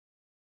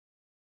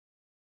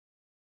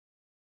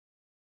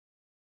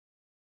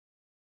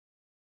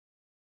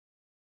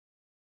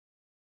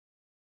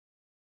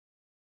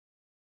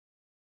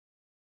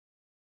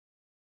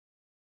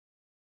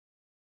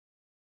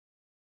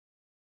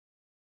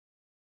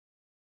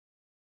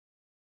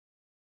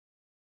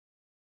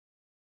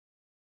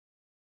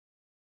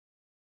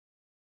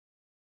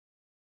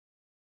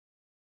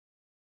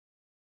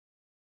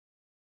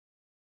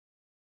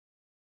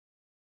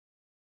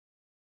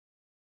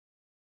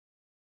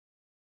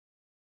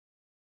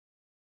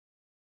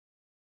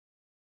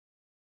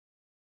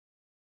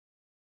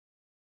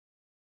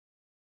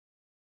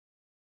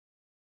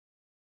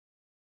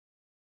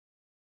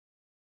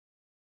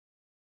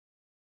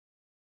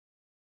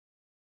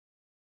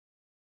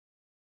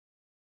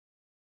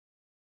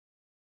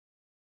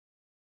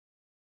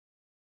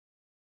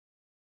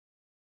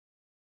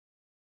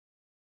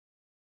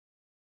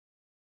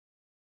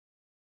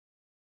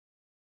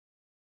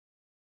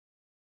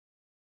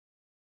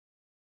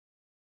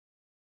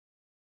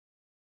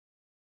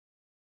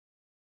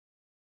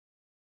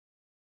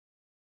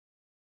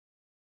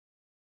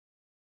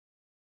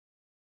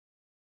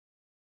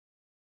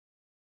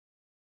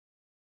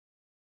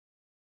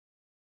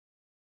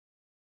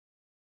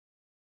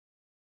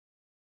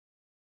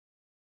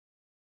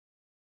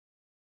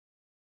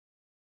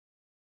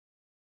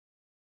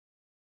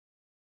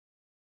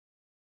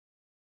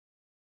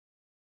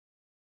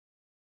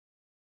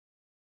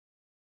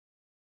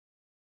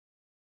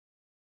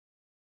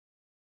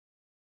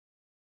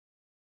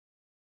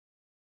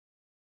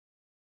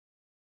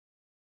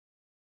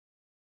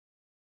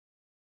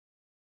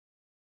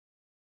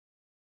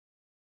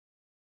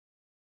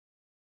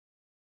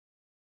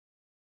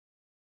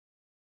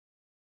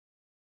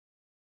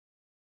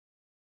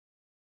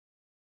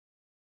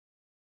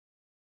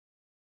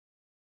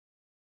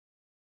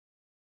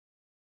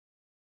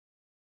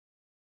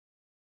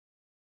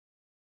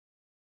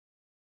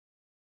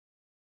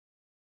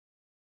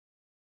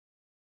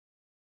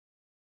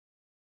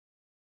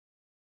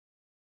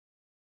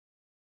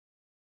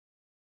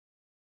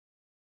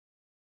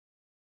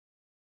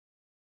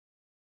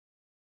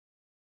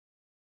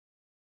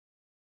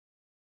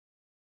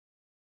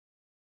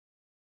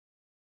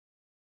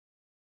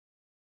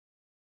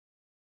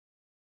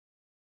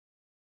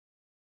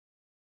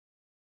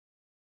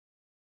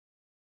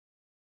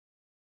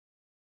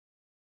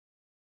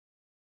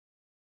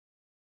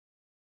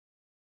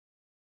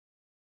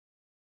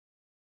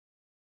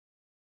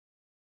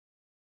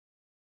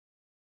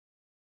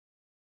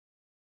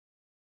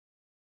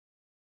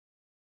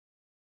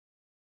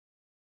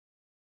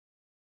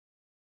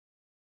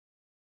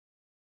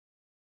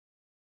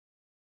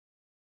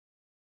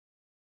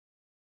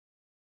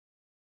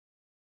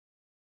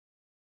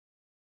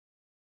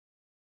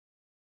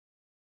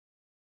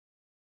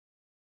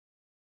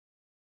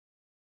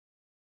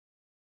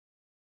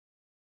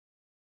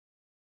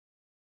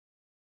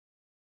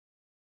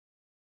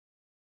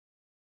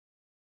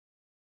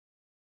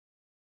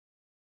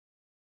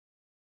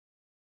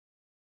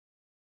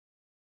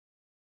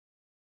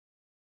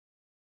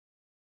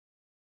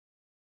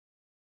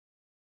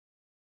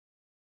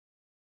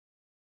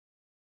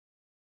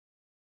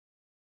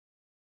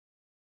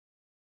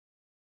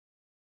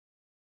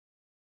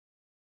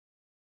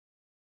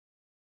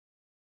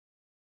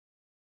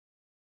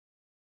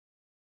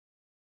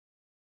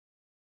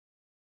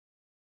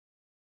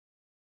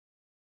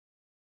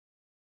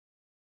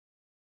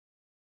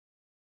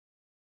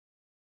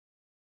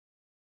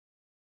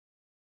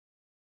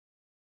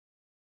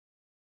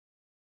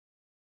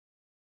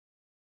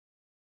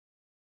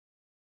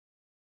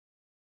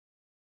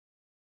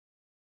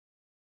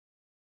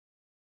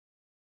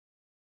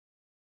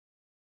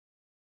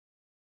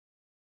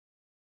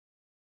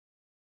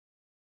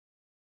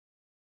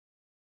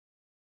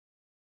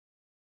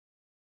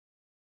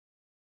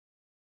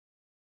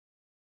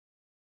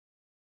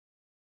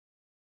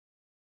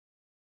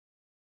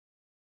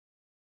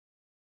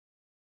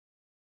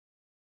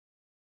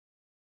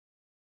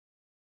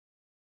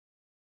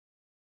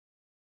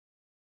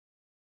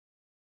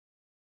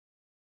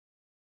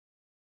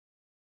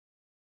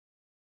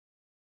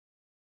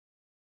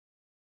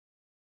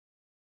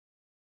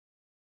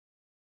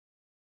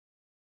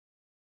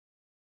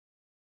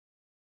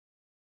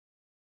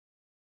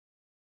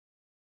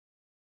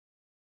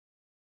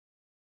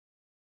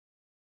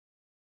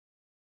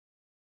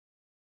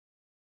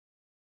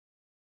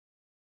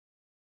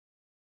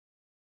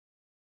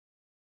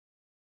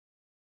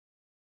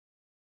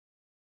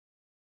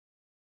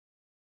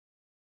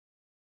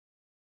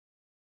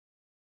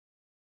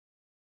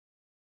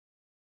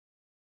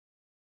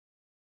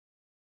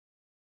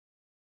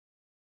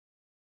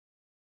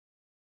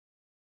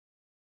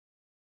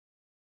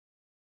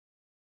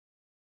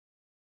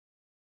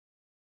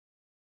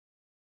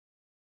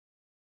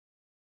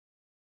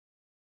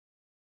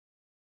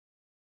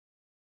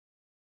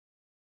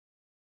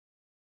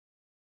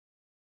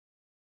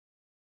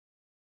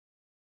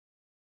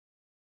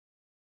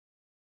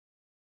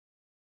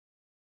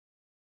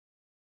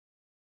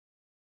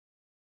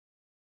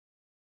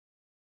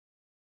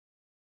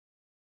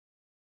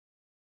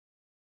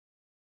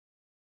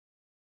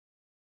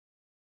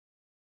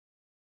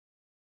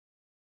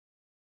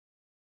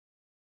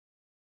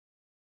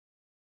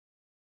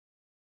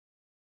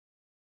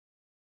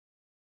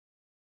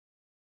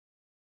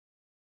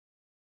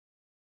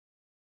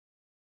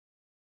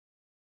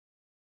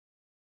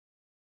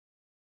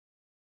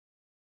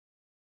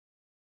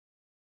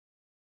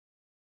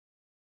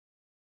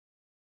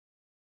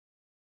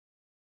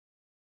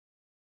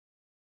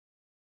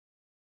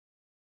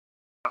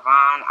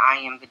Vaughn.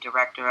 I am the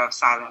director of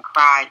Silent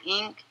Cry,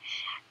 Inc.,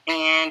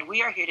 and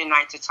we are here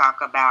tonight to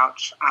talk about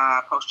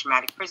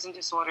post-traumatic prison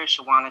disorder,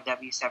 Shawanna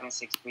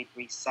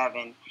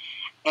W76337,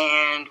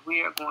 and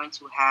we are going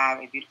to have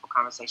a beautiful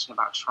conversation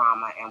about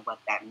trauma and what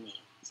that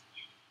means.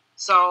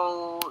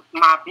 So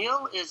my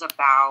bill is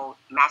about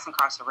mass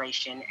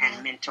incarceration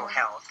and mental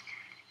health.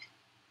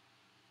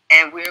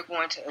 And we're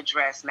going to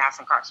address mass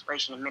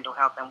incarceration and mental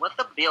health. And what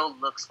the bill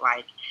looks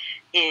like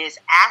is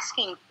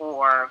asking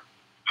for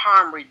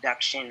harm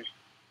reduction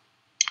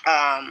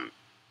of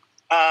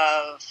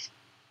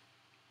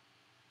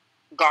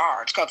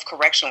guards, of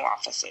correctional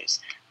officers.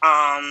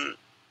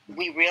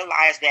 We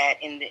realize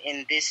that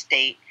in this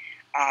state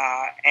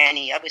and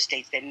any other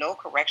states that no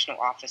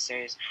correctional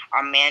officers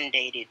are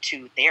mandated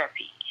to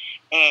therapy.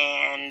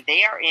 And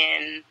they are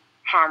in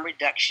harm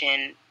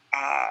reduction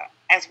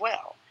as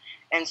well.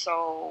 And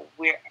so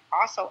we're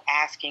also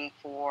asking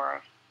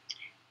for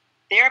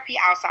therapy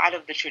outside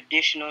of the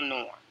traditional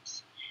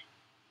norms.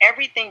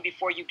 Everything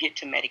before you get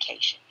to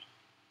medication.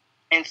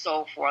 And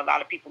so for a lot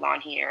of people on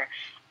here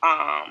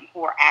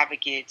who are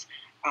advocates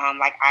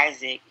like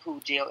Isaac who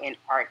deal in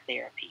art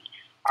therapy.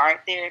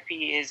 Art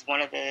therapy is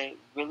one of the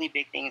really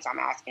big things I'm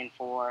asking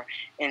for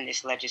in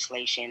this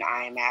legislation.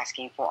 I am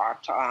asking for our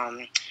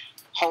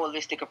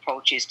holistic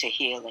approaches to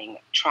healing,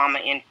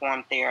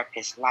 trauma-informed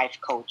therapists, life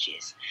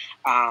coaches,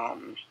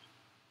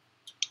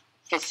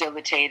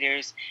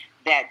 facilitators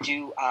that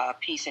do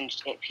peace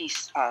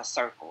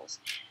circles,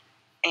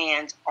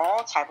 and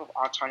all type of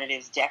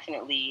alternatives.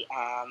 Definitely,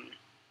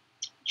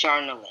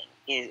 journaling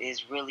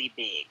is really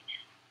big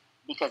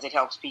because it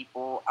helps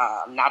people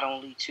not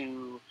only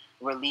to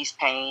release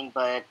pain,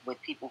 but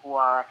with people who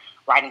are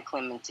writing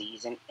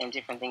clemencies and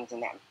different things in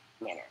that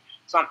manner.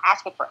 So I'm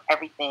asking for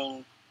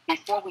everything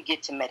before we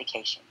get to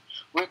medication.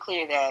 We're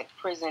clear that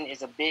prison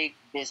is a big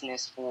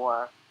business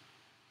for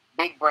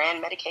big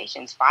brand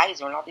medications,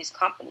 Pfizer and all these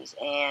companies.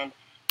 And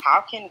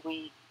how can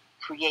we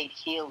create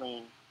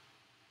healing?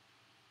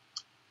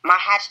 My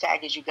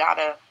hashtag is you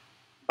gotta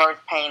birth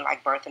pain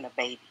like birthing a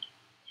baby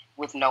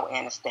with no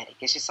anesthetic.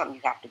 It's just something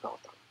you have to go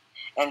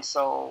through. And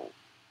so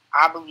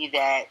I believe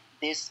that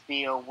this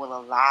bill will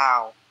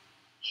allow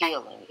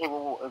healing. It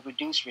will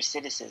reduce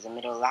recidivism.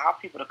 It'll allow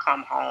people to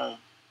come home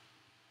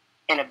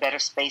in a better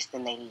space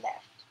than they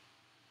left.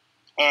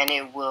 And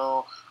it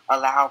will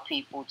allow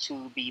people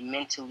to be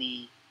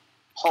mentally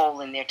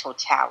whole in their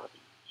totality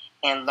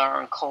and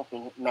learn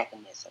coping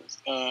mechanisms.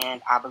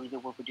 And I believe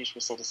it will reduce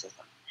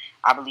recidivism.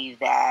 I believe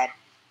that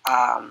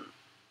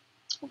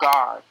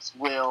guards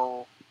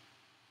will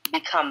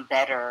become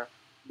better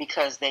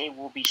because they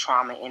will be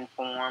trauma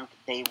informed.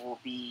 They will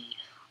be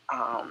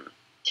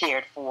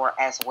cared for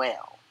as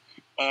well.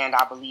 And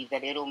I believe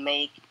that it'll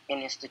make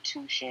an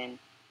institution,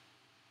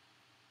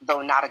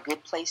 though not a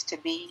good place to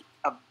be,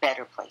 a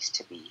better place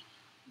to be,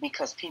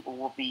 because people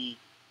will be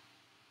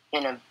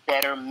in a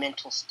better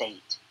mental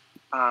state.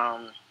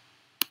 And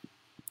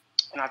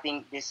I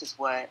think this is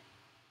what,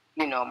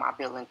 my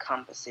bill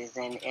encompasses,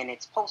 and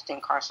it's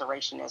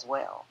post-incarceration as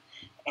well.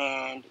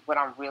 And what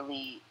I'm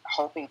really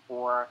hoping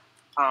for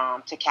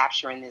to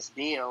capture in this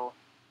bill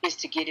is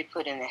to get it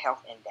put in the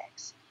health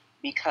index,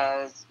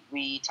 because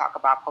we talk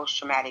about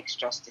post-traumatic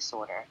stress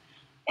disorder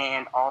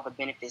and all the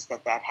benefits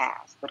that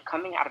has. But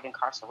coming out of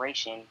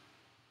incarceration,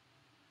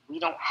 we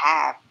don't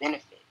have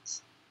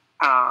benefits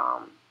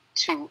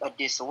to a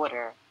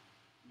disorder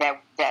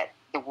that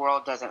the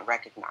world doesn't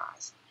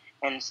recognize.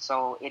 And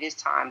so it is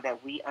time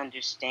that we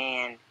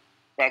understand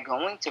that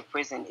going to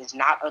prison is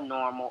not a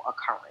normal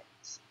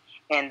occurrence,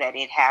 and that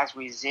it has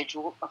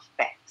residual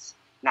effects,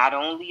 not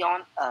only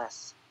on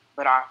us,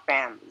 but our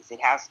families.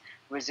 It has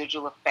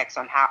residual effects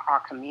on how our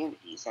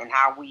communities and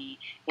how we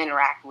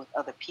interact with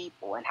other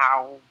people and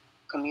how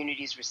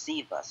communities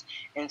receive us.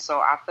 And so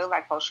I feel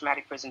like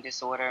post-traumatic prison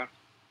disorder,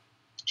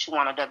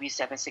 Shawanna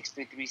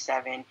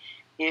W76337,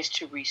 is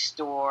to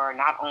restore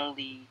not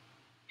only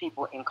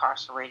people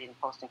incarcerated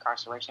and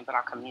post-incarceration, but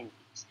our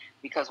communities.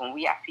 Because when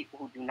we have people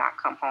who do not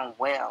come home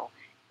well,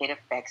 it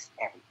affects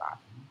everybody.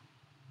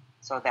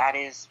 So that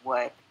is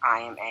what I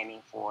am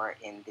aiming for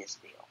in this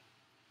bill.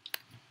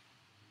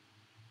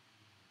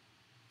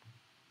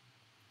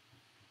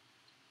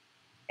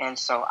 And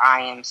so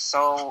I am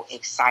so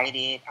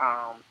excited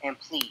and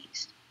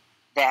pleased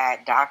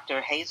that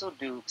Dr. Hazel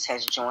Dukes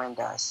has joined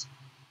us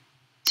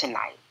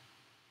tonight.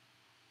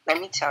 Let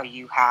me tell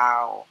you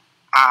how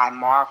I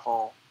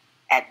marvel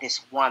at this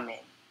woman,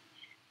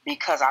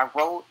 because I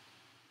wrote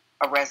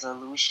a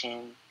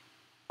resolution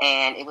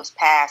and it was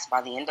passed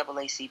by the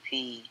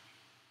NAACP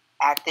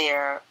at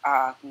their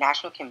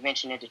national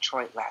convention in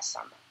Detroit last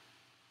summer.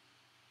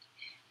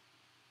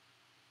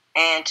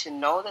 And to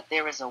know that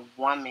there is a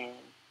woman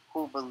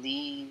who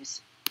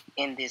believes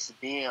in this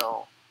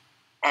bill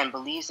and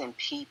believes in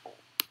people,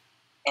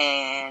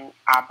 and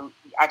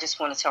I just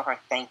want to tell her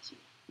thank you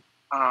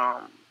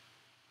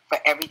for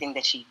everything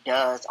that she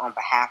does on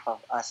behalf of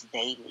us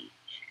daily,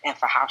 and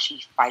for how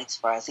she fights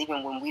for us,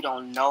 even when we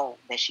don't know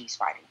that she's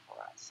fighting for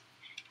us.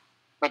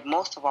 But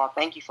most of all,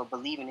 thank you for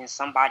believing in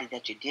somebody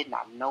that you did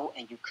not know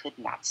and you could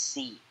not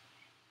see.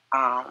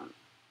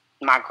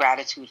 My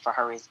gratitude for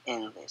her is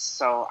endless.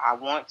 So I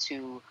want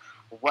to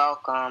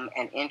welcome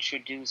and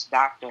introduce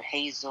Dr.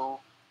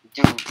 Hazel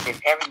Dukes.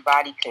 If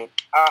everybody could,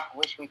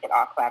 wish we could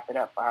all clap it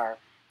up for her.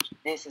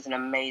 This is an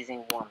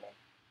amazing woman.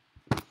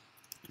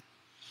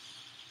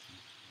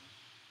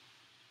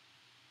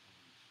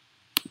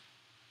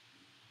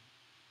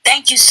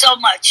 Thank you so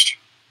much,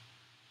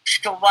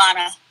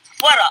 Shawanna.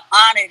 What an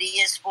honor it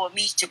is for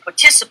me to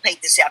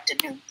participate this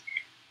afternoon.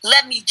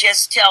 Let me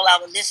just tell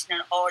our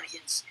listening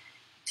audience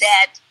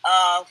that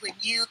when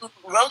you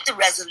wrote the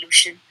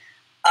resolution,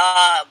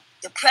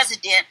 the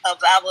president of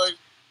our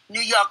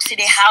New York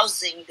City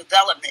Housing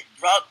Development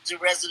brought the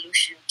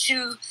resolution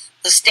to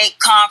the state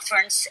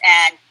conference,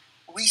 and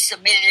we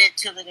submitted it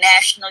to the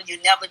national. You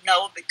never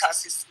know,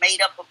 because it's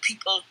made up of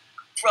people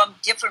from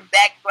different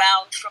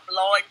backgrounds, from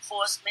law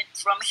enforcement,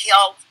 from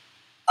health,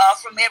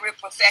 from every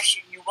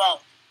profession you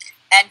want.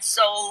 And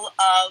so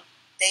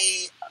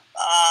they,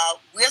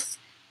 with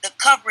the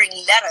covering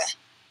letter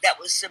that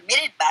was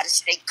submitted by the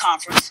state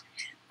conference,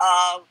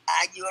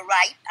 you are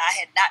right, I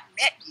had not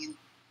met you.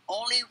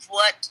 Only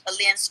what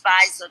Lynn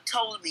Spicer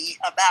told me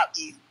about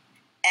you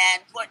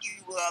and what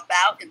you were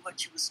about and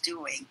what you was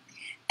doing.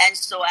 And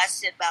so I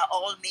said, by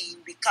all means,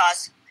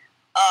 because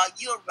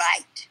you're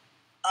right.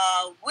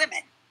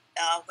 Women,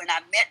 when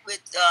I met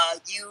with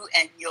you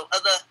and your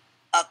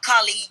other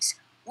colleagues,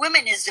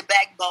 women is the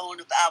backbone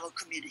of our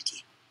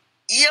community.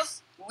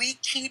 If we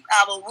keep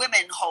our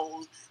women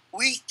whole,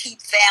 we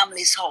keep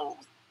families whole.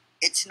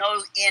 It's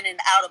no in and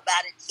out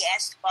about it.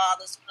 Yes,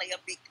 fathers play a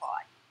big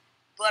part.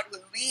 But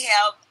when we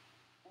have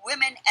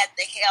women at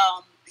the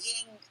helm,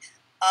 being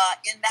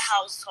in the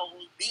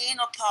household, being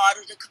a part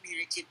of the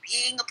community,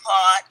 being a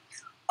part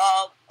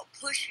of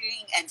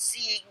pushing and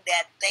seeing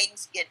that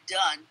things get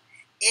done,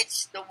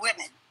 it's the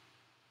women.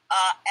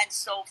 And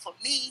so for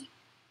me,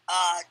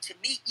 to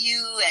meet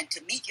you and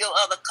to meet your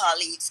other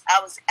colleagues,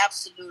 I was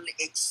absolutely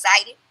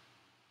excited,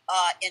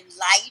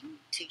 enlightened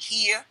to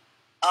hear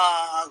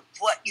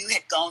what you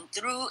had gone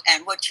through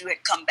and what you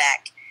had come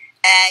back.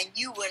 And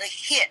you were a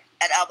hit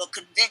at our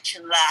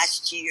convention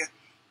last year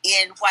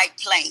in White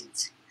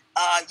Plains.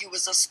 You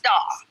was a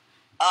star.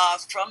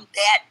 From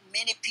that,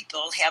 many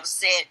people have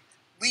said,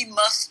 we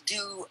must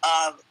do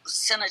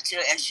Senator,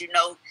 as you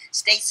know,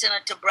 State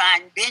Senator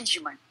Brian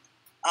Benjamin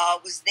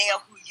was there,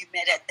 who you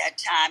met at that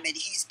time, and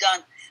he's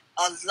done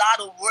a lot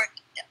of work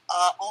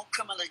on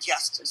criminal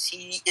justice.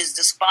 He is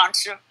the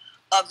sponsor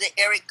of the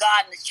Eric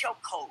Gardner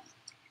chokehold.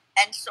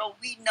 And so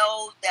we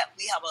know that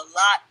we have a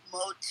lot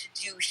more to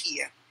do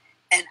here.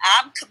 And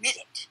I'm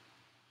committed.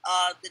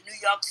 The New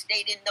York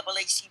State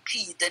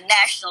NAACP, the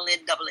national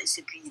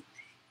NAACP,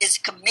 is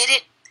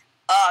committed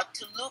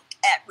to look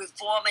at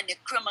reforming the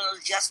criminal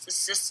justice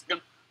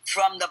system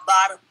from the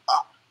bottom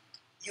up.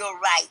 You're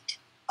right.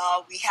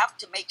 We have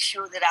to make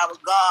sure that our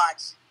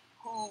guards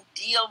who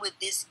deal with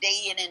this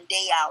day in and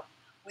day out,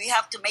 we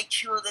have to make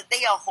sure that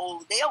they are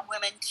whole. They are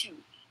women too,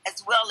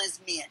 as well as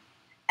men.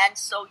 And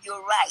so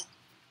you're right.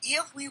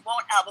 If we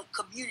want our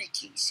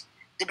communities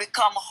to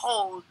become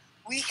whole,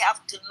 we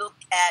have to look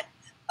at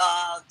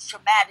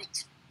traumatic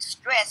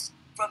stress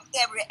from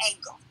every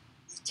angle.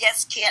 You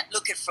just can't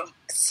look at it from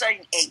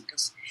certain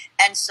angles.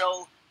 And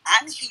so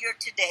I'm here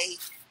today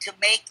to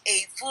make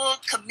a full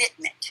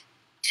commitment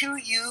to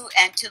you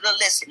and to the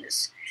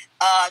listeners,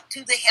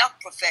 to the health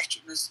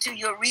professionals, to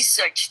your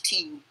research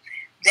team,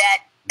 that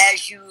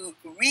as you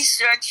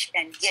research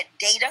and get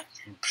data,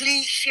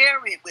 please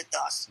share it with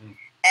us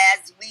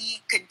as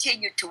we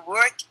continue to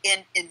work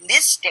in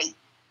this state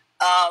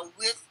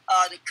with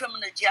the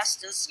criminal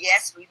justice.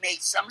 Yes, we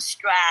made some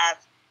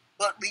strides,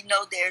 but we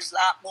know there's a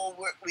lot more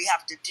work we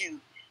have to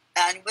do.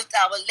 And with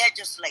our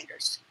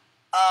legislators,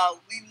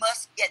 we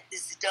must get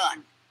this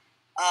done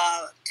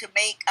to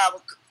make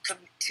our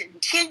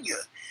continue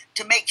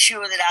to make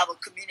sure that our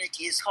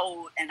community is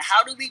whole. And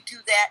how do we do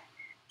that?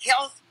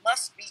 Health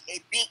must be a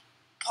big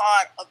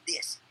part of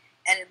this,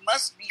 and it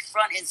must be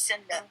front and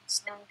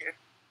center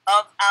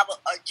of our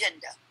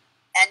agenda.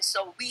 And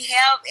so we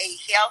have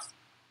a health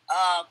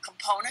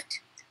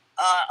component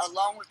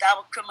along with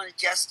our criminal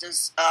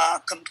justice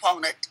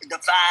component, the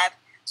 5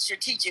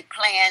 strategic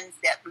plans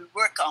that we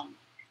work on,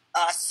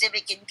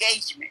 civic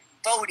engagement,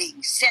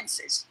 voting,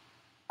 census.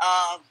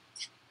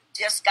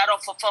 Just got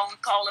off a phone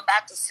call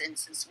about the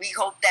census. We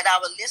hope that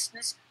our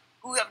listeners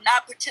who have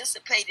not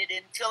participated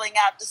in filling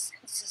out the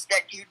census,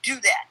 that you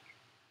do that.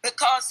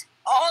 Because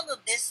all of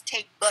this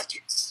take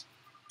budgets.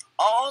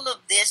 All of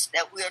this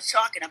that we're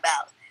talking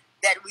about,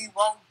 that we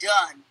want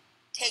done,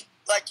 take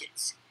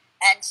budgets.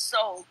 And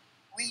so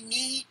we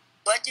need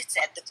budgets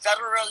at the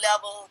federal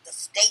level, the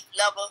state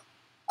level,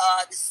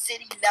 the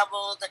city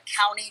level, the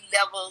county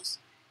levels,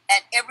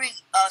 and every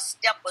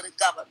step of the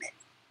government.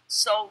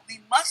 So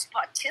we must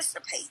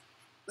participate.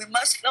 We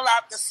must fill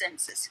out the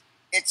census.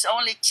 It's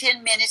only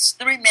 10 minutes,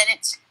 3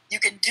 minutes. You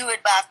can do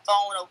it by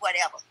phone or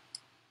whatever.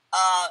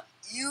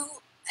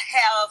 You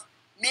have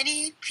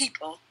many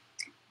people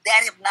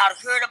that have not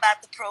heard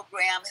about the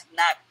program, have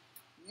not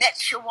met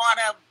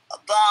Shawanna,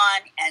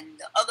 Vaughn, and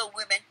the other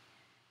women,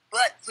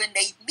 but when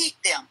they meet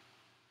them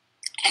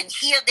and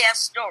hear their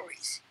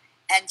stories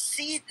and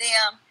see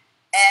them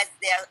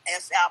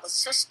as our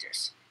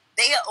sisters,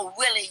 they are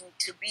willing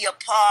to be a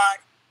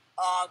part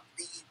of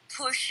the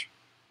push,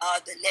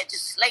 the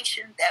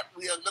legislation that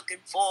we are looking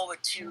forward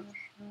to.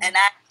 Mm-hmm. And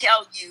I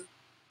tell you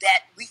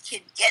that we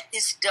can get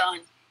this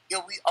done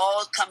if we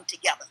all come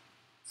together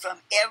from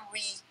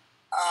every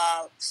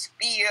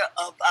sphere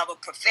of our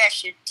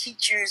profession,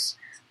 teachers,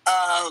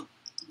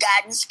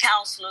 guidance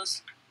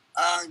counselors,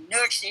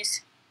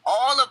 nurses.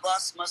 All of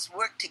us must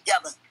work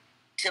together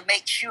to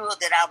make sure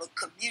that our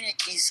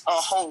communities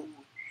are whole,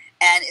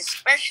 and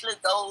especially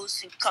those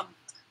who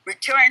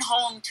return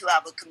home to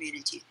our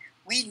community.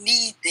 We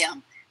need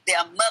them. They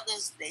are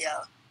mothers, they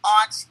are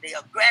aunts, they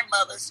are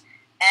grandmothers,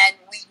 and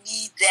we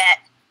need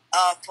that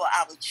for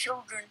our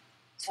children,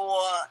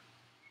 for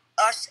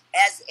us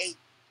as a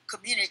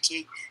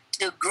community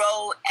to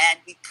grow and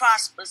be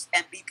prosperous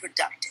and be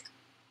productive.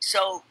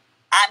 So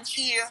I'm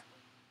here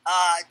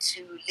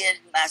to lend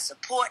my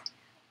support,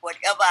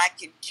 whatever I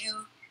can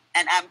do,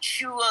 and I'm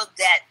sure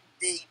that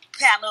the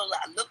panel,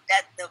 I looked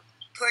at the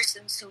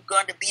persons who are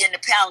going to be in the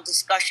panel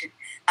discussion,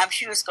 I'm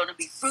sure it's going to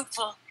be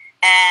fruitful,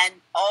 and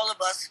all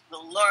of us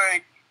will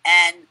learn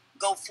and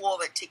go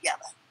forward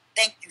together.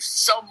 Thank you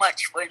so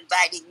much for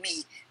inviting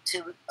me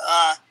to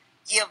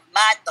give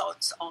my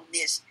thoughts on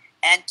this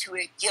and to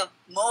give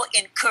more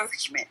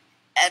encouragement,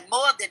 and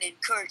more than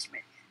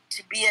encouragement,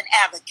 to be an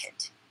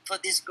advocate for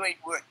this great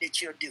work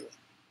that you're doing.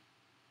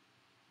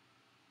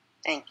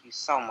 Thank you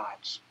so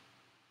much.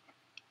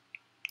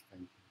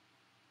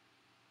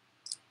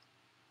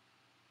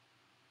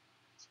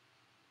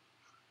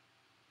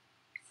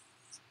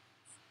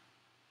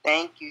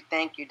 Thank you,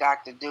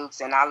 Dr. Dukes,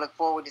 and I look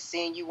forward to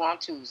seeing you on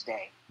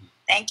Tuesday.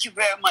 Thank you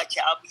very much.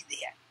 I'll be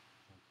there.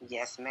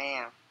 Yes,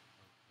 ma'am.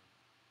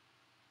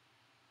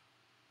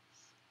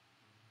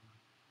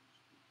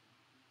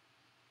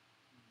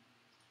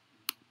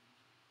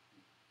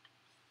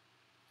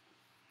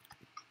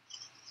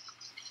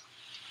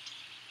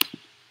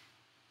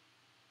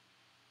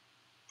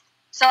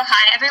 So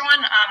hi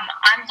everyone,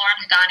 I'm Lauren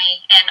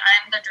Hagani, and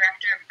I'm the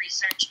Director of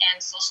Research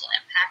and Social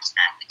Impact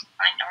at the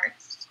Confined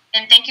Arts.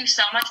 And thank you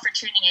so much for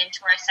tuning in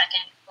to our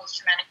second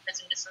Post-Traumatic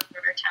Prison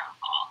Disorder Town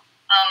Hall.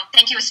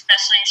 Thank you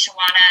especially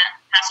Shawanna,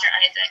 Pastor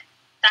Isaac,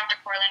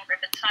 Dr. Corlin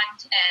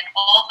Griffith-Hunt, and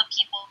all the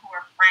people who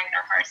are pouring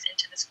their hearts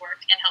into this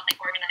work and helping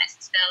organize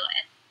this bill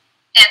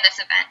and this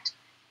event.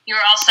 You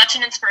are all such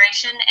an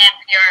inspiration, and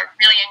we are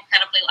really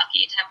incredibly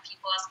lucky to have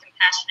people as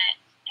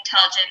compassionate,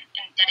 intelligent,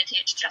 and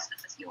dedicated to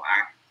justice as you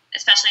are,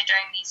 especially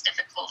during these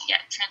difficult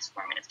yet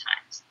transformative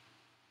times.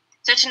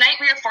 So tonight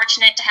we are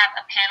fortunate to have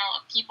a panel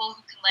of people who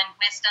can lend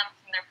wisdom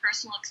from their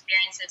personal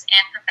experiences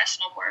and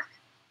professional work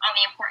on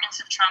the importance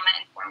of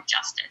trauma-informed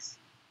justice.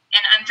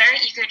 And I'm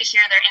very eager to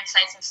hear their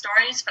insights and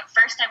stories, but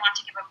first I want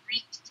to give a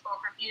brief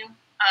overview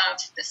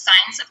of the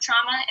science of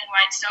trauma and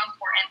why it's so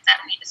important that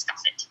we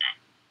discuss it today.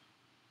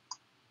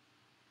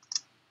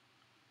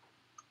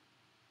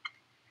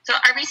 So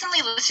I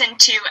recently listened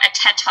to a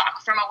TED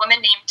Talk from a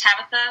woman named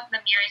Tabitha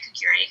Mamiri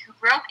Kaguri, who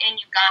grew up in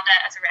Uganda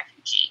as a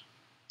refugee.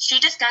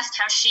 She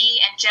discussed how she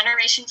and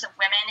generations of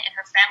women in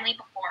her family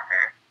before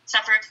her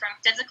suffered from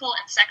physical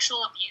and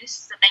sexual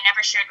abuse that they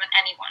never shared with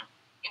anyone,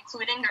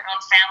 including their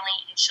own family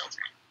and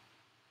children.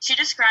 She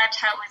described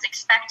how it was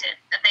expected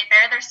that they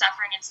bear their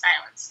suffering in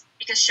silence,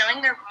 because showing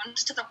their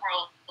wounds to the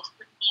world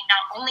would mean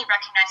not only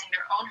recognizing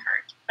their own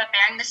hurt, but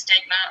bearing the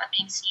stigma of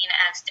being seen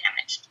as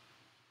damaged.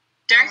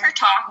 During her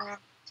talk,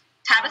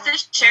 Tabitha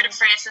shared a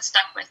phrase that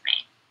stuck with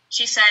me.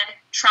 She said,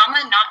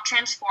 "Trauma not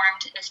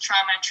transformed is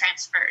trauma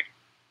transferred."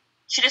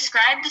 She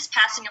described this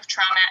passing of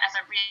trauma as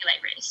a relay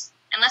race.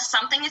 Unless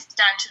something is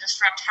done to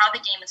disrupt how the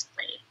game is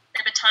played,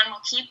 the baton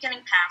will keep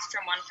getting passed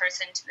from one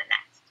person to the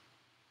next.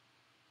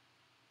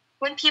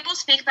 When people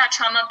speak about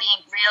trauma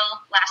being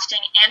real,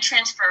 lasting, and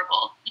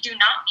transferable, we do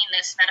not mean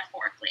this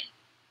metaphorically.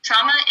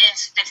 Trauma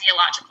is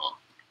physiological.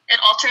 It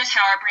alters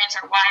how our brains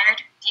are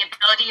wired, the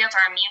ability of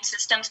our immune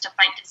systems to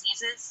fight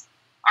diseases,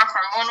 our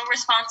hormonal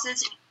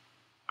responses,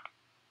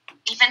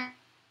 even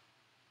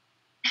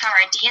how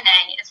our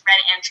DNA is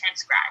read and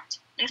transcribed.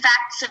 In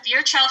fact,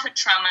 severe childhood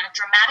trauma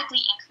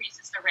dramatically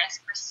increases the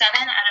risk for 7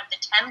 out of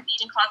the 10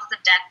 leading causes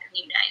of death in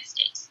the United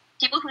States.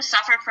 People who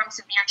suffer from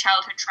severe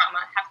childhood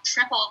trauma have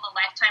triple the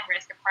lifetime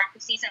risk of heart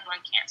disease and lung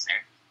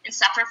cancer, and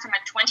suffer from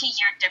a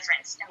 20-year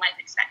difference in life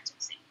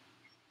expectancy.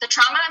 The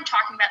trauma I'm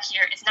talking about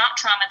here is not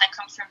trauma that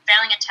comes from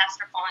failing a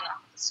test or falling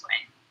off of a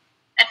swing.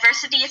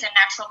 Adversity is a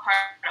natural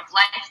part of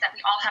life that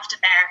we all have to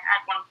bear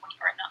at one point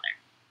or another.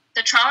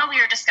 The trauma we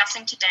are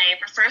discussing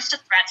today refers to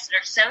threats that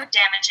are so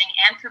damaging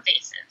and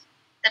pervasive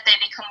that they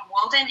become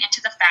woven into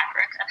the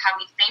fabric of how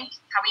we think,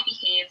 how we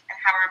behave, and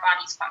how our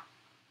bodies function.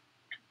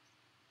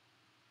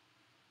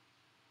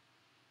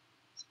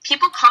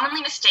 People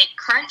commonly mistake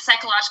current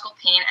psychological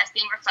pain as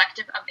being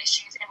reflective of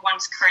issues in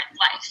one's current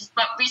life,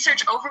 but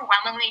research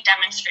overwhelmingly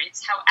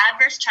demonstrates how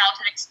adverse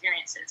childhood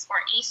experiences,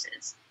 or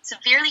ACEs,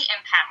 severely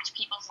impact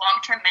people's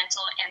long-term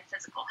mental and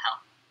physical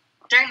health.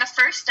 During the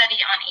first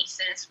study on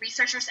ACEs,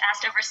 researchers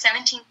asked over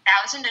 17,000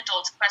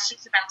 adults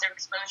questions about their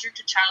exposure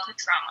to childhood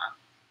trauma,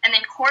 and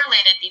then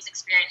correlated these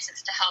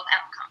experiences to health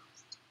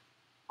outcomes.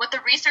 What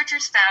the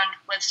researchers found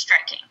was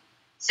striking.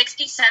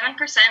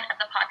 67% of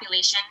the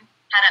population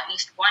had at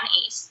least one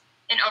ACE,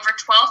 and over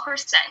 12%,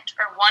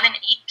 or 1 in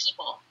 8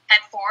 people,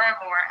 had 4 or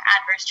more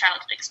adverse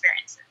childhood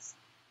experiences.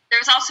 There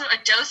is also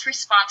a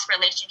dose-response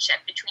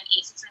relationship between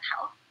ACEs and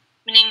health,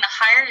 meaning the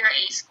higher your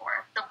ACE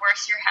score, the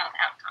worse your health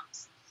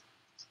outcomes.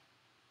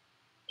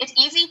 It's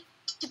easy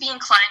to be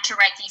inclined to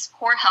write these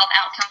poor health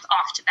outcomes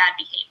off to bad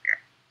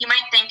behavior. You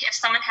might think if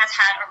someone has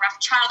had a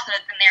rough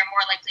childhood, then they are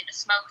more likely to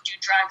smoke, do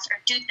drugs,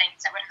 or do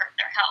things that would hurt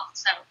their health,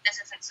 so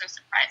this isn't so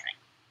surprising.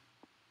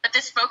 But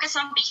this focus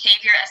on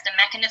behavior as the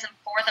mechanism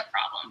for the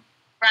problem,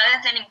 rather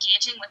than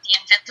engaging with the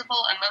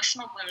invisible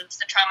emotional wounds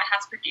the trauma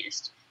has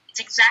produced, is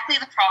exactly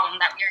the problem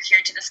that we are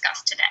here to discuss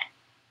today.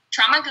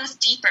 Trauma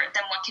goes deeper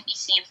than what can be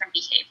seen from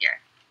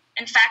behavior.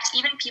 In fact,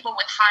 even people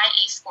with high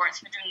ACE scores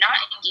who do not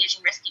engage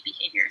in risky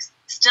behaviors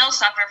still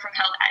suffer from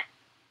health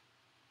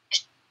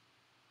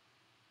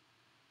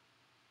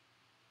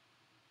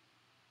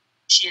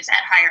issues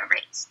at higher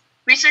rates.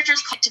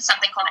 Researchers point to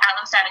something called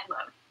allostatic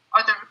load,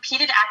 or the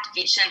repeated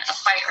activation of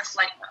fight or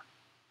flight mode.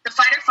 The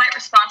fight or flight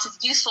response is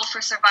useful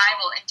for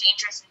survival in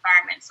dangerous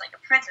environments like a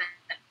prison,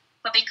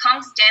 but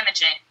becomes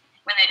damaging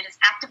when it is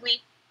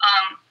activated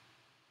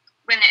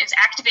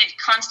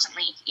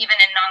constantly, even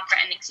in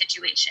non-threatening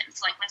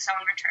situations, like when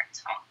someone returns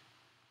home.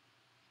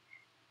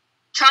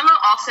 Trauma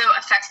also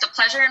affects the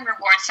pleasure and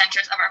reward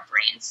centers of our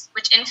brains,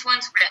 which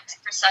influence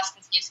risk for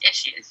substance use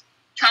issues.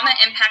 Trauma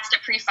impacts the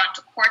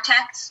prefrontal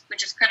cortex,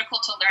 which is critical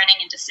to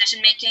learning and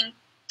decision-making.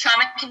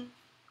 Trauma can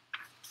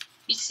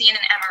be seen in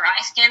MRI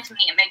scans from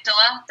the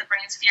amygdala, the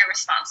brain's fear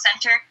response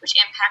center, which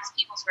impacts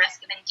people's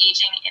risk of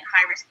engaging in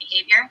high-risk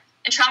behavior.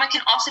 And trauma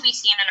can also be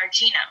seen in our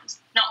genomes,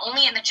 not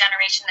only in the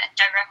generation that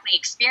directly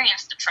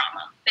experienced the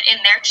trauma, but in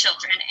their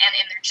children and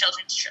in their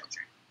children's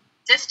children.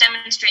 This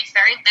demonstrates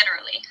very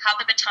literally how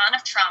the baton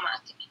of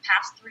trauma can be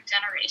passed through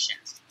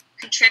generations,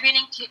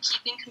 contributing to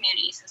keeping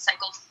communities in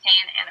cycles of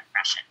pain and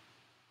oppression.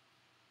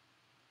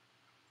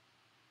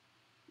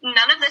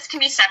 None of this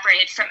can be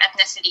separated from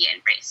ethnicity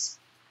and race.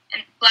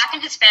 And Black and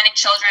Hispanic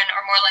children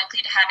are more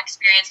likely to have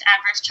experienced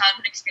adverse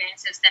childhood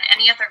experiences than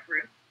any other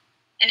group.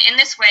 And in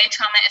this way,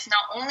 trauma is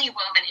not only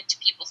woven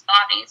into people's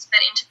bodies,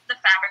 but into the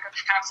fabric of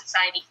how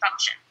society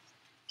functions.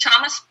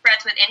 Trauma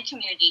spreads within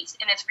communities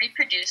and is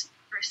reproduced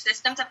through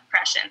systems of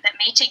oppression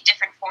that may take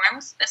different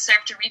forms, but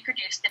serve to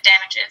reproduce the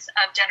damages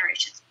of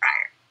generations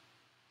prior.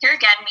 Here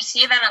again, we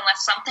see that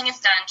unless something is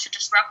done to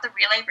disrupt the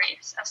relay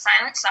rates of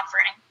silent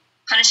suffering,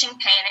 punishing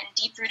pain, and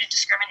deep-rooted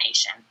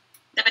discrimination,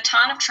 the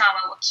baton of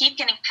trauma will keep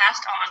getting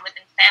passed on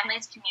within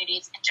families,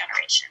 communities, and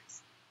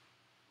generations.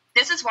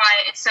 This is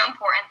why it's so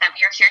important that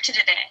we are here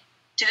today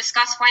to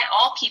discuss why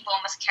all people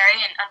must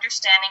carry an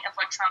understanding of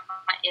what trauma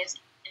is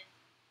to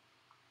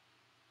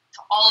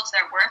all of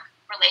their work,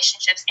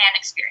 relationships, and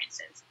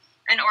experiences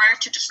in order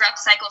to disrupt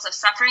cycles of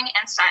suffering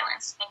and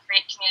silence and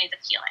create communities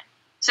of healing.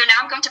 So now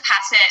I'm going to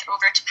pass it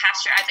over to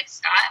Pastor Isaac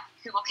Scott,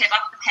 who will kick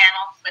off the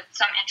panel with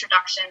some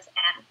introductions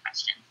and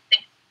questions.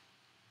 Thank you.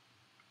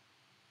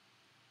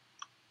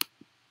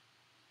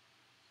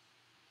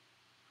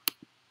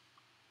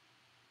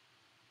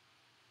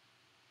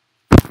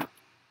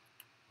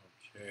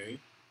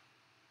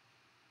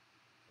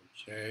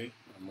 Okay,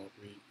 I'm gonna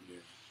read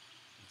here.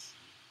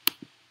 Okay,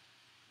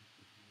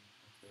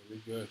 we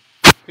good.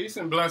 Peace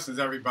and blessings,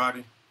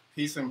 everybody.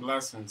 Peace and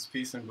blessings,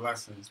 peace and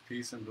blessings,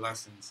 peace and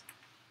blessings.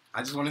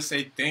 I just want to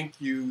say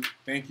thank you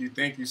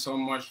so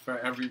much for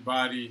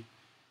everybody,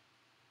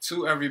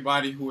 to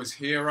everybody who is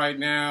here right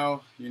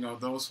now. You know,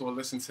 those who will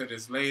listen to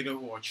this later,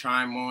 who will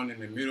chime on in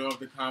the middle of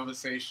the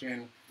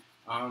conversation.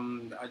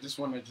 I just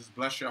want to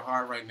bless your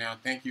heart right now.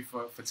 Thank you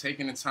for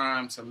taking the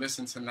time to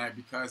listen tonight,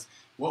 because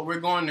what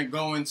we're going to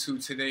go into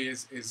today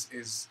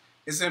is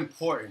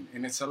important,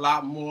 and it's a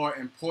lot more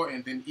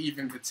important than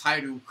even the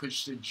title could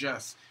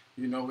suggest.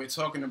 You know, we're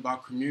talking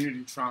about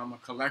community trauma,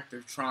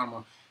 collective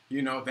trauma,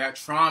 you know, that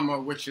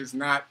trauma which is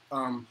not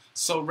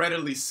so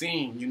readily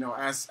seen, you know,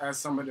 as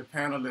some of the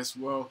panelists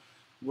will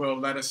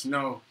let us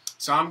know.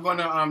 So I'm going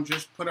to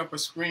just put up a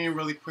screen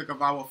really quick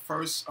of our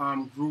first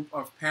group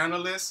of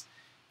panelists.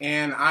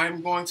 And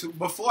I'm going to,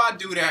 before I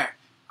do that,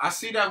 I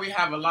see that we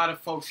have a lot of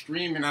folks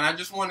streaming, and I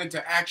just wanted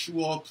to ask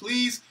you all,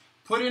 please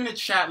put in the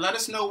chat, let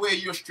us know where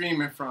you're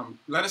streaming from.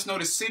 Let us know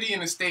the city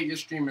and the state you're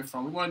streaming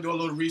from. We want to do a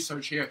little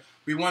research here.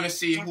 We want to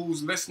see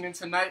who's listening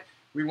tonight.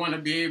 We want to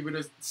be able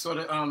to sort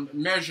of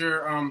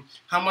measure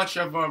how much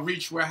of a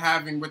reach we're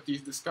having with these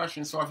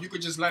discussions. So if you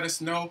could just let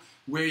us know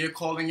where you're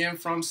calling in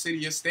from,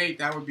 city or state,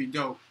 that would be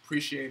dope.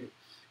 Appreciate it.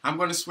 I'm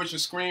going to switch the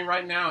screen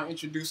right now and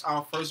introduce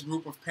our first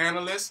group of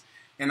panelists.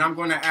 And I'm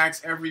going to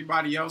ask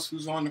everybody else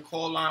who's on the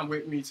call line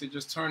with me to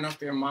just turn up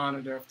their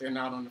monitor if they're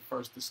not on the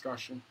first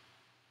discussion.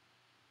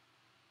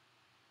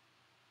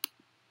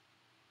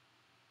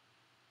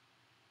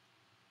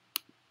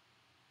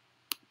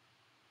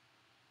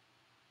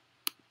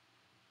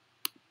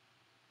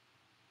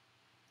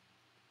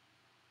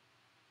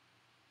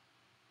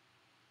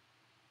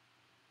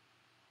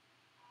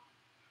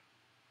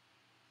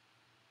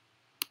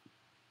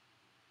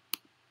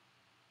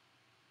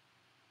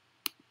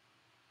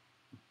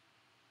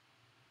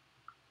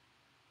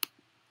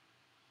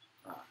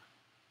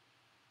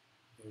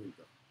 Here we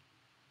go.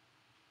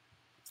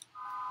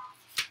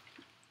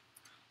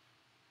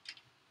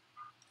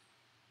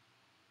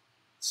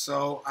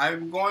 So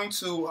I'm going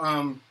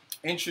to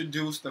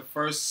introduce the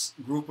first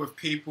group of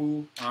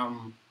people.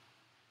 I'm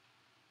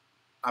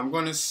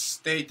going to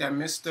state that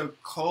Mr.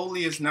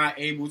 Coley is not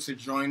able to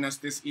join us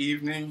this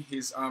evening.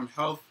 His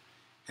health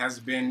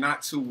has been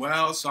not too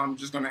well, so I'm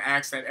just going to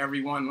ask that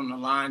everyone on the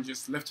line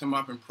just lift him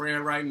up in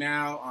prayer right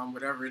now,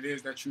 whatever it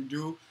is that you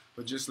do,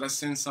 but just let's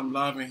send some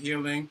love and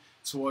healing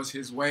towards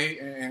his way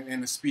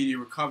and a speedy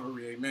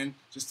recovery. Amen.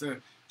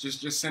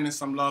 Just sending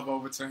some love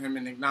over to him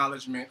in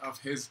acknowledgement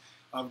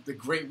of the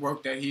great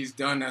work that he's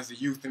done as a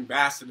youth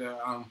ambassador,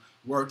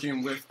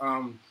 working with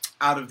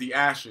Out of the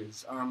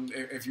Ashes.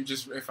 If you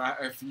just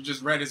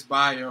read his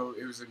bio,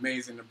 it was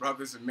amazing. The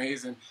brother's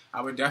amazing.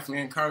 I would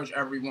definitely encourage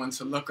everyone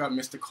to look up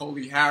Mr.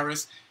 Coley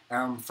Harris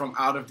from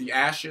Out of the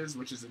Ashes,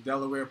 which is a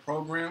Delaware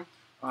program,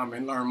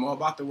 and learn more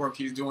about the work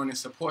he's doing and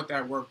support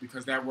that work,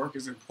 because that work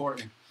is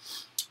important.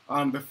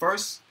 The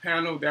first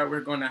panel that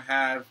we're going to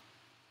have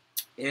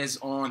is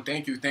on,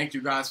 thank you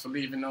guys for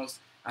leaving those.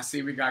 I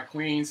see we got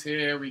Queens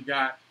here, we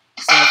got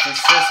San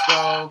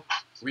Francisco,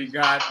 we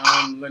got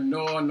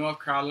Lenore,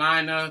 North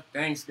Carolina.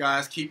 Thanks,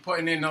 guys. Keep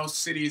putting in those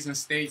cities and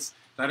states.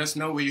 Let us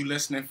know where you're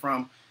listening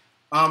from.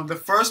 The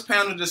first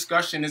panel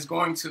discussion is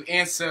going to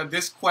answer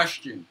this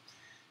question.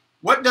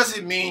 What does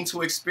it mean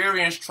to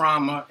experience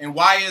trauma, and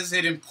why is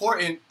it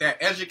important that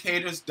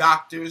educators,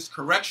 doctors,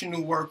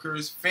 correctional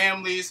workers,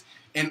 families,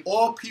 and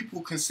all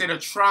people consider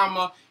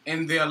trauma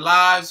in their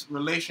lives,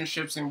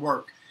 relationships, and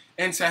work?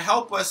 And to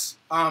help us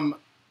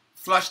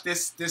flush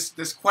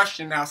this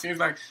question out, seems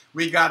like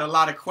we got a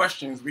lot of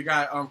questions. We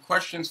got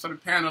questions for the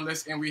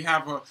panelists, and we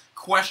have a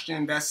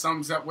question that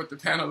sums up what the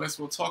panelists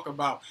will talk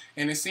about.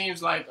 And it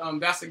seems like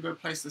that's a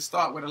good place to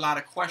start, with a lot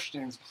of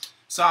questions.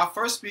 So our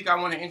first speaker I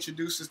want to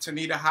introduce is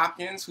Tanita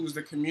Hopkins, who's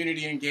the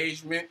Community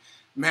Engagement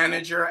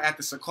Manager at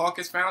the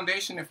Secaucus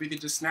Foundation. If we could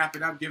just snap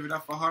it up, give it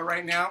up for her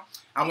right now.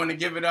 I want to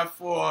give it up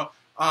for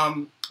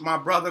my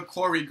brother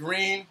Corey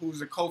Green, who's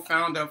the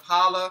co-founder of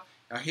HOLLA,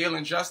 a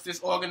Healing Justice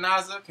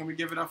organizer. Can we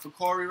give it up for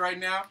Corey right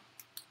now?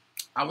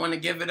 I want to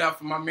give it up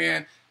for my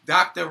man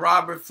Dr.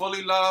 Robert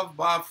Fullylove,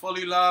 Bob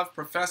Fullylove,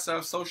 Professor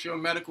of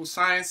Socio-Medical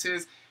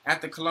Sciences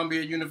at the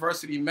Columbia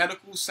University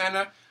Medical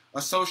Center,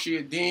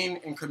 Associate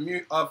Dean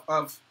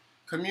of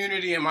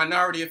Community and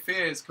Minority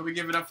Affairs. Can we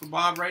give it up for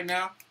Bob right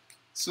now?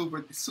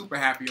 Super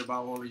happy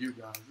about all of you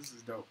guys. This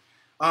is dope.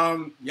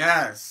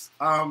 Yes.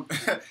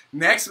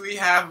 Next we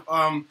have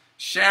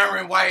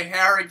Sharon White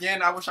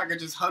Harrigan. I wish I could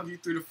just hug you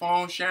through the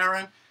phone,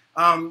 Sharon.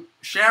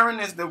 Sharon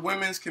is the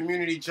Women's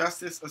Community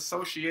Justice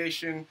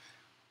Association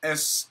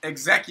as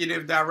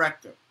Executive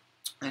Director,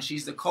 and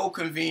she's the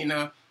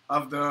co-convener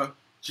of the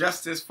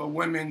Justice for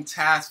Women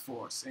Task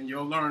Force, and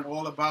you'll learn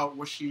all about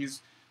what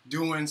she's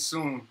doing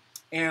soon.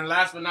 And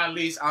last but not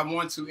least, I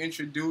want to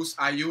introduce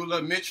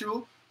Ayula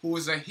Mitchell, who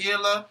is a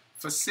healer,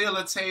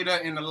 facilitator,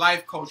 and a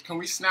life coach. Can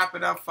we snap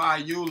it up for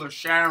Ayula,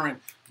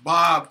 Sharon,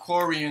 Bob,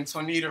 Corey, and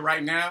Tonita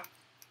right now?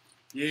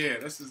 Yeah,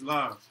 this is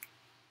love.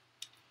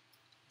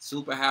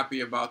 Super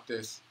happy about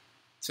this.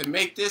 To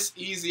make this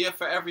easier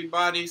for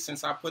everybody,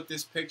 since I put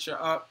this picture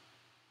up,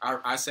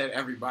 I said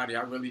everybody,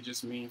 I really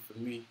just mean for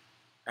me.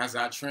 As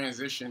I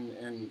transition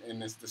in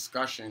this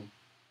discussion,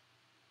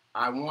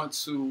 I want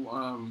to,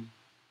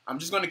 I'm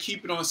just going to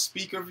keep it on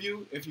speaker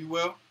view, if you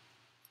will.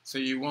 So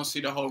you won't see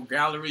the whole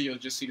gallery, you'll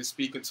just see the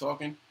speaker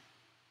talking.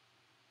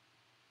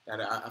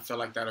 I feel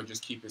like that'll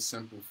just keep it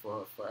simple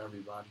for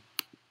everybody.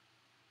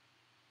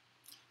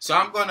 So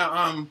I'm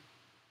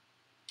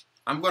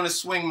gonna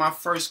swing my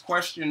first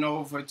question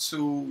over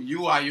to you,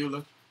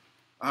 Ayula.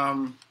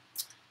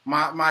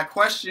 My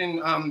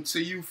question to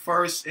you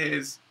first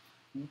is,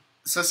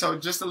 so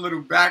just a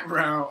little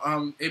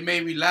background. It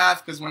made me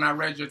laugh because when I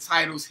read your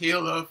titles,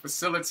 healer,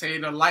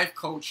 facilitator, life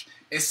coach,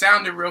 it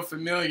sounded real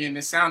familiar, and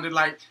it sounded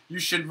like you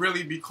should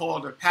really be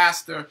called a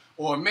pastor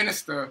or a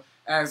minister,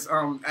 as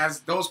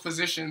those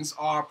positions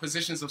are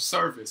positions of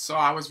service. So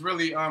I was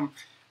really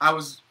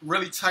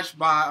touched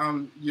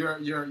by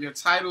your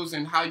titles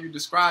and how you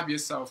describe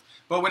yourself.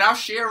 But without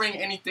sharing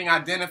anything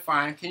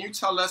identifying, can you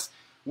tell us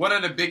what are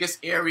the biggest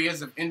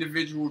areas of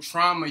individual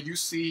trauma you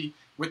see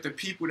with the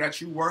people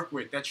that you work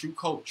with, that you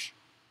coach?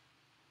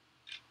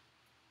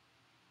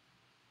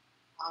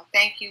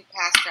 Thank you,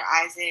 Pastor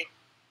Isaac.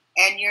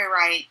 And you're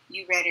right.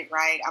 You read it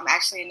right. I'm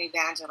actually an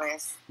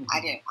evangelist.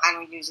 I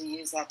don't usually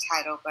use that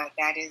title, but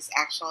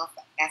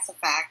that's a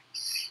fact.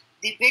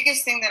 the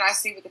biggest thing that I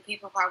see with the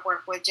people I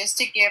work with, just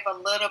to give a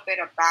little bit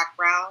of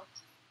background,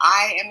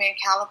 I am in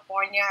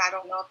California. I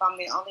don't know if I'm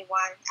the only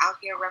one out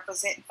here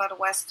representing for the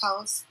West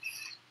Coast.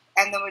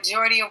 And the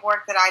majority of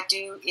work that I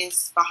do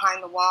is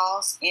behind the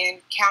walls in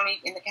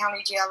the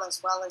county jail,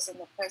 as well as in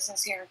the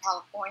prisons here in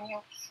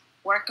California,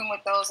 working with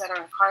those that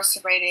are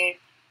incarcerated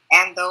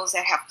and those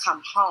that have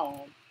come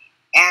home.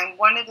 And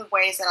one of the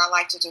ways that I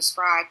like to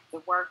describe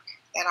the work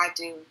that I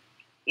do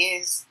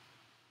is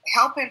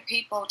helping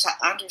people to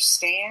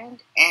understand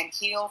and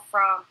heal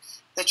from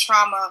the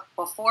trauma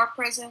before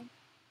prison,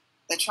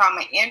 the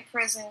trauma in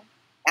prison,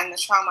 and the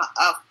trauma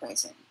of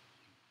prison.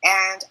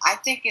 And I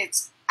think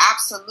it's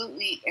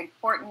absolutely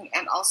important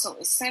and also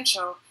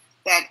essential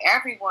that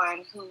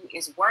everyone who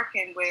is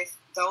working with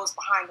those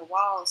behind the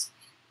walls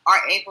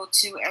are able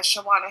to, as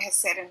Shawanna has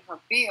said in her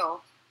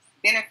bill,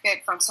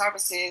 benefit from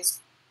services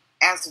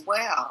as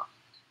well.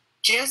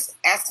 Just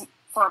as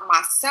for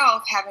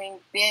myself, having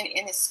been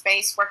in this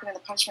space, working in the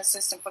punishment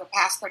system for the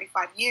past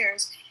 35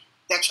 years,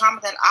 the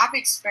trauma that I've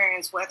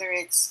experienced, whether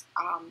it's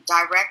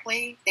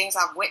directly, things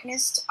I've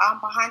witnessed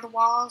behind the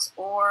walls,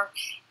 or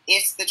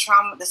it's the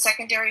trauma, the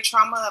secondary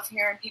trauma of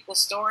hearing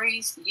people's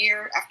stories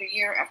year after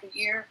year after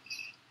year,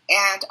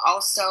 and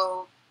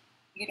also,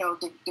 you know,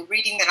 the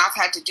reading that I've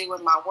had to do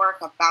in my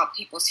work about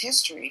people's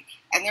history.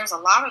 And there's a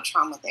lot of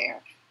trauma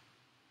there.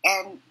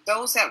 And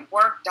those that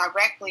work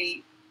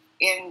directly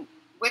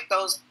with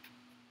those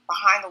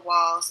behind the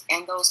walls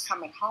and those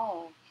coming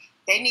home,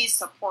 they need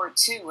support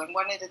too. And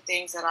one of the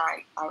things that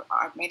I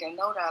made a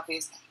note of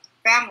is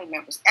family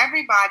members.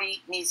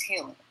 Everybody needs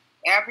healing.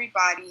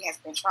 Everybody has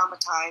been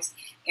traumatized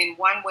in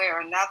one way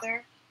or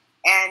another.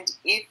 And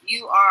if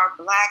you are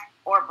Black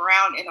or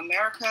brown in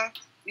America,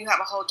 you have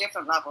a whole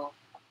different level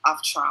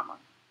of trauma.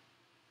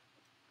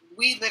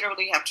 We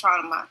literally have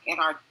trauma in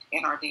our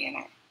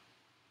DNA.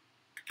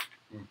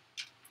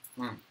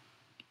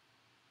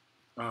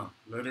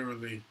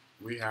 Literally,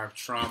 we have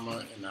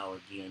trauma in our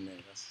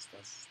DNA.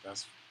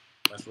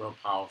 That's real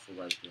powerful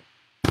right there.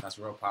 That's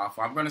real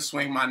powerful. I'm going to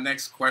swing my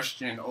next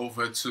question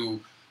over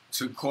to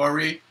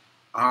Corey.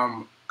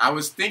 I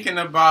was thinking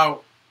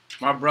about,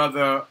 my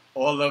brother,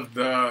 all of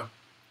the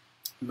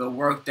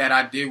work that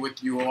I did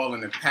with you all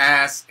in the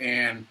past,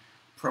 and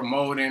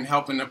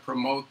helping to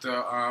promote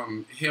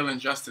the Healing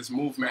Justice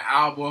Movement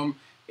album.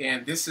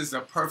 And this is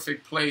a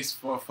perfect place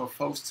for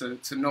folks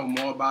to know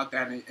more about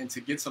that and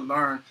to get to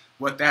learn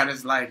what that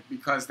is like,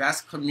 because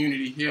that's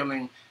community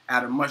healing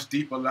at a much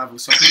deeper level.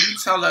 So can you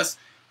tell us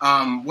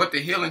what the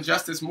Healing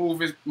Justice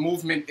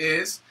movement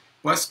is,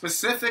 but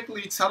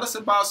specifically tell us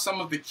about some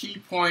of the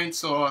key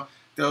points or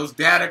those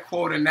data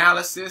quote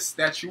analysis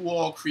that you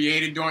all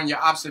created during your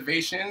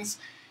observations,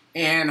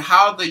 and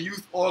how the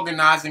Youth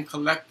Organizing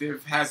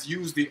Collective has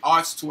used the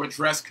arts to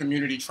address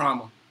community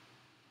trauma.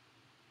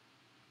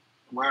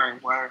 Word.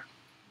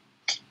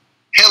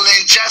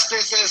 Healing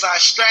justice is our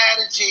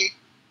strategy,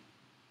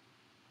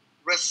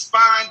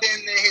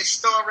 responding to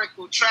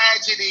historical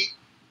tragedy.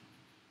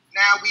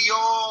 Now we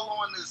all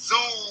on the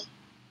Zoom.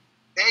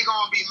 They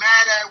gonna be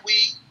mad at we.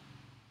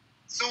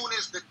 Soon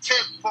as the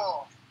tip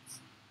off,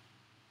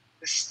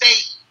 the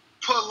state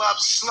pull up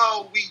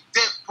slow, we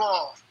dip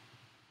off.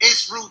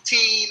 It's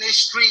routine, it's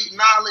street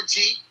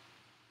knowledge,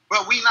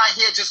 but we not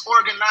here just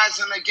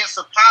organizing against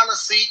a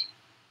policy.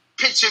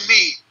 Picture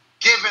me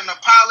giving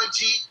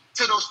apology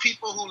to those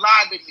people who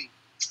lied to me,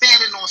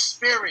 standing on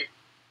spirit,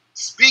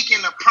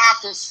 speaking of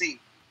prophecy.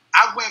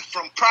 I went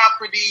from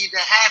property to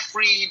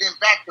half-breed and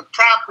back to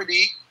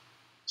property.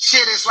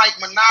 Shit is like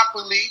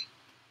Monopoly,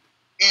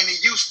 and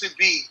it used to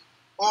be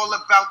all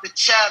about the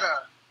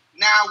cheddar.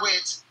 Now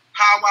it's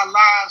how our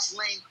lives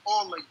link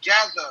all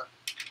together.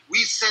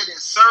 We sit in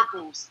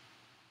circles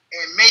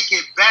and make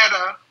it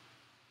better,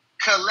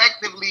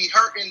 collectively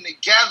hurting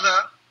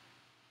together.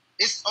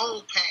 It's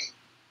old pain.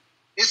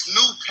 It's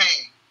new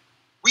pain.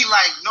 We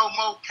like no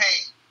more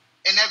pain.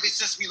 And ever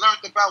since we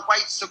learned about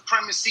white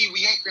supremacy,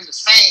 we ain't been the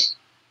same.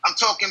 I'm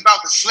talking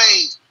about the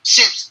slaves,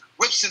 ships,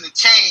 whips, and the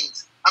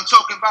chains. I'm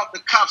talking about the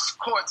cops,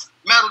 courts,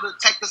 metal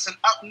detectors, and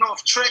up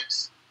north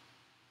tricks.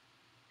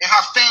 And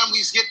how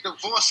families get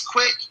divorced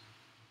quick.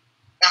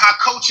 And how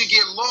culture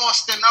get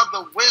lost in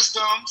other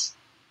wisdoms.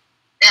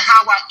 And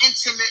how our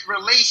intimate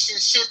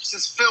relationships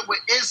is filled with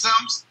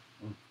isms.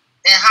 And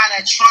how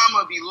that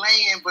trauma be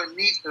laying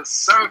beneath the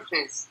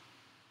surface.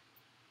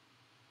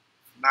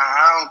 Nah,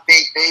 I don't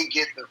think they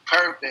get the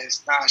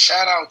purpose. Nah,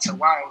 shout out to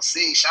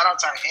YOC. Shout out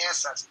to our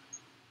ancestors.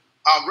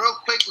 Real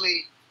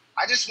quickly,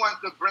 I just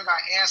wanted to bring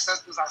our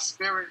ancestors, our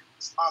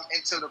spirits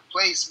into the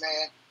place,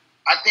 man.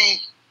 I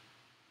think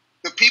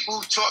the people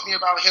who taught me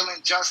about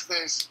healing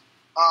justice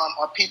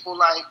are people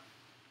like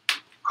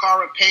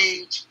Cara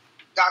Page,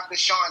 Dr.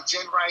 Sean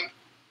Jenwright,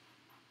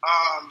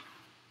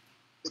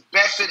 the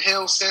Bedford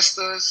Hill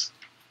sisters,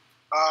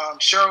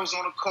 Cheryl's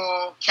on the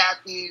call,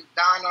 Kathy,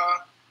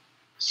 Donna,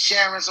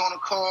 Sharon's on the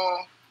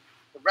call,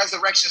 the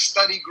Resurrection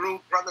Study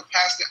Group, Brother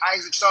Pastor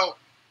Isaac. So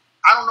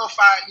I don't know if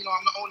I'm the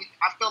only,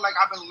 I feel like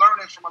I've been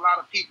learning from a lot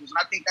of people. And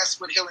I think that's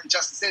what healing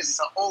justice is. It's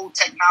an old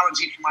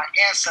technology from our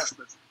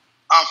ancestors.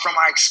 from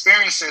our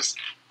experiences,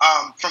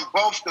 from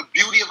both the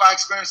beauty of our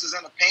experiences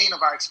and the pain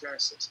of our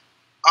experiences,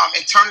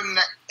 and turning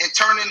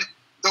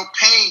the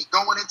pain,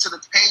 going into the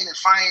pain and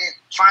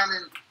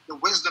finding the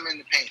wisdom in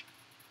the pain,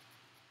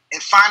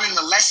 and finding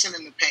the lesson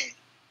in the pain,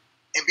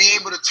 and be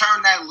able to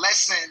turn that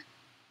lesson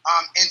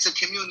into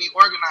community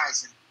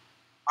organizing,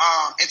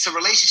 into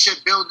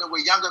relationship building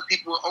with younger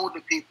people, with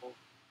older people.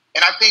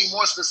 And I think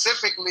more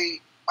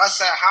specifically, us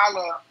at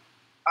Holla,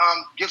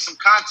 give some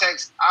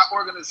context, our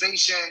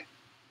organization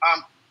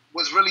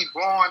was really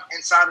born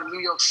inside of New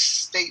York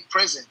State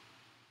Prison.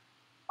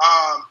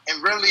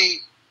 And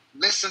really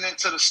listening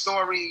to the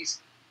stories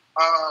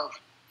of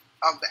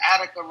the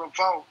Attica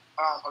Revolt,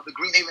 of the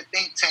Green Haven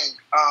think tank,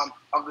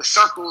 of the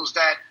circles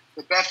that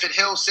the Bedford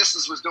Hill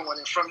Sisters was doing.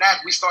 And from that,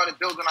 we started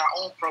building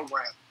our own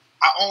program,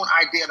 our own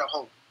idea to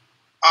hope.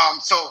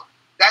 So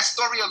that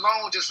story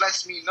alone just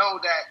lets me know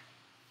that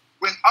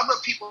when other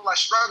people are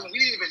struggling, we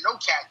didn't even know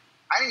Kat.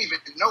 I didn't even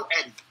know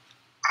Eddie.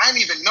 I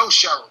didn't even know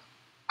Cheryl.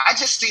 I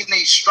just seen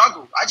they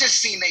struggle. I just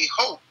seen they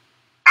hope.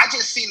 I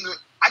just seen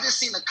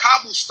the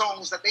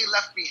cobblestones that they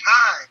left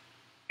behind.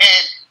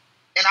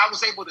 And I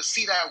was able to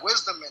see that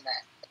wisdom in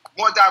that.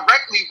 More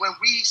directly, when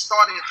we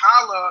started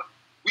Holla,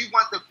 we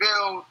wanted to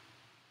build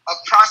a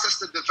process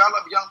to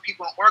develop young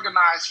people and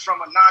organize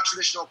from a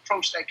non-traditional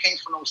approach that came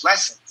from those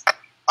lessons.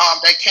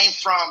 That came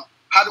from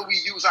how do we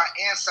use our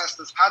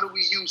ancestors? How do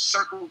we use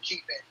circle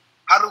keeping?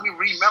 How do we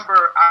remember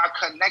our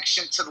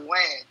connection to the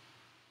land,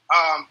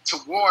 to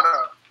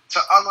water, to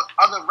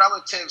other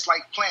relatives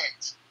like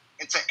plants,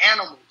 and to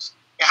animals?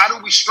 And how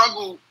do we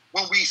struggle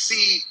when we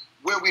see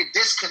where we're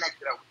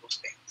disconnected of those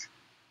things?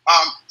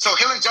 So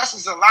Healing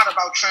Justice is a lot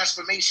about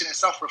transformation and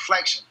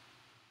self-reflection.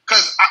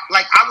 Because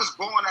I was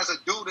born as a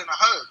dude in the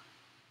hood.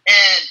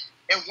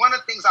 And one of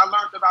the things I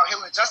learned about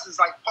Healing Justice,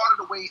 like part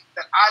of the way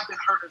that I've been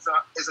hurt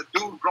as a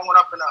dude growing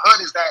up in the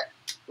hood is that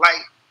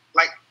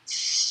like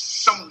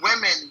some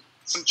women,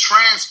 some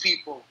trans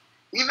people,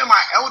 even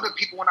my elder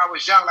people when I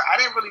was young, like I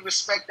didn't really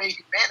respect their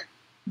humanity.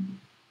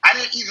 I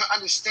didn't even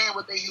understand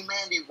what their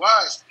humanity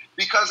was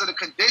because of the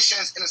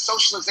conditions and the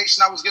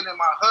socialization I was getting in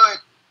my hood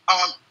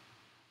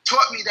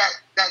taught me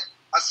that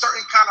a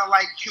certain kind of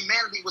like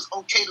humanity was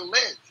okay to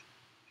live.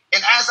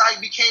 And as I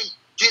became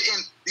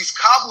getting these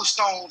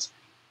cobblestones,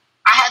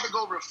 I had to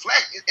go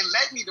reflect. It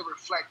led me to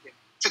reflecting,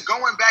 to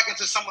going back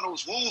into some of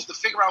those wounds to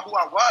figure out who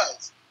I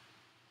was.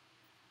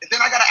 And then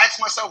I got to ask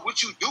myself,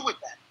 what you do with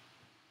that?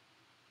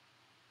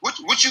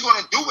 What you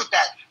going to do with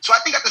that? So I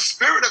think at the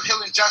spirit of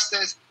Healing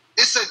Justice,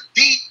 it's a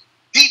deep,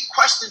 deep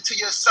question to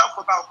yourself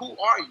about who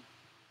are you?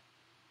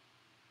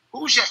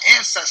 Who's your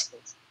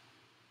ancestors?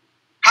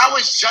 How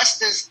is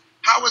justice?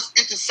 How is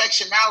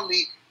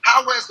intersectionality?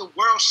 How is the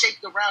world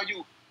shaped around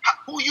you?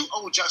 Who you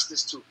owe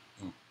justice to?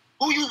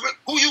 Who you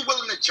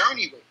willing to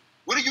journey with?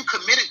 What are you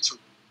committed to?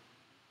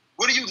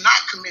 What are you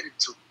not committed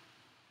to?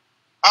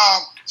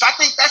 So I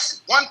think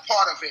that's one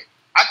part of it.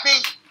 I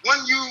think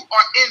when you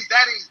are in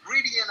that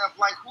ingredient of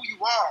like who you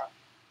are,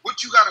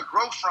 what you got to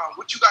grow from,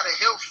 what you got to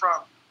heal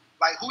from,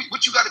 like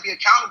what you got to be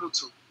accountable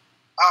to,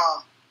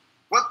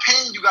 what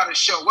pain you got to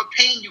show, what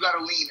pain you got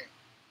to lean in,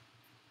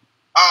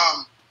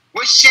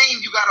 what shame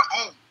you got to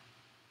own.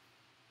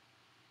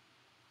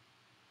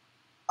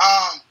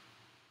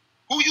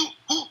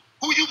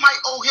 Who you might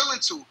owe healing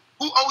to?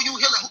 Who owe you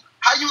healing?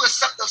 How you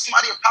accept of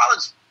somebody's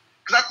apology?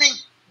 Because I think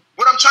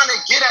what I'm trying to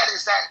get at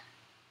is that,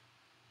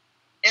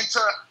 and to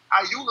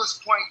Ayula's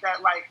point,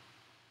 that like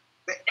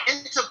the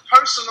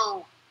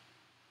interpersonal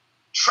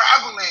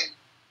traveling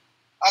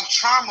of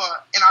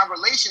trauma in our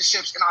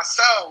relationships, in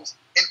ourselves,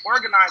 in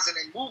organizing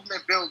and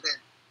movement building,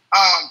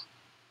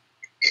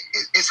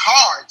 it's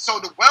hard. So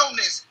the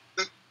wellness,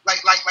 the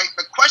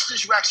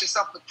questions you ask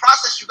yourself, the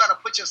process you got to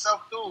put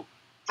yourself through,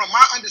 from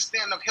my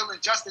understanding of Healing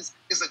Justice,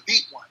 is a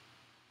deep one.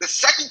 The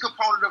second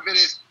component of it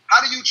is,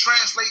 how do you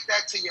translate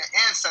that to your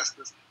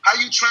ancestors? How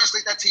you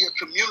translate that to your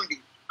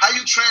community? How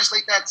you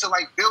translate that to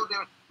like building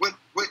with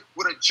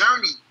a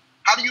journey?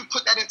 How do you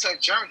put that into a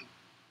journey?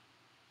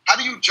 How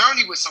do you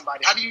journey with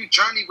somebody? How do you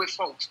journey with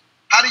folks?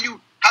 How do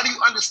you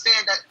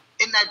understand that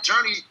in that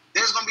journey,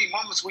 there's going to be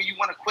moments where you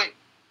want to quit.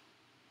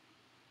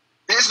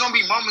 There's going to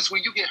be moments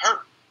where you get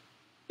hurt.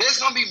 There's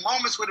going to be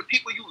moments where the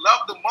people you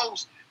love the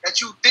most,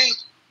 that you think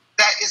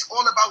that is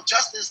all about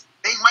justice,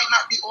 they might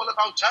not be all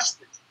about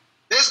justice.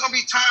 There's going to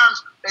be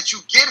times that you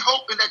get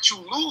hope and that you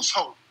lose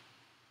hope.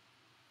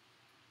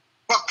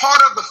 But part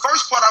of the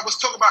first part I was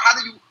talking about,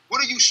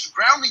 what are you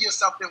grounding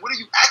yourself in? What are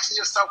you asking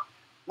yourself?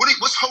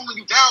 What's holding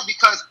you down?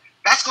 Because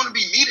that's going to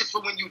be needed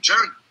for when you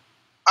journey.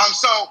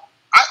 So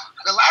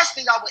the last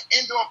thing I would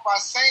end off by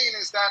saying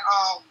is that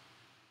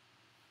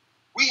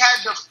we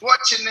had the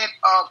fortunate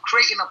of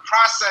creating a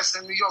process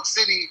in New York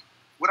City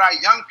with our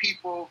young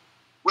people,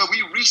 where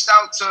we reached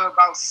out to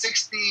about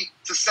 60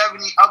 to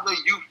 70 other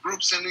youth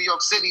groups in New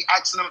York City,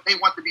 asking them if they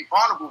want to be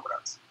vulnerable with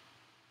us.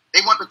 They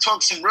want to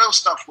talk some real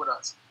stuff with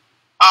us.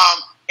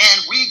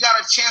 And we got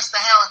a chance to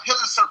have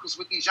healing circles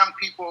with these young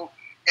people,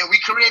 and we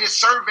created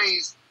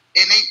surveys,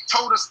 and they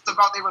told us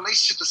about their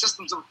relationship to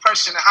systems of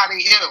oppression and how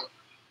they heal.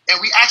 And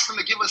we asked them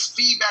to give us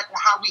feedback on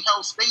how we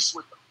held space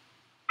with them.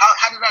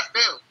 How did that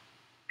feel?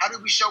 How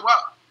did we show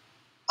up?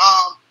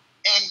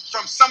 And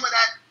from some of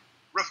that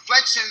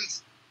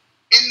reflections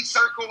in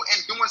circle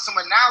and doing some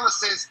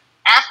analysis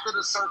after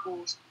the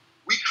circles,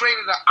 we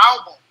created an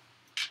album,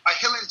 a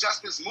Healing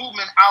Justice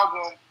Movement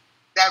album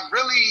that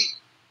really,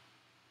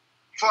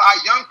 for our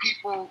young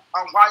people,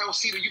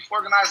 YOC, the Youth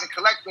Organizing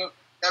Collective,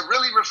 that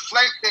really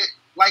reflected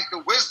like the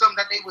wisdom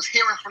that they was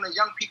hearing from the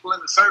young people in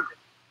the survey.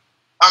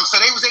 So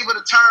they was able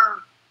to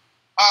turn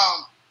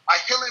a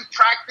healing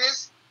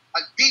practice, a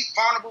deep,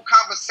 vulnerable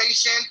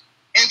conversation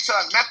into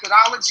a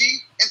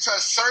methodology, into a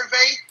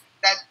survey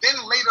that then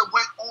later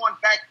went on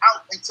back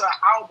out into an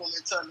album,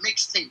 into a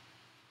mixtape.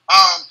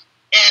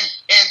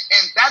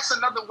 And that's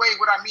another way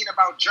what I mean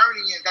about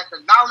journeying, that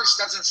the knowledge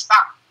doesn't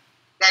stop,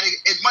 that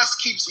it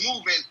must keeps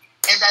moving.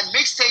 And that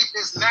mixtape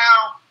is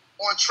now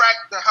on track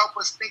to help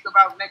us think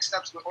about next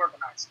steps with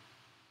organizing.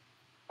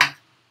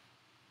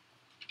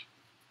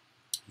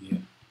 Yeah.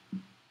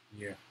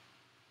 Yeah.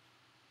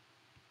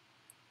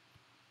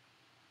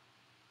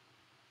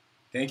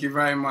 Thank you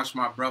very much,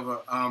 my brother.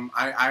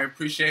 I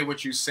appreciate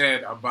what you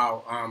said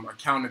about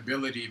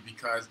accountability,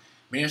 because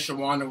me and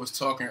Shawanna was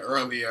talking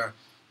earlier,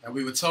 and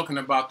we were talking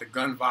about the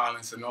gun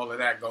violence and all of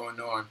that going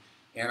on.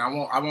 And I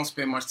won't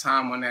spend much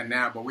time on that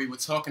now, but we were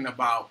talking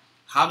about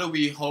how do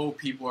we hold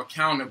people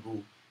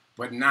accountable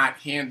but not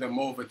hand them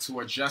over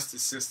to a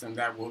justice system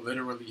that will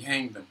literally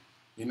hang them.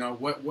 You know,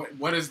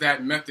 what is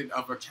that method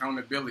of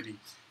accountability?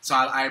 So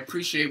I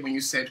appreciate when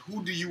you said,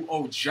 who do you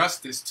owe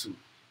justice to?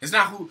 It's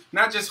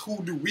not just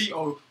who do we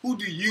owe, who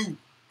do you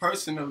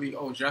personally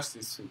owe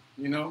justice to?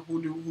 You know,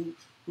 who do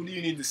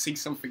you need to seek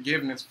some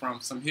forgiveness from?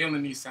 Some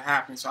healing needs to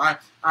happen. So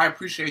I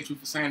appreciate you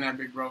for saying that,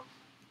 big bro.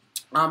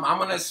 I'm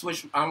gonna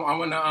switch. I'm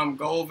gonna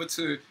go over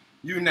to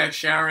you next,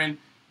 Sharon.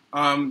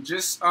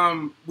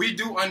 We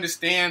do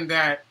understand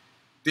that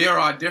there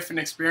are different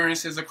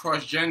experiences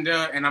across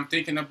gender, and I'm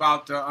thinking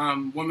about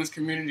the Women's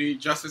Community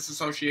Justice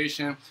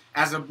Association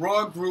as a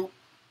broad group,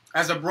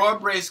 as a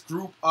broad-based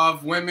group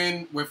of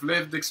women with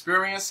lived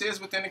experiences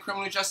within the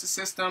criminal justice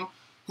system,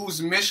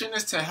 whose mission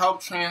is to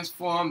help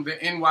transform the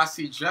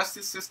NYC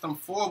justice system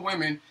for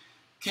women.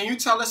 Can you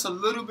tell us a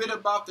little bit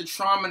about the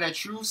trauma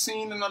that you've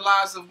seen in the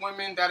lives of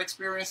women that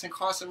experience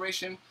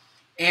incarceration,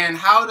 and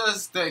how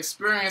does the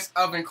experience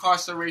of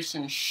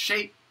incarceration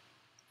shape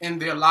in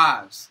their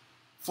lives?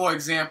 For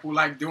example,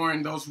 like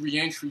during those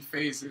reentry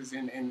phases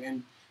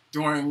and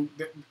during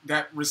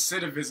that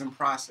recidivism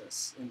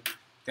process. And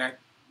that,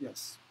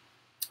 yes.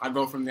 I'll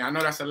go from there. I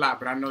know that's a lot,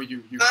 but I know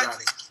you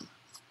got it.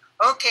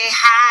 Okay,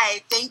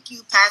 hi. Thank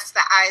you,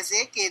 Pastor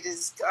Isaac. It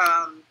is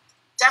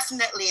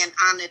definitely an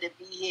honor to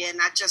be here. And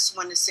I just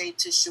want to say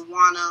to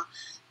Shawanna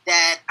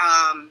that,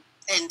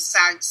 and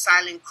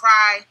Silent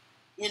Cry,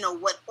 you know,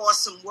 what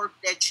awesome work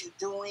that you're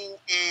doing.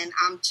 And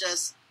I'm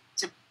just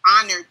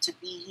honored to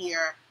be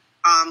here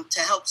to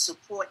help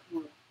support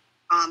you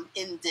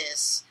in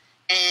this.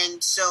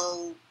 And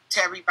so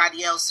to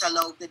everybody else,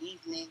 hello, good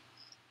evening.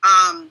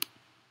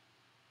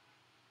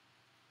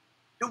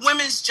 The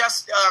Women's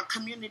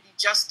Community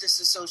Justice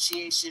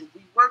Association,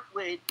 we work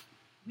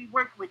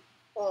with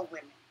all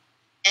women.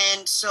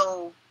 And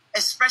so,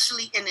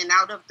 especially in and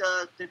out of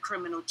the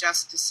criminal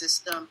justice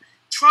system,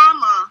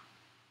 trauma,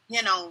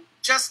 you know,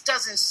 just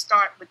doesn't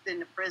start within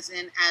the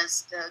prison,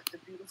 as the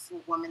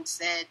beautiful woman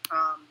said.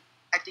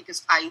 I think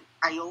it's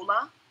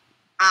Iola.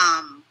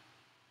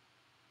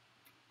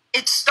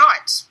 It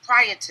starts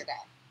prior to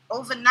that.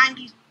 Over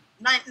 95%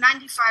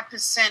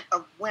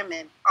 of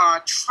women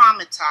are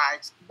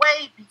traumatized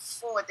way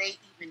before they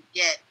even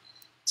get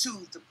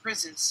to the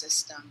prison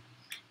system.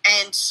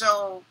 And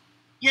so,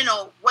 you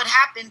know, what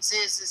happens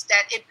is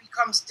that it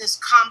becomes this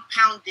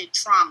compounded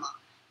trauma.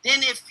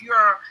 Then if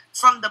you're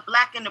from the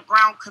Black and the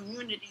brown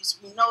communities,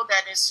 we know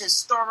that it's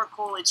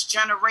historical, it's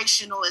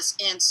generational, it's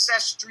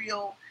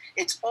ancestral,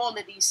 it's all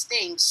of these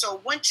things.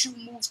 So once you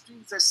move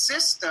through the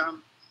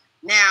system,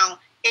 now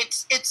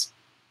it's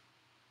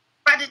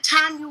by the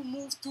time you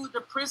move through the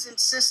prison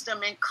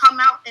system and come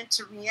out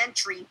into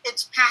reentry,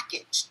 it's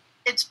packaged.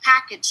 It's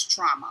packaged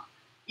trauma,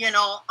 you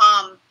know,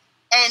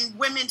 and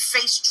women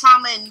face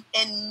trauma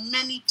in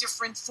many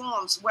different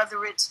forms,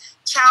 whether it's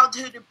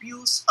childhood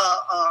abuse,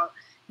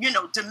 you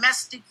know,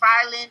 domestic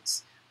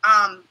violence.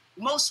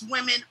 Most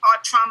women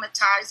are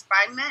traumatized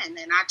by men,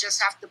 and I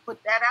just have to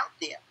put that out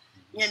there,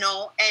 you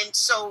know. And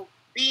so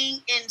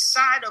being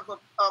inside of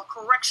a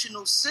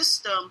correctional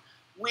system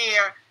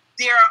where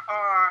there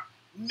are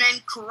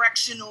men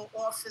correctional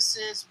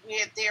officers,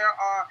 where there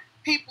are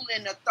people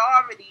in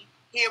authority,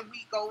 here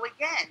we go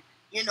again.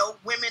 You know,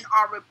 women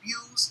are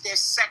abused, they're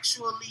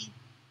sexually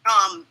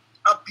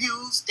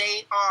abused,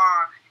 they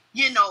are,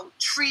 you know,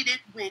 treated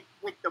with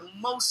the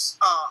most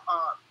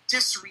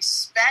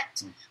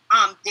disrespect.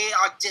 They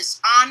are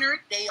dishonored,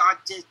 they are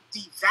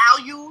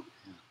devalued.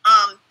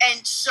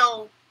 And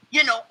so,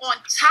 you know, on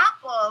top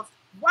of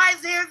why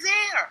they're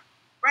there,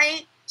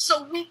 right?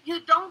 So you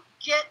don't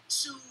get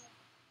to,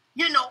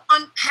 you know,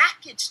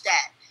 unpackage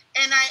that.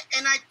 And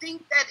I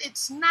think that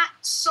it's not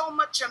so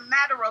much a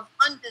matter of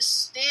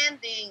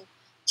understanding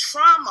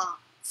trauma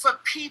for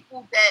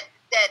people that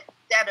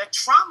are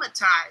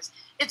traumatized.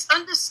 It's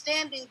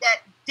understanding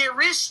that there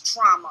is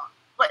trauma,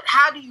 but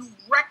how do you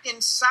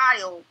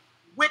reconcile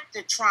with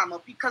the trauma?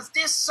 Because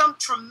there's some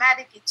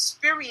traumatic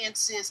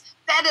experiences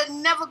that are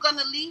never going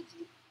to leave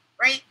you,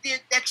 right?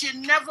 That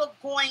you're never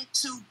going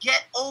to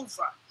get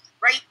over,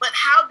 right? But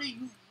how do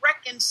you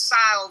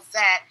reconcile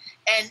that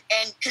and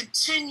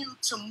continue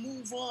to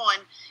move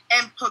on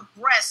and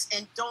progress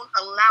and don't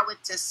allow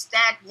it to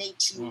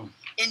stagnate you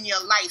in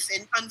your life?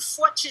 And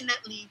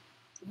unfortunately,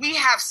 we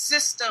have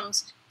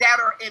systems that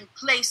are in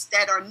place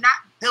that are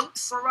not built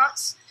for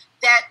us,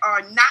 that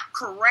are not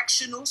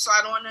correctional. So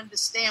I don't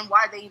understand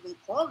why they even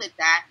call it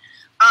that.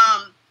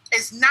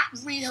 It's not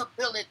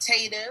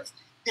rehabilitative.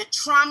 The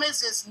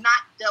traumas is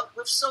not dealt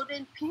with. So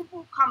then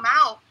people come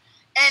out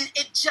and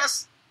it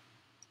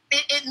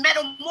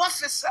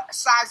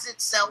metamorphosizes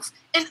itself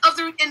in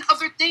other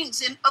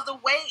things, in other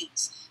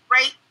ways,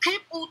 right?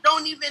 People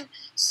don't even,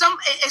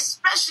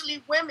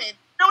 especially women,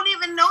 don't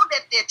even know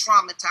that they're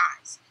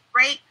traumatized,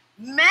 right?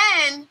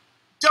 Men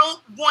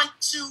don't want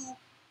to,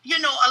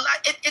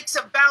 it's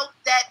about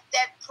that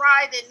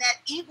pride and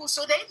that ego,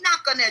 so they're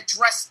not going to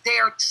address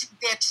their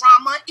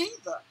trauma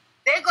either.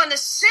 They're going to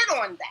sit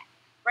on that,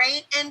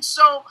 right? And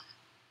so,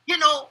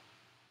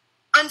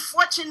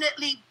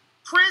 unfortunately,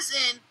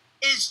 prison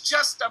is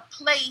just a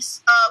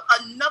place of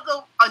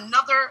another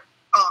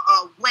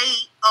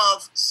way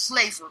of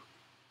slavery,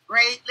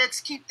 right?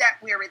 Let's keep that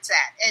where it's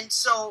at. And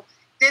so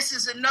this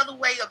is another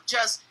way of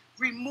just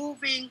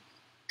removing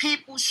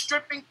people,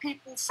 stripping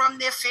people from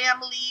their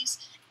families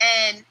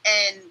and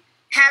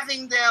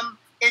having them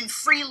in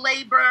free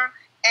labor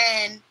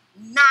and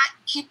not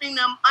keeping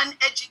them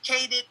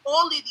uneducated,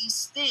 all of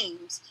these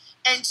things.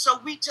 And so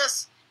we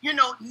just,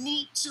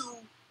 need to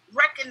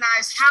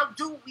recognize, how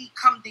do we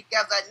come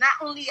together, not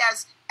only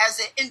as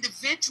an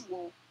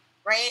individual,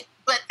 right,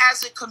 but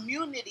as a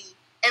community,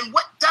 and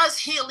what does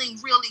healing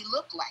really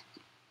look like,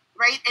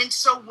 right? And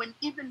so when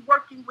even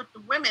working with the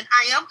women,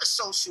 I am a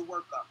social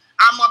worker,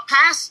 I'm a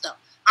pastor,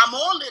 I'm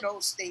all of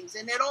those things,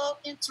 and it all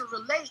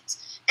interrelates.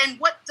 And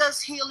what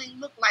does healing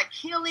look like?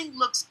 Healing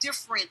looks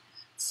different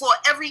for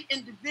every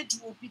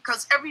individual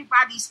because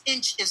everybody's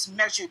inch is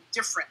measured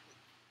differently,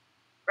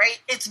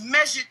 right? It's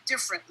measured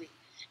differently.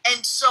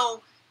 And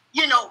so,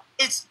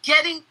 it's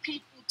getting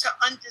people to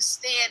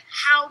understand,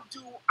 how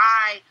do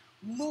I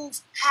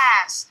move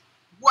past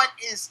what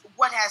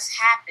has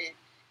happened?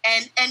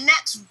 And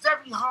that's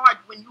very hard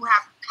when you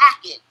have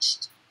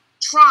packaged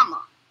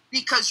trauma,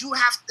 because you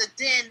have to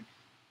then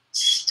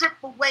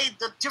strip away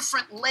the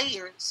different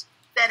layers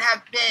that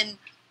have been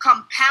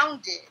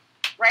compounded,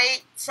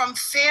 right? From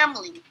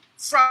family,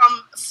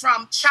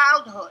 from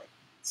childhood,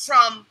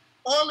 from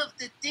all of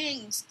the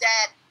things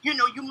that,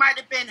 you might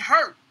have been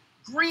hurt,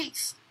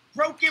 grief,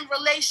 broken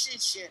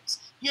relationships,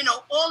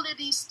 all of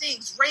these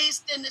things,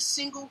 raised in a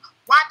single,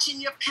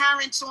 watching your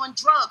parents on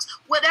drugs,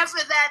 whatever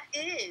that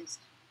is,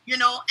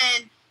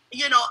 and,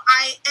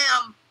 I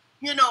am,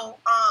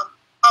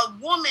 a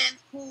woman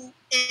who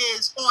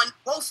is on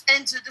both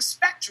ends of the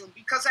spectrum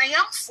because I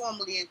am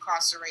formerly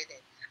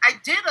incarcerated. I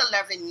did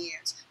 11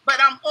 years, but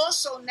I'm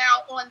also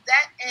now on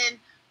that end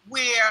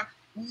where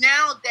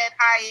now that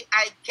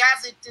I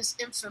gathered this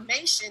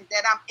information,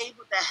 that I'm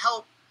able to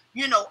help,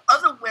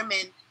 other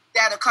women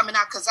that are coming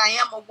out, because I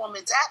am a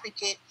woman's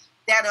advocate,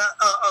 that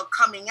are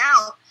coming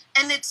out.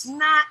 And it's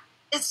not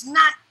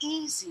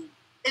easy.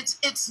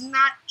 It's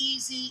not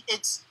easy.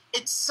 It's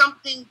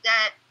something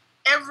that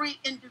every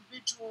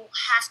individual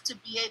has to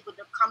be able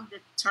to come to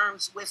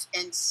terms with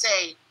and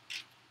say,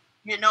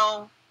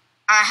 I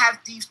have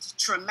these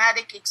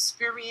traumatic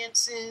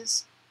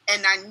experiences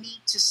and I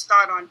need to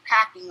start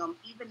unpacking them,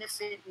 even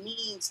if it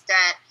means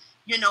that,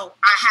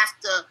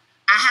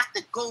 I have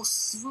to go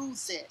through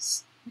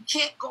this. We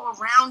can't go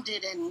around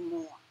it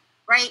anymore,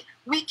 right?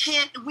 We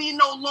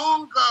no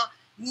longer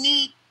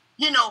need,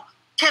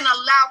 can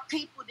allow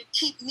people to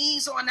keep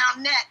knees on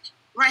our neck,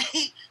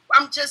 right?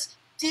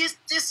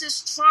 This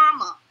is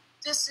trauma.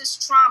 This is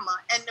trauma.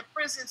 And the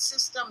prison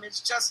system is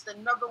just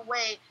another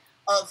way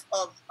of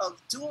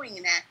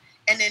doing that.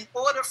 And in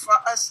order for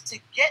us to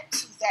get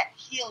to that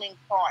healing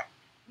part,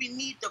 we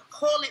need to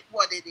call it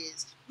what it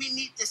is. We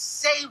need to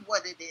say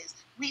what it is.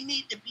 We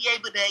need to be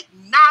able to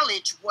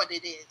acknowledge what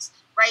it is,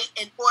 right?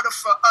 In order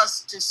for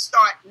us to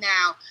start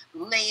now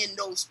laying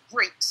those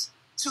bricks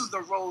to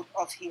the road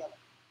of healing.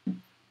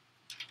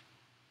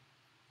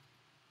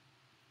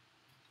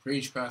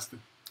 Preach, Pastor.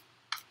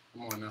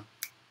 Come on now.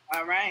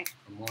 All right.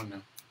 Come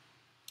on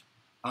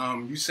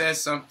now. You said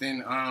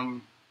something.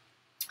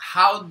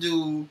 How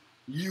do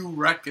you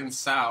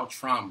reconcile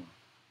trauma?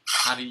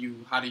 How do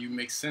you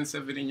make sense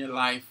of it in your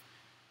life?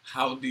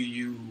 How do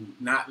you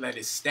not let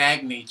it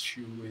stagnate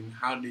you? And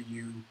how do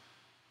you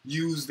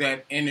use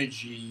that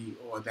energy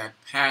or that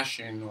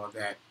passion or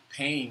that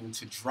pain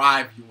to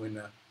drive you in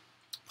a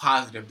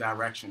positive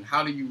direction?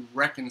 How do you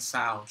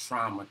reconcile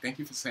trauma? Thank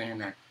you for saying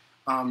that.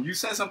 You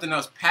said something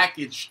else,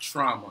 packaged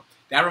trauma.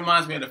 That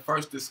reminds me of the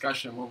first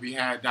discussion when we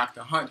had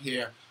Dr. Hunt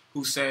here,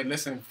 who said,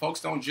 listen,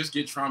 folks don't just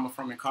get trauma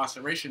from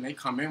incarceration, they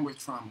come in with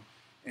trauma.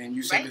 And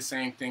you said the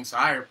same thing, so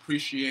I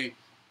appreciate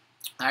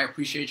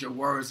your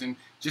words. And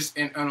just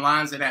in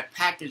lines of that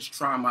packaged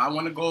trauma, I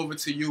want to go over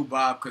to you,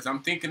 Bob, because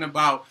I'm thinking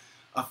about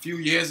a few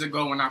years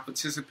ago when I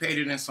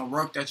participated in some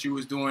work that you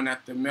was doing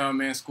at the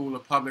Mailman School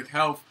of Public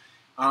Health.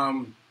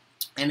 And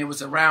it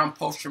was around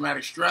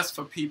post-traumatic stress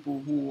for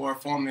people who were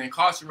formerly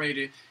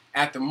incarcerated.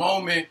 At the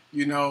moment,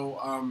 you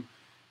know,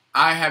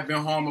 I have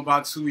been home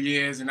about 2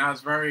 years, and I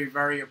was very,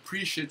 very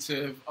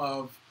appreciative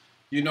of,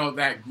 you know,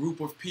 that group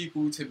of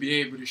people to be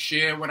able to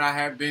share what I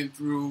have been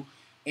through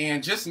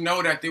and just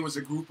know that there was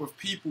a group of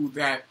people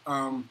that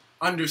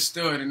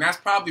understood. And that's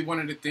probably one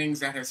of the things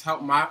that has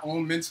helped my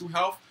own mental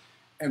health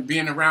and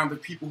being around the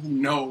people who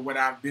know what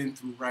I've been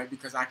through, right?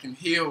 Because I can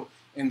heal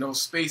in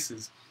those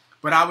spaces.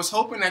 But I was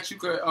hoping that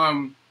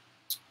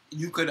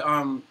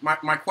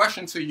my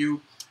question to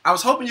you, I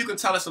was hoping you could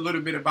tell us a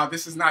little bit about,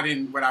 this is not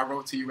in what I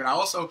wrote to you, but I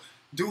also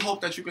do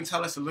hope that you can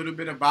tell us a little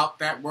bit about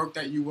that work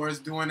that you was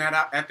doing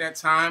at that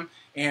time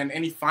and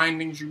any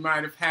findings you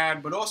might have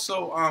had. But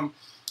also,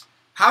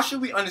 how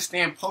should we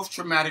understand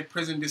post-traumatic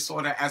prison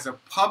disorder as a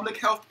public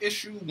health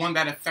issue, one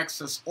that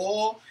affects us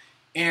all?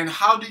 And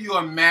how do you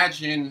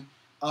imagine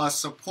a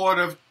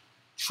supportive,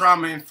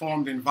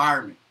 trauma-informed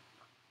environment?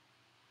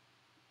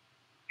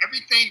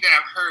 Everything that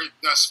I've heard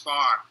thus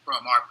far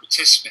from our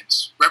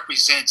participants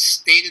represents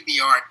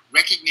state-of-the-art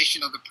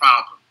recognition of the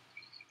problem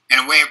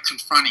and a way of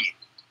confronting it.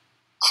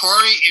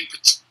 Corey, in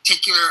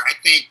particular, I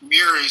think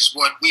mirrors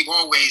what we've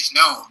always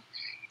known.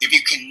 If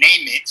you can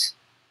name it,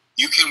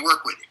 you can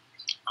work with it.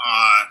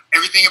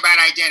 Everything about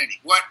identity.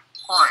 What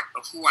part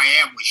of who I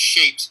am was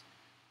shaped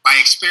by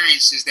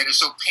experiences that are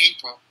so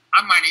painful,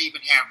 I might not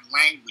even have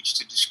language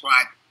to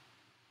describe it.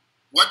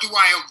 What do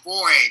I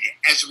avoid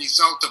as a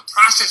result of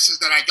processes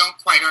that I don't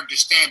quite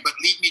understand but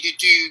lead me to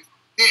do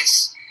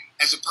this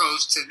as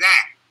opposed to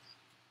that?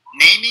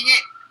 Naming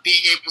it,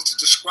 being able to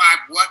describe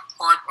what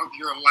part of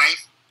your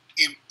life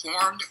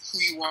informed who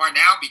you are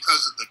now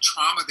because of the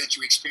trauma that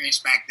you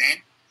experienced back then,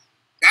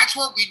 that's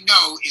what we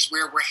know is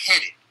where we're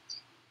headed.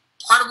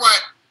 Part of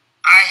what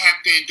I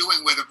have been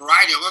doing with a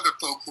variety of other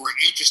folk who are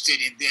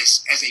interested in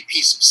this as a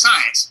piece of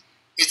science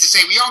is to say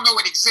we all know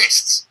it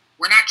exists.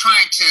 We're not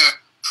trying to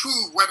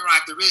prove whether or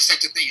not there is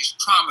such a thing as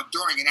trauma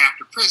during and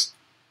after prison.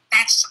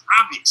 That's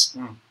obvious.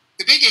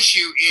 The big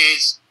issue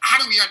is,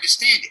 how do we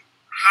understand it?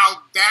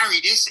 How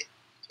varied is it?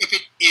 If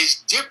it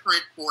is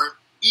different for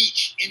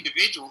each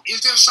individual,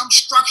 is there some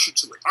structure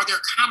to it? Are there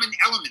common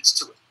elements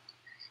to it?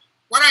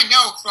 What I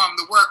know from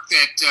the work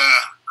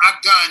that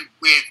I've done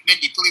with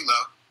Mindy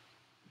Polillo,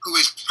 who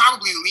is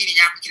probably the leading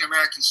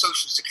African-American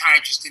social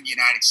psychiatrist in the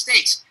United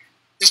States,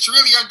 is to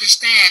really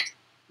understand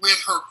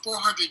with her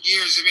 400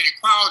 years of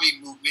inequality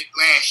movement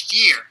last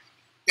year,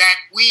 that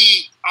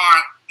we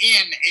are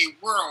in a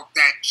world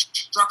that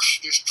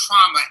structures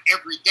trauma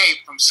every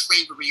day from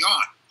slavery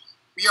on.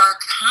 We are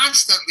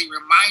constantly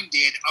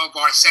reminded of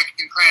our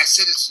second-class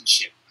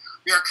citizenship.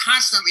 We are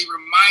constantly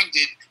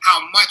reminded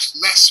how much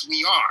less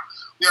we are.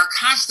 We are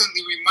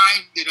constantly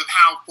reminded of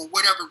how, for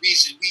whatever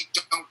reason, we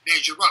don't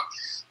measure up.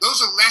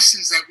 Those are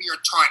lessons that we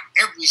are taught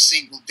every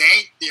single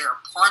day. They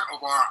are part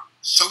of our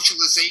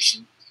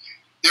socialization.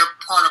 They're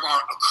part of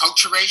our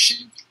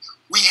acculturation.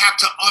 We have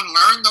to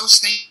unlearn those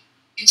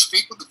things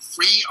frequently to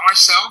free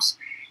ourselves.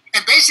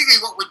 And basically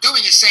what we're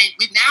doing is saying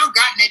we've now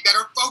gotten a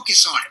better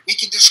focus on it. We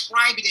can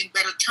describe it in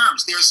better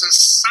terms. There's a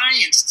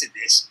science to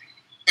this.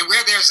 And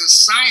where there's a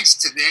science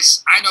to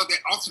this, I know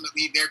that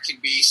ultimately there can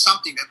be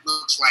something that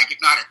looks like,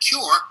 if not a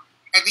cure,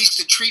 at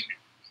least a treatment.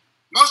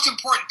 Most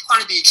important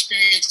part of the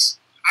experience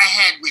I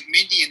had with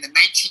Mindy in the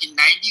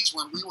 1990s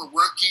when we were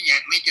working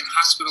at Lincoln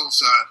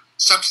Hospital's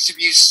substance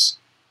abuse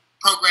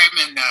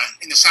program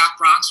in the South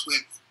Bronx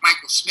with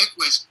Michael Smith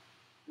was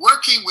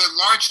working with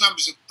large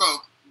numbers of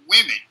folk,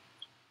 women,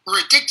 who were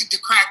addicted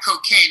to crack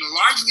cocaine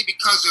largely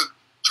because of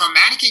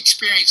traumatic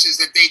experiences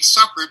that they'd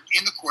suffered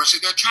in the course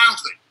of their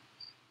childhood.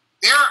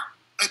 Their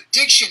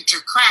addiction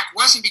to crack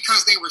wasn't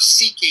because they were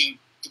seeking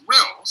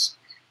thrills.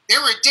 They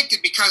were addicted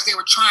because they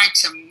were trying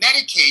to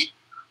medicate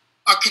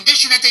a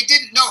condition that they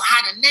didn't know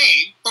how to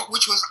name, but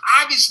which was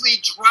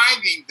obviously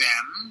driving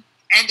them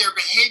and their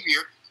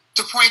behavior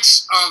to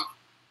points of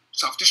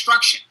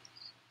self-destruction.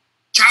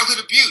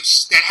 Childhood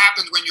abuse that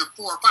happens when you're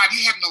 4 or 5,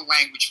 you have no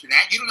language for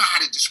that. You don't know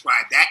how to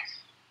describe that.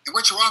 And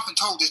what you're often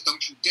told is,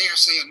 don't you dare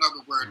say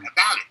another word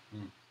about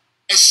it.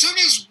 As soon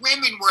as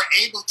women were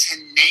able to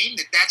name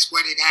that that's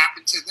what had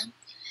happened to them,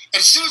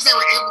 as soon as they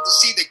were able to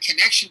see the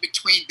connection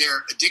between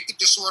their addictive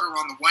disorder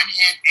on the one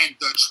hand and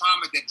the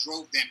trauma that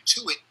drove them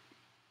to it,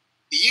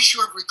 the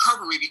issue of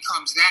recovery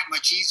becomes that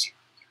much easier.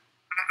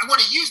 I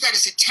want to use that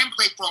as a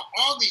template for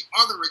all the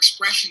other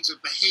expressions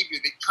of behavior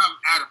that come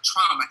out of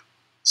trauma,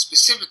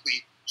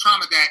 specifically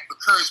trauma that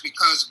occurs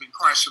because of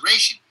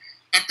incarceration,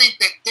 and think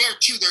that there,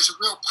 too, there's a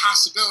real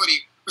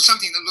possibility for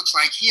something that looks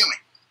like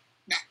healing.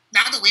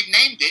 Now that we've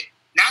named it,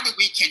 now that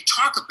we can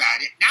talk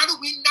about it, now that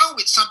we know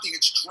it's something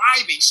that's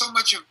driving so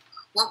much of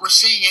what we're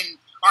seeing in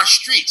our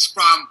streets,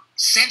 from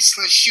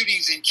senseless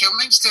shootings and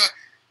killings to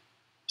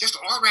just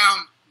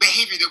all-around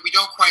behavior that we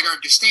don't quite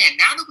understand.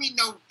 Now that we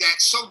know that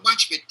so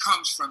much of it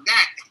comes from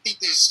that, I think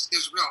there's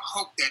real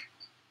hope that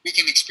we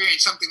can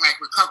experience something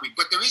like recovery.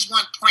 But there is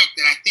one point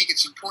that I think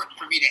it's important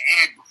for me to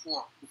add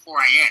before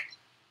I end.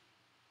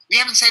 We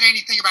haven't said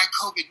anything about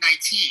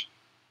COVID-19.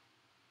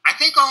 I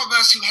think all of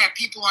us who have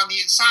people on the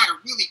inside are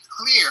really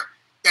clear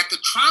that the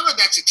trauma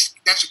that's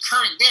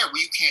occurring there,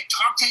 where you can't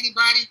talk to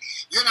anybody,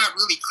 you're not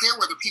really clear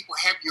whether people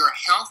have your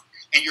health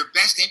and your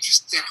best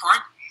interests at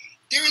heart,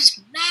 there is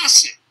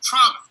massive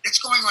trauma that's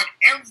going on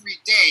every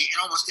day in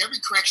almost every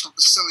correctional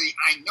facility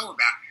I know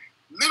about,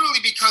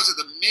 literally because of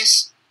the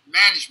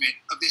mismanagement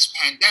of this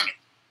pandemic.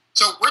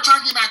 So we're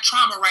talking about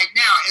trauma right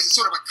now as a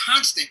sort of a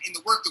constant in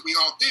the work that we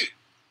all do.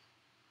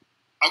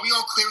 Are we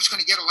all clear it's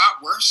going to get a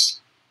lot worse?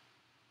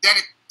 That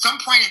at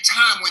some point in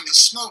time when the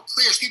smoke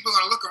clears, people are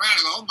going to look around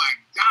and go, oh my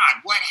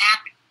God, what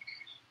happened?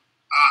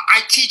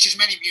 I teach, as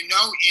many of you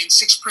know, in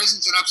 6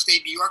 prisons in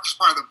upstate New York as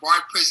part of the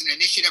Barred Prison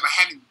Initiative. I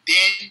haven't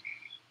been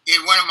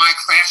in one of my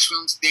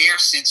classrooms there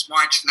since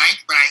March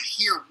 9th, but I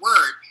hear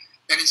word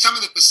that in some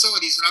of the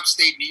facilities in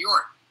upstate New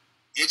York,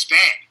 it's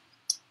bad.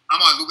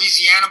 I'm a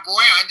Louisiana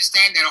boy. I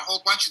understand that a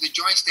whole bunch of the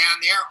joints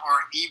down there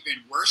are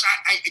even worse.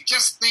 I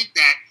just think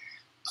that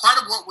part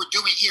of what we're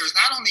doing here is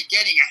not only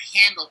getting a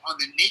handle on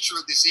the nature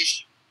of this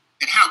issue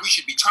and how we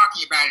should be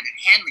talking about it and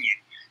handling it,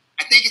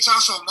 I think it's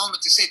also a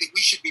moment to say that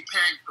we should be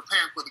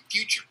preparing for the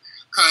future,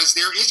 because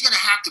there is going to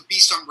have to be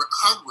some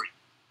recovery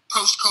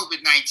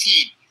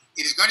post-COVID-19.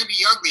 It is going to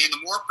be ugly, and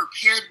the more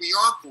prepared we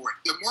are for it,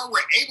 the more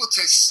we're able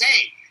to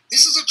say,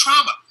 this is a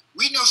trauma.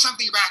 We know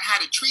something about how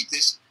to treat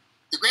this,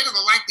 the greater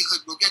the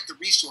likelihood we'll get the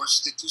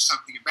resources to do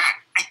something about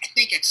it. I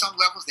think at some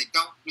levels they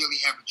don't really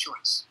have a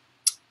choice.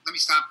 Let me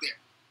stop there.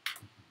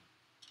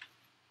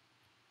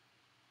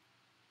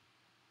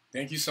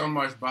 Thank you so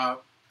much,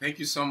 Bob. Thank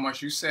you so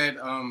much. You said,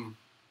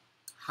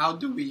 how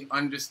do we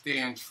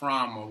understand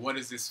trauma? What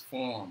is its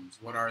forms?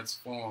 What are its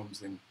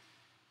forms?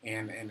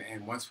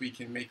 And once we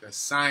can make a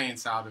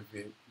science out of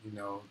it, you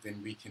know,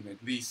 then we can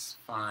at least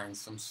find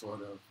some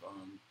sort of,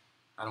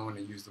 I don't want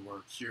to use the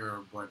word cure,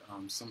 but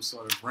some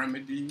sort of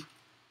remedy.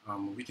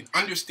 We can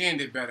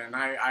understand it better, and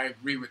I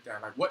agree with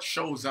that. Like, what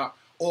shows up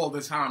all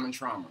the time in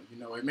trauma? You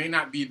know, it may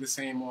not be the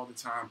same all the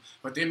time,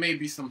 but there may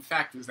be some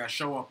factors that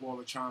show up all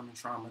the time in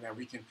trauma that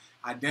we can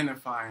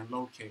identify and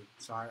locate.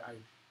 So I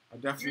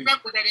definitely...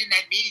 Remember that in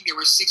that meeting there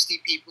were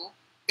 60 people.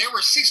 There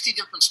were 60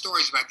 different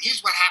stories about,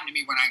 here's what happened to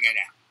me when I got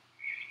out.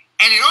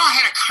 And it all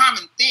had a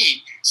common theme,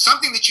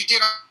 something that you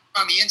did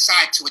on the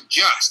inside to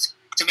adjust,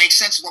 to make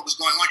sense of what was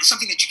going on. It's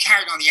something that you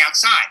carried on the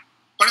outside.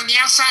 But on the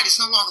outside, it's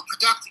no longer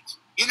productive.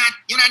 You're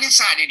not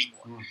inside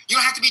anymore. You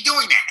don't have to be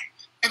doing that.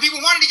 And people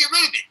wanted to get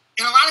rid of it.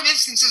 In a lot of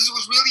instances, it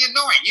was really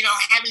annoying, you know,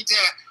 having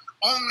to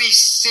only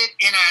sit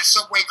in a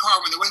subway car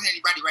when there wasn't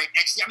anybody right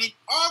next to you. I mean,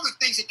 all the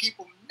things that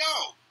people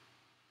know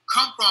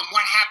come from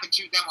what happened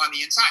to them on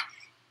the inside.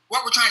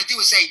 What we're trying to do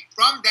is say,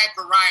 from that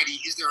variety,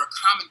 is there a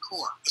common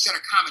core, a set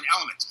of common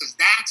elements? Because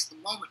that's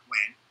the moment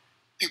when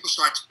people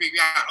start to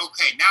figure out,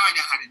 okay, now I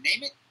know how to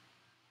name it.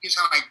 Here's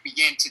how I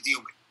began to deal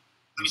with it.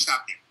 Let me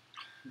stop there.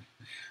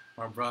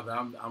 My brother,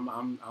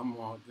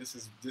 this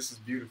is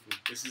beautiful.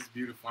 This is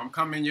beautiful. I'm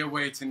coming your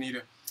way,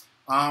 Tanita.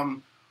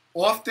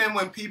 Often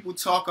when people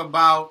talk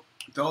about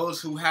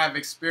those who have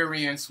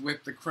experience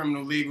with the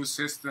criminal legal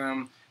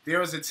system,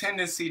 there is a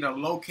tendency to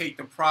locate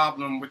the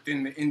problem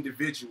within the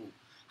individual.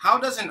 How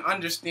does an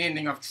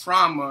understanding of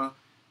trauma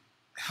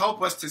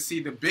help us to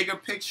see the bigger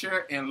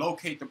picture and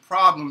locate the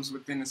problems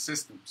within the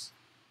systems?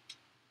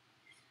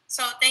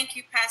 So thank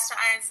you, Pastor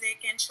Isaac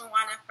and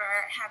Shawanna, for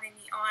having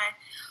me on.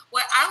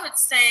 What I would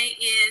say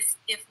is,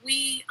 if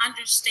we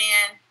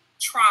understand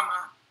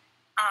trauma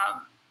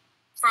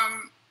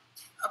from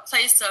a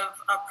place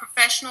of a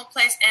professional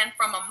place and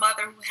from a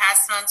mother who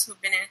has sons who've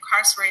been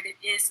incarcerated,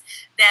 is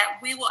that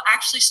we will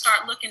actually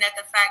start looking at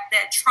the fact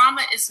that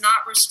trauma is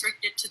not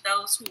restricted to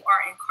those who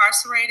are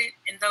incarcerated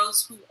and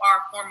those who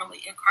are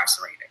formerly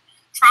incarcerated.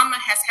 Trauma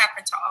has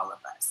happened to all of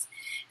us.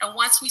 And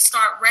once we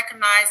start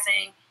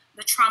recognizing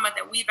the trauma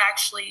that we've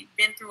actually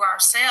been through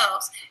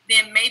ourselves,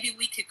 then maybe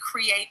we could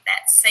create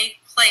that safe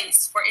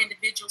place for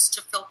individuals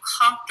to feel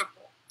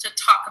comfortable to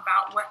talk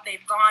about what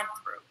they've gone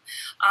through.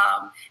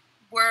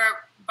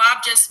 Where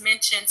Bob just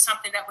mentioned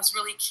something that was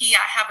really key.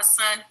 I have a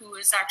son who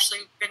has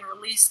actually been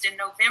released in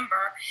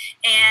November,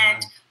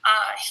 and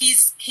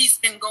he's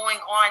been going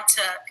on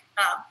to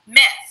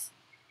meth.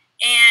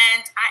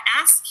 And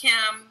I asked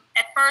him,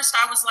 at first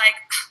I was like,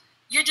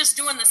 you're just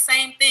doing the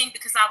same thing,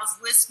 because I was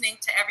listening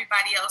to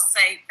everybody else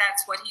say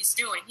that's what he's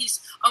doing.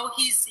 He's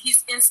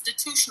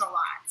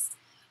institutionalized.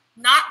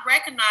 Not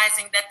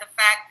recognizing that the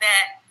fact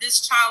that this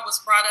child was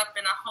brought up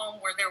in a home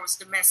where there was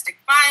domestic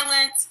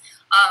violence,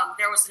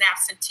 there was an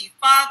absentee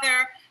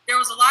father, there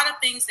was a lot of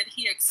things that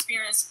he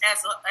experienced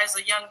as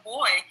a young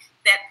boy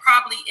that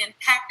probably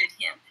impacted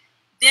him.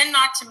 Then,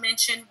 not to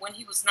mention, when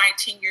he was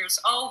 19 years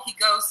old, he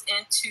goes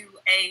into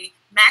a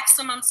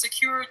maximum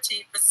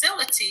security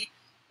facility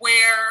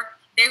where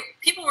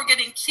people were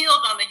getting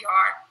killed on the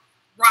yard,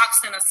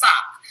 rocks in a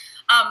sock.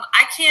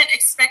 I can't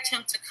expect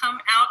him to come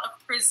out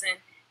of prison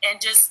and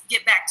just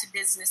get back to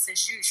business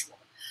as usual.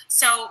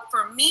 So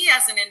for me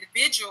as an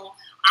individual,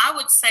 I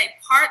would say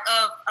part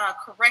of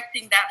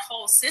correcting that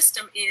whole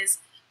system is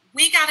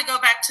we got to go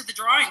back to the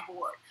drawing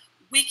board.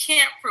 We've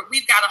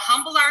got to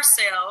humble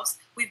ourselves.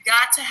 We've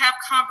got to have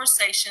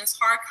conversations,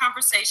 hard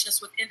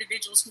conversations with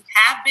individuals who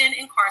have been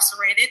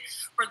incarcerated,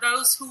 for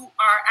those who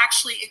are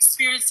actually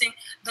experiencing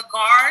the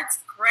guards,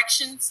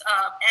 corrections,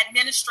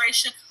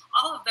 administration,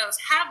 all of those.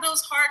 Have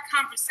those hard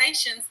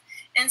conversations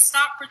and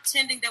stop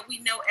pretending that we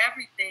know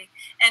everything.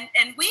 And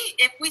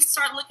if we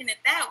start looking at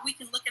that, we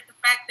can look at the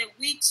fact that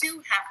we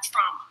too have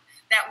trauma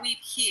that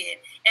we've hid.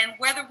 And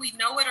whether we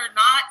know it or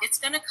not, it's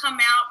going to come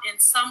out in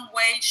some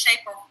way, shape,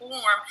 or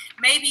form.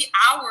 Maybe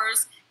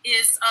ours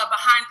is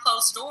behind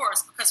closed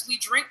doors because we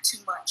drink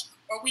too much,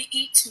 or we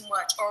eat too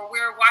much, or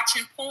we're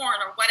watching porn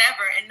or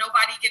whatever, and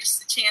nobody gets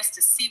the chance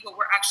to see what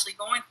we're actually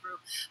going through.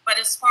 But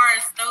as far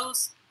as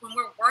those, when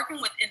we're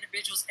working with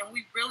individuals and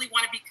we really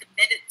want to be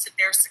committed to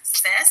their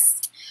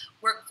success,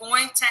 we're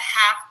going to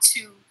have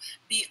to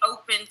be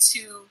open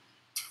to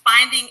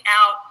finding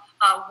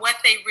out what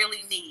they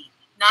really need.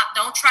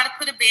 Don't try to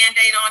put a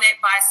Band-Aid on it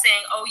by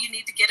saying, oh, you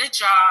need to get a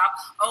job.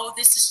 Oh,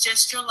 this is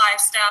just your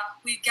lifestyle.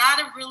 We got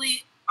to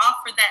really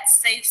offer that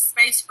safe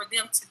space for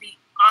them to be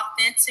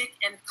authentic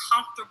and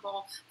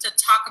comfortable to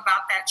talk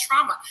about that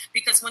trauma.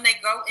 Because when they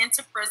go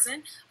into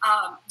prison,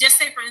 just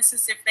say, for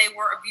instance, if they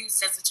were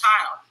abused as a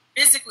child,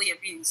 physically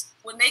abused,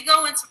 when they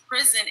go into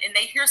prison and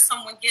they hear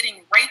someone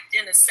getting raped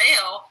in a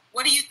cell,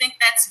 what do you think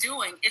that's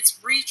doing? It's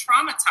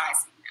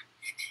re-traumatizing them.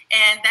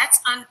 And that's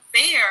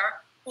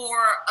unfair for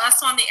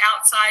us on the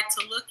outside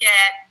to look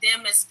at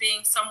them as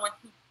being someone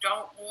who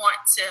don't want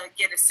to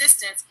get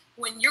assistance.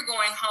 When you're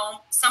going home,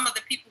 some of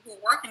the people who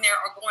are working there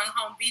are going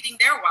home beating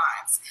their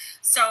wives.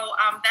 So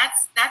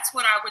that's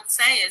what I would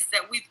say, is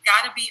that we've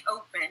got to be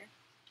open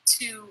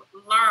to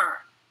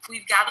learn.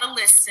 We've got to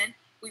listen.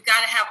 We've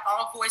got to have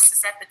all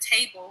voices at the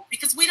table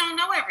because we don't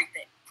know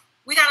everything.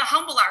 We got to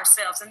humble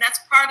ourselves. And that's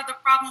part of the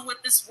problem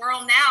with this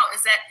world now,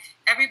 is that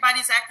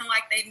everybody's acting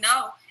like they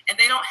know, and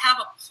they don't have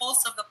a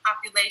pulse of the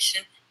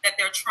population that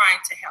they're trying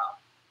to help.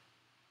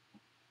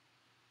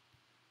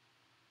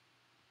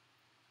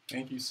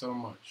 Thank you so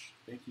much.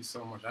 Thank you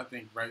so much. I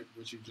think right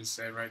what you just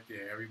said right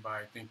there,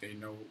 everybody think they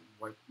know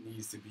what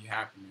needs to be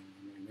happening.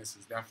 And this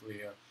is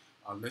definitely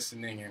a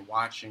listening and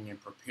watching and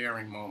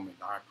preparing moment.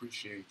 I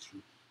appreciate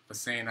you for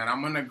saying that.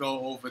 I'm going to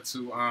go over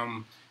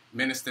to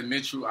Minister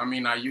Mitchell,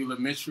 Ayula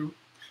Mitchell.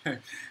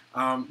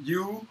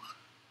 You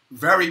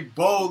very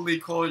boldly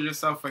call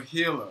yourself a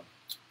healer.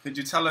 Could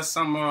you tell us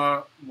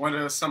what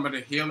are some of the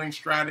healing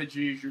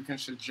strategies you can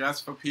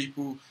suggest for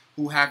people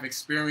who have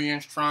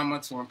experienced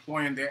trauma to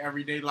employ in their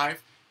everyday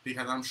life?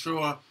 Because I'm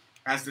sure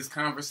as this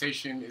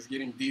conversation is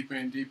getting deeper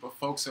and deeper,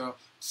 folks are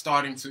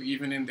starting to,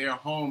 even in their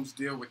homes,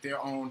 deal with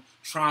their own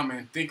trauma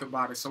and think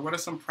about it. So what are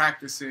some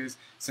practices,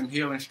 some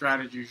healing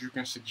strategies you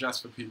can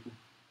suggest for people?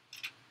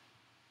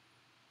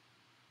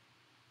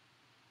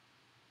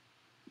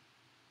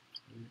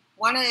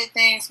 One of the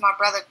things my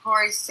brother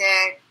Corey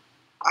said,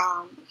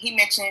 he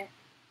mentioned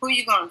who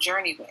you're going to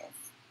journey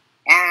with,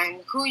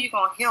 and who you're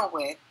going to heal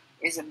with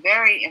is a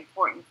very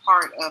important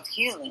part of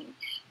healing.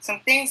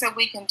 Some things that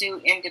we can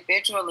do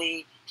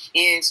individually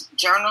is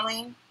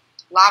journaling,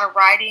 a lot of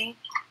writing.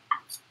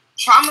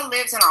 Trauma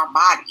lives in our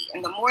body,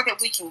 and the more that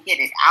we can get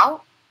it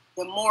out,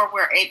 the more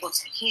we're able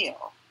to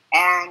heal.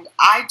 And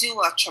I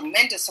do a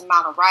tremendous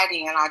amount of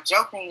writing, and I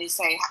jokingly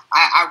say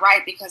I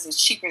write because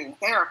it's cheaper than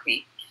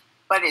therapy,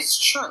 but it's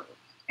true.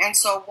 And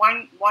so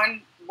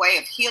one way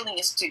of healing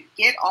is to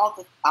get all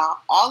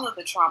of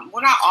the trauma,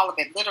 well, not all of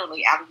it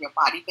literally out of your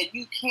body, but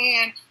you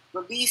can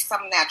release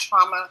some of that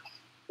trauma,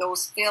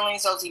 those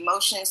feelings, those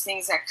emotions,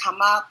 things that come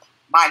up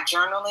by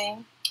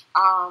journaling.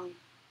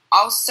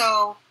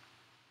 Also,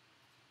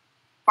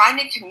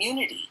 finding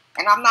community.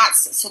 And I'm not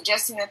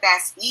suggesting that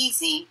that's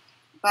easy,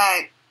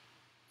 but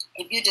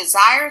if you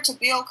desire to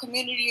build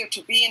community or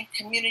to be in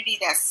community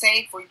that's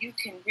safe, where you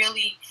can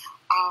really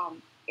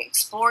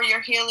explore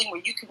your healing,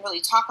 where you can really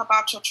talk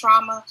about your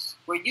trauma,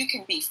 where you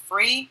can be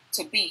free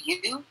to be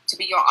you, to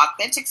be your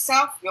authentic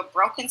self, your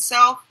broken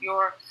self,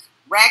 your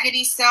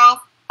raggedy self,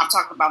 I'm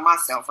talking about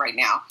myself right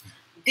now,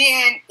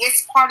 then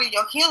it's part of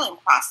your healing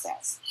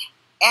process.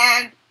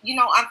 And,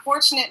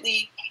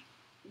 unfortunately,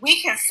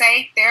 we can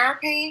say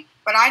therapy,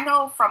 but I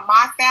know from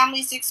my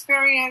family's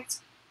experience,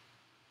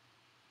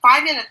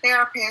 finding a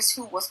therapist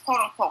who was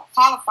quote unquote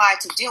qualified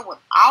to deal with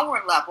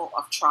our level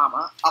of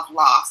trauma, of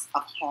loss,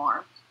 of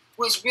harm,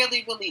 was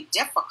really, really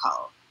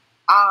difficult.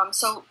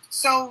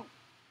 So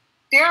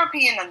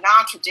therapy in a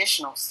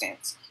non-traditional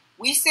sense,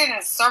 we sit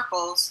in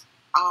circles,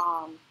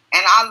 and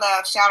I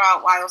love, shout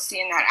out YOC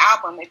in that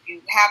album. If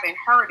you haven't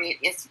heard it,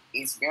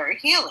 it's very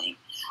healing.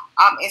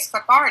 It's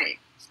cathartic.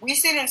 We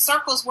sit in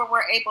circles where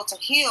we're able to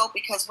heal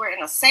because we're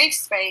in a safe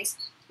space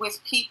with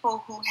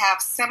people who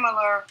have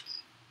similar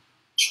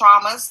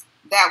traumas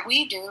that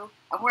we do,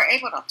 and we're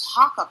able to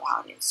talk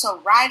about it. So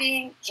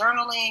writing,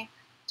 journaling,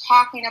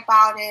 talking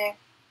about it.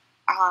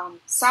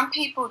 Some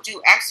people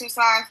do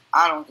exercise.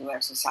 I don't do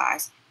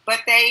exercise,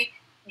 but they,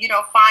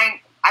 find.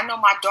 I know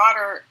my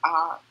daughter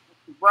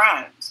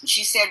runs.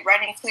 She said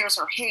running clears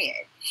her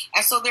head,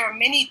 and so there are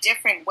many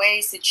different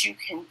ways that you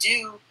can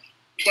do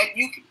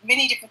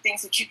many different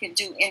things that you can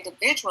do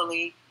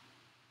individually.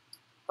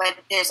 But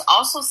there's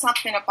also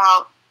something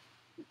about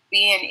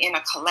being in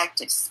a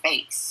collective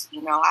space.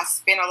 I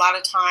spend a lot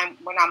of time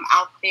when I'm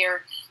out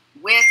there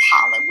with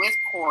Holland, with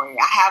Corey.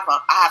 I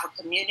have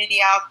a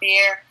community out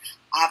there.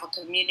 I have a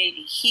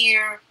community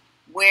here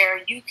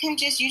where you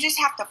just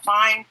have to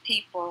find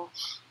people,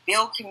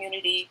 build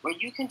community where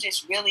you can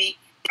just really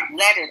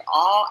let it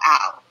all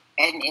out,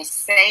 and it's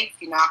safe.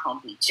 You're not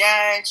going to be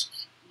judged.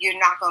 You're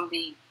not going to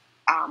be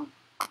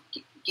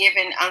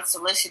given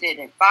unsolicited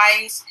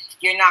advice.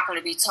 You're not going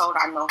to be told,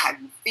 I know how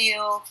you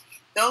feel.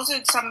 Those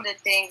are some of the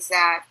things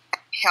that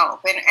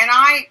help. And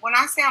when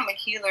I say I'm a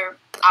healer,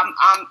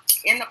 I'm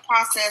in the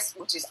process,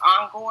 which is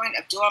ongoing,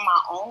 of doing my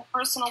own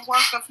personal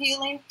work of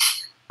healing,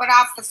 but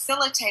I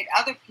facilitate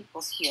other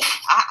people's healing.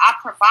 I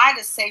provide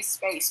a safe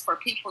space for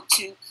people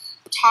to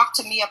talk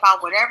to me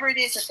about whatever it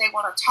is that they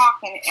want to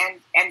talk,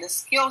 and the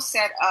skill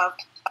set of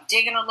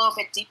digging a little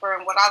bit deeper,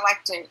 and what I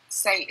like to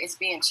say is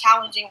being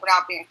challenging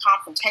without being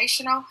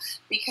confrontational,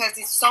 because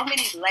it's so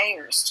many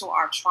layers to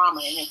our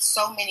trauma, and it's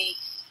so many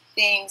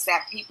things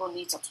that people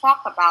need to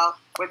talk about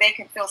where they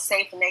can feel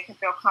safe and they can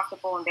feel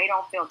comfortable and they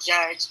don't feel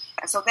judged.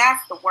 And so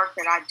that's the work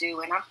that I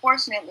do. And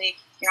unfortunately,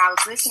 I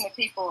was listening to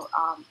people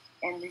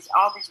and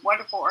all these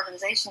wonderful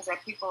organizations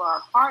that people are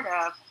a part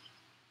of.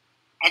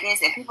 And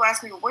people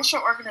ask me, what's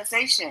your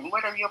organization?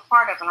 What are you a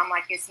part of? And I'm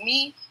like, it's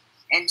me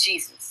and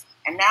Jesus.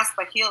 And that's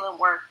the healing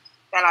work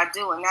that I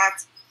do. And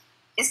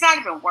it's not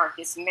even work,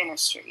 it's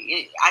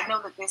ministry. I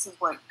know that this is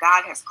what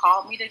God has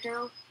called me to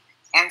do.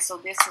 And so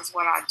this is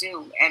what I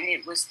do. And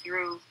it was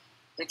through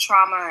the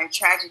trauma and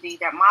tragedy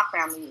that my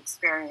family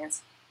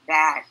experienced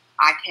that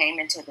I came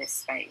into this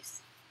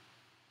space.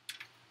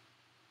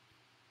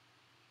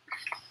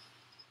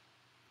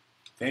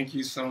 Thank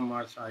you so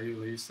much,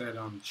 Ayula. You said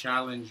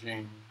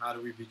challenging. How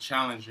do we be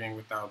challenging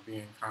without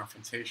being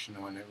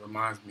confrontational? And it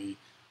reminds me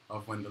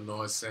of when the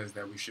Lord says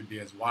that we should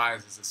be as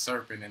wise as a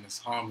serpent and as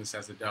harmless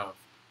as a dove,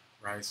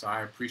 right? So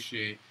I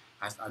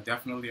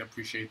definitely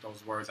appreciate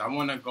those words. I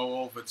want to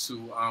go over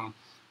to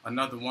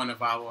another one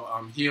of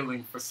our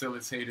healing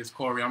facilitators,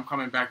 Corey. I'm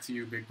coming back to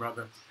you, big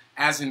brother.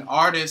 As an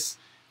artist,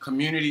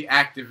 community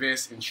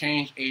activist, and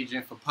change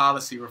agent for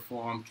policy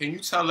reform, can you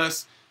tell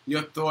us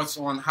your thoughts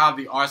on how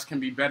the arts can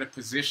be better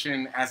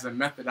positioned as a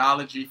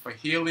methodology for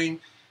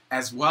healing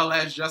as well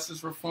as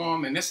justice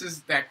reform? And this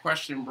is that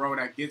question, bro,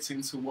 that gets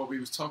into what we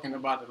was talking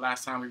about the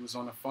last time we was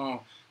on the phone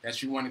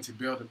that you wanted to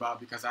build about,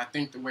 because I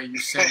think the way you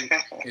said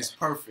it is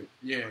perfect.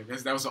 Yeah,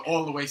 that was an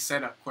all-the-way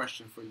set-up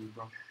question for you,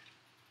 bro.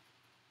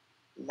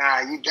 Nah,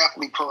 you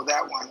definitely pulled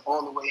that one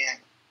all the way in.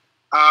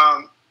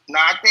 I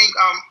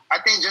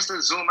think just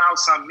to zoom out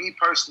some, me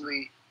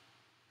personally,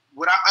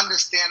 what I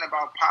understand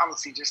about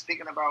policy, just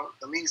thinking about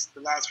at least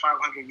the last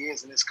 500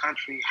 years in this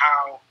country,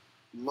 how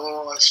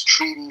laws,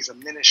 treaties,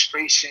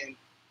 administration,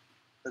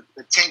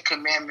 the 10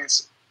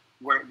 Commandments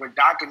were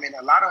documented.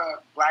 A lot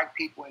of Black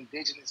people,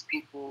 indigenous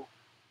people,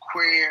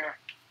 queer,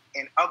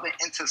 and other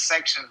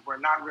intersections were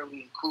not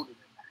really included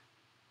in that.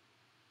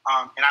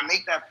 And I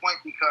make that point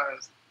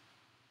because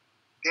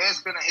there's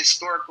been a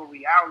historical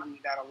reality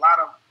that a lot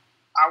of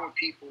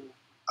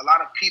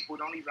people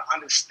don't even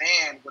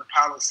understand what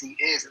policy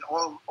is, and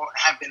all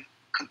have been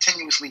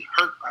continuously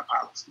hurt by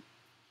policy.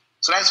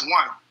 So that's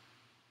one.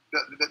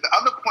 The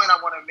other point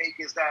I want to make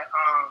is that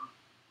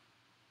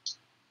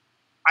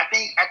I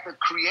think at the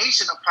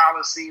creation of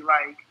policy,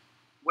 like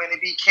when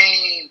it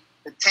became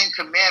the 10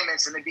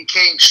 Commandments and it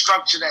became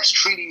structured as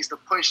treaties to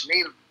push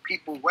Native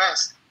people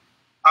west,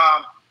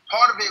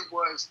 part of it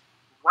was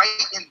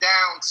writing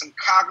down some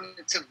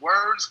cognitive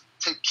words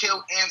to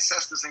kill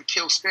ancestors and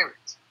kill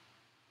spirits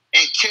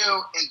and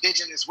kill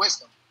indigenous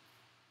wisdom,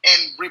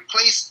 and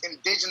replace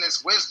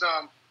indigenous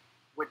wisdom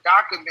with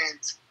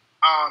documents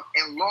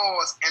and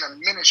laws and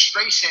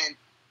administration,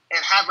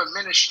 and have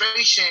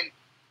administration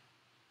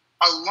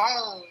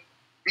alone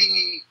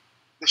be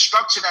the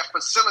structure that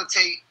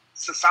facilitate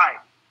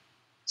society.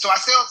 So I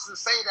say also to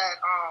say that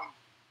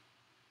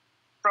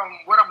from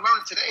what I'm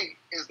learning today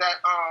is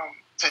that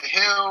to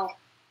heal,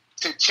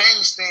 to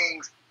change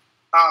things,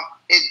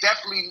 it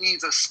definitely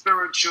needs a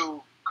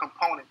spiritual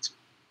component to it.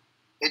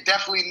 It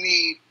definitely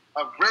needs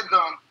a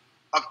rhythm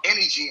of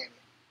energy in it.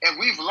 And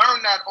we've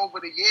learned that over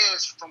the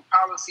years from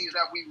policies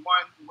that we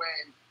won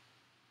when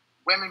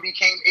women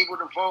became able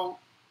to vote,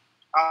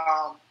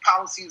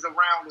 policies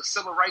around the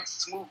civil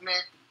rights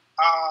movement,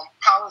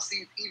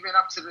 policies even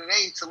up to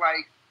today to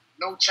like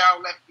No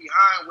Child Left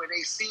Behind, where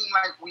they seem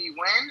like we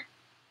win.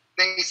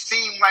 They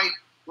seem like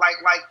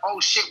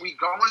oh shit, we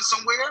going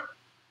somewhere.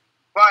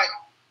 But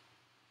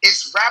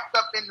it's it's wrapped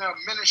up in the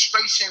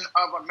administration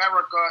of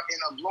America and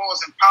of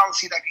laws and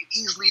policy that can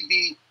easily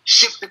be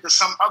shifted to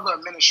some other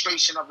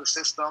administration of the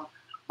system.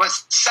 But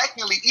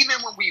secondly, even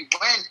when we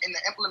win in the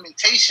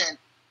implementation,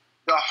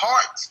 the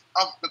hearts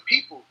of the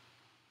people,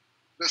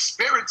 the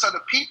spirits of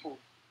the people,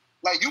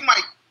 like you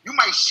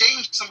might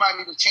change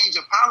somebody to change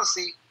a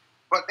policy,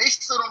 but they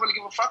still don't really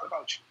give a fuck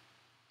about you.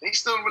 They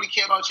still don't really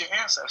care about your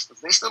ancestors.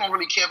 They still don't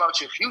really care about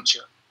your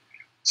future.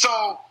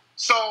 So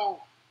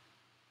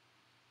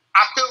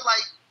I feel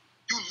like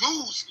you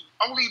lose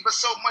only but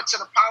so much of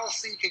the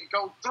policy can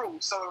go through.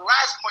 So the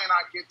last point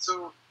I get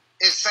to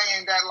is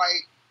saying that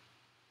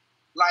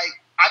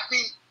I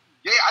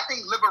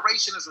think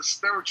liberation is a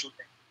spiritual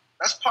thing.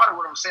 That's part of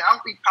what I'm saying. I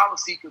don't think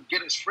policy could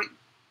get us free.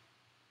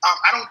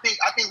 I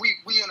think we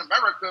in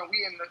America,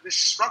 we in this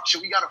structure,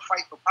 we got to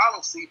fight for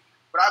policy.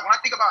 But when I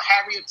think about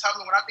Harriet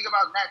Tubman, when I think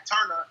about Nat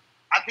Turner,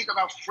 I think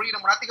about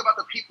freedom. When I think about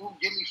the people who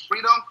give me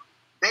freedom,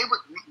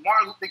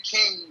 Martin Luther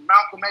King,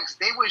 Malcolm X,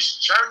 they was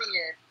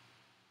journeying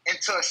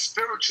into a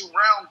spiritual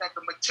realm that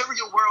the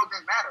material world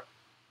didn't matter.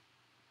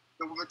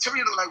 The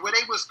material, like where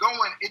they was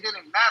going, it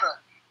didn't matter.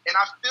 And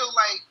I feel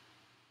like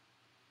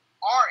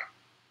art,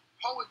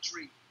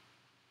 poetry,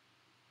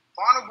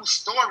 vulnerable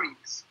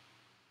stories,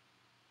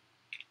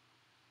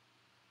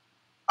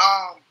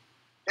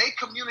 they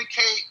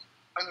communicate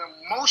an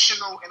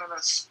emotional and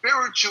a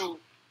spiritual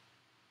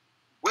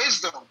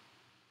wisdom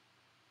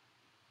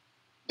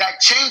that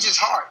changes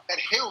heart, that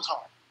heals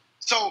heart.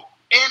 So,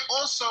 and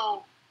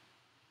also,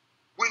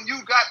 when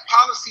you got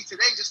policy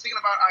today, just thinking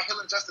about our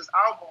Healing Justice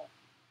album,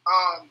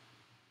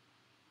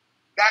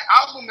 that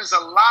album is a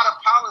lot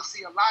of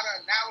policy, a lot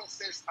of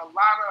analysis, a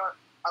lot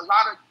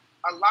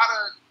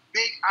of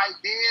big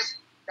ideas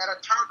that are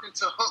turned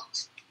into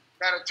hooks,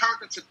 that are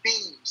turned into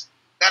themes,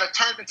 that are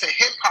turned into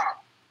hip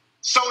hop,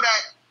 so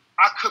that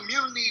our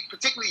community,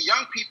 particularly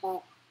young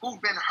people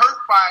who've been hurt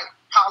by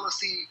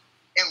policy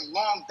and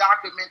long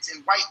documents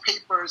and white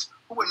papers,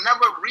 who would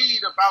never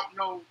read about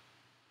no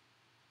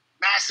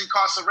mass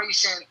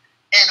incarceration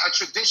and a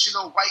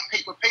traditional white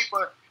paper,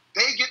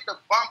 they get the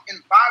bump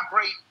and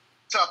vibrate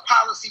to a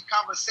policy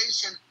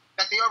conversation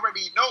that they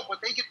already know, but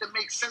they get to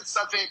make sense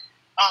of it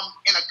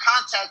in a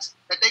context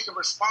that they can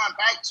respond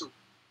back to.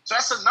 So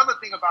that's another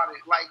thing about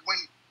it. Like when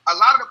a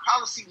lot of the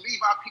policy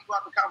leave our people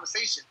out the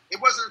conversation. It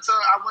wasn't until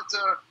I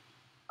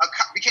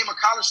became a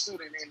college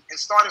student and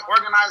started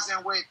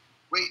organizing with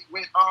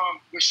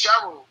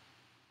Cheryl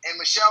and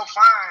Michelle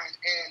Fine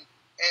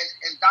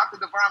and Dr.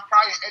 Divine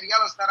Pryor and Eddie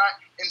Ellis that I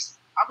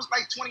was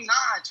like 29,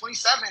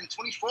 27,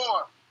 24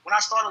 when I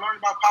started learning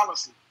about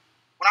policy,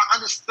 when I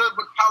understood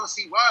what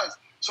policy was.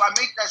 So I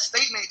make that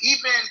statement,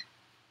 even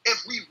if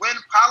we win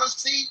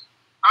policy,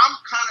 I'm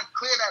kind of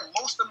clear that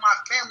most of my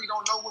family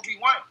don't know what we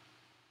want.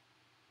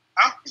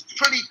 I'm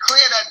pretty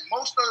clear that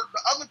most of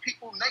the other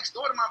people next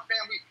door to my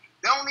family,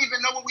 they don't even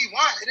know what we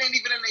want. It ain't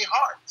even in their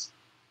hearts.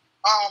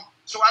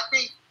 So I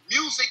think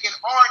music and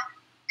art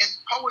and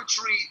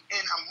poetry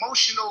and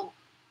emotional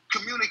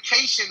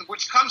communication,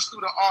 which comes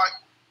through the art,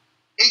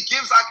 it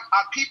gives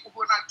our people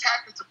who are not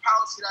tapped into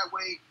policy that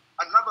way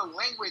another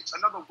language,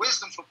 another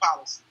wisdom for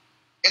policy.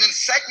 And then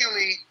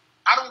secondly,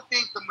 I don't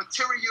think the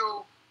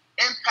material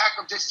impact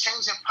of just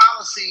changing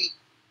policy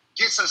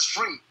gets us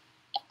free.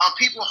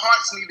 People's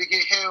hearts need to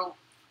get healed.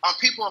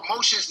 People's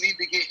emotions need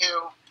to get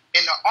healed.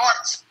 And the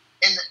arts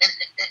and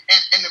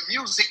the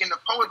music and the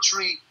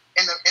poetry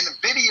and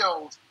the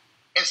videos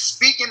and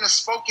speaking the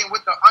spoken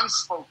with the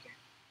unspoken.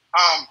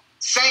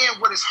 Saying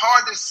what is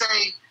hard to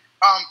say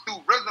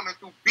through rhythm and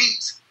through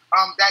beats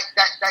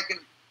that can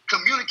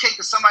communicate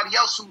to somebody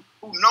else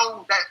who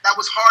know that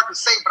was hard to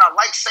say, but I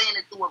like saying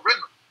it through a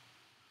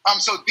rhythm.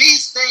 So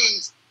these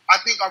things I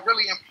think are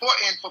really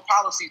important for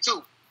policy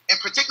too, and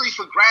particularly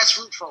for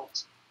grassroots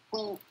folks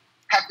who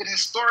have been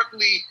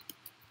historically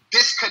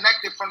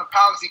disconnected from the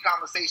policy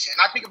conversation.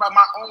 And I think about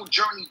my own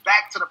journey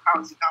back to the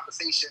policy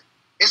conversation.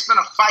 It's been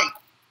a fight.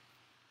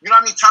 You know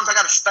how many times I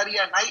got to study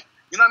at night?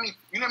 You know how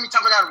many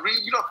times I got to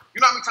read? You know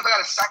how many times I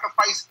got to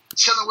sacrifice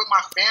chilling with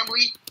my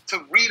family to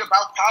read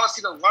about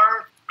policy, to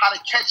learn how to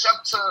catch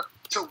up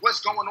to what's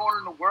going on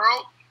in the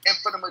world. And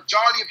for the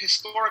majority of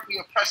historically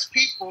oppressed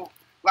people,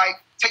 like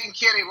taking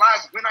care of their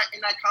lives, we're not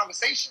in that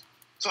conversation.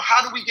 So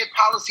how do we get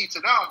policy to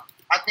them?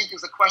 I think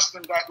is a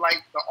question that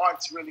like the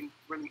arts really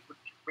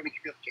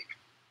communicate.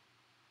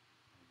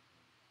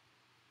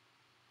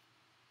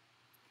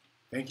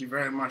 Thank you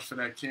very much for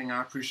that, King.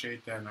 I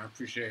appreciate that, and I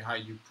appreciate how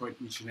you put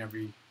each and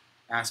every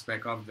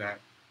aspect of that.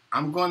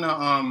 I'm going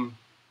to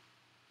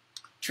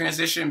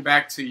transition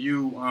back to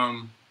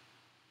you,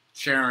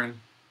 Sharon.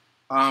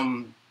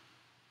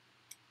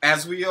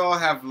 As we all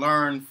have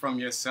learned from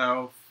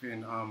yourself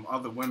and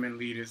other women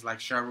leaders like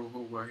Cheryl,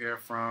 who we're here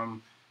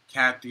from,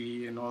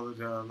 Kathy, and all of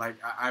the, like,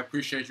 I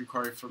appreciate you,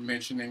 Corey, for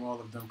mentioning all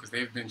of them because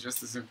they've been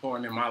just as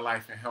important in my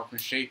life and helping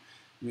shape,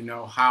 you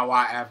know, how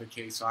I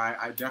advocate. So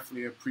I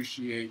definitely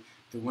appreciate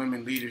the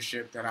women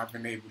leadership that I've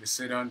been able to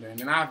sit under. And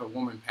then I have a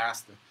woman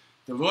pastor.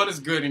 The Lord is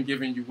good in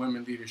giving you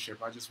women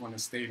leadership. I just want to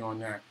state on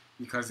that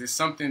because there's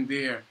something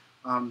there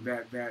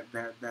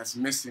that's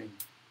missing,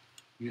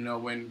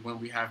 when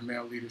we have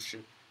male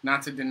leadership.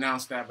 Not to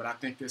denounce that, but I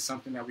think there's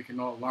something that we can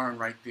all learn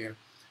right there.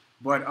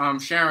 But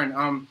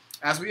Sharon,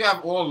 as we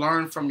have all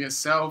learned from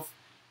yourself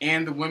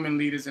and the women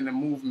leaders in the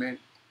movement,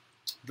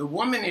 the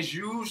woman is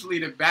usually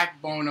the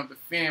backbone of the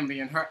family,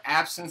 and her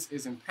absence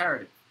is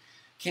imperative.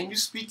 Can you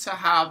speak to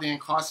how the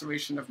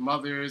incarceration of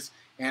mothers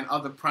and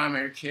other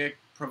primary care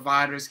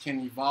providers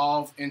can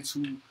evolve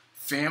into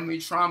family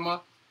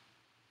trauma,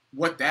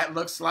 what that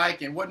looks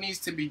like, and what needs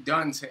to be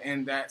done to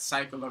end that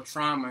cycle of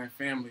trauma in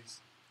families?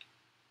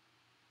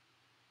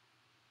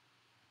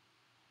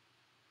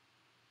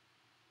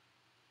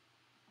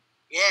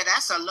 Yeah,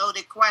 that's a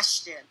loaded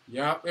question.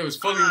 Yeah, it was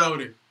fully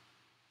loaded.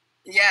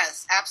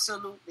 Yes,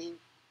 absolutely.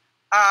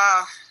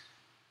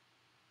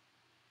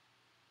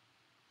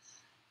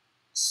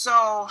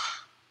 So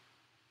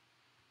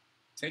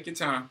take your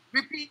time.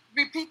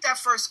 Repeat that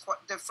first part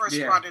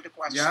of the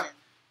question. Yeah.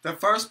 The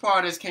first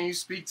part is, can you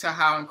speak to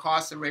how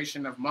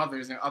incarceration of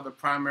mothers and other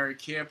primary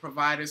care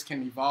providers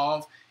can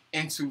evolve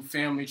into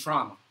family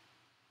trauma?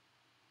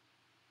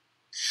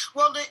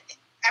 Well,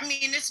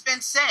 it's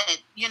been said,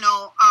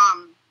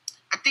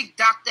 I think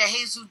Dr.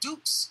 Hazel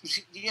Dukes,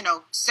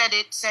 said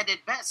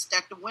it best,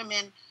 that the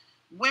women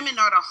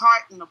are the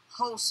heart and the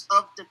pulse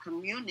of the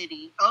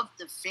community, of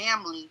the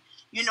family.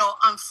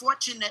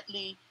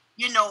 Unfortunately,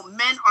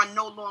 men are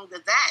no longer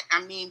that.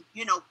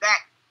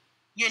 Back,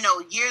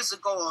 years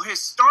ago, or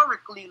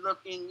historically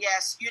looking,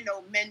 yes,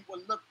 men were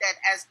looked at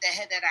as the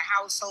head of the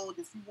household.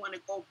 If you want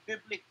to go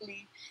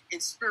biblically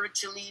and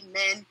spiritually,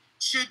 men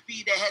should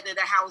be the head of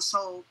the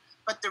household.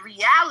 But the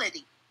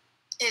reality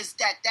is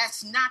that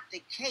that's not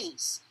the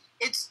case.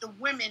 It's the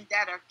women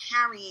that are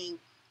carrying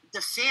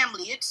the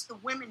family. It's the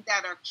women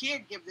that are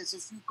caregivers.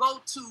 If you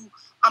go to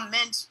a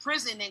men's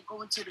prison and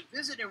go into the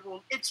visiting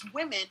room, it's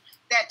women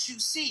that you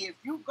see. If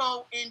you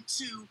go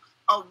into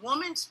a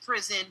woman's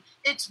prison,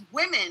 it's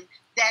women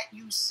that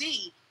you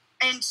see.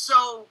 And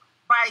so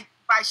by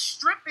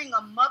stripping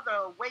a mother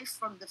away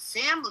from the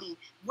family,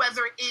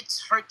 whether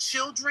it's her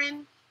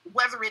children,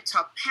 whether it's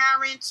her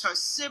parents, her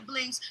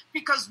siblings,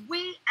 because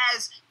we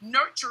as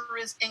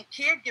nurturers and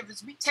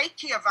caregivers, we take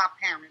care of our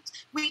parents,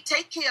 we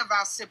take care of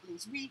our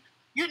siblings, we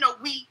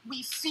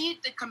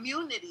feed the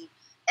community.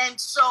 And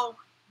so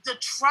the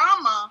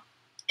trauma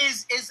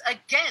is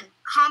again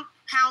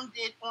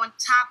compounded on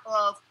top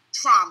of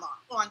trauma,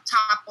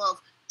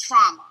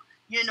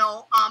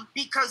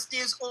 because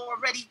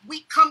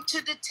we come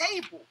to the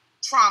table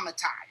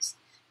traumatized,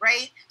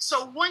 right?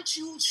 So once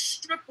you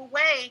strip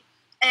away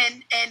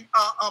and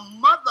a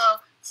mother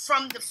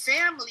from the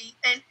family,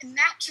 and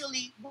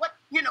naturally, what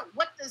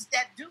does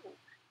that do?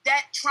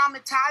 That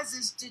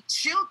traumatizes the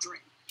children,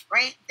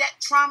 right? That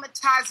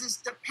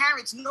traumatizes the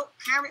parents. No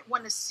parent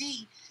want to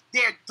see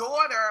their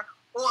daughter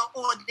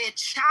or their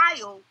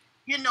child,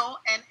 and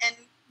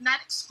not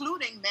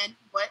excluding men,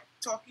 but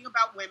talking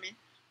about women,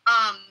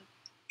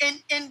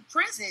 in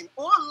prison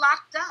or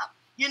locked up.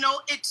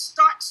 It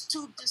starts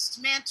to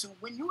dismantle.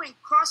 When you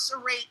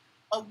incarcerate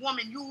a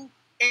woman, you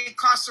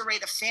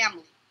incarcerate a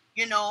family.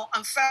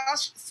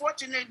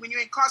 Unfortunately, when you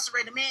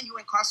incarcerate a man,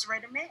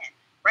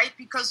 right?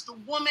 Because the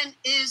woman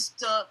is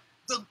the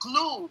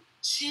glue.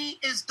 She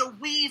is the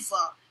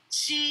weaver.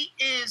 She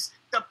is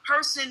the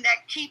person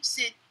that keeps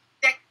it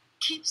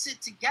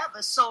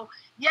together. So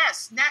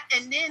yes,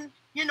 and then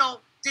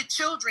the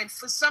children.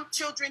 For some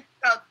children,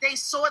 they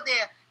saw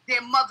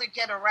their mother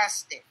get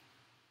arrested.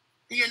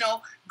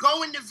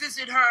 Going to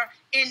visit her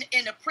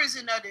in a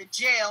prison or the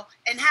jail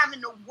and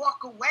having to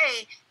walk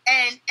away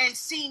and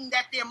seeing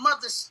that their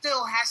mother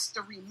still has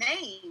to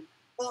remain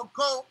or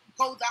go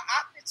the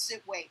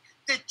opposite way.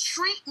 The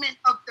treatment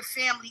of the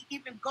family,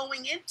 even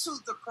going into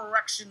the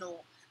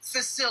correctional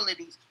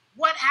facilities.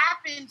 What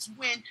happens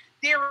when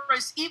there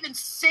is even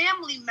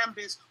family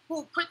members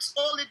who puts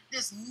all of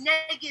this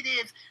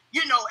negative,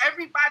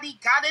 everybody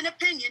got an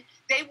opinion.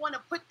 They want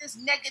to put this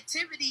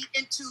negativity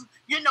into,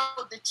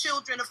 the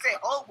children of family.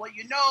 Oh, well,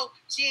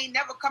 she ain't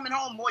never coming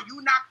home, or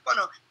you're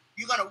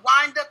going to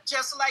wind up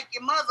just like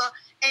your mother.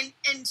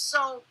 And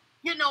so,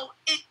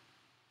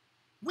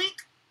 we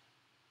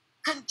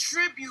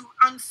contribute,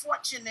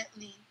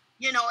 unfortunately,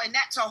 and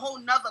that's a whole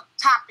nother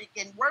topic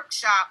and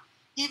workshop.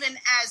 Even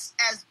as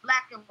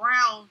Black and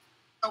brown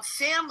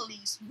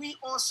families, we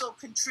also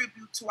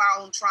contribute to our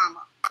own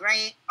trauma,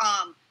 right?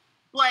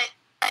 But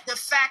the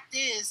fact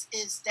is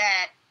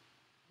that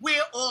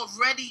we're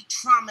already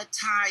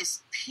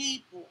traumatized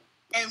people,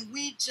 and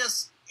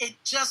it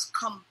just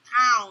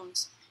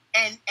compounds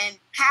and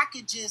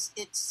packages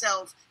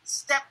itself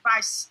step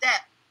by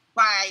step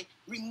by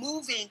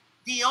removing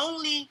the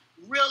only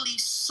really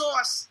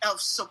source of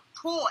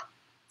support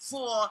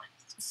for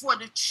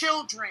the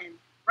children,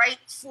 right?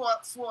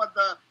 For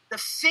the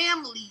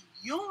family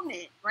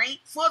unit, right?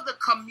 For the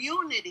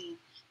community,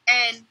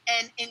 and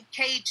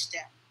encage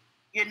them,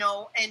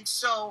 And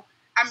so,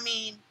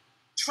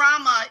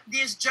 trauma,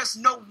 there's just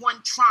no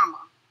one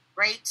trauma,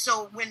 right?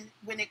 So when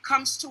it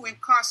comes to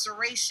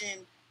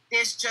incarceration,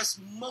 there's just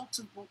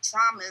multiple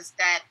traumas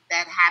that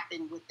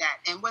happen with that.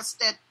 And what's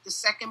the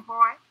second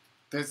part?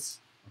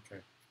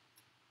 Okay.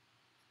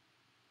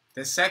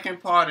 The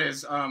second part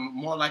is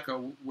more like a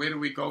where do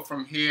we go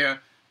from here?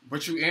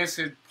 But you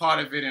answered part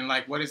of it, and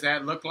like what does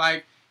that look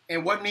like,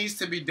 and what needs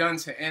to be done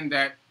to end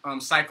that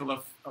cycle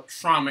of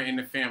trauma in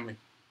the family?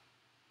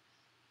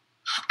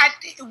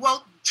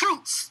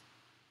 Truth,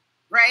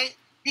 right?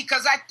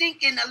 Because I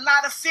think in a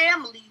lot of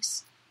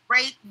families,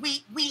 right,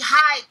 we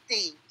hide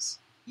things.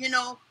 You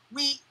know,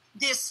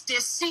 there's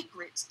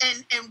secrets,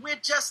 and we're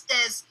just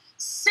as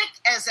sick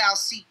as our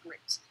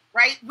secrets,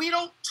 right? We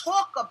don't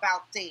talk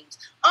about things.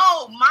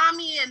 Oh,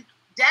 mommy and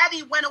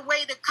daddy went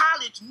away to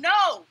college.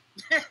 No,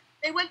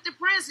 they went to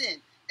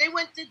prison. They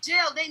went to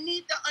jail. They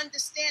need to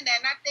understand that.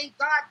 And I thank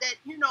God that,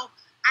 you know,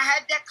 I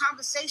had that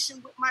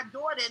conversation with my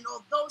daughter, and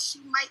although she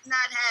might not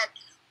have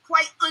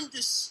quite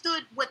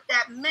understood what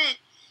that meant,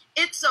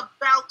 it's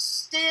about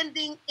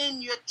standing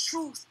in your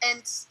truth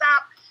and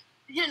stop,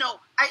 you know,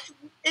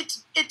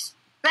 it's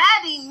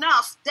bad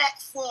enough that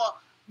for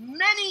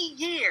many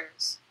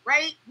years,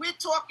 right, we're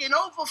talking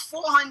over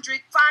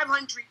 400,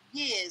 500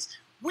 years,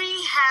 we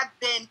have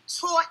been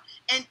taught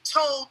and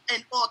told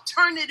an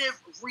alternative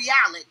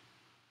reality,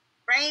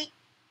 right?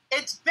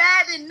 It's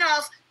bad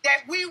enough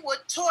that we were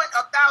taught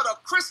about a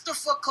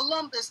Christopher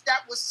Columbus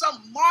that was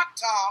some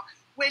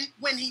martyr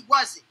when he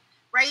wasn't,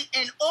 right?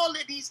 And all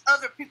of these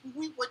other people,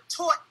 we were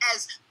taught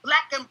as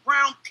black and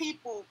brown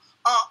people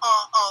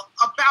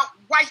about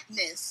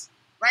whiteness,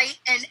 right?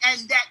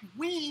 And that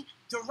we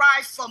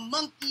derive from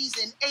monkeys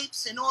and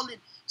apes and all of it.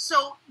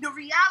 So the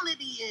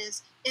reality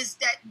is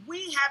that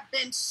we have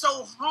been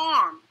so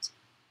harmed,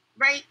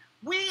 right?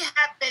 We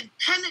have been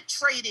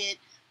penetrated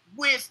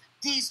with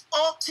these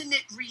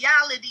alternate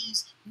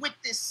realities, with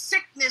this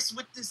sickness,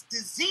 with these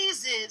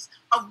diseases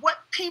of what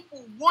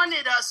people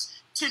wanted us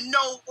to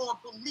know or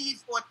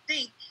believe or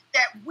think,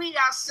 that we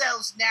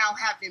ourselves now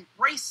have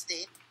embraced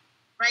it,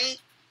 right?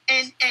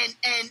 And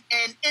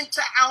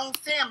into our own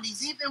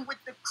families, even with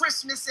the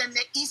Christmas and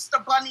the Easter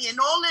Bunny and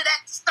all of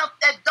that stuff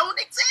that don't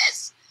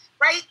exist,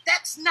 right?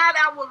 That's not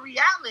our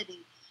reality.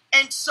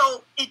 And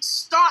so it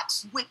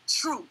starts with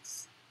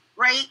truth,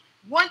 right?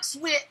 Once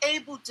we're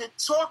able to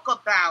talk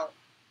about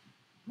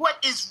what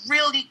is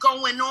really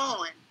going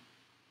on,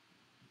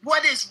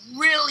 what is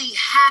really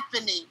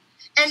happening,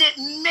 and it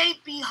may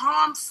be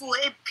harmful,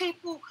 and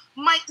people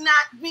might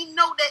not, we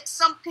know that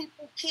some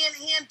people can't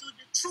handle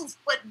the truth,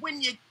 but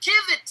when you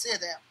give it to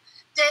them,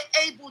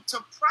 they're able to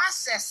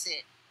process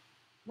it,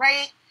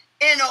 right?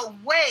 In a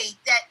way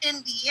that in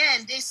the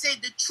end, they say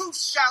the truth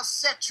shall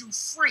set you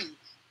free.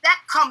 That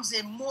comes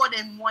in more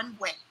than one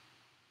way,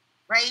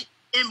 right?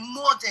 In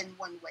more than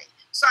one way.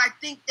 So I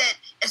think that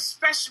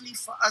especially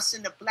for us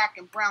in the black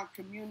and brown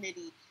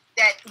community,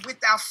 that with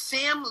our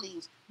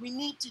families, we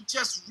need to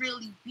just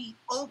really be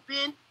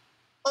open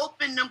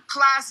them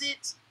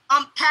closets,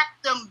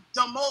 unpack them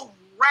old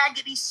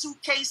raggedy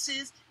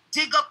suitcases,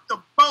 dig up the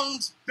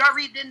bones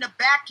buried in the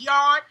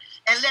backyard,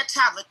 and let's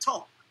have a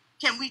talk.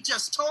 Can we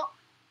just talk?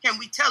 Can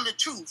we tell the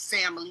truth,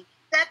 family?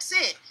 That's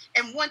it.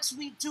 And once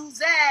we do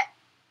that,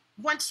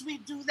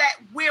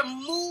 we're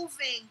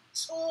moving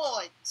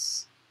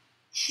towards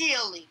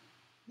healing,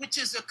 which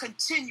is a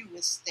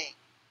continuous thing.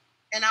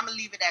 And I'm going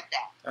to leave it at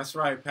that. That's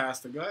right,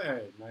 Pastor. Go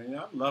ahead, man.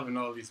 I'm loving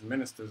all these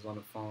ministers on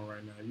the phone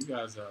right now. You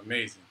guys are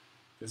amazing.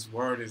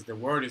 The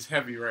word is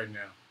heavy right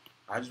now.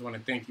 I just want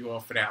to thank you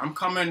all for that. I'm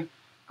going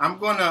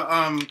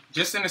to,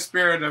 just in the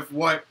spirit of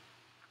what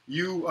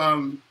you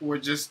were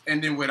just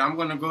ending with, I'm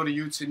going to go to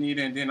you,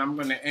 Tanita, and then I'm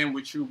going to end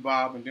with you,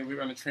 Bob, and then we're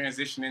going to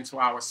transition into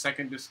our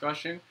second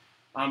discussion.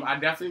 I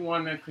definitely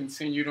want to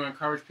continue to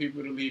encourage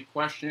people to leave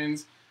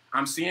questions.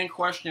 I'm seeing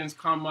questions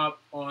come up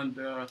on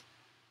the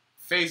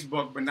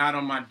Facebook, but not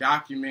on my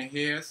document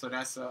here. So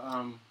that's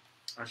a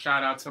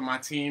shout out to my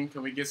team.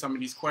 Can we get some of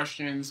these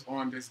questions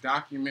on this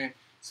document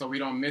so we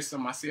don't miss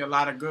them? I see a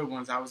lot of good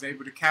ones. I was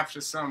able to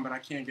capture some, but I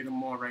can't get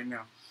them all right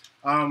now.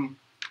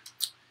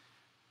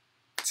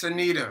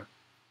 Tanita,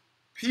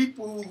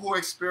 people who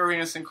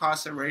experience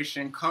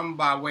incarceration come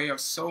by way of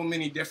so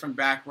many different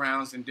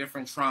backgrounds and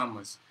different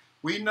traumas.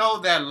 We know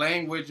that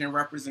language and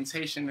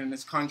representation in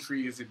this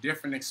country is a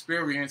different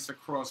experience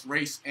across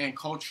race and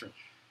culture.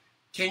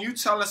 Can you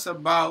tell us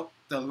about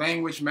the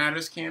Language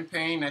Matters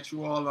campaign that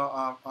you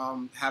all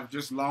have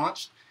just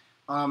launched,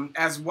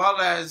 as well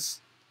as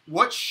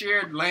what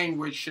shared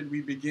language should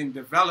we begin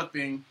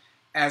developing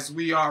as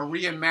we are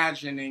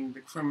reimagining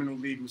the criminal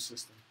legal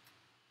system?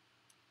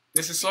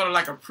 This is sort of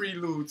like a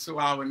prelude to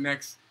our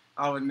next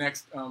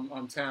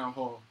town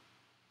hall.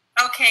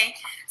 Okay,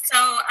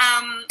 so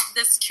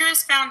the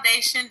Securus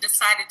Foundation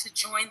decided to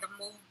join the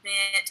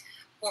movement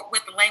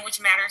with the Language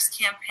Matters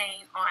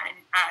campaign on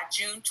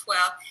June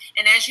 12th.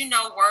 And as you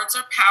know, words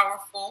are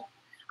powerful.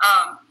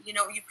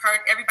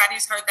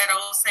 Everybody's heard that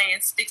old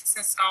saying, sticks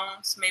and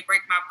stones may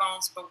break my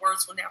bones, but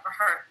words will never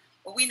hurt.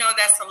 Well, we know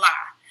that's a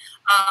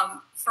lie.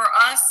 For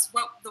us,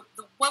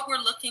 what we're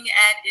looking looking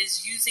at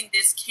is using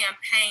this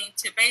campaign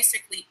to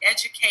basically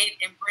educate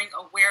and bring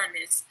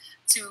awareness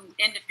to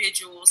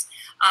individuals,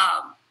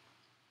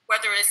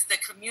 whether it's the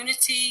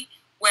community,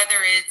 whether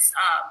it's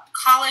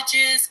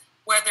colleges,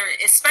 whether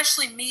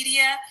especially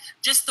media,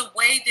 just the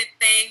way that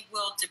they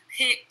will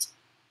depict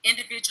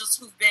individuals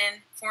who've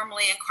been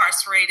formerly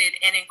incarcerated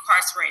and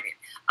incarcerated.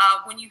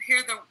 When you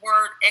hear the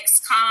word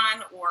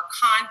ex-con or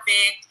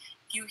convict,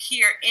 you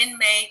hear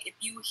inmate, if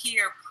you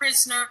hear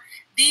prisoner,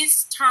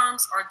 these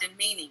terms are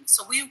demeaning.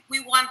 So we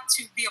want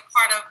to be a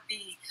part of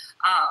the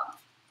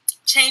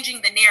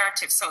changing the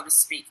narrative, so to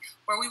speak,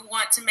 where we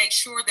want to make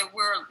sure that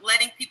we're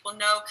letting people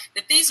know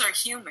that these are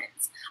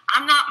humans.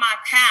 I'm not my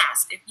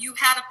past. If you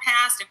had a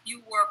past, if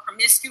you were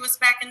promiscuous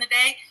back in the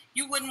day,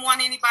 you wouldn't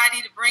want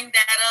anybody to bring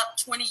that up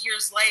 20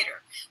 years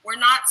later. We're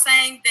not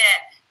saying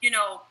that,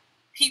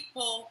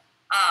 people,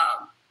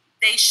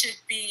 they should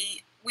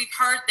be, we've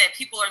heard that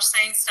people are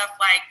saying stuff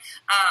like,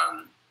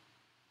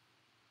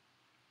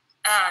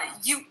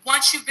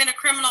 once you've been a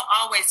criminal,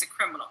 always a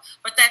criminal.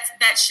 But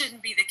that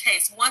shouldn't be the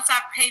case. Once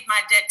I've paid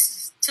my debt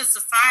to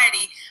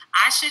society,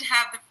 I should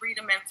have the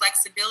freedom and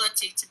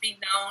flexibility to be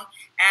known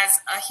as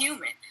a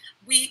human.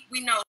 We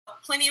know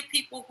plenty of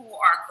people who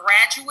are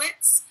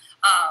graduates.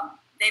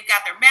 They've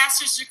got their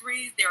master's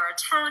degrees, they're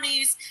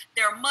attorneys,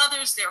 their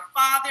mothers, their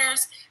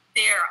fathers,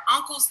 their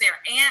uncles, their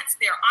aunts,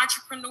 their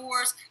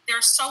entrepreneurs.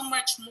 They're so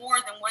much more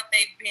than what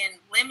they've been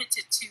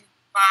limited to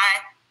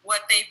by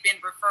what they've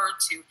been referred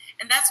to.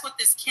 And that's what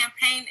this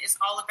campaign is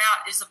all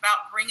about, is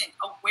about bringing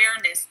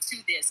awareness to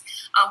this.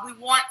 We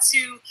want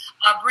to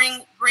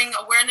bring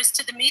awareness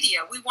to the media.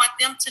 We want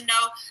them to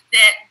know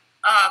that,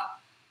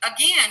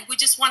 again, we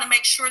just want to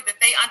make sure that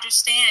they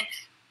understand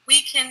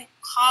we can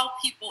call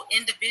people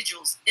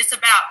individuals. It's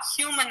about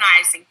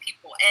humanizing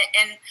people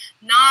and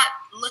not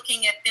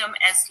looking at them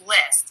as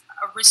less,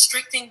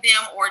 restricting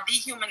them or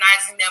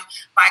dehumanizing them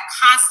by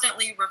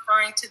constantly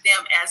referring to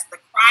them as the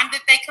crime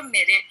that they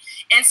committed.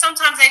 And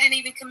sometimes they didn't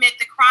even commit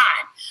the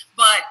crime.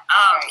 But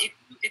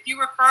if you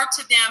refer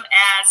to them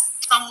as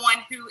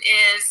someone who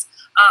is,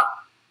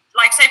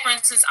 like, say, for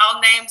instance,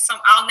 I'll name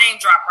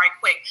drop right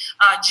quick.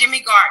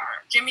 Jimmy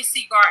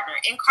C. Gardner,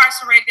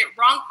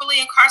 wrongfully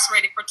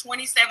incarcerated for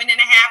 27 and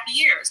a half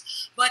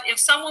years. But if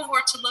someone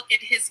were to look at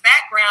his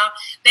background,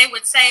 they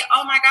would say,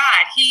 oh my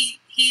God,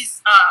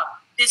 he's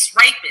this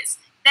rapist.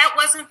 That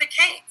wasn't the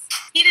case.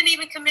 He didn't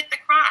even commit the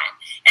crime.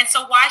 And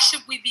so why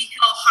should we be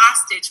held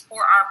hostage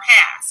for our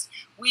past?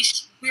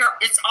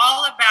 It's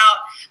all about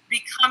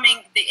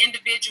becoming the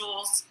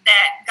individuals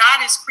that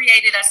God has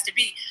created us to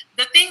be.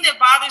 The thing that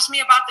bothers me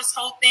about this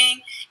whole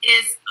thing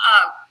is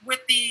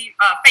with the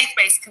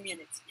faith-based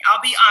community.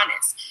 I'll be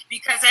honest,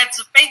 because as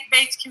a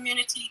faith-based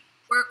community,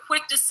 we're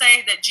quick to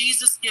say that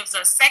Jesus gives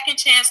us second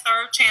chance,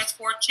 third chance,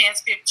 fourth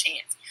chance, fifth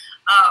chance.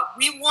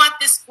 We want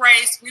this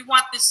grace, we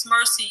want this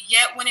mercy,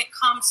 yet when it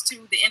comes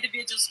to the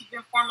individuals who've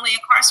been formerly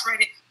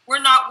incarcerated, we're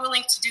not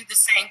willing to do the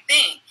same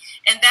thing.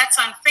 And that's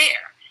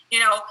unfair.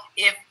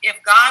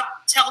 If God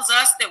tells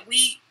us that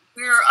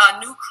we're a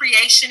new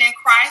creation in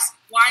Christ,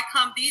 why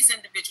come these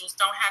individuals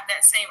don't have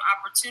that same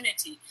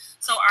opportunity?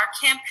 So our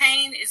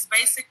campaign is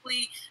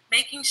basically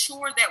making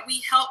sure that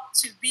we help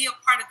to be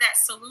a part of that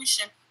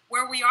solution,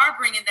 where we are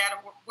bringing that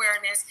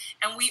awareness,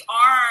 and we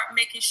are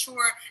making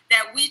sure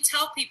that we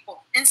tell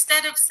people,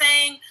 instead of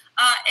saying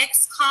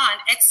ex-con,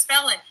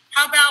 ex-felon,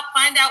 how about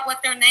find out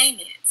what their name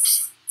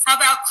is? How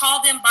about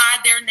call them by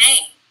their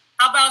name?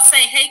 How about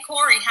say, hey,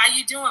 Corey, how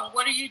you doing?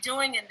 What are you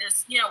doing in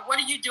this? What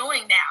are you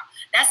doing now?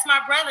 That's my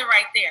brother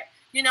right there.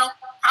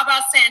 How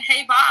about saying,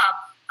 hey,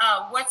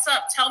 Bob, what's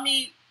up? Tell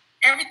me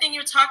everything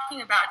you're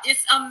talking about.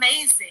 It's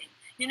amazing.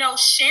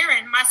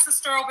 Sharon, my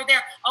sister over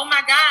there, oh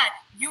my God,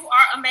 you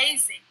are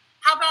amazing.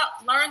 How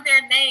about learn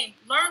their name,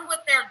 learn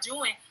what they're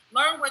doing,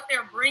 learn what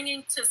they're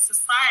bringing to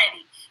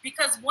society?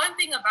 Because one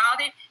thing about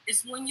it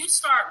is when you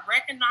start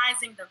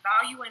recognizing the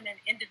value in an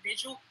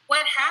individual,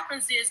 what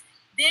happens is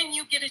then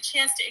you get a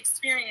chance to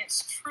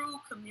experience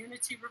true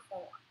community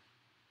reform.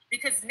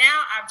 Because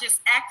now I've just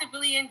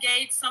actively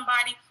engaged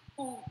somebody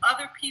who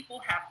other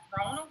people have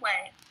thrown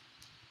away,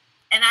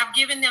 and I've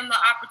given them the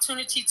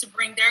opportunity to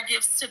bring their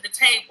gifts to the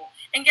table.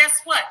 And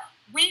guess what?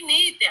 We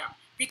need them,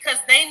 because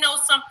they know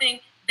something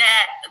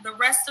that the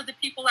rest of the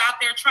people out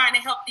there trying to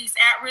help these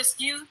at-risk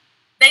youth,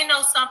 they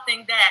know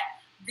something that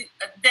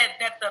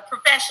the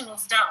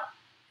professionals don't.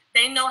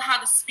 They know how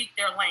to speak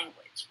their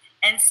language.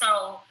 And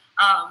so,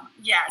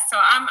 so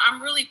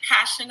I'm really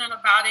passionate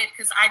about it,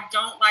 because I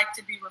don't like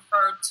to be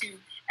referred to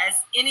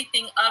as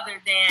anything other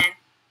than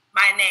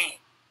my name.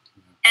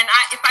 And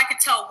if I could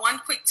tell one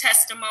quick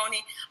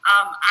testimony,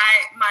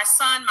 my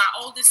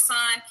oldest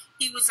son,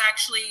 he was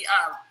actually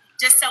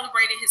just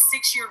celebrated his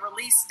 6-year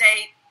release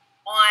date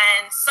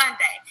on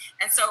Sunday.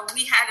 And so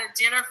we had a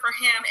dinner for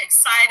him,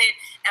 excited.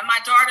 And my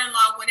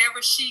daughter-in-law,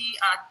 whenever she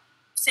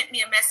sent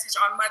me a message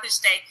on Mother's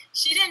Day,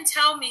 she didn't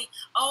tell me,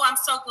 oh, I'm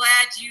so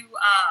glad you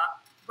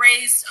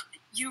raised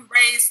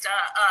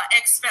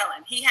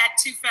ex-felon. He had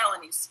 2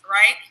 felonies,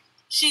 right?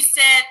 She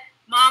said,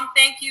 Mom,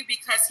 thank you,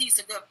 because he's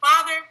a good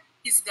father,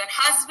 he's a good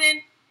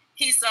husband,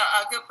 he's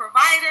a good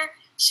provider.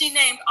 She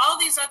named all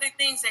these other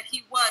things that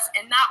he was,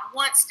 and not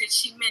once did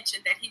she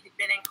mention that he had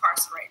been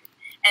incarcerated.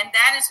 And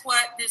that is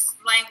what this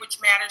Language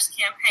Matters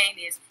campaign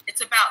is.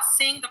 It's about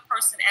seeing the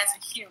person as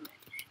a human.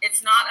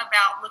 It's not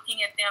about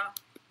looking at them,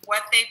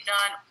 what they've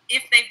done,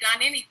 if they've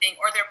done anything,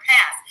 or their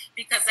past,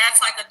 because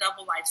that's like a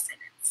double life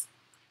sentence.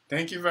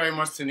 Thank you very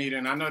much, Tanita.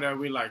 And I know that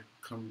we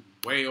come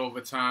way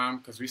over time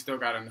because we still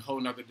got a whole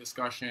nother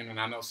discussion, and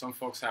I know some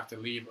folks have to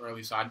leave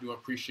early, so I do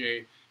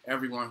appreciate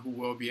everyone who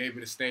will be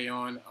able to stay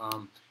on.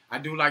 I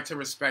do like to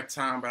respect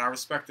time, but I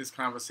respect this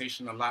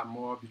conversation a lot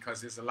more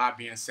because there's a lot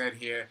being said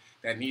here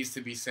that needs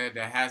to be said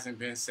that hasn't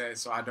been said,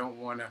 so I don't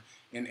want to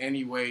in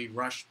any way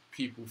rush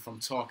people from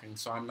talking,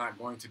 so I'm not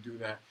going to do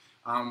that.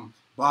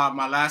 Bob,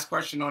 my last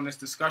question on this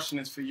discussion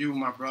is for you,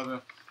 my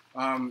brother,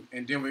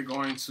 and then we're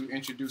going to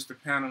introduce the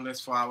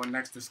panelists for our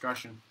next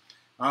discussion.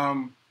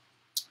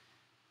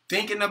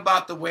 Thinking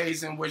about the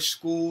ways in which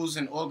schools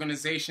and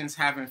organizations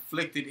have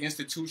inflicted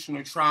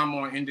institutional trauma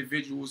on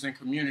individuals and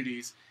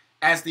communities,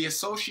 as the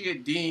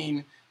Associate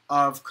Dean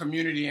of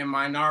Community and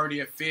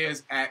Minority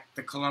Affairs at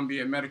the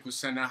Columbia Medical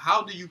Center,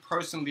 how do you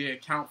personally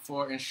account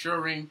for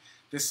ensuring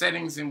the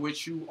settings in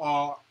which you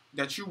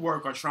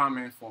work are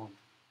trauma-informed?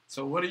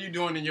 So what are you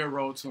doing in your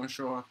role to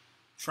ensure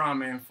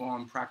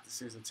trauma-informed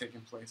practices are taking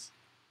place?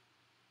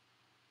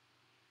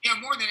 Yeah,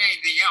 more than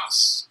anything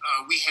else,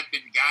 we have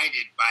been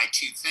guided by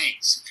two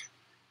things.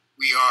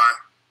 We are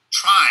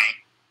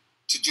trying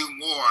to do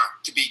more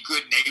to be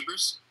good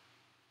neighbors.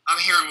 I'm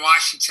here in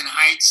Washington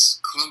Heights.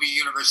 Columbia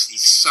University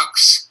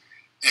sucks.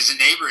 As a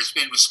neighbor, it's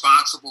been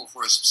responsible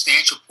for a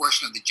substantial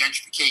portion of the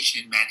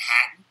gentrification in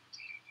Manhattan.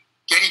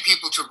 Getting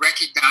people to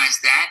recognize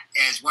that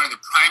as one of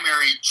the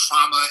primary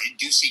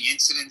trauma-inducing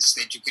incidents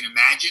that you can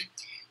imagine,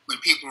 when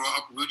people are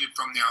uprooted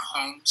from their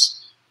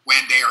homes,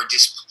 when they are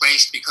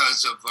displaced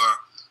because of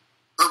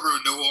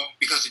urban renewal,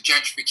 because of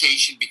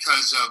gentrification,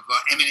 because of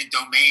eminent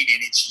domain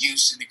and its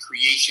use in the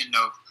creation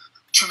of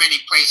too many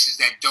places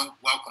that don't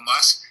welcome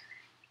us.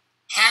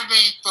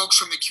 Having folks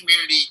from the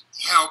community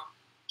help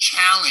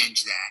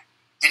challenge that,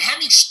 and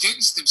having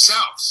students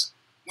themselves.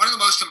 One of the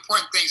most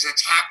important things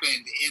that's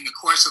happened in the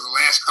course of the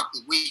last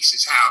couple of weeks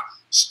is how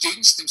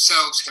students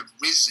themselves have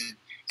risen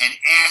and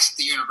asked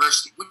the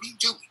university, what are you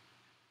doing?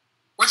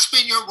 What's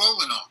been your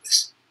role in all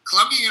this?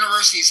 Columbia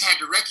University has had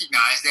to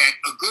recognize that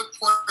a good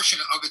portion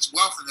of its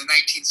wealth in the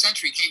 19th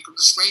century came from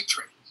the slave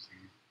trade.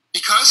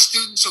 Because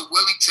students are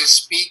willing to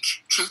speak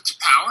truth to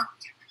power,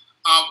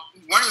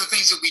 one of the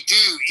things that we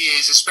do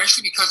is,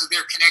 especially because of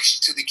their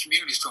connections to the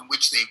communities from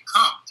which they've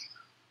come,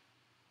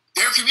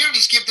 their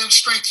communities give them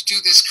strength to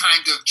do this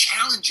kind of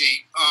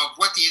challenging of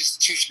what the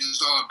institution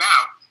is all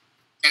about.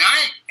 And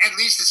I, at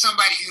least as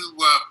somebody who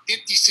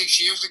 56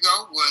 years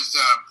ago was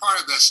part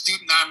of the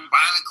Student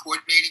Nonviolent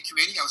Coordinating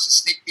Committee, I was a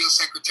SNCC field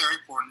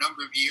secretary for a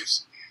number of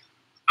years.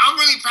 I'm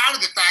really proud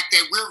of the fact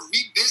that we're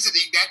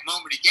revisiting that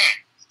moment again.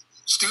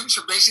 Students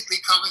are basically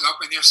coming up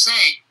and they're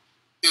saying,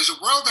 there's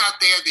a world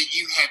out there that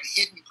you have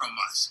hidden from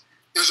us.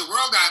 There's a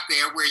world out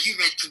there where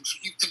you've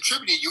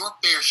contributed your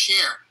fair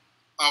share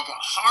of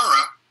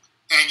horror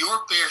and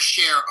your fair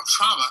share of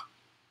trauma.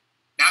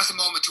 Now's the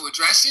moment to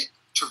address it,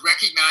 to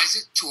recognize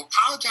it, to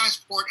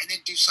apologize for it, and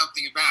then do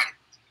something about it.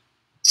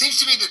 It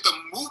seems to me that the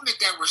movement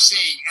that we're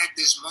seeing at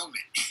this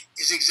moment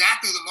is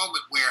exactly the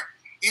moment where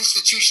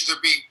institutions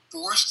are being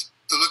forced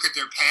to look at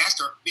their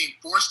past, or being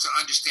forced to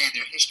understand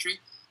their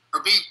history,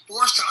 or being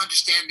forced to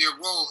understand their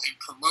role in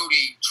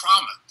promoting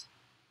trauma.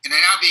 And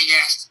they're now being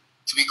asked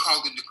to be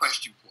called into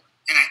question for it.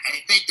 And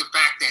I think the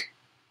fact that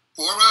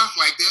fora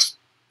like this,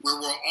 where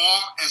we're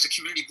all, as a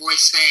community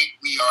voice, saying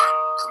we are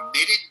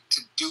committed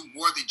to do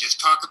more than just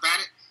talk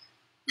about it,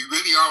 we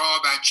really are all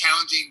about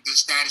challenging the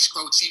status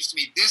quo. It seems to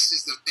me this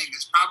is the thing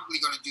that's probably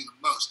going to do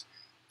the most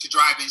to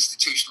drive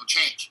institutional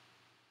change.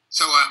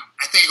 So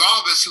I think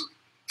all of us who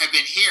have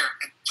been here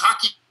and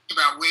talking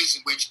about ways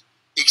in which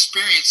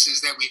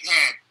experiences that we've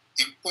had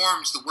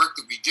informs the work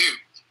that we do.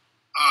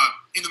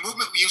 In the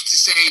movement, we used to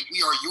say,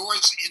 we are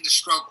yours in the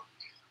struggle.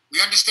 We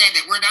understand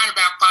that we're not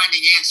about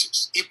finding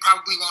answers. It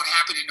probably won't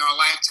happen in our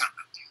lifetime.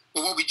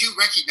 But what we do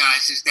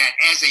recognize is that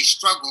as a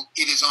struggle,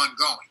 it is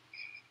ongoing.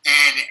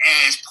 And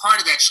as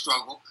part of that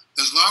struggle,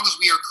 as long as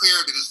we are clear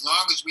that as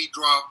long as we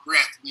draw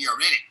breath, we are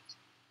in it,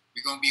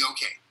 we're going to be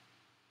okay.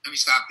 Let me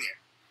stop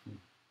there.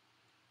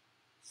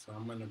 So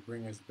I'm going to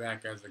bring us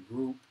back as a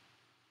group.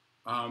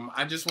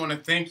 I just want to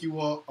thank you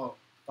all.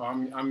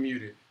 I'm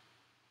muted.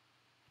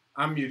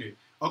 I'm muted.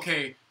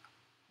 Okay,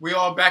 we're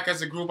all back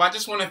as a group. I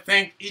just want to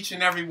thank each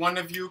and every one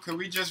of you. Could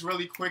we just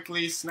really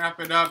quickly snap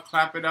it up,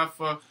 clap it up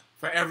for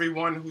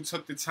everyone who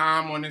took the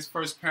time on this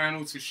first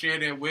panel to share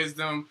their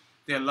wisdom,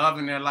 their love,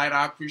 and their light.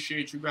 I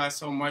appreciate you guys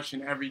so much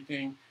and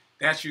everything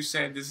that you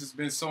said. This has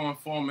been so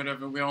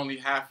informative, and we're only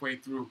halfway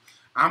through.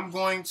 I'm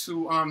going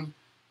to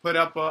put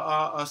up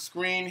a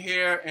screen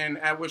here, and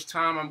at which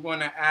time I'm going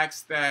to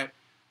ask that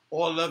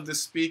all of the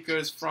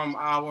speakers from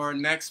our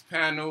next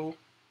panel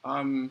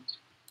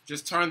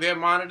just turn their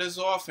monitors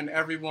off, and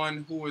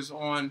everyone who is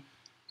on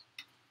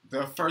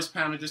the first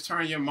panel, just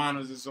turn your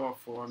monitors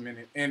off for a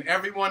minute. And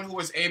everyone who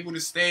was able to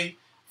stay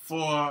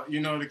for,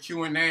 you know, the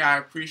Q&A, I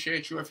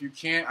appreciate you. If you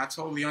can't, I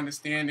totally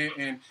understand it.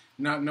 And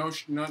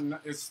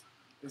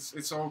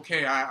it's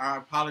okay. I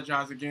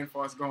apologize again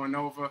for us going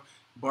over.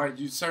 But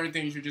certain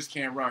things you just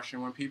can't rush.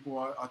 And when people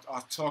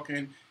are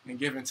talking and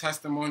giving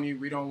testimony,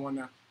 we don't want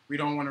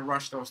to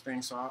rush those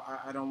things. So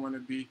I don't want to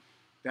be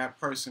that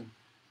person.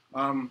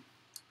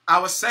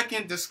 Our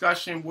second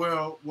discussion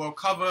will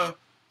cover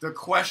the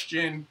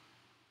question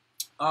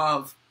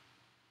of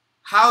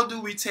how do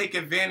we take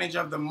advantage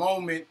of the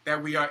moment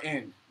that we are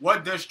in?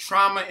 What does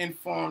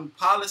trauma-informed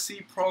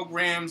policy,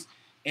 programs,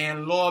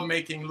 and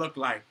lawmaking look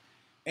like?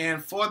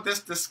 And for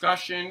this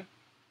discussion,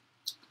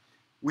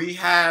 we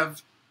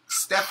have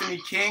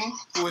Stephanie King,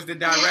 who is the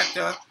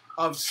Director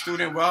of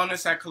Student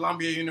Wellness at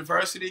Columbia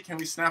University. Can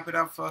we snap it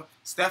up for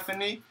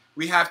Stephanie?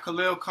 We have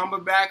Khalil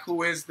Cumberbatch,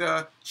 who is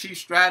the Chief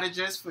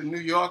Strategist for New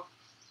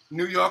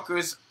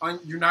Yorkers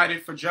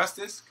United for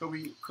Justice. Could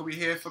we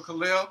hear for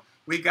Khalil?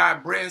 We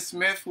got Britton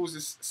Smith, who's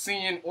a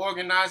Senior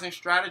Organizing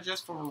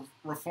Strategist for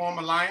Reform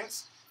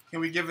Alliance.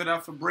 Can we give it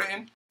up for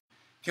Britton?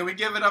 Can we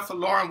give it up for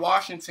Lauren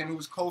Washington,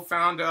 who's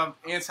co-founder of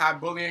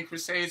Anti-Bullying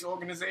Crusades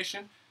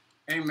organization?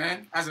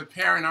 Amen. As a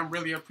parent, I'm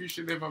really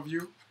appreciative of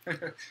you.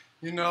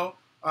 You know,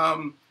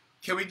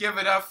 can we give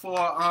it up for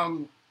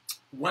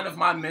one of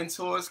my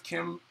mentors,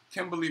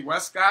 Kimberly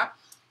Westcott,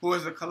 who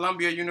is a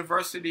Columbia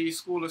University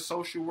School of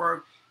Social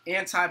Work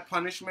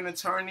anti-punishment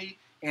attorney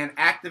and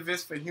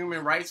activist for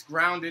human rights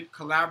grounded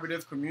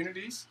collaborative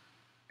communities.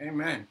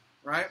 Amen.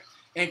 Right?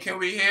 And can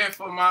we hear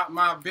from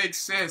my big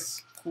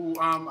sis, who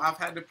I've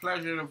had the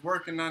pleasure of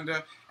working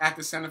under at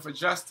the Center for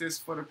Justice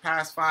for the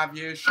past 5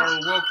 years, Cheryl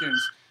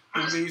Wilkins,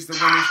 who leads the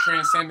Women's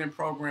Transcendent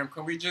Program.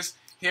 Can we just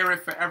hear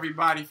it for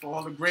everybody, for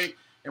all the great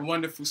and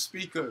wonderful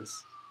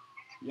speakers?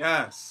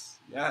 Yes,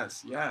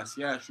 yes, yes,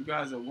 yes. You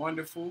guys are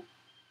wonderful.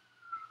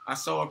 I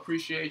so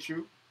appreciate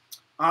you.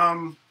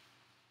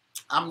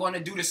 I'm going to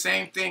do the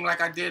same thing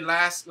like I did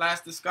last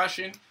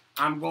discussion.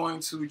 I'm going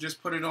to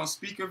just put it on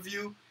speaker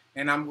view,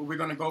 and we're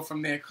going to go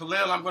from there.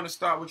 Khalil, I'm going to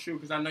start with you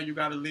because I know you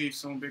got to leave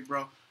soon, big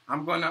bro.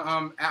 I'm going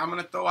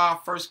to throw our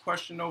first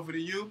question over to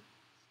you.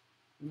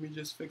 Let me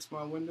just fix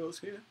my windows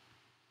here.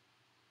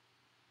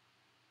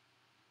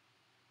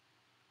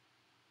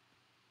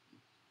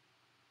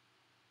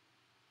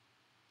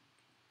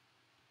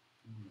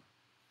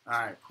 All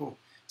right, cool.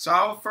 So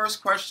our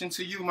first question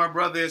to you, my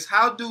brother, is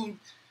how do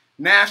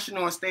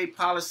national and state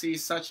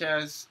policies such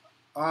as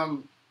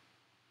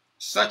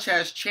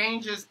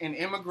changes in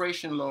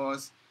immigration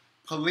laws,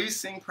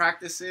 policing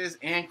practices,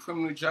 and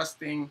criminal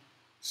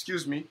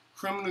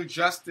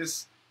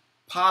justice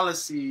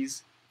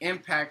policies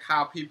impact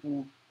how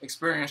people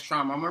experience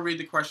trauma? I'm going to read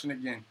the question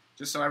again,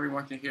 just so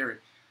everyone can hear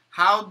it.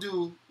 How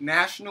do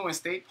national and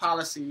state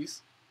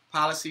policies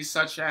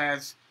such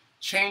as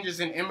changes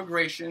in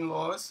immigration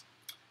laws,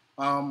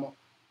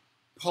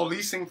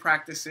 policing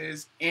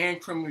practices, and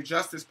criminal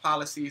justice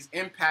policies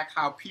impact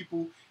how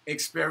people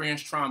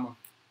experience trauma?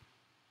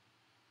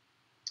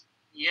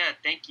 Yeah,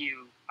 thank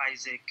you,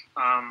 Isaac.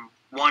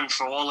 One,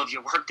 for all of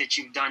your work that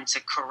you've done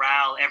to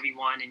corral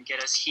everyone and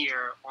get us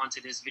here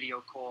onto this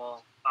video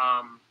call.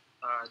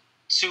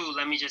 Two,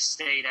 let me just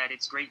say that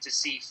it's great to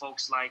see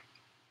folks like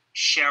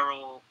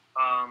Cheryl,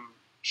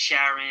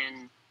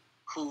 Sharon,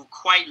 who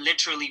quite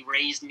literally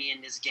raised me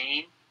in this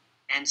game.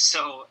 And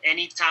so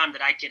anytime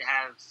that I could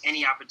have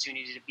any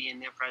opportunity to be in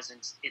their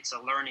presence, it's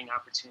a learning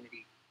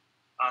opportunity.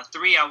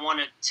 Three, I want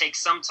to take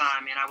some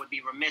time, and I would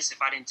be remiss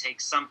if I didn't take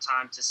some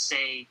time to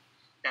say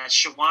that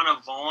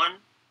Shawanna Vaughn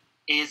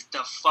is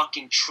the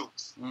fucking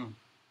truth.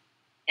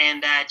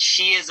 And that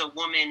she is a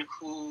woman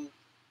who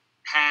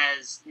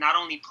has not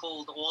only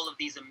pulled all of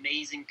these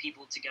amazing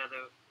people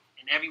together,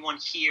 and everyone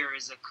here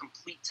is a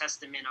complete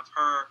testament of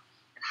her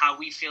and how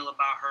we feel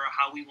about her,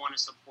 how we want to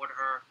support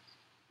her.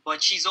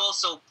 But she's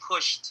also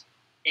pushed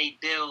a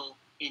bill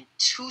in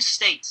 2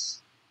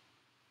 states,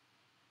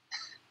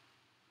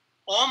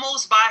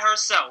 almost by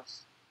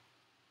herself,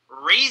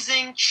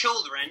 raising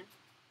children,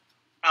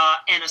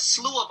 and a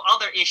slew of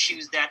other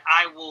issues that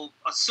I will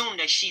assume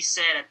that she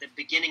said at the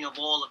beginning of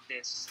all of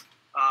this,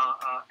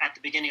 at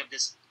the beginning of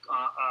this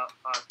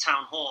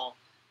town hall.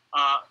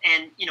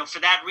 And, you know, for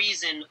that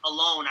reason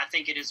alone, I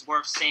think it is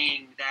worth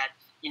saying that,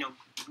 you know,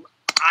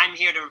 I'm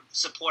here to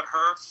support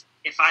her.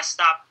 If I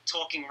stopped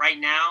talking right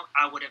now,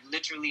 I would have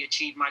literally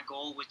achieved my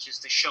goal, which is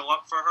to show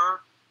up for her.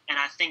 And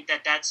I think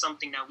that that's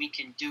something that we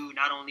can do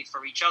not only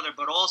for each other,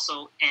 but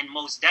also and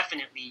most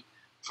definitely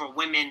for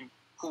women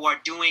who are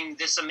doing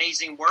this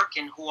amazing work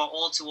and who are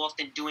all too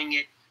often doing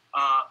it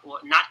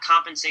not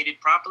compensated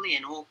properly,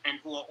 and who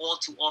are all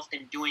too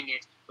often doing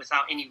it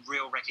without any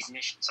real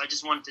recognition. So I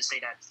just wanted to say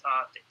that.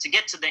 To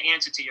get to the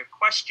answer to your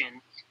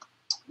question,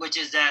 which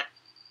is that,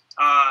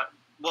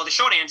 well, the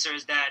short answer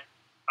is that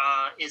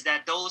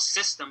those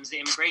systems, the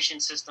immigration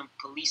system,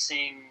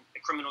 policing, the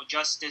criminal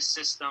justice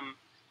system,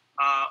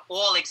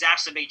 all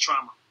exacerbate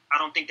trauma. I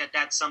don't think that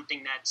that's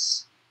something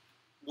that's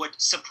would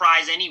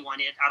surprise anyone.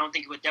 I don't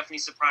think it would definitely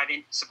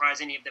surprise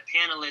any of the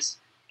panelists.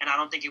 and I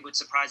don't think it would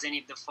surprise any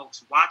of the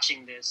folks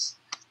watching this.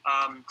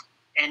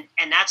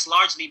 And that's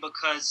largely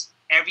because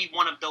every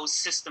one of those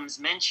systems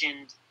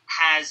mentioned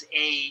has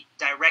a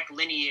direct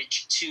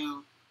lineage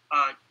to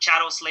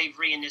chattel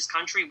slavery in this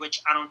country,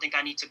 which I don't think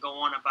I need to go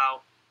on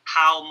about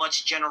how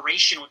much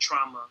generational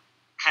trauma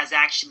has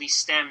actually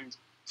stemmed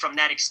from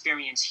that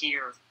experience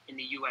here in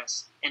the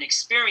U.S., an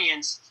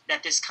experience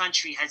that this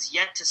country has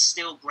yet to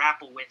still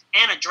grapple with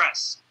and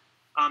address.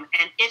 And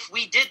if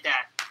we did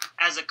that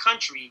as a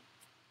country,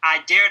 I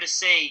dare to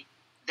say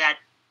that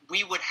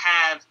we would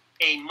have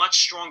a much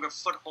stronger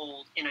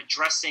foothold in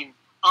addressing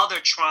other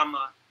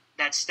trauma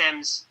that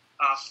stems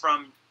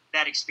from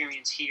that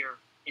experience here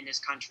in this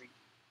country.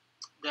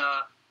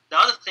 The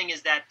other thing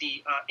is that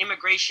the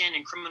immigration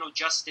and criminal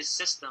justice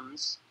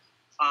systems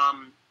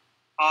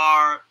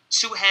are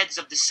two heads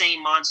of the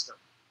same monster.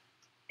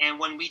 And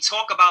when we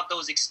talk about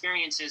those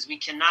experiences, we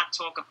cannot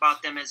talk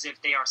about them as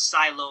if they are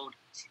siloed.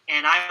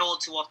 And I all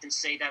too often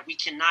say that we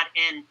cannot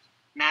end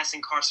mass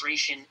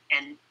incarceration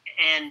and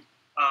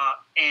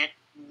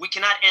we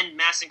cannot end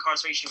mass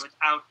incarceration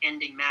without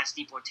ending mass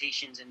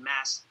deportations and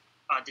mass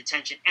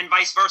detention, and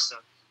vice versa.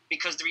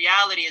 Because the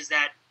reality is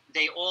that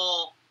they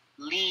all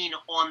lean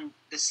on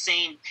the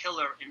same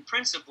pillar and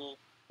principle,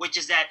 which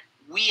is that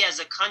we as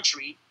a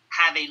country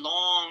have a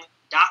long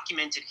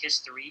documented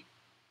history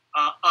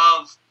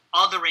of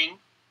othering,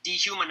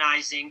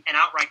 dehumanizing, and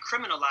outright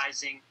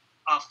criminalizing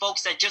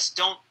folks that just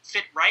don't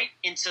fit right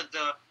into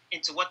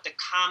what the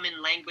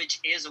common language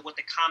is or what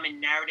the common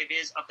narrative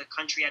is of the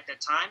country at that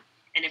time.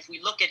 And if we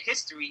look at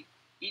history,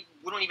 we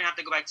don't even have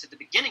to go back to the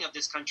beginning of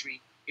this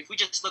country. If we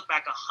just look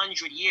back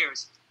 100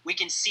 years, we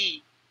can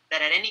see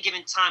that at any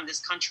given time, this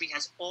country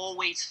has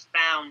always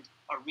found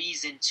a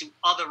reason to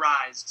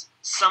otherize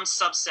some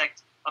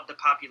subsect of the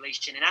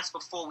population. And that's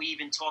before we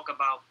even talk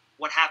about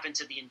what happened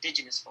to the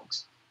indigenous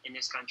folks in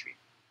this country.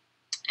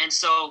 And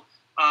so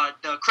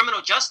the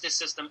criminal justice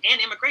system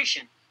and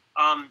immigration,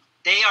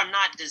 they are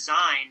not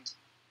designed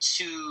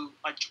to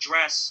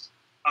address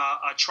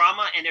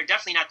trauma, and they're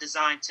definitely not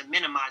designed to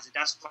minimize it.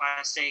 That's why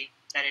I say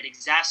that it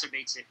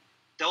exacerbates it.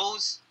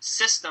 Those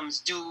systems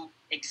do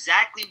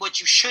exactly what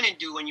you shouldn't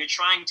do when you're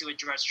trying to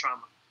address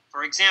trauma.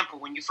 For example,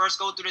 when you first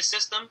go through the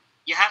system,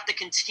 you have to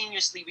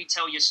continuously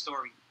retell your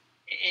story.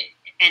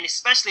 And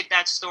especially if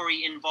that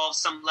story involves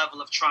some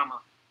level of trauma,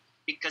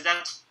 because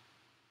that's...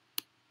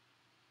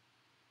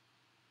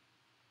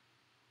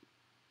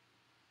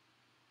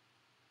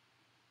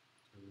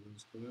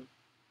 You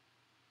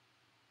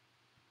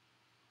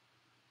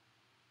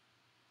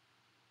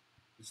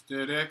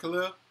still there,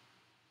 Khalil?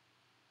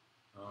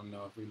 I don't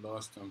know if we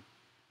lost him.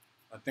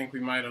 I think we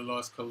might have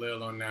lost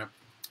Khalil on that.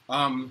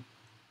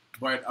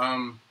 But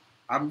I'm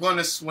going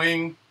to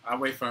swing. I'll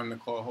wait for him to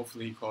call.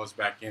 Hopefully he calls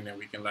back in and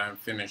we can let him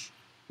finish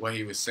what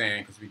he was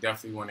saying, because we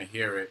definitely want to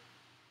hear it.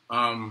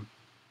 I'm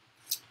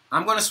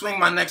going to swing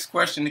my next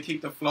question to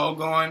keep the flow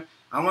going.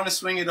 I want to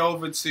swing it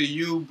over to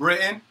you,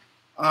 Britton.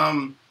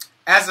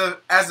 As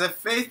a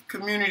faith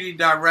community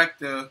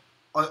director,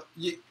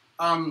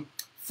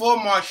 for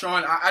March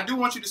On, I do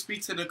want you to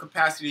speak to the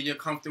capacity you're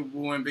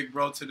comfortable in, Big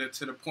Bro, to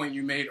the point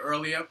you made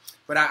earlier.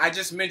 But I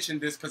just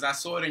mentioned this because I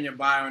saw it in your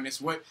bio, and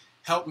it's what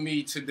helped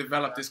me to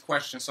develop this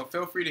question. So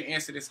feel free to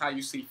answer this how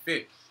you see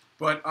fit.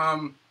 But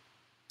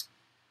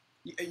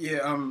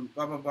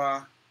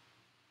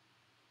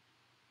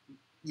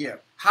yeah.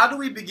 How do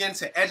we begin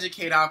to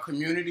educate our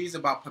communities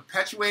about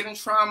perpetuating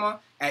trauma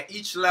at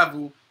each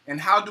level, and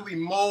how do we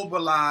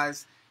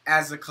mobilize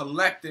as a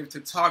collective to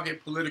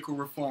target political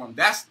reform?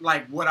 That's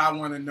like what I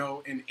want to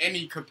know in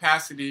any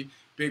capacity,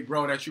 Big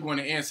Bro, that you want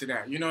to answer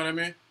that. You know what I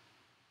mean?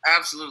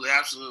 Absolutely,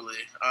 absolutely.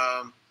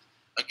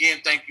 Again,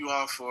 thank you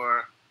all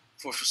for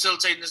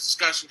facilitating this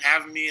discussion,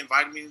 having me,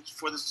 inviting me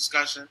for this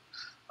discussion.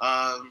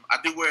 I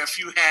do wear a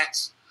few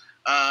hats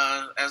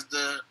as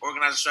the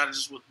organizer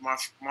strategist with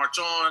March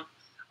On,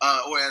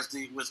 or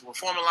with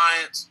Reform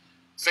Alliance,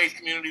 Faith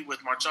Community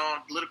with March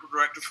On, political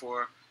director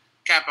for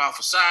Kappa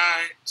Alpha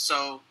Psi.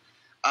 So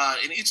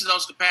in each of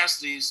those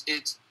capacities,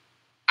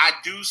 I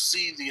do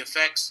see the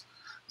effects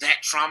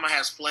that trauma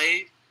has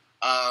played,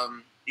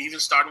 even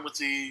starting with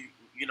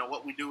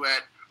what we do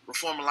at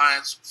Reform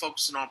Alliance,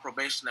 focusing on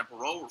probation and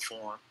parole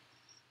reform.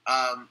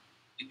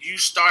 You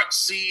start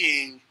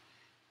seeing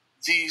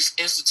these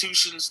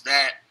institutions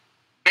that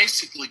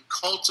basically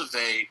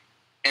cultivate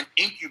and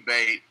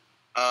incubate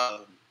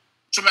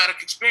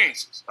traumatic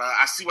experiences.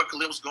 I see where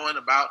Khalil was going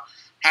about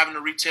having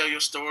to retell your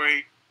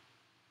story.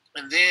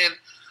 And then,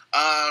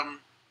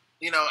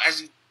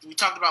 as we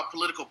talked about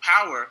political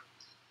power,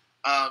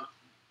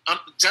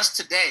 just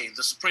today,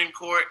 the Supreme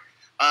Court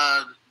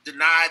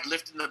denied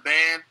lifting the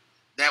ban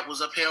that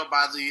was upheld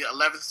by the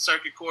 11th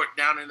Circuit Court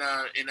down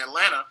in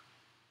Atlanta,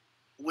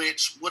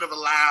 which would have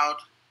allowed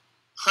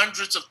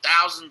hundreds of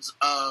thousands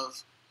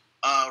of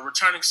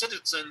returning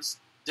citizens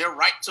their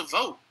right to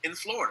vote in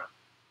Florida.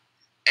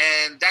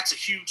 And that's a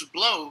huge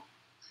blow.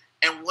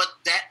 And what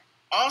that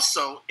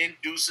also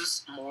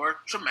induces more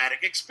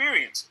traumatic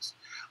experiences.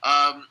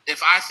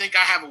 If I think I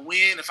have a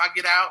win, if I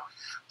get out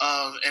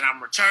and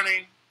I'm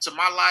returning to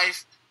my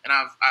life and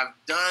I've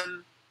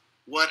done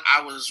what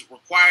I was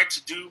required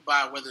to do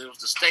by whether it was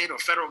the state or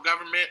federal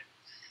government,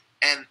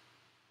 and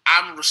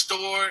I'm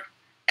restored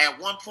at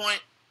one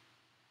point,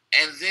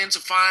 and then to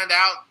find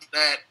out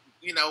that,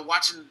 you know,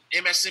 watching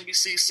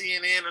MSNBC,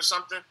 CNN or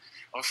something,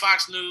 or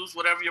Fox News,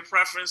 whatever your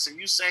preference, and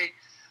you say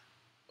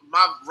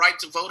my right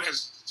to vote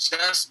has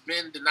just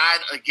been denied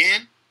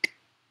again,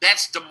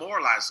 that's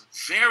demoralizing,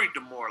 very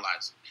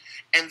demoralizing.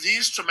 And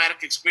these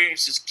traumatic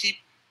experiences keep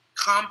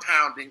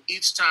compounding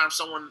each time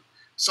someone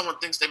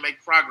thinks they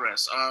make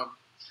progress.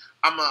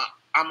 I'm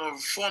a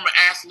former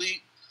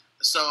athlete,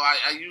 so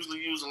I usually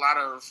use a lot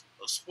of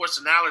sports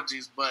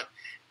analogies, but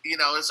you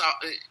know,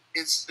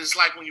 it's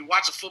like when you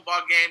watch a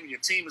football game and your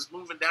team is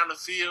moving down the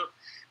field.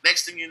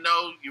 Next thing you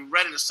know, you're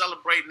ready to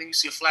celebrate, and then you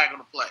see a flag on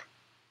the play.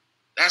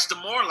 That's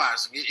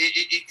demoralizing.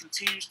 It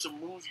continues to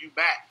move you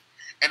back.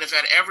 And if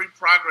at every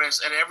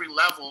progress, at every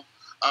level,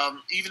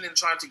 even in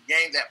trying to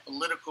gain that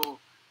political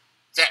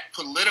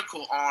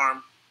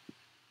arm,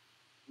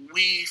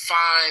 we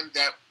find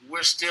that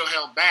we're still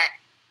held back,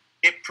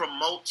 it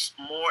promotes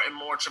more and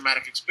more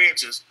traumatic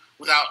experiences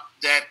without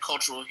that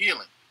cultural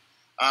healing.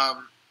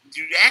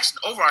 You asked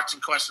an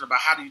overarching question about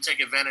how do you take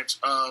advantage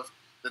of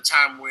the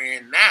time we're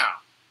in now.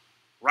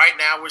 Right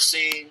now we're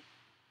seeing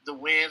the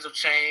winds of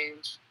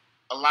change,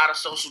 a lot of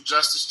social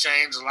justice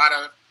change, a lot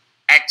of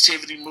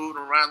activity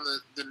moving around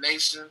the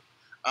nation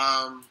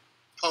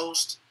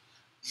post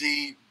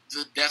the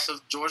death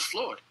of George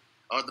Floyd,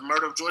 or the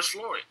murder of George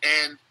Floyd.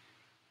 And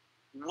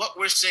what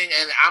we're seeing,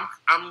 and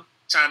I'm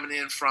chiming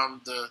in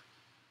from the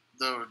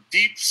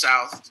deep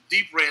south, the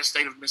deep red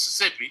state of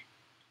Mississippi,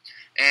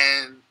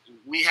 and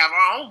we have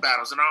our own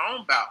battles and our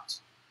own bouts.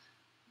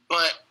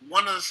 But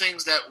one of the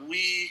things that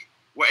we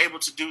were able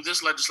to do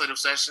this legislative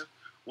session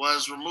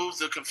was remove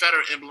the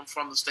Confederate emblem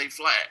from the state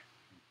flag,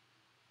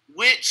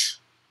 which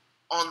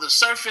on the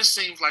surface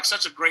seems like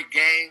such a great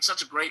gain,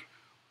 such a great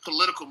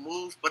political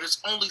move, but it's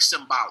only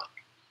symbolic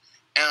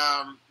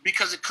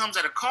because it comes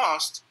at a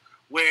cost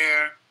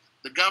where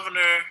the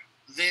governor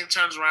then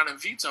turns around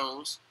and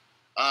vetoes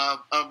a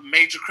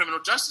major criminal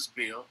justice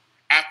bill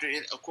after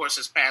it, of course,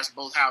 has passed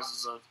both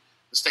houses of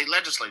the state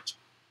legislature.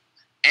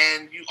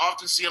 And you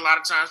often see a lot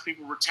of times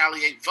people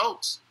retaliate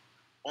votes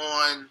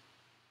on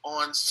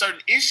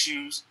certain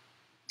issues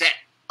that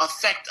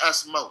affect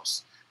us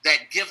most, that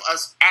give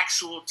us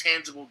actual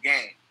tangible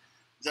gain.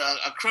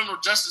 A criminal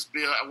justice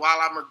bill, while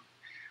I'm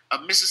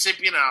a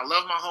Mississippian and I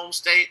love my home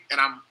state,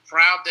 and I'm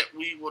proud that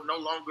we will no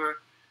longer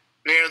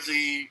bear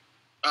the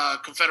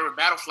Confederate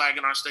battle flag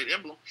in our state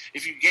emblem,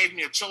 if you gave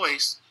me a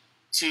choice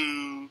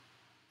to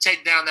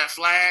take down that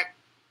flag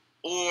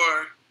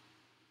or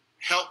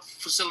help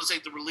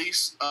facilitate the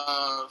release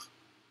of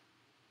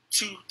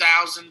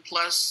 2,000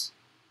 plus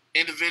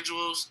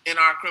individuals in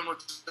our criminal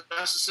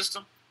justice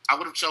system, I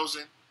would have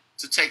chosen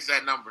to take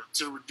that number,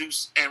 to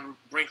reduce and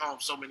bring home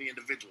so many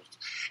individuals.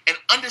 And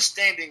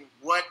understanding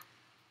what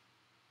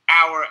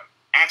our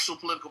actual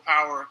political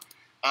power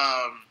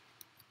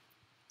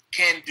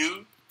can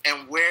do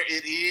and where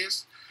it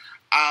is,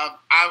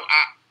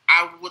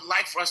 I would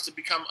like for us to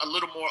become a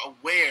little more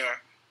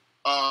aware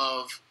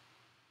of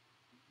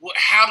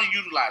how to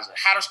utilize it,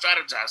 how to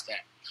strategize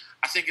that.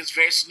 I think it's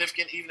very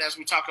significant, even as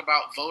we talk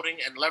about voting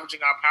and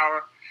leveraging our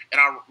power and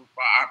our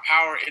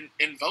power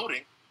in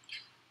voting,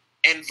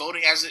 and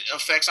voting as it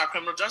affects our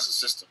criminal justice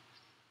system.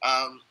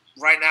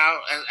 Right now,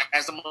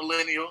 as a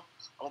millennial,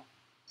 I'm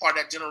part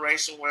of that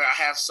generation where I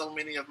have so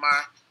many of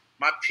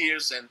my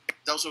peers and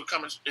those who are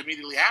coming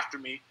immediately after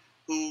me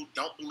who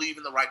don't believe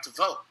in the right to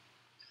vote.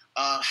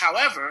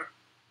 However,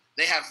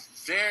 they have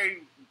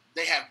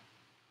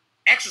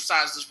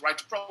exercised this right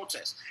to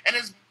protest, and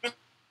it's been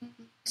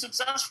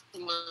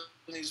successful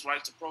in these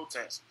rights to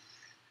protest.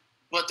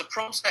 But the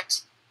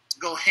protests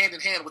go hand in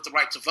hand with the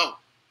right to vote,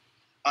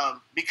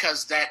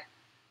 because the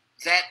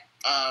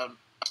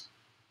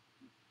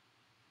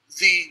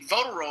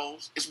voter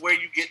rolls is where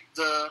you get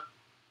the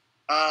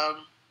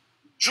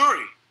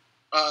jury,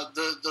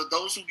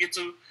 those who get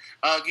to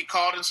get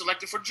called and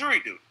selected for jury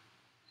duty.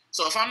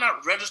 So if I'm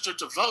not registered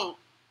to vote,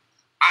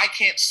 I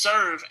can't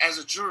serve as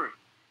a jury.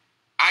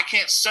 I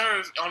can't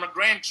serve on a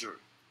grand jury.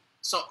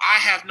 So I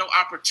have no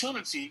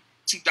opportunity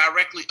to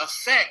directly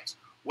affect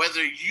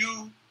whether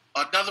you,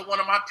 another one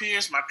of my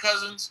peers, my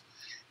cousins,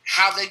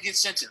 how they get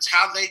sentenced,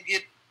 how they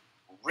get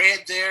read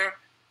their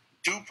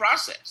due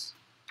process.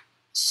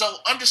 So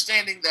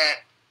understanding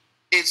that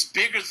it's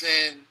bigger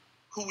than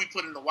who we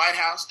put in the White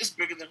House, it's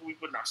bigger than who we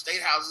put in our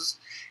state houses.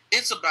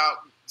 It's about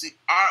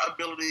our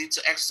ability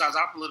to exercise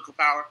our political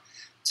power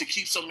to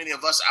keep so many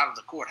of us out of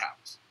the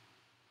courthouse.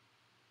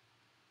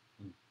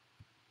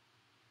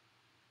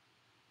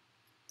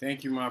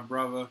 Thank you, my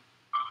brother.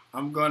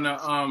 I'm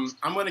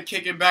gonna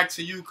kick it back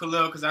to you,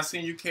 Khalil, because I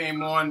seen you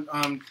came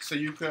on, so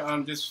you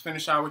could just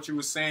finish out what you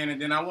were saying, and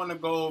then I want to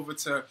go over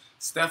to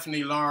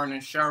Stephanie, Lauren,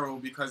 and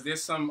Cheryl, because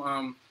there's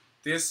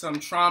some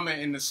trauma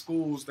in the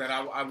schools that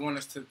I want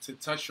us to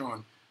touch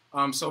on.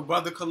 So,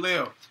 brother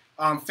Khalil,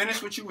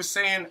 finish what you were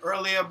saying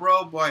earlier,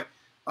 bro. But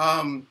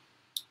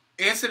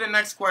answer the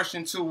next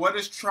question too. What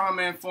is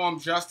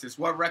trauma-informed justice?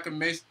 What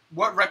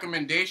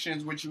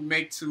recommendations would you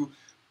make to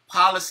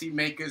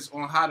policymakers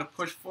on how to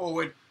push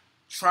forward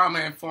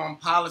trauma-informed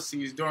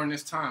policies during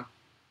this time?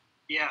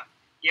 Yeah.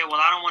 Well,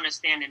 I don't want to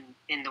stand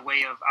in the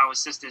way of our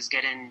sisters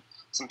getting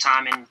some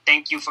time, and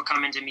thank you for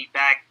coming to me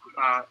back,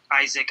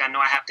 Isaac. I know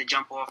I have to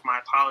jump off. My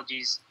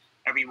apologies,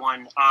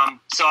 everyone.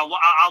 So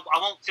I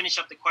won't finish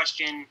up the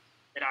question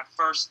that I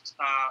first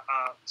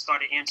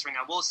started answering.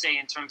 I will say,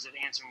 in terms of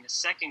answering the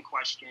second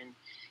question,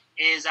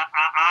 is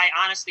I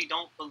honestly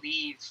don't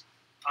believe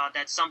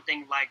that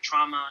something like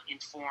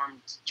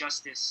trauma-informed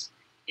justice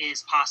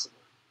is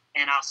possible.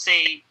 And I'll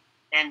say,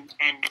 and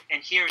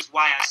here's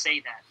why I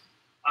say that.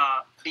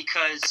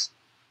 Because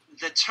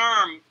the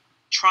term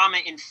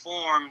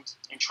trauma-informed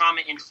and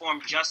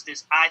trauma-informed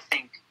justice, I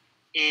think,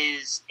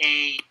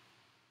 it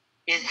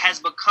has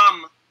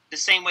become the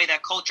same way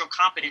that cultural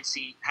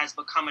competency has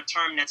become a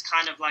term that's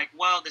kind of like,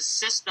 well, the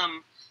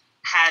system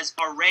has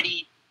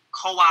already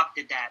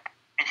co-opted that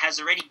and has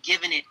already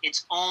given it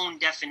its own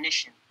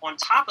definition, on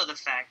top of the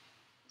fact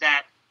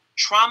that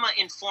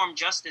trauma-informed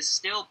justice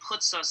still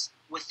puts us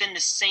within the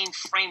same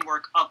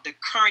framework of the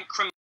current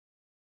criminal.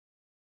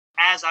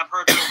 As I've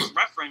heard folks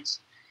reference,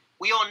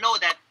 we all know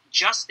that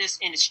justice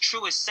in its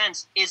truest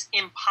sense is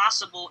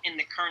impossible in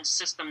the current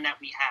system that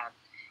we have.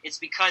 It's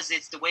because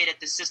it's the way that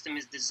the system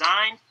is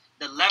designed,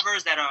 the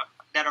levers that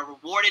are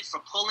rewarded for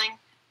pulling,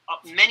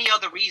 many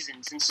other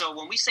reasons. And so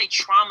when we say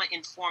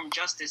trauma-informed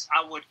justice,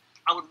 I would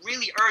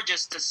really urge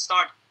us to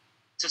start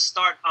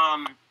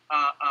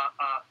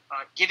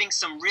giving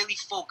some really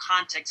full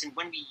context in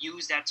when we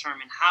use that term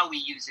and how we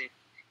use it.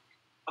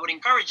 I would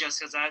encourage us,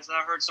 because as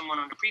I heard someone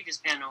on the previous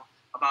panel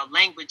about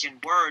language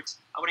and words,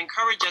 I would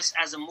encourage us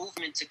as a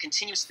movement to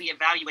continuously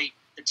evaluate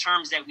the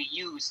terms that we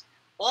use,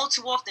 all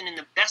too often in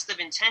the best of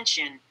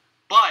intention,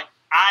 but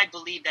I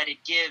believe that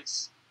it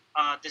gives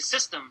the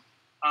system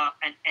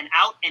an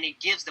out, and it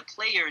gives the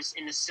players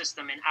in the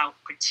system an out,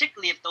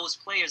 particularly if those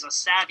players are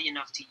savvy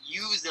enough to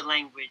use the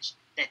language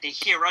that they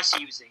hear us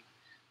using.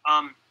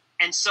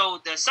 And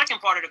so the second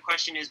part of the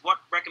question is, what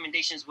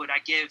recommendations would I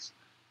give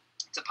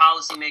to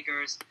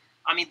policymakers?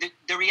 I mean,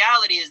 the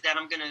reality is that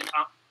I'm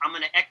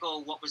gonna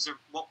echo what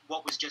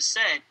was just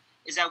said,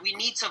 is that we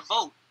need to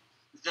vote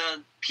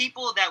the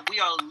people that we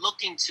are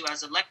looking to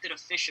as elected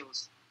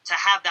officials to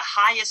have the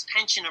highest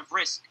pension of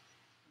risk.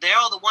 They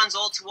are the ones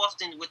all too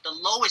often with the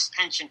lowest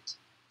pension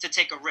to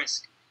take a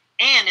risk.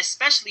 And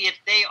especially if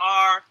they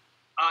are,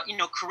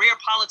 career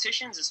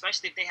politicians,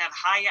 especially if they have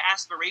higher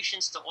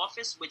aspirations to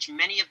office, which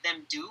many of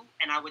them do,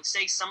 and I would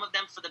say some of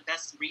them for the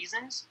best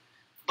reasons.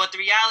 But the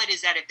reality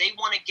is that if they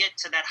want to get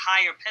to that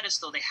higher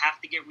pedestal, they have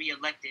to get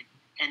reelected.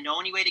 And the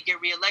only way to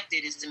get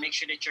reelected is to make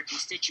sure that your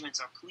constituents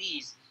are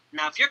pleased.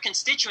 Now, if your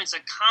constituents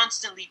are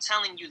constantly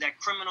telling you that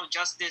criminal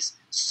justice,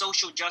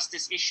 social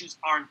justice issues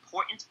are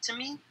important to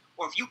me,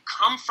 or if you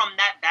come from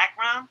that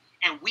background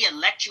and we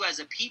elect you as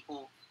a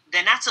people,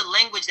 then that's a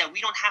language that we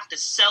don't have to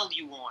sell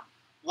you on.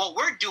 What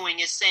we're doing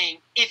is saying,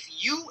 if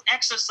you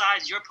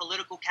exercise your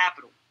political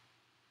capital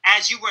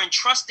as you were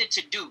entrusted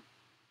to do,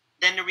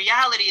 then the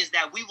reality is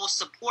that we will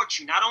support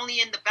you, not only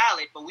in the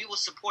ballot, but we will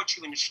support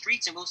you in the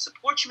streets and we'll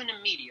support you in the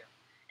media.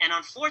 And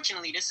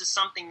unfortunately, this is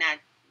something that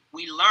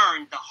we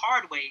learned the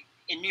hard way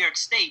in New York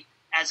State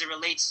as it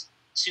relates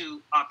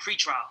to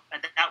pretrial.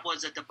 That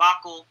was a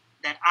debacle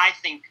that I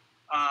think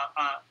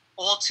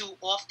all too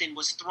often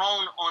was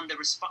thrown on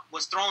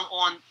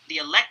the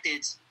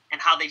electeds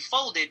and how they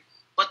folded.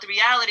 But the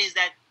reality is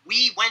that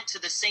we went to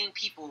the same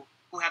people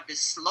who have the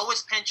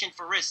lowest pension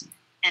for risk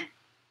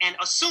and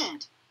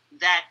assumed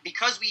that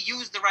because we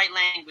used the right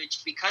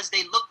language, because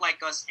they look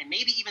like us, and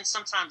maybe even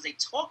sometimes they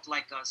talked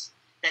like us,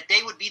 that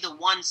they would be the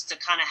ones to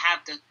kind of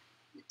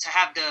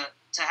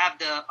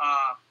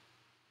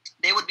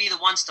they would be the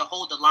ones to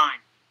hold the line.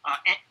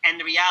 And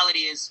the reality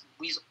is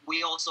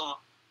we also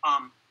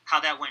how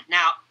that went.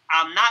 Now,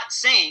 I'm not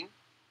saying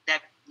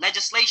that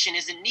legislation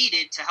isn't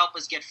needed to help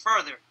us get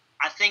further.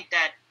 I think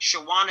that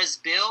Shawanna's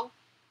bill,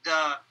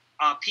 the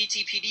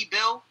PTPD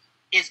bill,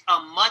 is a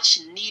much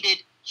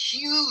needed,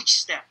 huge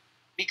step,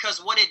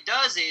 because what it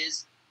does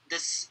is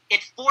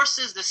it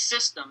forces the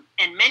system,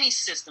 and many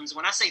systems,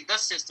 when I say the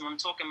system, I'm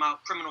talking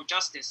about criminal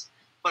justice,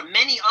 but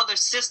many other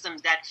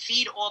systems that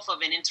feed off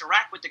of and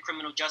interact with the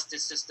criminal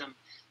justice system,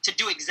 to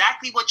do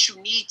exactly what you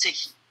need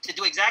to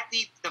do,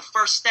 exactly the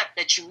first step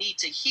that you need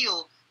to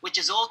heal, which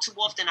is all too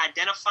often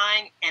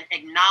identifying and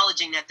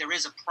acknowledging that there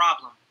is a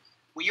problem.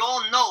 We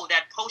all know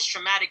that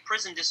post-traumatic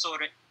prison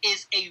disorder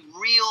is a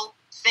real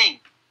thing.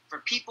 For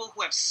people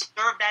who have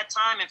served that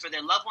time and for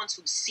their loved ones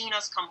who've seen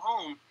us come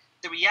home,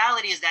 the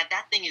reality is that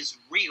that thing is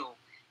real.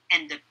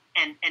 And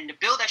the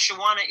bill that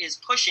Shawanna is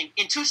pushing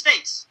in 2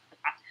 states,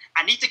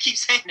 I need to keep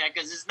saying that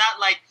because it's not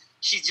like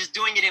she's just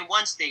doing it in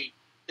 1 state.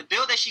 The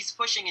bill that she's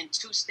pushing in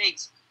 2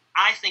 states,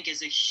 I think,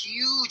 is a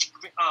huge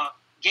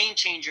game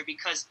changer,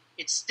 because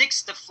it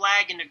sticks the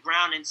flag in the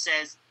ground and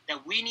says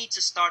that we need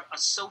to start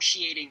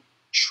associating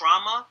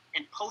trauma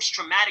and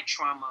post-traumatic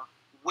trauma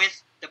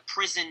with the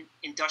prison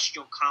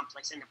industrial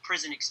complex and the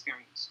prison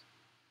experience.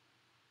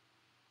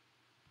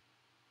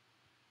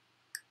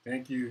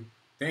 Thank you.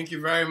 Thank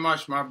you very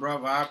much, my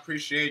brother. I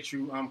appreciate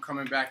you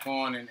coming back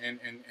on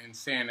and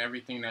saying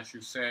everything that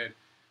you said.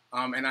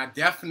 And I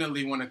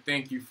definitely want to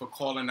thank you for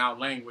calling out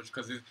language,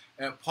 because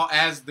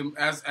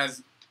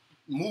as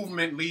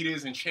movement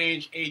leaders and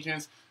change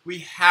agents, we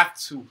have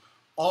to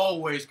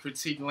always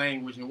critique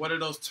language and what are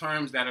those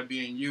terms that are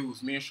being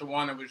used. Me and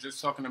Shawanna was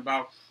just talking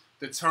about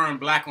the term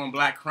black on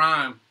black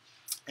crime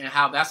and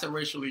how that's a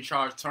racially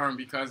charged term,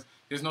 because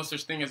there's no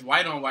such thing as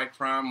white on white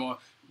crime, or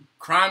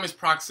crime is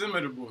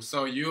proximitable.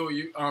 So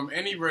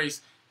any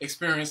race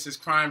experiences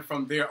crime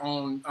from their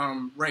own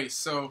race.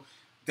 So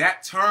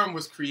that term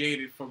was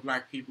created for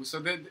black people. So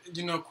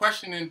that,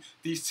 questioning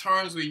these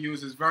terms we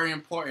use is very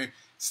important.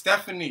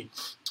 Stephanie,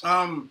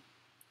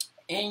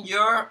 in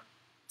your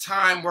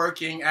time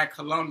working at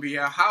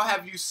Columbia, how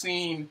have you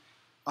seen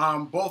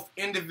both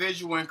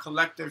individual and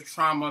collective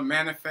trauma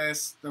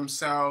manifest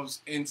themselves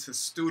into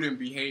student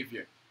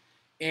behavior?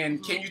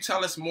 And can you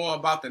tell us more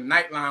about the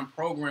Nightline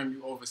program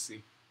you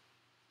oversee?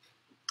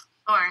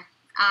 Sure.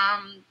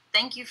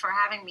 Thank you for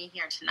having me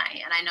here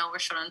tonight. And I know we're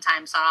short on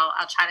time, so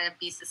I'll try to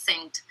be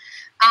succinct.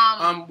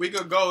 We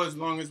could go as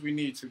long as we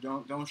need to.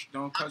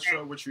 Don't cut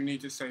short what you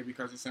need to say,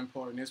 because it's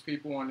important. There's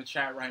people on the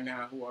chat right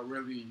now who are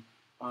really,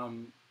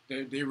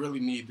 they really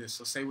need this.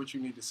 So say what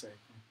you need to say.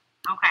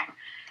 Okay.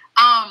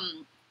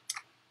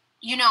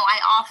 I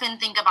often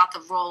think about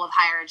the role of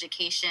higher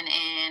education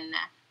in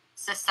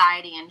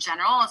society in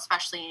general,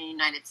 especially in the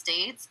United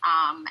States.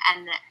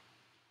 And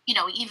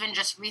even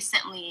just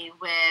recently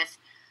with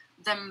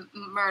the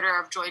murder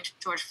of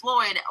George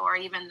Floyd, or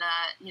even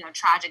the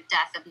tragic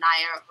death of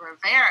Naya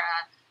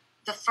Rivera,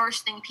 the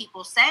first thing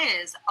people say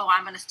is, "Oh,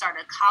 I'm going to start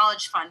a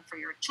college fund for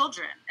your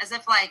children," as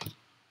if like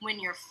when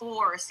you're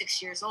 4 or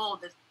 6 years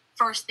old, the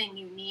first thing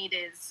you need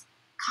is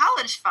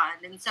college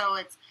fund. And so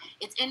it's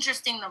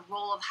interesting, the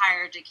role of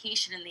higher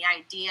education and the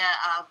idea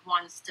of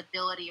one's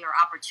stability or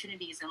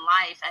opportunities in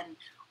life, and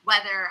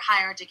whether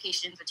higher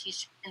education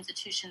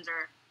institutions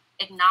are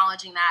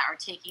acknowledging that or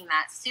taking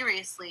that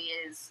seriously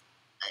is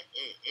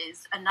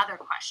another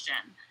question.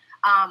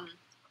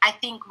 I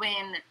think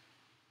when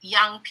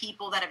young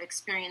people that have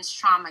experienced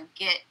trauma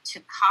get to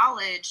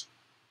college,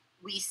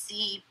 we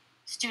see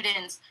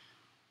students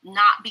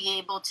not be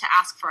able to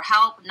ask for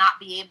help, not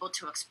be able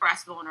to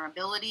express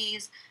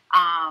vulnerabilities,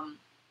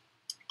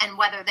 and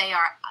whether they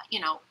are,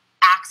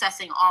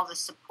 accessing all the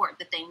support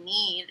that they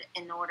need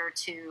in order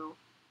to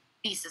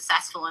be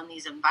successful in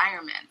these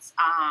environments.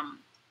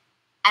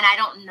 And I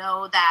don't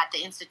know that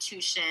the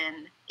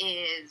institution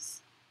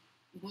is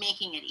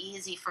making it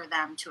easy for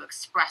them to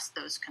express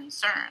those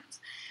concerns.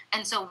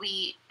 And so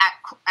we,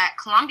 at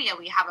Columbia,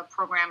 we have a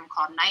program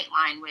called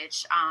Nightline,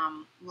 which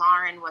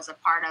Lauren was a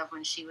part of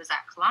when she was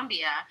at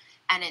Columbia.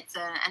 And it's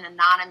an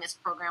anonymous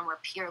program where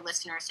peer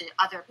listeners, so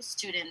other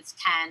students,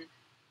 can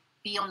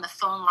be on the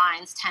phone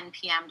lines 10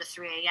 p.m. to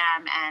 3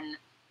 a.m. and,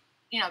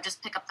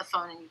 just pick up the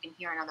phone and you can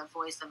hear another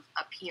voice of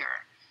a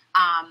peer.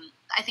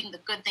 I think the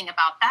good thing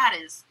about that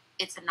is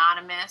it's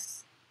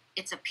anonymous,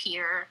 it's a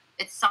peer,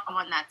 it's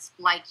someone that's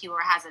like you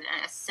or has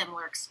a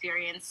similar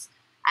experience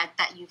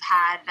that you've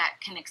had, that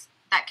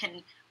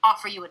can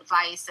offer you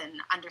advice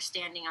and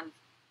understanding on,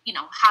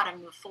 how to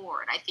move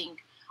forward. I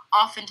think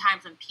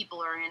oftentimes when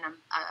people are in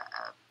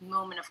a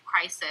moment of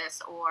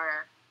crisis,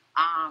 or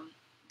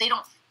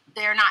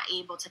they're not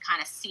able to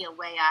kind of see a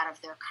way out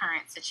of their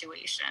current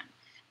situation.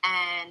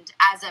 And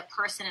as a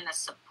person in a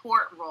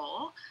support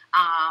role,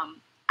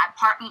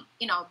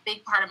 a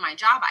big part of my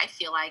job, I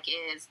feel like,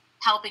 is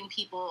helping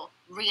people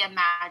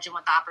reimagine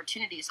what the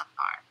opportunities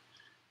are.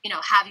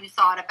 Have you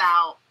thought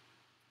about,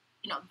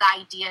 the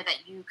idea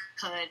that you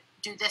could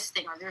do this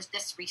thing, or there's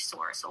this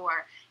resource,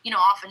 or,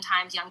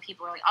 oftentimes young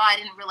people are like, "Oh, I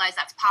didn't realize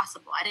that's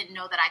possible. I didn't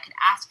know that I could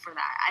ask for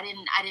that. I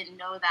didn't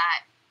know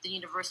that the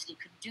university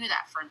could do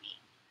that for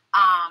me."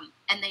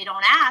 And they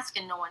don't ask,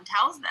 and no one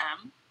tells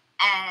them,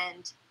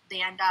 and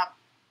they end up,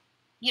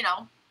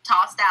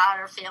 tossed out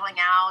or failing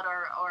out,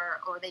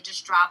 or they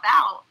just drop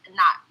out and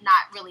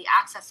not really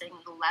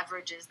accessing the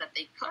leverages that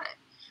they could.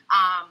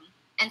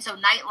 And so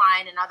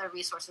Nightline and other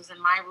resources, in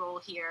my role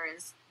here,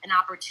 is an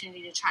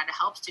opportunity to try to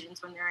help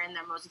students when they're in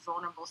their most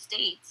vulnerable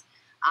states,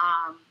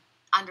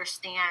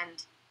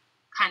 understand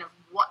kind of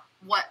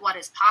what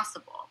is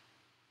possible.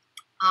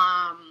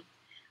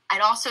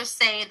 I'd also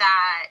say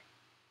that,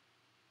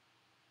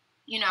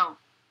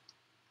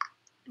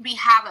 we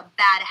have a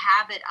bad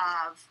habit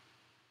of,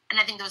 and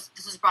I think this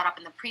was brought up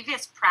in the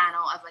previous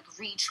panel, of like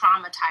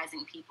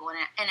re-traumatizing people. And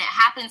it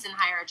happens in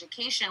higher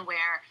education,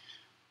 where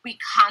we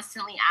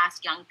constantly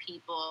ask young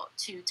people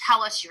to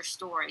tell us your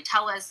story,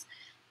 tell us,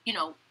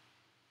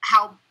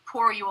 how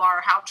poor you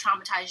are, how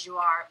traumatized you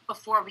are,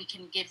 before we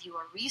can give you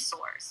a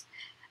resource.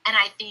 And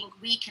I think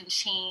we can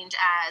change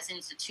as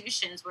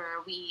institutions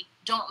where we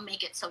don't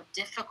make it so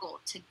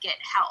difficult to get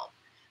help.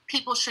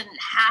 People shouldn't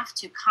have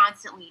to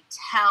constantly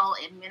tell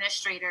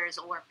administrators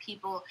or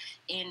people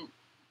in,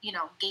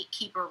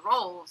 gatekeeper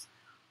roles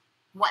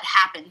what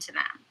happened to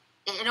them.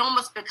 it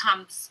almost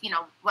becomes,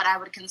 what I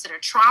would consider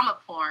trauma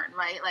porn,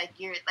 right? Like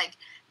you're like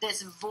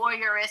this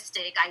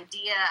voyeuristic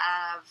idea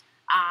of,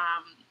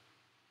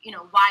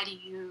 why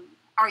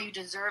are you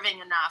deserving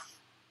enough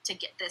to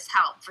get this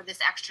help, for this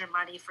extra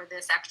money, for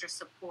this extra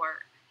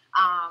support?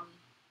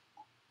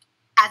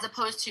 As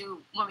opposed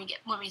to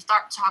when we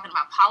start talking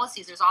about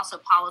policies, there's also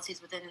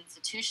policies within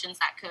institutions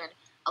that could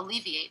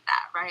alleviate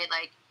that, right?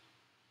 Like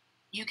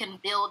you can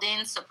build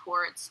in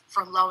supports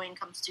for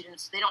low-income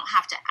students. So they don't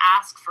have to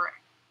ask for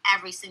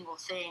every single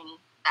thing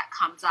that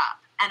comes up.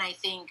 And I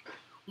think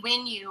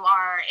when you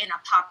are in a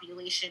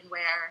population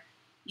where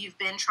you've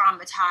been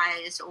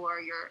traumatized or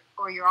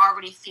you're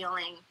already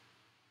feeling,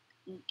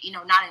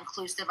 not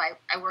inclusive.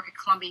 I work at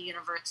Columbia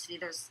University.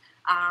 There's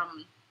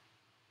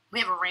we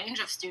have a range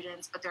of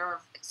students, but there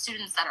are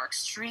students that are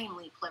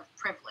extremely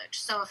privileged.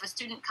 So if a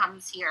student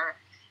comes here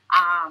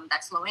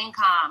that's low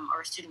income,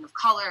 or a student of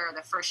color, or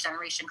the first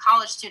generation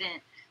college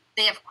student,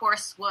 they of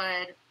course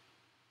would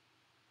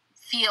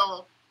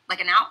feel like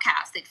an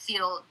outcast. They'd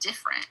feel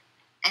different.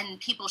 And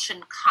people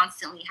shouldn't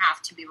constantly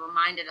have to be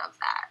reminded of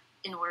that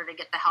in order to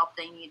get the help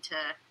they need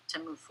to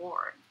move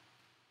forward.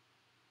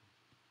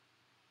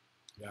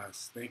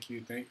 Yes, thank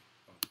you,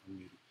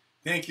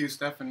 thank you,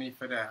 Stephanie,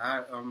 for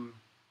that.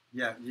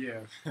 Yeah,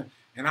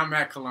 and I'm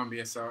at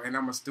Columbia, and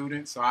I'm a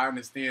student, so I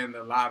understand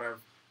a lot of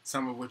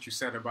some of what you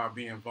said about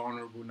being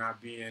vulnerable,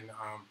 not being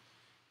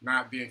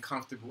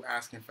comfortable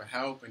asking for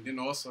help, and then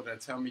also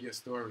that tell me your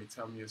story,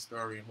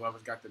 and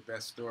whoever's got the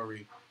best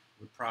story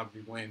would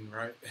probably win,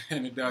 right?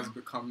 And it does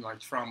become like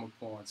trauma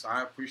porn. So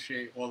I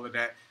appreciate all of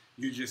that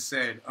you just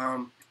said.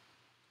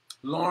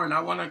 Lauren, I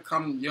want to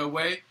come your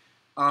way.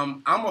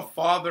 I'm a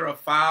father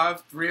of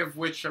 5, 3 of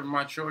which of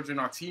my children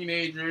are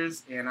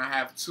teenagers, and I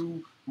have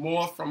 2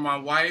 more from my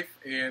wife,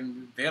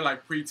 and they're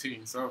like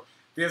preteens. So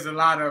there's a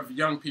lot of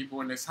young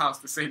people in this house,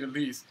 to say the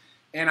least.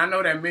 And I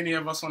know that many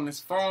of us on this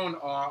phone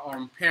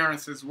are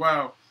parents as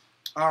well.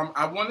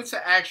 I wanted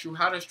to ask you,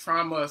 how does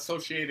trauma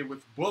associated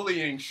with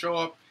bullying show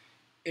up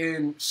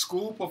in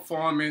school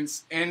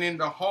performance and in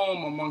the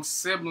home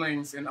amongst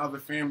siblings and other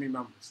family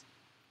members?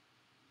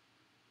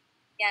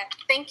 Yeah,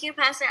 thank you,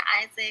 Pastor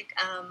Isaac,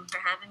 for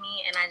having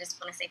me. And I just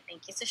want to say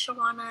thank you to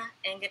Shawanna,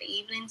 and good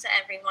evening to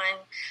everyone.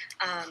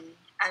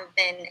 I've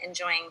been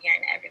enjoying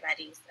hearing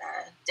everybody's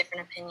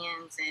different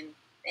opinions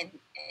and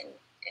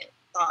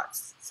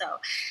thoughts. So,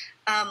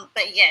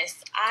 but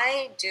yes,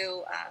 I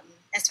do.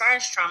 As far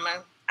as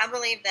trauma, I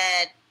believe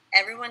that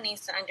everyone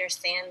needs to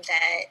understand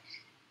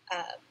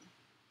that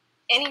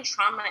any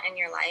trauma in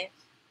your life,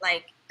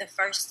 like the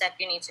first step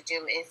you need to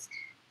do is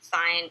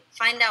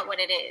find out what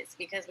it is,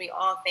 because we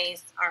all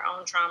face our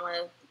own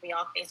trauma, we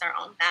all face our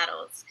own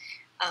battles,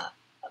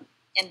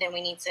 and then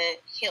we need to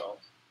heal.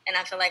 And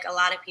I feel like a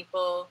lot of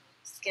people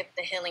skip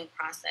the healing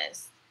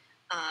process,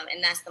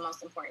 and that's the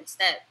most important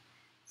step.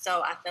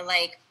 So I feel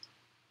like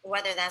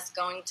whether that's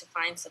going to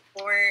find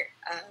support,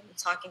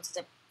 talking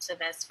to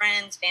best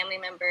friends, family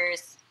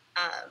members,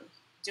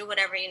 do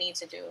whatever you need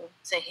to do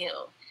to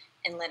heal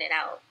and let it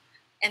out,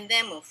 and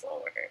then move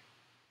forward.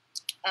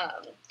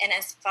 And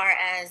as far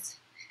as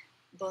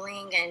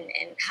bullying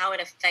and how it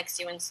affects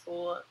you in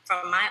school,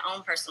 from my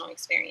own personal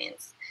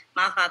experience,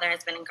 my father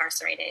has been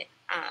incarcerated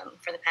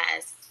for the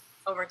past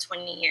over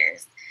 20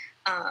 years.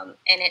 And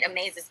it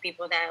amazes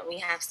people that we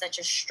have such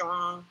a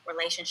strong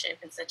relationship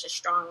and such a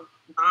strong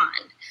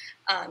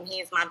bond.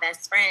 He is my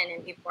best friend,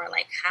 and people are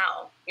like,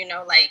 how?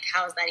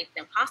 How is that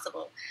even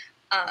possible?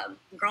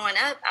 Growing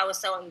up, I was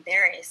so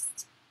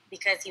embarrassed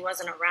because he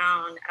wasn't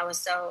around.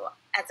 As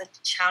a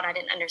child, I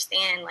didn't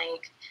understand,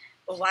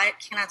 well, why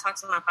can't I talk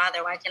to my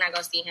father? Why can't I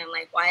go see him?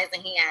 Why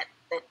isn't he at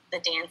the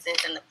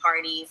dances and the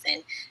parties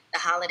and the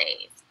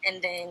holidays?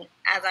 And then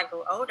as I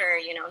grew older,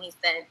 he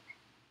said,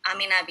 I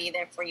may not be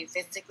there for you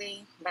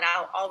physically, but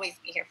I'll always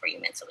be here for you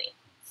mentally.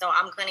 So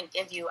I'm going to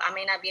give you, I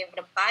may not be able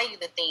to buy you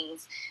the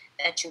things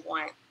that you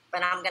want,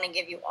 but I'm going to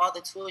give you all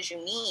the tools you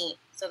need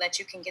so that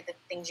you can get the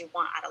things you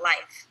want out of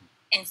life.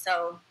 And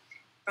so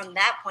from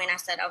that point, I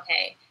said,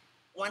 okay,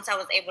 once I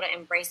was able to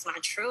embrace my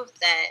truth,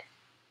 that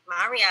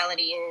my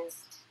reality is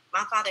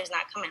my father's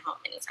not coming home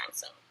anytime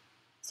soon.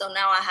 So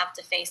now I have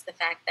to face the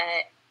fact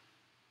that,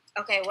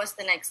 okay, what's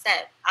the next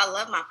step? I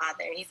love my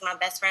father. He's my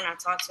best friend. I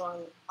talk to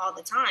him all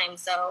the time.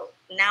 So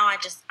now I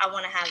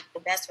want to have the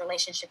best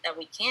relationship that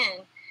we can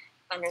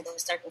under the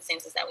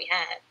circumstances that we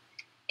have.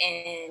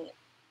 And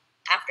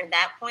after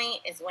that point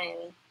is when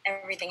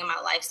everything in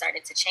my life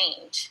started to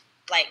change.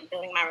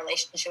 Building my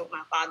relationship with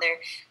my father,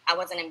 I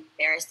wasn't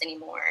embarrassed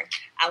anymore.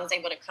 I was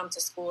able to come to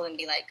school and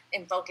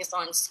and focus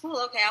on school.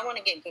 Okay, I want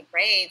to get good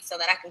grades so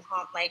that I can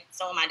call,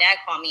 so when my dad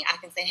called me, I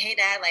can say, hey,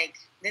 Dad,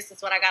 this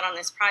is what I got on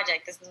this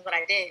project. This is what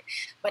I did.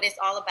 But it's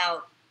all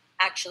about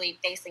actually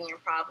facing your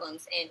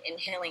problems and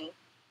healing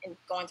and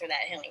going through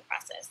that healing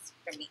process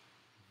for me.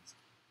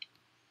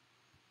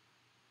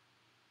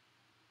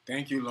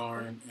 Thank you,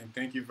 Lauren, and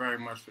thank you very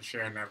much for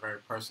sharing that very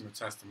personal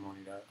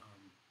testimony. That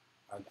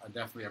I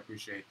definitely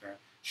appreciate that.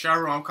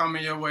 Cheryl, I'm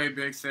coming your way,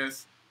 big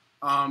sis.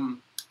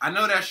 I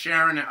know that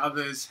Sharon and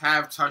others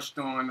have touched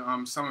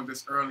on some of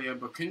this earlier,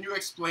 but can you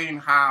explain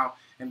how,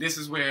 and this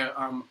is where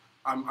I'm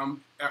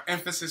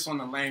emphasis on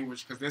the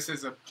language, because this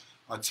is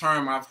a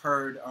term I've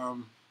heard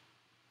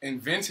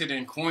invented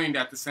and coined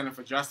at the Center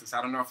for Justice.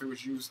 I don't know if it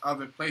was used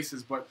other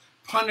places, but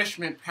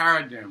punishment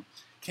paradigm.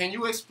 Can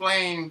you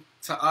explain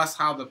to us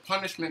how the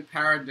punishment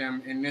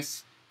paradigm in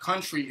this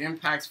country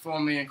impacts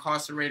formerly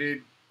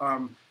incarcerated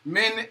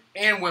men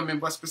and women,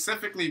 but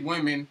specifically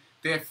women,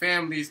 their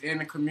families,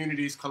 and the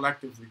communities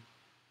collectively?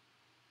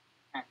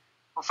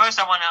 Well, first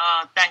I want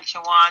to thank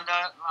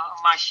Shawanna,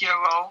 my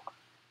hero.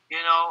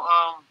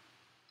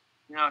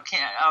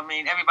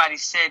 Everybody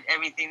said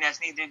everything that's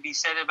needed to be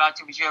said about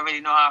you, but you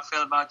already know how I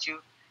feel about you.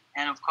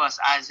 And of course,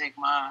 Isaac,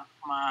 my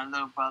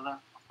little brother,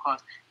 of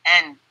course,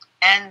 and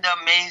the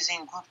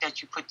amazing group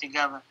that you put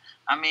together.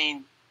 I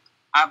mean,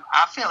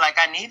 I feel like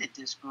I needed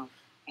this group,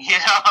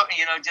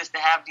 just to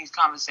have these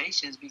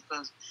conversations,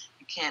 because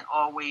you can't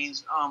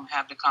always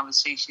have the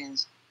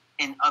conversations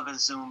in other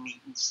Zoom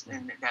meetings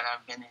that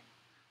I've been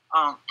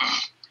in.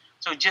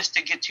 So just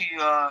to get to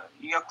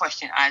your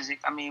question, Isaac,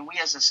 I mean, we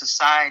as a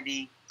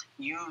society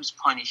use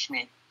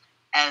punishment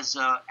as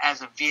a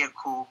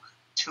vehicle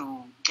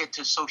to get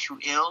to social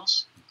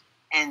ills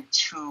and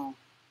to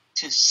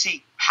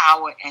seek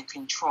power and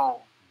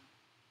control,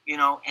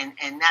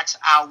 and that's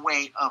our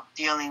way of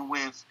dealing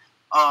with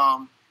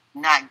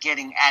not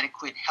getting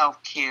adequate health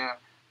care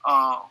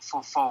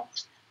for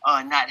folks,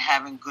 not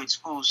having good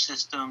school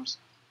systems,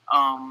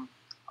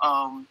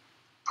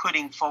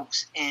 putting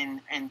folks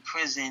in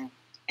prison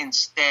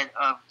instead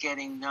of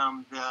getting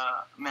them the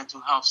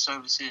mental health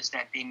services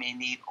that they may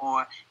need,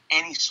 or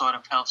any sort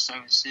of health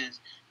services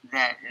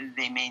that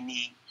they may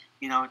need.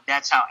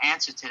 That's our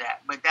answer to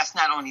that. But that's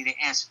not only the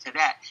answer to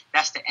that,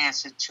 that's the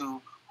answer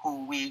to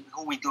who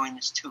we're doing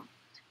this to.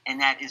 And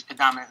that is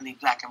predominantly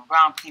black and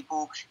brown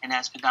people, and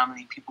that's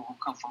predominantly people who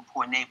come from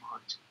poor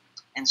neighborhoods.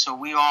 And so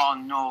we all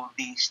know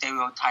the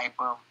stereotype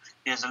of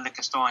there's a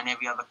liquor store in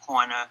every other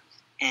corner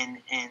in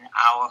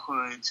our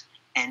hoods,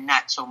 and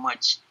not so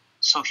much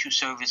social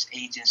service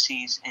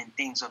agencies and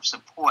things of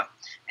support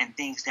and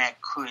things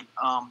that could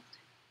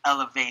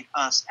elevate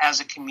us as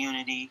a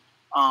community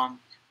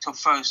to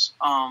first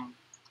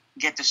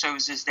get the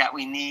services that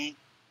we need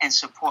and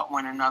support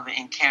one another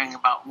and caring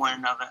about one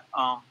another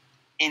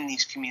in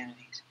these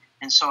communities.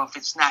 And so if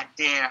it's not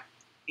there,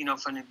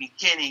 from the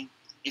beginning,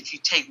 if you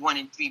take 1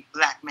 in 3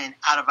 black men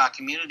out of our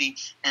community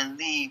and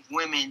leave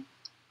women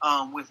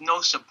with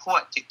no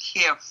support to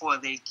care for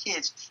their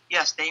kids,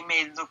 yes, they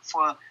may look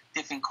for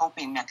different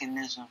coping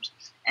mechanisms,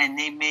 and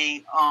they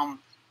may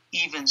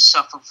even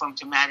suffer from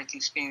traumatic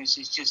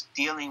experiences just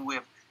dealing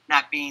with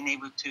not being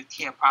able to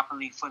care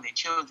properly for their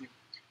children,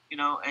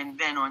 and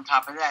then on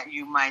top of that,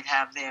 you might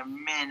have their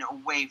men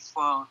away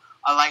for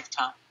a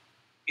lifetime,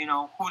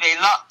 who they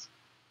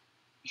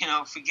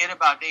love, forget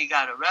about they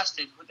got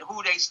arrested,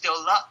 who they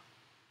still love,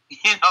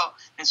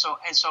 and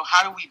so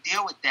how do we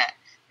deal with that?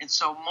 And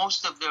so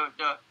most of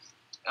the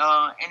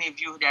any of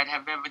you that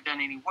have ever done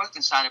any work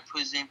inside a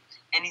prison,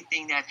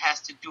 anything that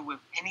has to do with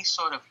any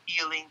sort of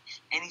healing,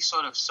 any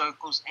sort of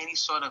circles, any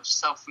sort of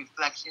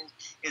self-reflection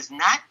is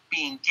not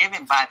being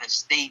given by the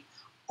state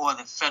or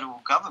the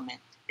federal government.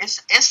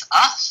 It's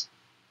us.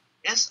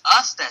 It's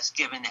us that's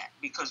given that,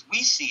 because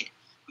we see it,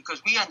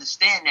 because we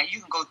understand that you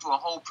can go through a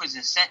whole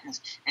prison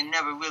sentence and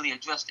never really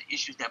address the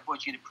issues that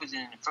brought you to prison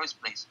in the first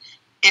place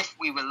if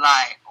we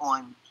rely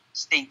on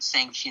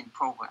state-sanctioned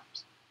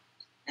programs.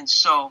 And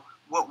so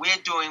what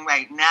we're doing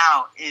right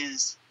now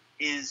is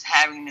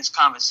having these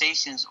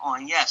conversations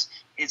on, yes,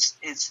 it's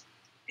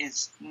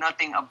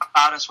nothing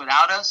about us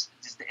without us.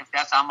 If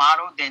that's our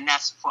motto, then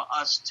that's for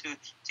us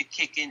to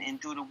kick in and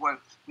do the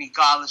work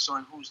regardless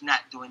on who's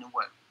not doing the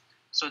work.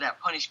 So that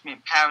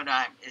punishment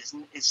paradigm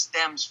it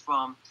stems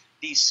from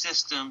these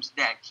systems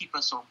that keep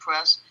us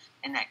oppressed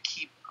and that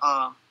keep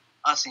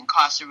us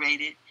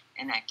incarcerated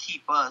and that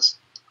keep us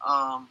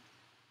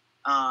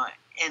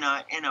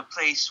in a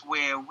place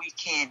where we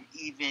can't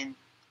even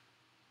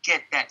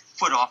get that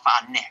foot off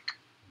our neck,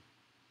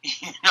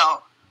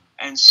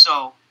 And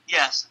so,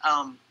 yes,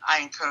 I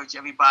encourage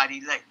everybody,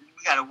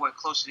 we got to work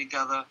closer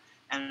together,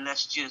 and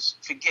let's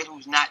just forget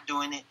who's not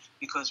doing it,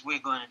 because we're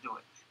going to do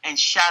it. And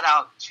shout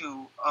out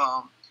to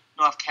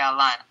North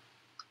Carolina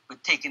for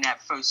taking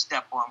that first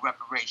step on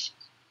reparations.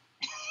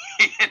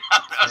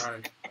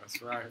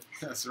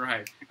 That's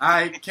right. All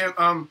right,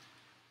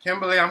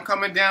 Kimberly, I'm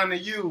coming down to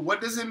you.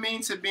 What does it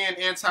mean to be an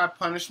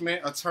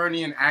anti-punishment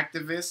attorney and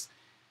activist?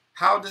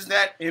 How does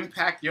that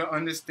impact your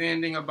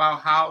understanding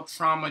about how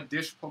trauma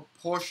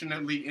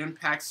disproportionately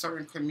impacts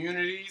certain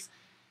communities?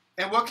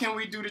 And what can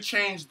we do to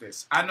change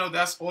this? I know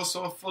that's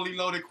also a fully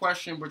loaded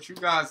question, but you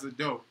guys are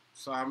dope.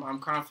 So I'm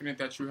confident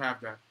that you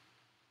have that.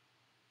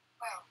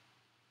 Well,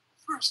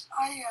 first,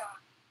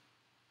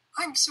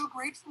 I'm so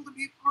grateful to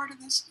be a part of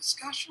this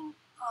discussion.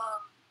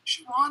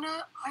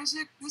 Shawanna,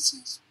 Isaac, this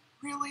is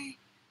really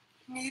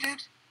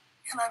needed,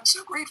 and I'm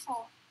so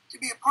grateful to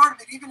be a part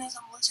of it, even as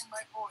I'm losing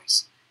my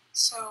voice.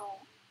 So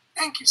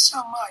thank you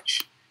so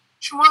much.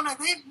 Shawanna,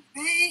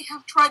 they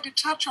have tried to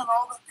touch on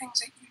all the things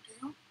that you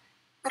do,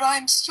 but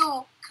I'm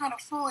still kind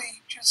of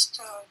fully just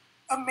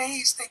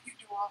amazed that you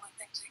do all the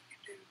things that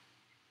you do.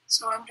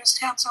 So I'm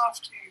just hats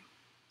off to you.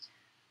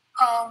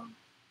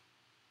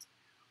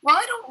 Well,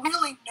 I don't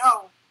really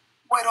know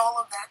what all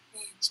of that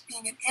means,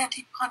 being an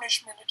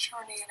anti-punishment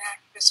attorney and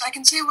activist. I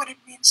can say what it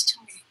means to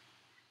me.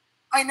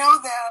 I know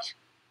that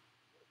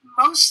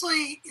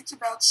mostly it's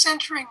about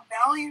centering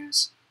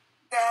values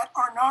that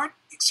are not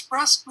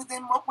expressed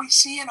within what we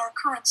see in our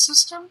current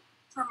system.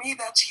 For me,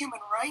 that's human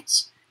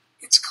rights.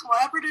 It's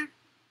collaborative.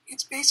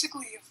 It's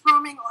basically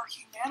affirming our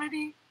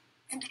humanity,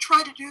 and to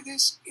try to do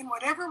this in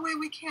whatever way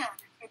we can,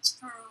 if it's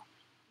through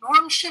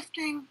norm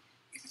shifting,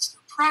 if it's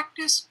through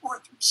practice, or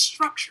through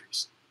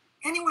structures,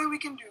 any way we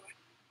can do it.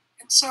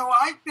 And so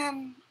I've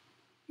been,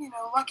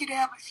 lucky to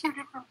have a few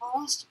different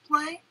roles to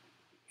play.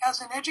 As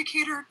an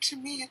educator, to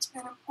me, it's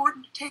been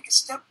important to take a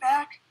step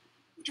back,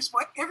 which is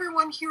what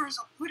everyone here is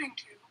alluding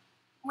to,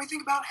 when we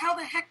think about how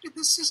the heck did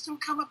this system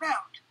come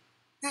about?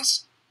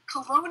 This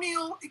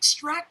colonial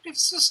extractive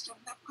system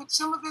that put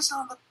some of us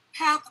on the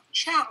path of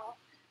chattel,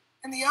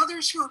 and the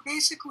others who are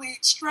basically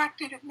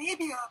extracted at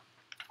maybe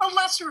a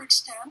lesser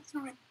extent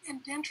through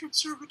indentured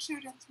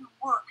servitude and through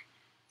work,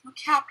 through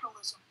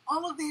capitalism.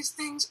 All of these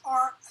things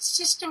are a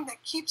system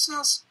that keeps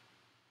us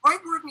right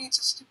where it needs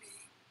us to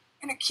be,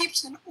 and it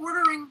keeps an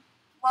ordering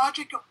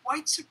logic of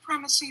white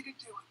supremacy to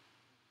do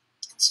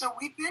it. And so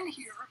we've been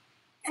here,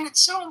 and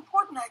it's so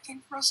important, I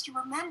think, for us to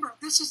remember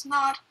this is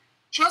not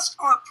just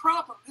our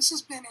problem. This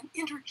has been an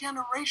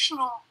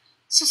intergenerational,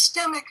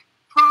 systemic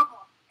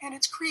problem, and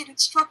it's created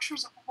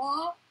structures of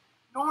law,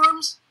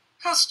 norms,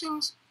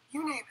 customs,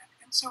 you name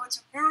it. And so it's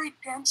a very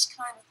dense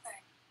kind of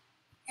thing.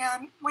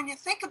 And when you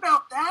think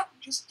about that,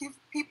 just give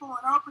people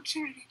an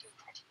opportunity to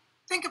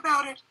think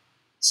about it,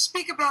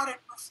 speak about it,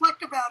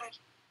 reflect about it,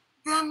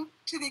 then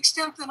to the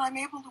extent that I'm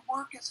able to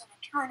work as an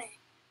attorney,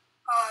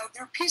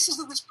 there are pieces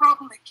of this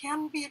problem that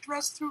can be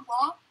addressed through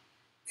law,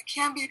 that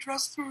can be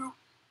addressed through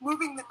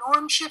moving the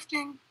norm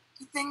shifting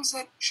to things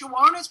that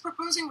Shawanna is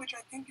proposing, which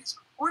I think is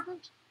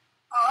important.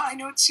 I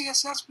know at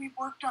CSS we've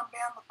worked on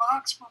ban the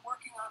box, we're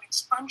working on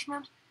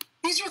expungement.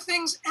 These are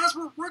things as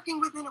we're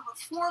working within a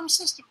reform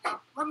system.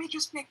 Now, let me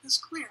just make this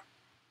clear.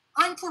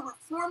 I'm for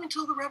reform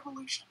until the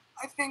revolution.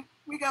 I think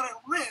we got to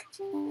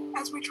live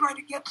as we try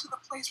to get to the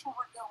place where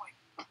we're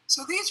going.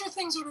 So these are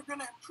things that are going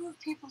to improve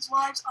people's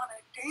lives on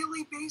a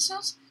daily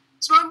basis.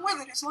 So I'm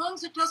with it, as long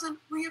as it doesn't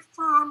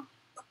reaffirm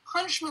the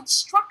punishment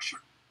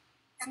structure.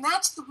 And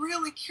that's the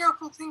really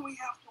careful thing we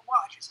have to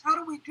watch, is how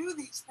do we do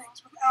these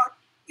things without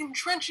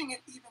entrenching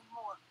it even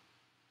more?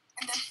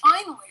 And then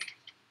finally,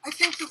 I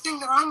think the thing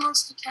that I'm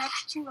most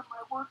attached to in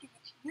my work in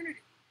the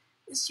community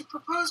is to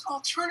propose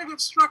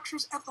alternative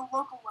structures at the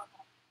local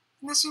level.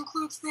 And this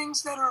includes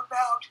things that are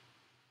about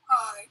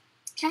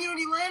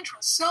community land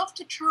trust,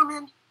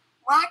 self-determined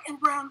Black and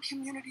brown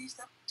communities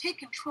that take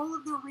control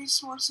of their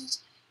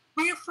resources,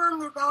 reaffirm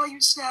their value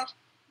set,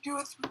 do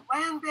it through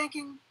land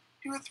banking,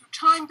 do it through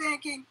time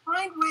banking,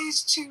 find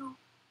ways to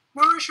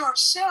nourish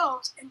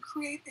ourselves and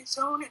create a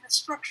zone and a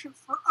structure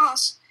for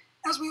us,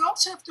 as we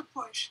also have to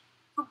push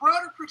for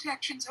broader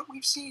protections that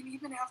we've seen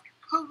even after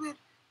COVID,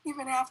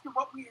 even after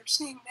what we are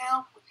seeing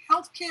now with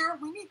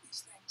healthcare. We need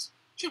these things.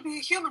 It should be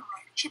a human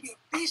right. It should be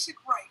a basic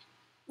right.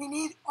 We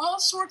need all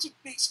sorts of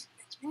basic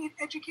things. We need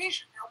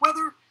education. Now,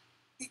 whether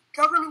the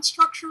government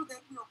structure that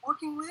we're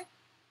working with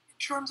in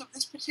terms of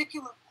this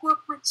particular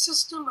corporate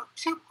system of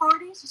two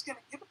parties is going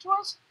to give it to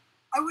us,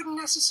 I wouldn't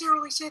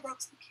necessarily say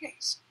that's the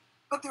case.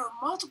 But there are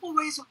multiple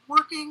ways of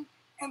working,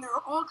 and there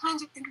are all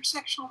kinds of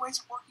intersectional ways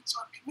of working,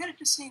 so I'm committed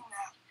to seeing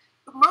that.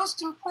 But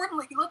most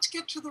importantly, let's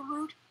get to the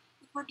root.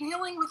 If we're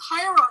dealing with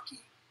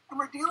hierarchy, and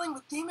we're dealing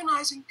with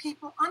demonizing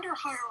people under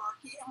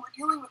hierarchy, and we're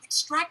dealing with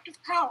extractive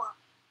power,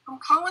 from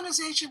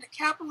colonization to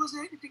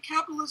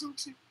capitalism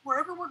to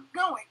wherever we're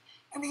going,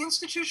 and the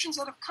institutions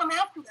that have come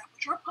after that,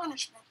 which are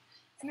punishment,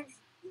 and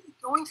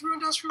going through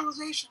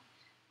industrialization,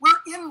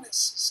 we're in this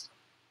system.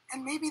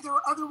 And maybe there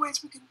are other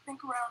ways we can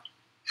think around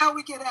how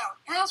we get out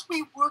as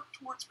we work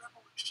towards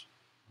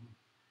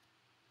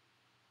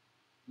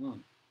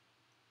revolution.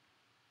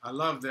 I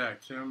love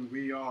that, Kim.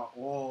 We are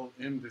all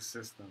in the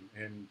system,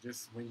 and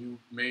just when you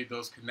made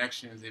those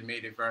connections, it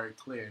made it very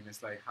clear. And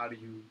it's like, how do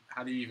you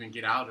even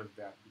get out of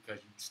that?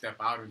 Because you step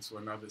out into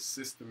another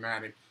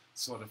systematic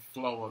sort of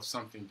flow of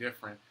something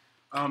different.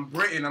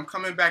 Britton, I'm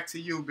coming back to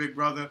you, big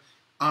brother.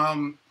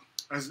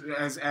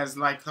 As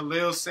like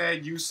Khalil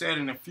said, you said,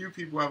 and a few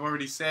people have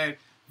already said,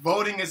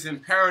 voting is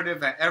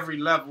imperative at every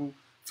level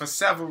for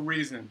several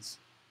reasons.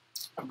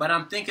 But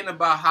I'm thinking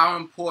about how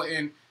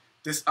important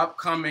this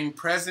upcoming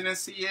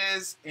presidency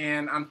is,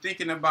 and I'm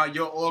thinking about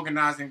your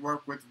organizing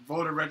work with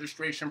voter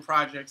registration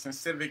projects and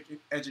civic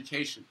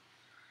education.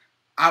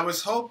 I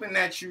was hoping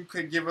that you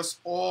could give us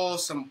all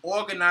some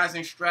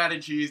organizing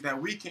strategies that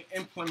we can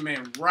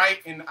implement right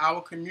in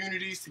our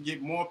communities to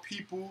get more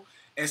people,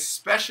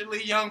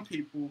 especially young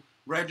people,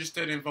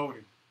 registered and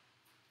voting.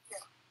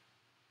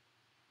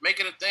 Make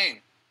it a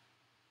thing.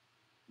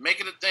 Make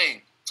it a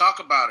thing. Talk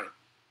about it.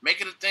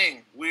 Make it a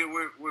thing.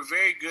 We're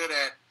very good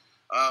at,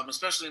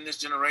 especially in this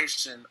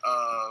generation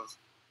of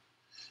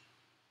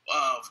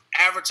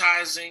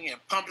advertising and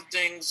pumping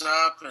things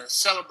up and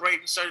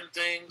celebrating certain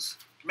things.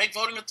 Make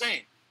voting a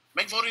thing.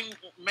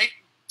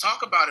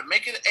 Talk about it.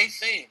 Make it a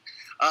thing.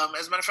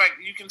 As a matter of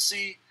fact, you can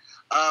see,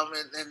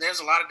 and there's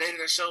a lot of data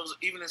that shows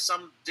even in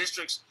some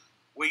districts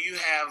where you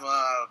have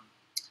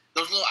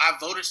those little I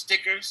voted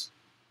stickers,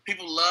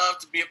 people love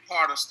to be a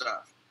part of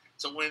stuff.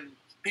 So when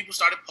people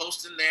started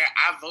posting their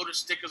I voted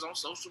stickers on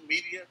social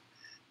media,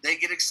 they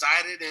get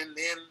excited, and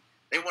then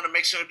they want to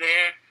make sure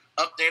they're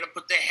up there to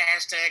put their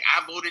hashtag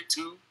I voted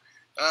too.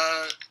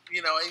 And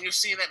you're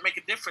seeing that make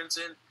a difference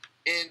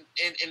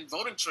in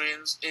voting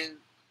trends,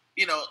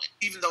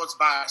 even though it's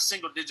by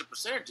single digit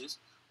percentages,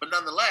 but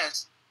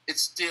nonetheless,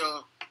 it's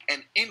still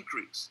an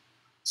increase.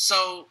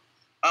 So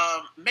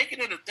making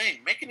it a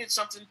thing, making it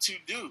something to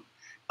do.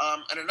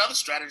 And another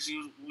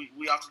strategy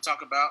we often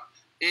talk about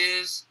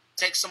is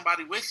take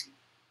somebody with you.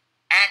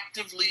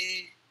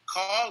 Actively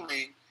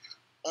calling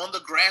on the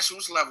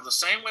grassroots level, the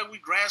same way we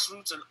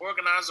grassroots and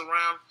organize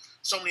around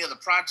so many other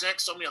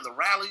projects, so many other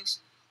rallies,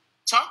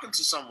 talking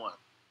to someone.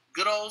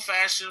 Good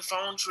old-fashioned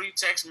phone tree,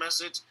 text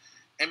message.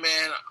 Hey,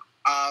 man,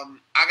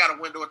 I got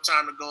a window of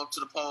time to go up to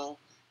the poll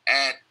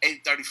at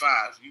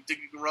 8:35. You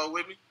think you can roll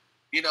with me?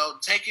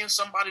 Taking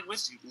somebody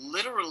with you.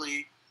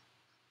 Literally,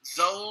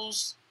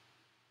 those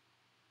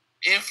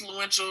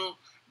influential,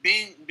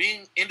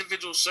 being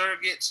individual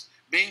surrogates,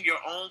 being your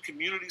own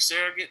community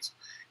surrogates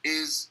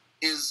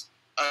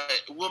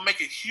will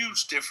make a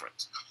huge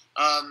difference.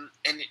 And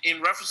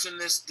in referencing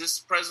this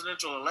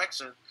presidential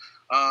election,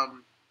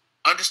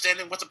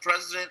 understanding what the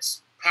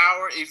president's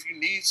power, if you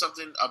need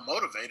something, a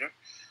motivator,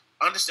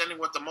 understanding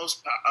what the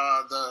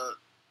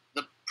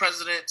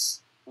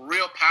president's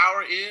real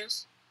power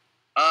is,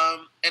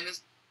 and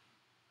it's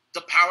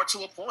the power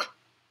to appoint.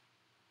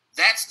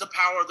 That's the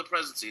power of the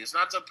presidency. It's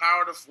not the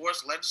power to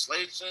force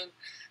legislation.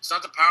 It's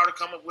not the power to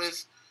come up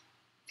with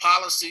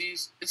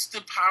policies. It's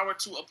the power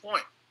to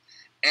appoint.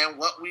 And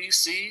what we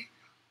see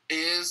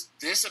is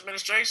this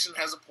administration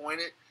has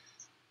appointed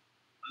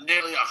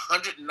nearly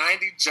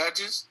 190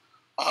 judges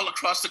all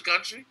across the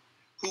country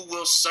who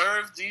will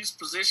serve these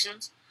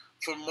positions,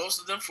 for most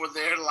of them, for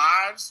their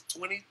lives,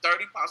 20,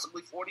 30,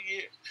 possibly 40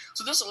 years.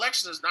 So this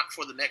election is not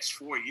for the next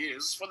 4 years.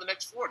 It's for the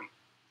next 40.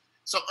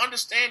 So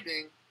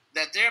understanding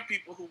that there are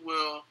people who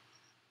will,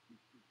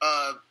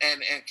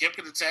 and Kim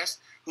can attest,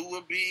 who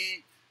will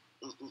be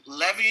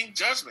levying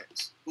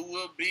judgments, who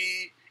will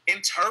be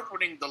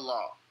interpreting the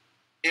law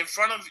in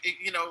front of,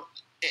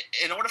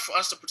 in order for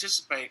us to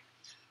participate,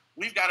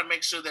 we've got to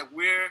make sure that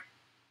we're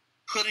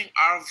putting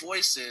our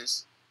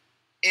voices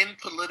in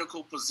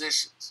political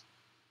positions.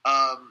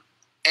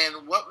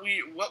 And what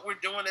we're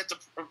doing at the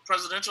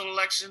presidential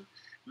election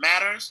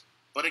matters.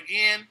 But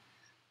again,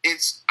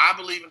 I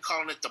believe in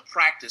calling it the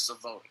practice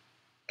of voting.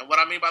 And what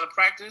I mean by the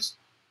practice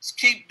is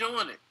keep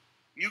doing it.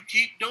 You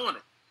keep doing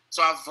it.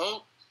 So I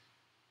vote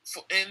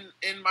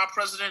in my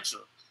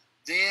presidential.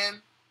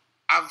 Then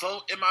I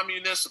vote in my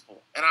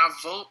municipal. And I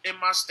vote in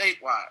my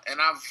statewide. And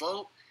I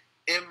vote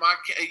in my,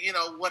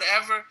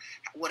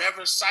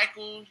 whatever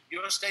cycle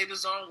your state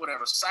is on,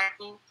 whatever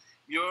cycle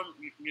your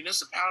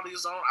municipality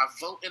is on, I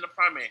vote in the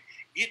primary.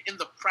 Get in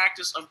the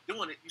practice of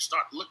doing it. You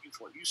start looking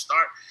for it. You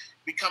start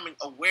becoming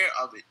aware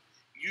of it.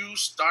 You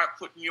start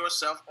putting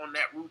yourself on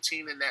that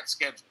routine and that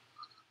schedule.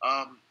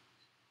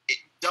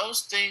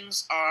 Those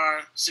things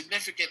are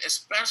significant,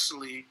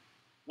 especially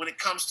when it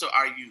comes to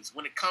our youth,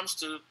 when it comes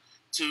to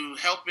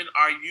helping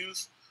our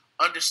youth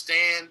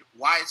understand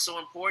why it's so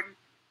important,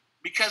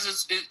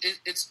 because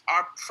it's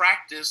our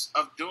practice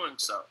of doing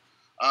so.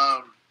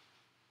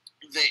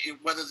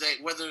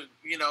 Whether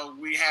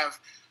we have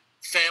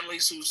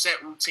families who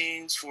set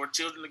routines for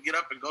children to get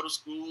up and go to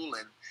school,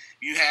 and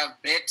you have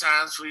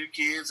bedtimes for your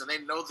kids and they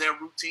know their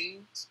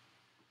routines.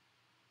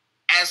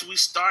 As we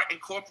start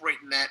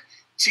incorporating that,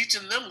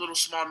 teaching them little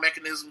small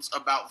mechanisms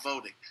about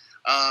voting.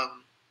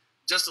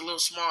 Just a little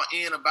small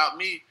in about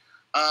me.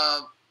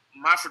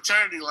 My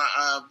fraternity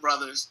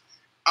brothers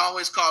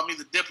always called me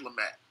the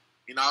diplomat.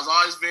 I was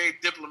always very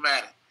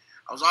diplomatic.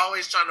 I was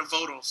always trying to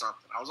vote on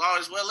something. I was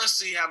always, let's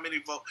see how many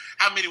vote,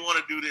 how many want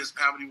to do this, and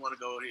how many want to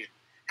go here.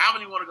 How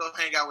many want to go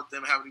hang out with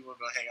them, how many want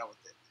to go hang out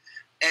with them.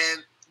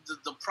 And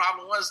the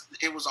problem was,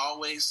 it was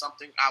always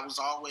something, I was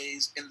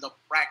always in the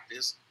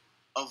practice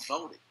of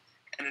voting.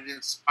 And it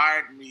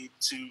inspired me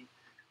to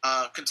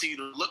continue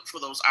to look for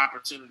those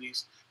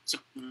opportunities to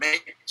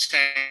make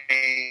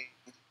change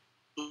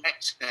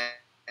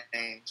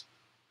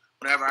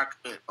whenever I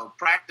could. So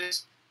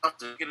practice,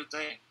 to get a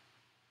thing.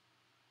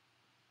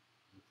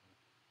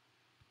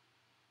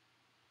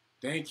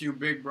 Thank you,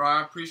 big bro.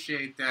 I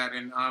appreciate that.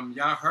 And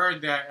y'all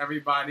heard that,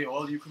 everybody,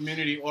 all you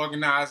community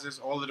organizers,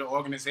 all of the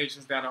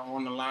organizations that are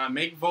on the line,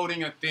 make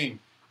voting a thing.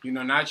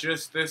 Not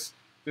just this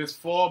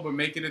fall, but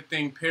make it a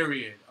thing,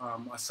 period.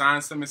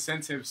 Assign some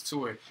incentives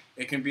to it.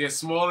 It can be as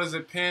small as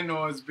a pin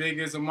or as big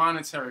as a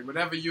monetary.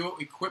 Whatever you're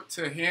equipped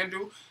to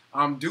handle,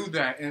 do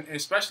that, and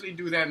especially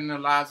do that in the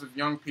lives of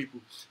young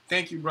people.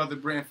 Thank you, Brother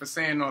Britton, for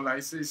saying all that.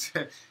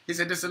 He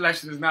said this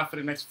election is not for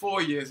the next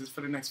 4 years, it's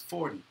for the next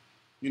 40.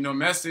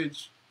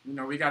 Message,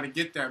 we got to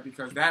get that,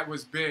 because that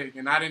was big,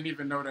 and I didn't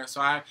even know that.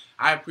 So I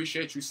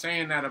appreciate you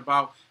saying that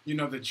about,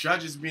 the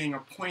judges being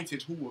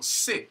appointed who will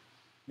sit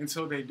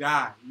until they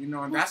die,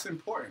 and that's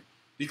important,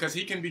 because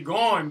he can be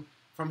gone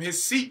from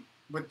his seat,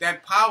 but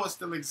that power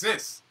still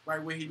exists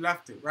right where he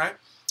left it, right?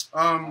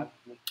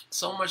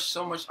 So much,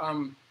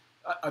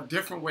 a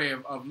different way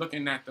of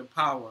looking at the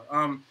power.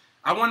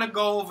 I want to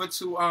go over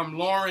to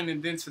Lauren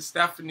and then to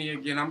Stephanie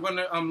again. I'm going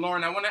to,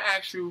 Lauren, I want to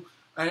ask you,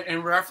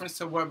 in reference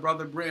to what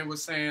Brother Britton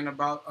was saying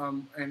about,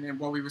 and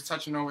what we were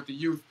touching on with the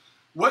youth,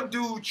 what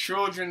do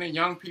children and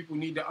young people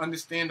need to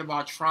understand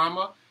about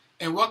trauma,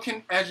 and what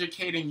can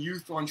educating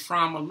youth on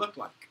trauma look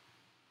like?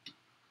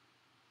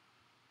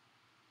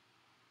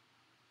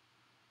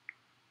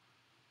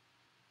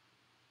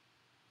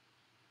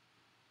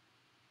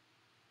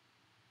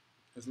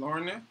 Is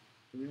Lauren there?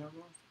 Do we have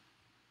Lauren?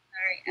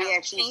 All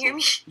right. Can you hear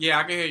me? Yeah,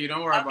 I can hear you.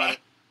 Don't worry about it.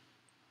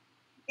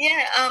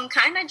 Yeah,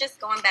 kind of just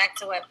going back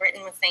to what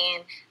Britton was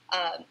saying,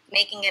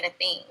 making it a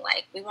thing.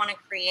 Like, we want to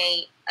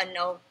create a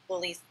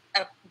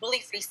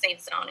bully-free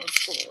safe zone in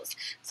schools.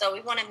 So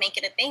we want to make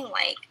it a thing.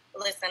 Like,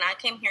 listen, I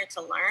came here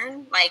to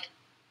learn. Like,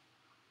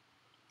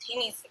 he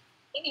needs to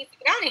get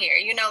out of here.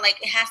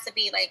 It has to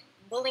be like,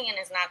 bullying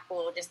is not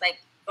cool. Just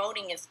like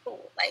voting is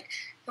cool. Like,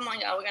 come on,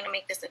 y'all, we're going to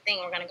make this a thing.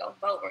 We're going to go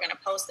vote. We're going to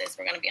post this.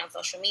 We're going to be on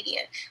social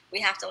media. We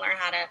have to learn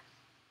how to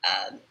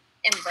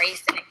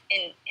embrace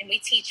and we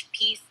teach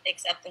peace,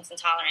 acceptance, and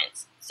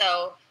tolerance.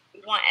 So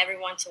we want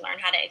everyone to learn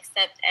how to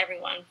accept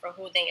everyone for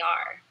who they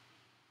are.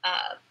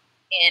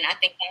 And I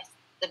think that's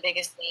the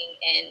biggest thing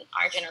in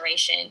our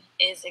generation,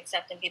 is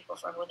accepting people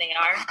for who they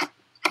are,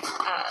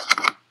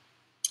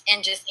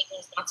 and just taking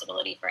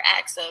responsibility for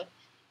acts of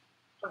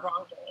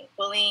wrongdoing,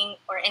 bullying,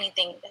 or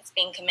anything that's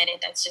being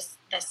committed that's just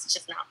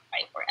not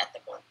right or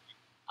ethical.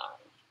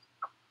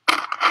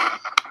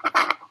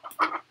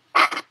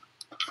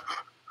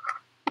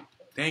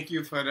 Thank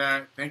you for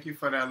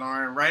that,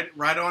 Lauren.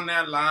 Right on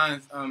that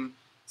lines,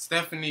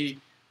 Stephanie.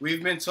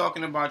 We've been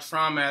talking about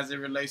trauma as it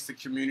relates to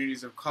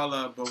communities of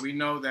color, but we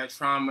know that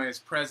trauma is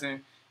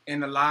present in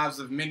the lives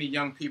of many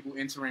young people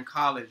entering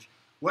college.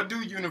 What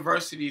do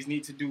universities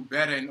need to do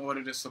better in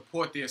order to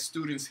support their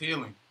students'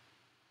 healing?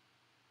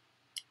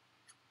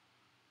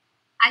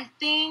 I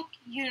think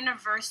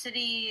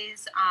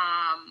universities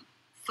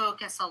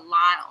focus a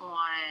lot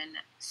on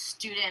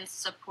students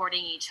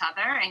supporting each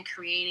other and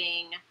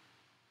creating,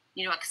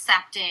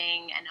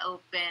 accepting and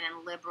open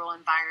and liberal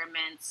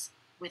environments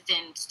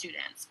within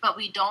students. But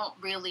we don't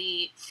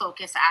really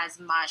focus as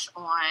much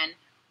on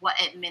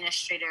what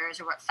administrators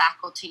or what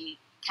faculty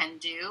can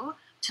do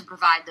to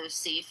provide those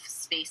safe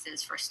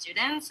spaces for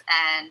students,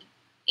 and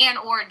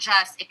or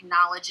just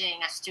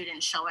acknowledging a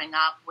student showing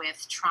up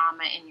with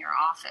trauma in your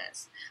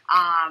office.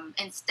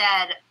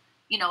 Instead,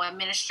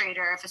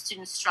 administrator, if a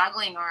student's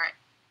struggling, or,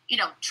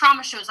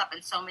 trauma shows up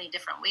in so many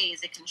different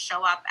ways. It can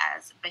show up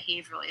as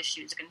behavioral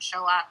issues. It can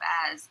show up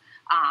as,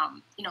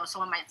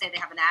 someone might say they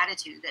have an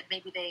attitude, that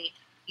maybe they,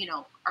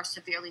 are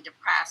severely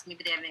depressed.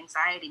 Maybe they have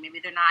anxiety.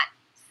 Maybe they're not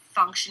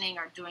functioning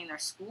or doing their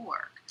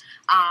schoolwork.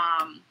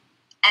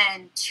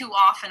 And too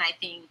often, I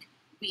think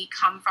we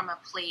come from a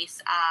place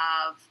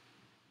of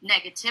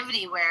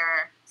negativity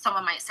where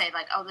someone might say,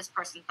 like, oh, this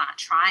person's not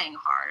trying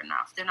hard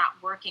enough. They're not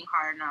working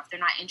hard enough. They're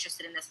not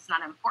interested in this. It's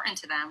not important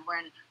to them.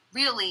 When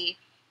really,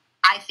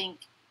 I think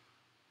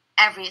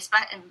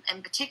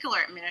in particular,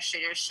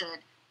 administrators should,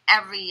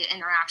 every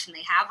interaction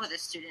they have with a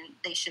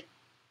student, they should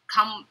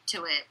come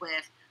to it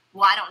with,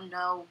 well, I don't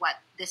know what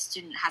this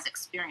student has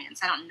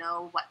experienced. I don't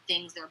know what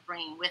things they're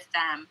bringing with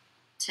them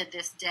to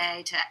this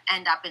day to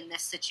end up in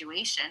this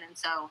situation. And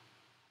so,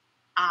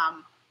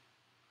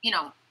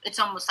 it's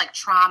almost like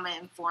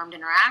trauma-informed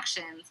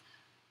interactions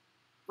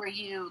where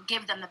you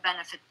give them the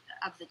benefit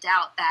of the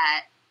doubt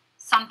that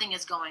something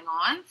is going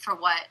on for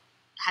what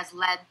has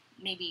led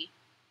maybe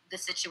the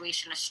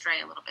situation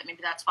astray a little bit. Maybe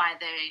that's why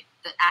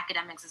the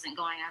academics isn't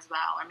going as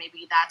well, or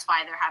maybe that's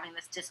why they're having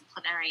this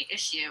disciplinary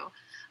issue.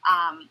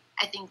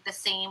 I think the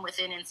same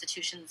within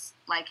institutions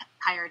like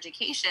higher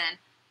education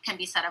can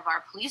be said of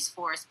our police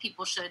force.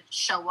 People should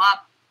show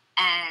up,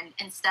 and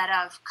instead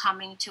of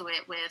coming to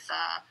it with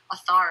a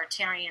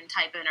authoritarian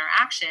type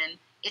interaction,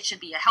 it should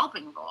be a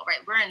helping role,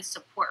 right? We're in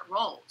support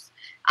roles.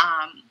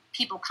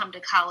 People come to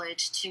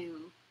college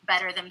to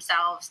better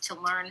themselves, to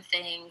learn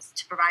things,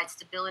 to provide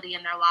stability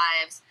in their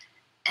lives.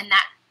 And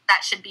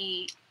that should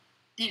be,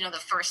 the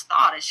first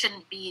thought. It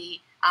shouldn't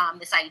be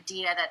this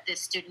idea that this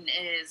student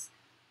is,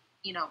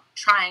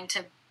 trying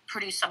to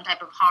produce some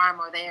type of harm,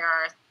 or they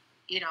are,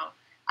 you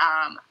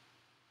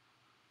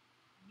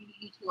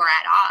two are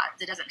at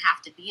odds. It doesn't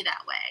have to be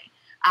that way.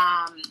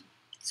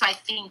 So I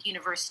think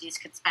universities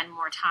could spend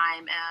more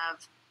time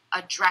of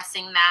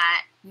addressing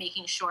that,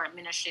 making sure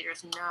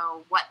administrators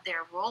know what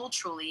their role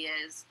truly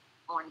is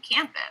on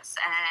campus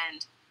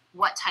and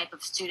what type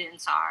of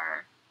students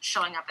are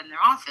showing up in their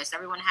office.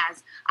 Everyone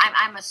has,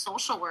 I'm a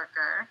social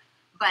worker,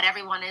 but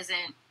everyone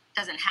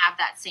doesn't have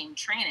that same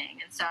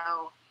training. And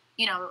so,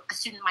 you know, a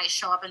student might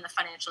show up in the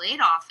financial aid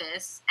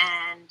office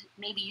and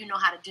maybe you know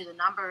how to do the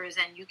numbers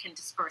and you can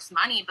disperse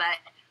money, but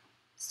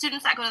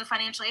students that go to the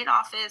financial aid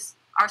office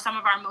are some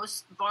of our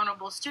most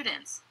vulnerable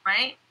students,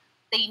 right?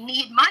 They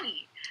need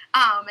money,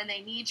 and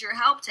they need your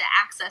help to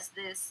access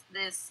this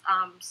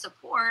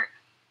support.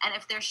 And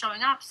if they're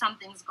showing up,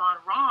 something's gone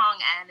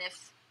wrong. And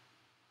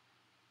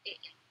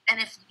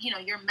if you know,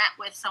 you're met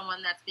with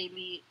someone that's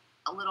maybe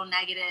a little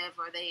negative,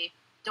 or they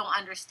don't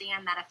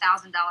understand that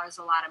 $1,000 is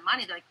a lot of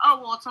money, they're like, oh,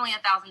 well, it's only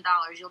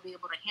 $1,000, you'll be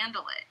able to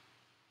handle it.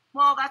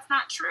 Well, that's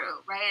not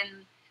true, right?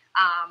 And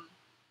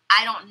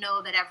I don't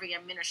know that every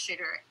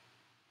administrator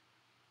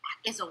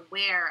is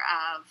aware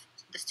of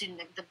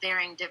the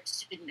varying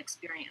student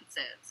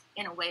experiences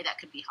in a way that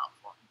could be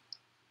helpful.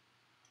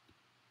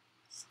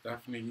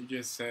 Stephanie,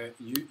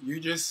 you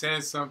just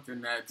said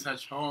something that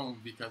touched home,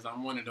 because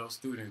I'm one of those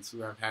students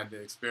who have had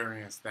to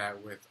experience that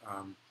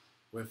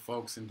with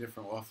folks in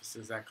different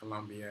offices at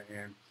Columbia,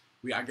 and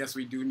I guess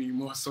we do need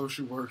more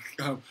social work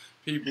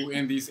people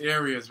in these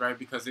areas, right?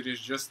 Because it is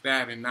just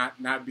that, and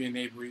not being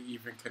able to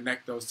even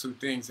connect those two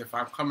things. If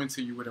I'm coming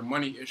to you with a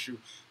money issue,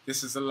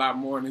 this is a lot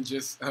more than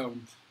just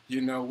you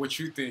know, what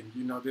you think.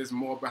 You know, there's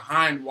more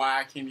behind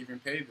why I can't even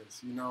pay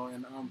this. You know,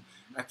 and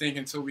I think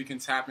until we can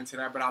tap into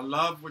that. But I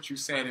love what you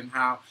said, and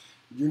how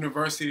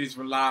universities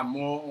rely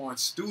more on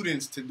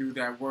students to do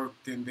that work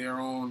than their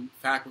own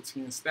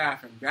faculty and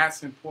staff, and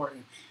that's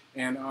important.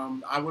 And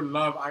I would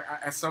love,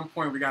 at some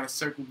point, we got to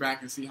circle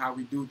back and see how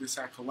we do this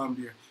at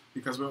Columbia,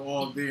 because we're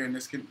all there, and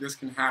this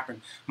can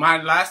happen.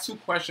 My last two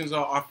questions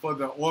are for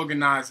the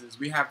organizers.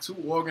 We have two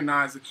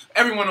organizers.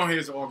 Everyone on here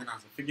is an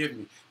organizer. Forgive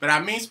me, but I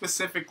mean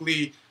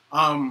specifically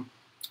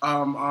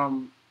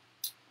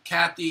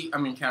Kathy.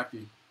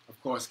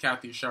 Of course,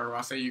 Kathy Cheryl.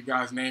 I say you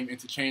guys' name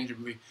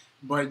interchangeably.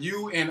 But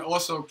you and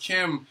also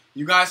Kim,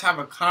 you guys have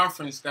a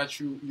conference that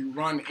you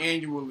run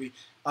annually.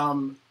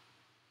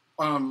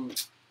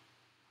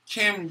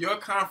 Kim, your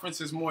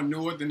conference is more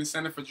newer than the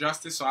Center for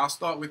Justice, so I'll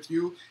start with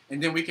you,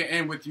 and then we can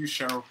end with you,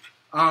 Cheryl.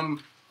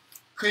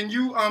 Can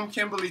you,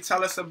 Kimberly,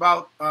 tell us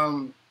about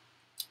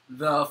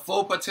the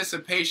full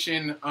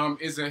participation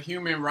is a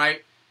human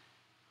right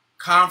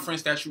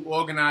conference that you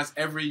organize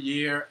every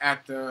year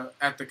at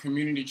the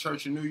Community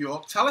Church in New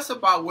York? Tell us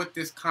about what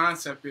this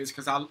concept is,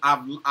 because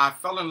I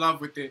fell in love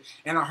with it,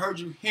 and I heard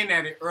you hint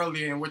at it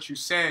earlier in what you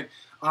said.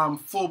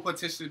 Full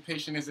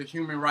participation is a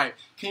human right.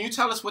 Can you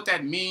tell us what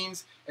that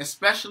means,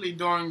 especially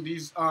during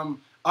these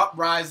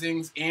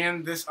uprisings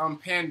and this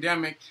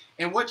pandemic,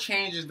 and what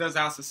changes does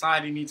our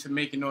society need to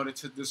make in order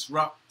to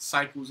disrupt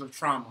cycles of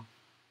trauma?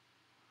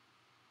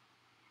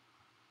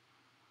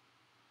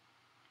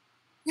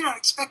 You don't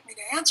expect me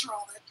to answer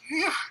all that, do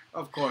you?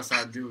 Of course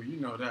I do. You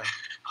know that.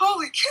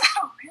 Holy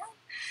cow, man.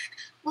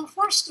 Well,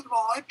 first of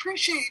all, I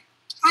appreciate,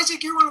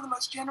 Isaac, you're one of the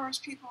most generous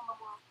people in the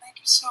world. Thank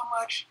you so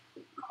much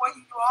for what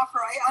you offer.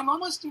 I'm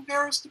almost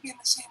embarrassed to be in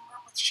the same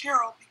room with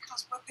Cheryl,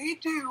 because what they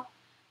do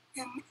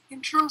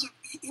in terms of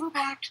the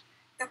impact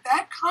of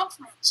that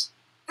conference,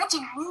 that's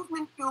a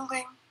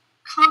movement-building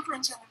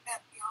conference and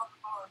event beyond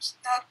the bars.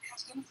 That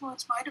has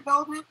influenced my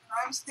development. When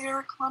I was there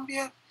at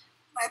Columbia,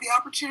 I had the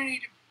opportunity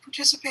to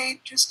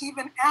participate just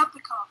even at the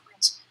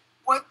conference.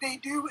 What they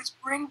do is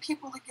bring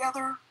people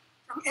together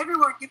from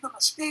everywhere and give them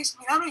a space.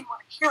 I don't even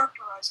want to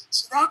characterize it.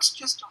 So that's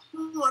just a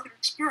whole other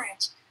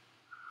experience.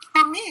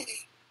 For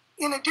me,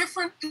 in a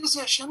different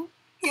position,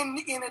 in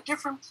a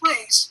different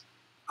place,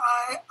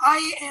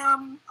 I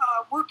am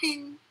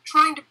working,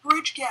 trying to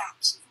bridge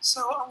gaps. And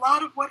so a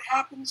lot of what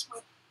happens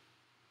with,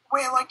 the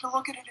way I like to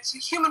look at it, is a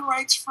human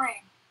rights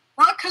frame.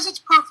 Not because it's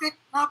perfect,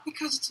 not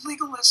because it's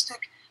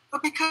legalistic,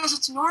 but because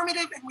it's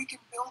normative and we can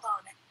build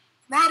on it.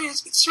 And that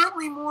is, it's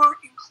certainly more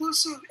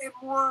inclusive and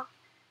more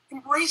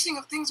embracing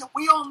of things that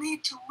we all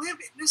need to live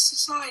in this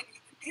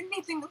society than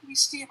anything that we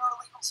see in our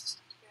legal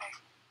system today.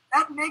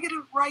 That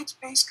negative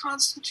rights-based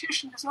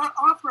constitution does not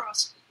offer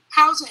us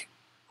housing,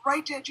 a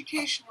right to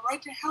education, a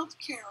right to health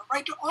care, a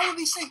right to all of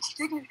these things,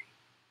 dignity.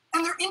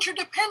 And they're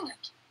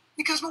interdependent,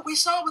 because what we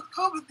saw with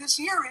COVID this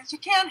year is you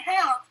can't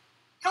have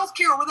health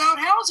care without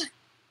housing.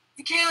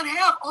 You can't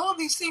have all of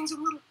these things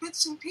in little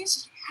bits and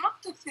pieces. You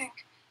have to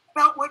think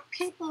about what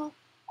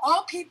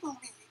all people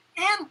need.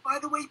 And, by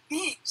the way,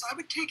 beings. I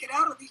would take it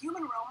out of the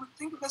human realm and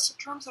think of us in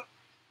terms of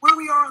where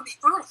we are on the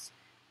earth.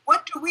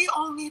 What do we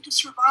all need to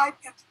survive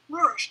and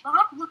flourish?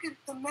 Not look at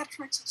the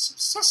metrics of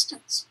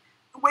subsistence,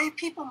 the way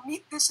people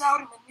meet this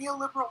out in a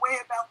neoliberal way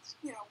about,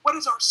 what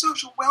is our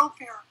social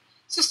welfare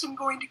system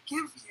going to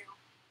give you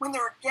when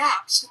there are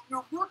gaps in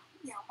your work,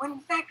 when in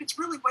fact it's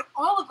really what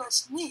all of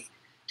us need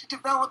to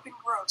develop and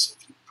grow. So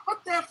if you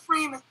put that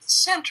frame at the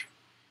center,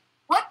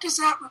 what does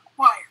that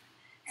require?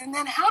 And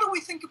then how do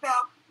we think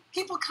about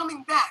people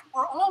coming back?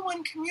 We're all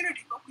one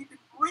community, but we've been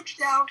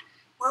bridged out.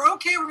 We're going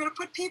to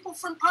put people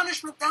from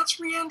punishment. That's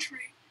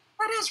reentry.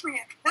 That is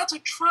reentry. That's a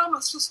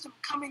trauma system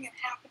coming and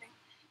happening.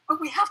 But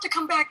we have to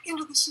come back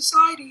into the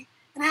society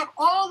and have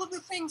all of the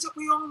things that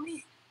we all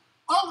need.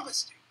 All of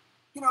us do.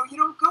 You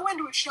don't go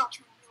into a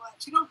shelter and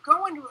relapse. You don't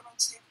go into an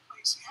unstable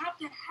place. You have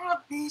to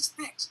have these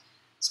things.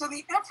 So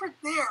the effort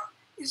there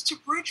is to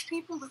bridge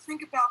people to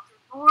think about their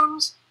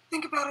norms,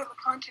 think about it in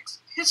the context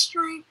of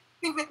history,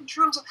 think of it in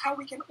terms of how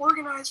we can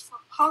organize for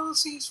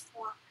policies,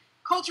 for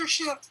culture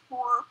shift,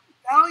 for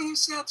value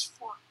sets,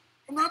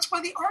 and that's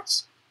why the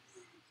arts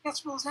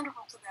festival is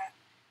integral to that.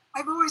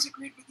 I've always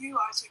agreed with you,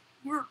 Isaac.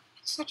 You're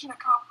such an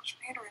accomplished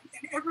painter,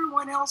 and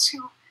everyone else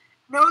who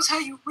knows how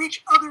you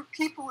reach other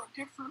people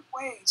in different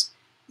ways.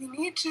 You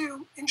need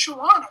to, in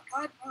Shawanna,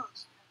 God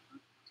knows,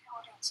 you're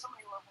talented on so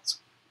many levels.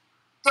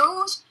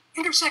 Those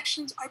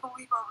intersections, I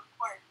believe, are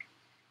required.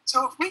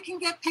 So if we can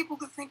get people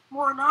to think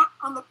more not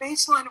on the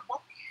baseline of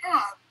what we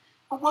have,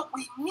 but what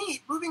we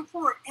need moving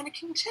forward, and it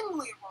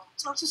continually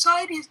evolves. Our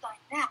society is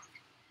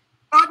dynamic.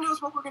 God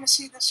knows what we're going to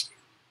see this year.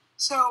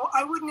 So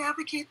I wouldn't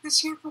advocate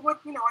this year for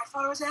what, I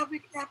thought I was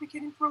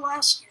advocating for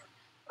last year.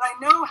 But I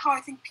know how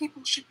I think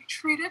people should be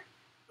treated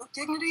with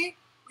dignity.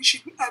 We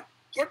should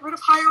get rid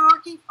of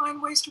hierarchy,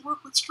 find ways to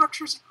work with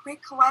structures and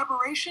create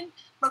collaboration.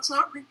 Let's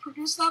not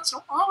reproduce that.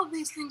 So all of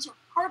these things are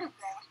part of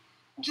that.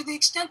 And to the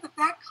extent that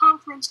that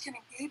conference can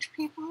engage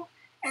people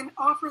and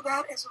offer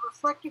that as a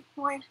reflective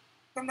point,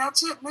 then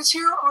that's it. And this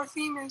year our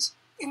theme is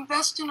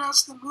Invest in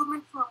Us, the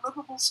Movement for a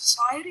Livable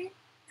Society.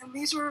 And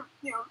these are,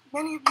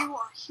 many of you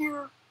are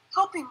here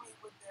helping me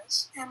with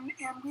this. And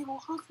we will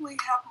hopefully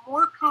have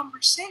more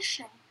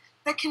conversation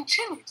that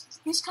continues.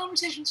 These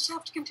conversations just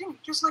have to continue,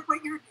 just like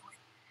what you're doing.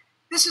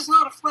 This is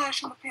not a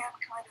flash in the pan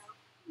kind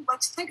of,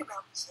 let's think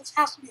about this. This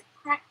has to be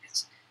a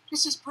practice,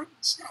 just as Britton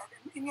said.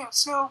 And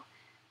so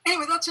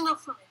anyway, that's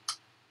enough for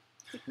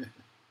me.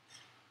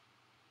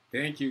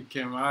 Thank you,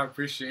 Kim. I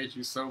appreciate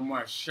you so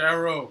much.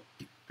 Cheryl,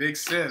 big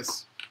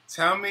sis,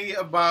 tell me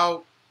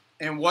about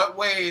in what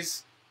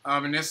ways,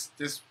 and this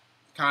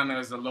kind of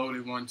is a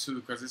loaded one too,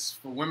 because it's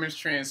for Women's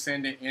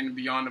Transcendent and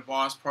Beyond the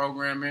Bars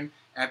programming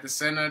at the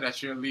center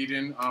that you're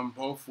leading,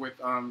 both with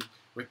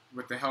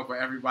the help of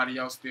everybody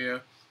else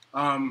there.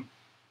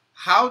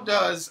 How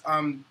does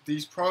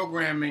these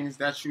programmings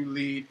that you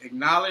lead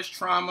acknowledge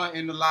trauma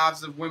in the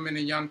lives of women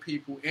and young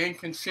people and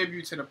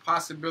contribute to the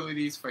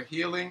possibilities for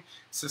healing,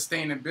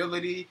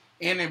 sustainability,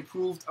 and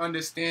improved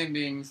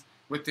understandings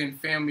within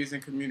families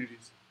and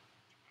communities?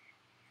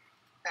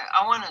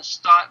 I want to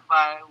start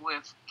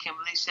with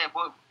Kimberly said.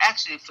 Well,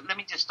 actually, let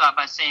me just start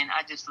by saying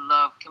I just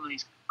love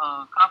Kimberly's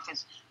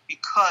conference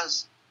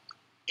because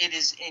it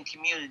is in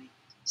community.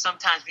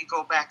 Sometimes we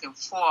go back and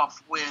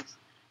forth with,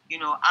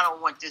 I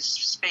don't want this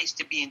space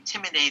to be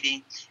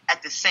intimidating.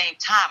 At the same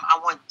time, I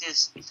want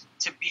this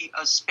to be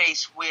a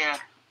space where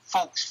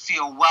folks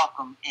feel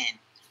welcome in,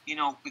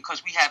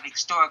 because we have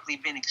historically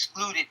been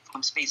excluded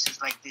from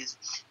spaces like this.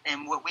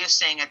 And what we're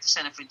saying at the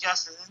Center for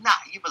Justice is, nah,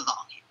 you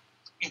belong here.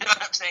 You know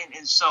what I'm saying?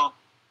 And so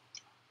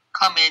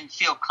come in,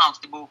 feel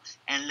comfortable,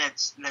 and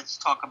let's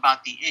talk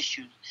about the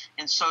issues.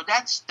 And so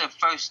that's the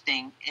first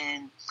thing,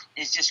 and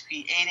it's just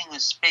creating a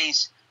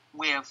space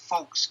where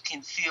folks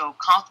can feel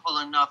comfortable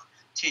enough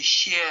to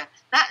share.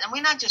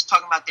 We're not just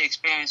talking about their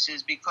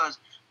experiences, because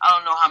I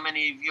don't know how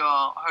many of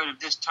y'all heard of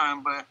this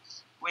term, but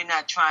we're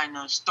not trying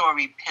to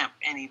story pimp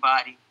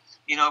anybody,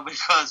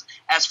 because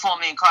as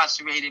formerly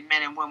incarcerated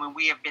men and women,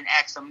 we have been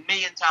asked a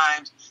million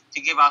times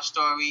to give our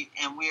story,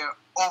 and we are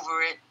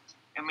over it.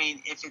 I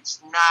mean, if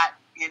it's not,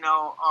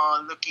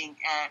 looking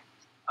at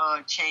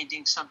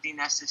changing something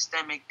that's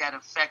systemic that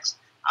affects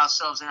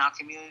ourselves and our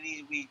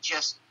communities, we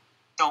just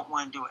don't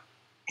want to do it.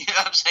 You know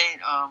what I'm saying?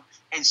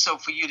 And so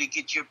for you to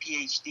get your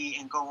PhD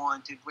and go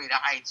on to greater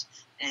heights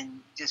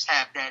and just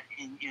have that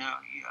in your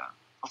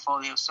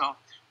portfolio. So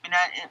we're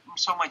not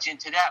so much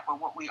into that,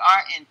 but what we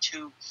are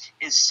into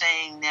is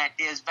saying that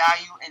there's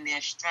value and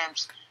there's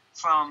strengths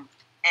from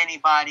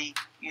anybody,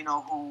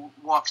 who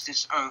walks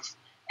this earth.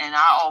 And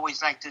I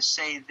always like to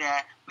say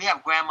that we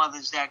have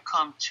grandmothers that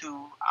come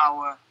to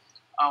our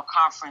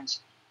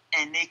conference,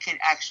 and they can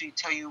actually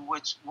tell you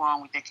what's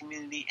wrong with their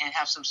community and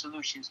have some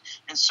solutions.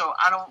 And so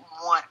I don't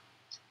want,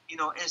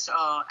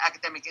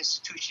 academic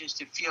institutions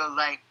to feel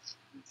like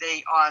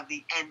they are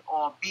the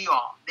end-all,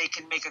 be-all. They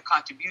can make a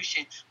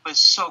contribution, but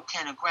so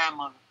can a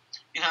grandmother.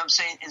 You know what I'm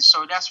saying? And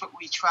so that's what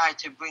we try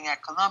to bring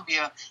at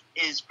Columbia,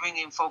 is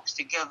bringing folks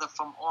together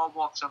from all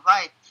walks of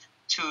life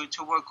to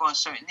work on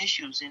certain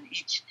issues. And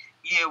each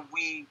year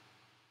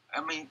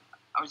I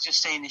was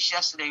just saying this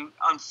yesterday,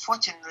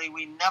 unfortunately,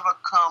 we never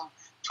come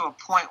to a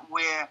point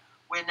where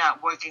we're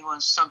not working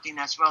on something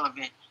that's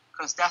relevant,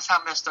 because that's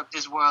how messed up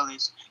this world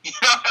is. You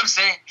know what I'm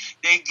saying?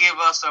 They give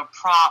us a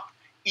prompt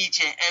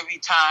each and every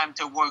time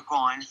to work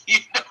on, and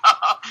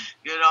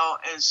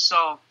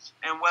so,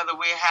 and whether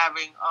we're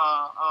having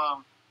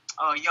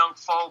young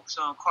folks,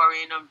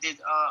 Corey and them did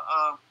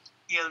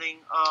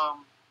healing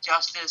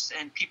justice,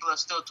 and people are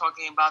still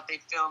talking about their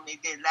film they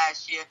did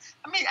last year.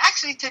 I mean,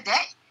 actually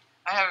today,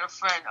 I had a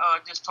friend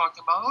just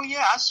talking about, oh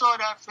yeah, I saw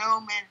that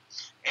film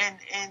in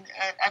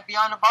at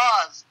Beyond the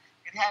Bars.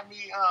 It had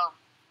me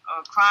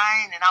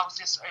crying, and I was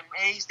just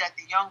amazed at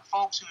the young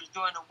folks who was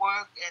doing the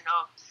work,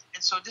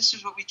 and so this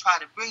is what we try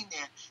to bring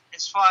there.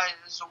 As far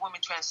as the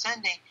women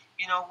transcending,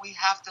 we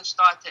have to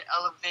start to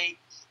elevate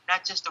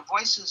not just the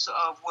voices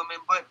of women,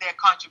 but their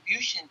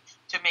contribution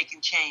to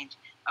making change.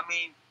 I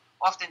mean,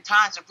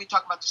 oftentimes, if we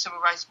talk about the civil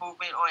rights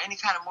movement or any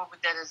kind of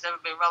movement that has ever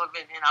been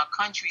relevant in our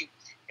country,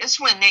 it's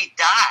when they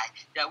died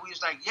that we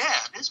was like,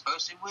 yeah, this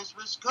person was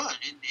good,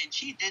 and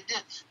she did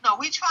this. No,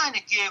 we trying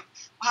to give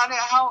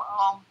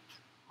how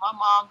my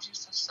mom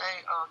used to say,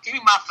 give me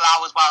my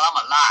flowers while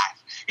I'm alive.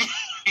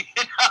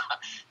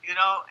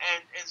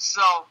 And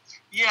so,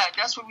 yeah,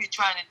 that's what we're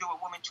trying to do with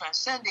Women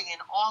Transcending,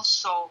 and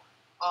also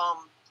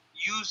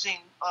using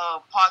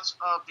parts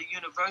of the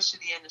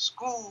university and the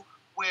school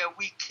where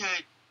we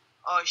could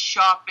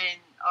sharpen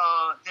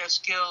their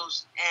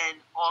skills and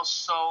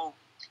also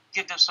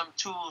give them some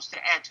tools to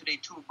add to their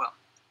tool belt.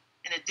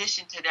 In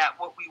addition to that,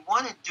 what we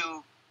want to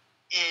do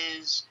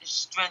is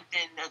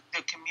strengthen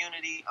the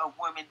community of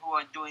women who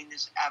are doing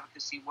this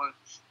advocacy work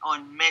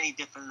on many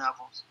different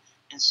levels.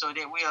 And so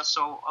that we are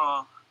so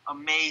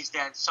amazed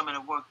at some of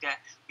the work that,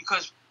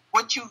 because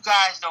what you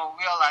guys don't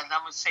realize, and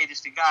I'm going to say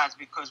this to guys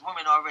because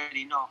women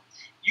already know,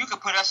 you can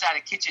put us at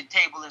a kitchen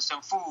table and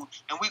some food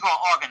and we're going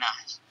to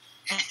organize.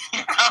 You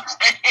know what I'm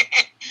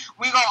saying?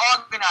 We're going to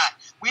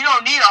organize. We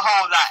don't need a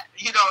whole lot.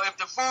 If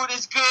the food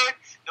is good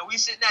and we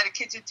sitting at a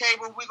kitchen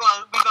table, we're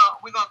gonna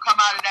come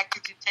out of that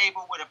kitchen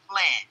table with a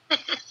plan.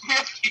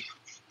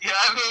 You know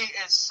what I mean?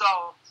 And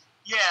so,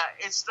 yeah,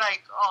 it's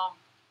like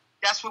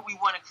that's what we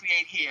want to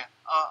create here.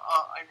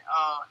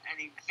 An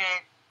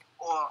event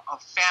or a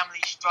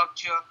family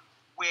structure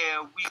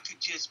where we could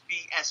just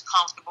be as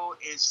comfortable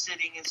as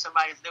sitting in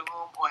somebody's living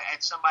room or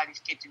at somebody's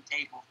kitchen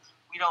table.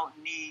 We don't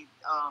need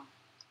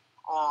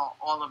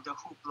all of the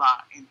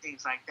hoopla and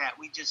things like that.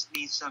 We just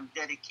need some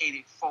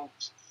dedicated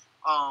folks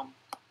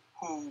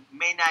who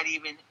may not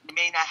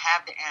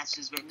have the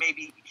answers, but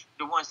maybe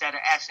the ones that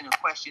are asking the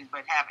questions,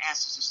 but have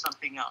answers to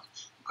something else.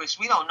 Because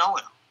we don't know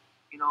it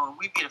all, and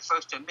we'd be the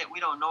first to admit we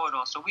don't know it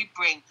all. So we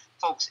bring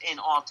folks in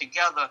all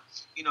together,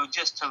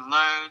 just to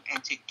learn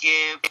and to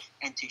give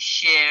and to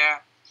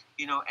share,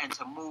 and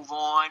to move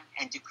on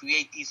and to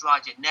create these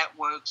larger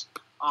networks.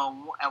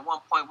 At one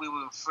point, we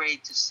were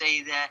afraid to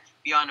say that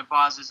Beyond the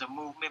Bars is a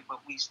movement, but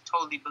we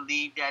totally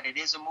believe that it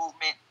is a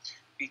movement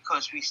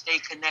because we stay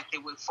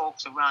connected with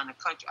folks around the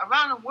country,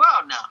 around the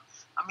world now.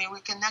 I mean, we're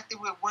connected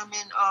with women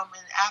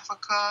in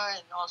Africa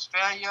and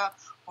Australia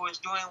who is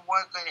doing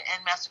work to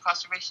end mass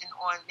incarceration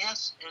on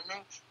this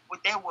and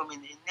with their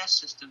women in their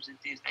systems and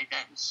things like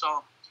that. And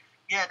so,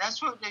 yeah,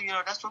 that's what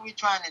we're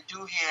trying to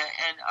do here.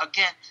 And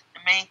again,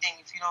 the main thing,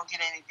 if you don't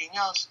get anything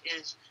else,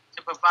 is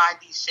to provide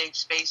these safe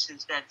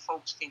spaces that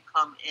folks can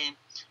come in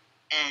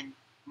and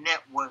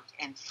network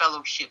and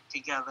fellowship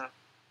together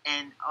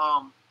and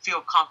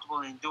feel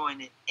comfortable in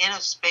doing it in a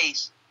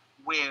space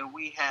where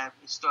we have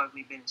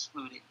historically been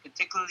excluded,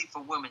 particularly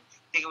for women.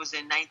 I think it was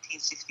in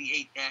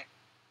 1968 that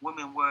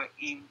women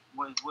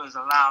was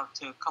allowed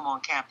to come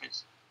on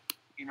campus,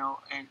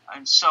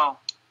 and so,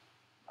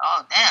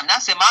 oh damn,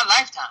 that's in my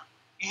lifetime.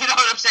 You know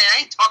what I'm saying?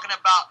 I ain't talking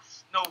about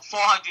no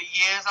 400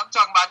 years. I'm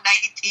talking about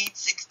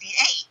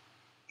 1968.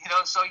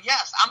 So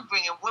yes, I'm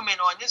bringing women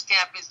on this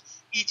campus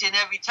each and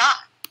every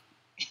time.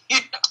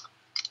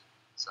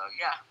 So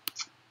yeah.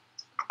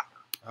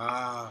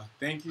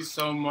 Thank you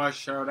so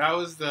much, Cheryl. That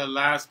was the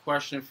last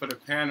question for the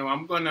panel.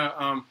 I'm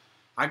gonna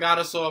I got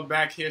us all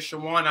back here,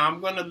 Shawanna.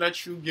 I'm gonna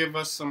let you give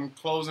us some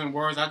closing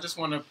words. I just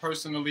want to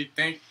personally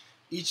thank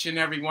each and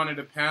every one of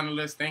the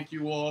panelists. Thank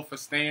you all for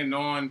staying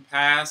on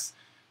past.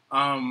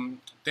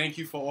 Thank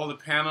you for all the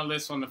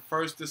panelists on the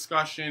first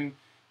discussion.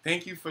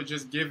 Thank you for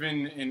just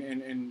giving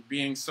and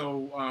being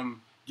so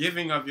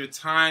giving of your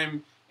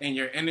time and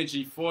your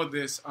energy for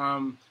this.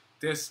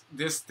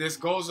 This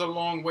goes a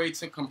long way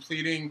to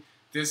completing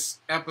this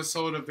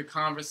episode of the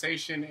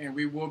conversation, and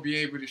we will be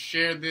able to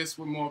share this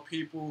with more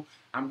people.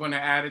 I'm going to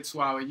add it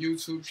to our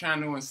YouTube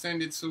channel and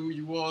send it to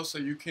you all so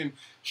you can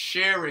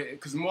share it,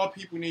 because more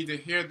people need to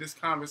hear this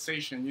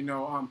conversation.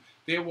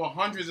 There were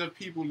hundreds of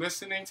people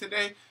listening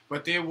today,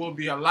 but there will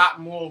be a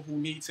lot more who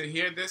need to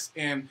hear this,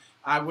 and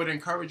I would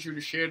encourage you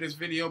to share this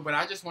video. But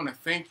I just want to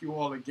thank you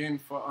all again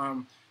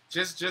for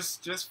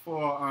just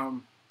for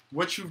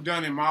what you've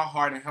done in my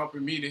heart and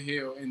helping me to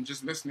heal and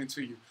just listening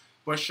to you.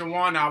 But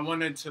Shawanna, I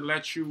wanted to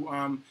let you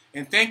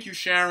and thank you,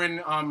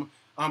 Sharon,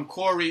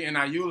 Corey, and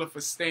Ayula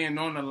for staying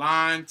on the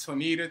line.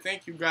 Tonita,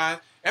 thank you guys.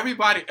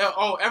 Everybody,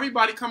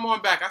 everybody, come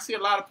on back. I see a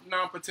lot of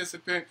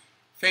non-participant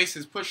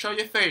faces. Show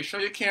your face, show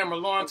your camera.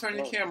 Lauren, turn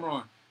your camera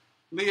on.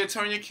 Leah,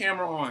 turn your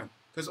camera on,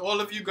 because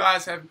all of you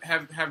guys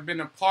have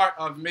been a part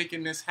of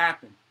making this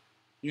happen.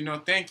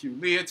 Thank you.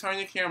 Leah, turn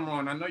your camera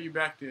on. I know you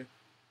back there.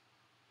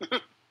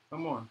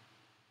 Come on.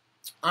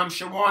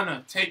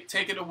 Shawanna,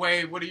 take it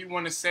away. What do you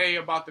want to say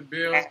about the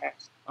bill?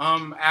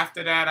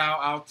 After that,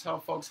 I'll tell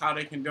folks how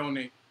they can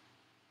donate.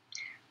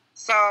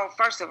 So,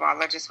 first of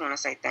all, I just want to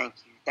say thank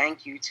you.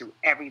 Thank you to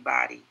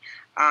everybody.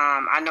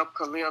 I know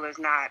Khalil is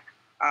not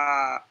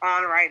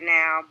on right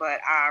now, but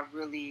I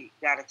really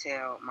got to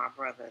tell my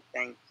brother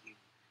thank you.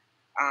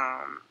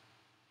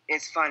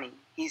 It's funny.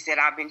 He said,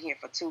 I've been here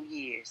for 2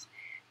 years,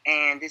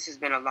 and this has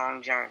been a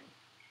long journey.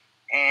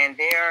 And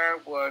there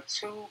were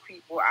 2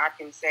 people I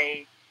can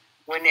say,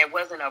 when there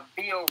wasn't a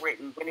bill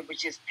written, when it was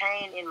just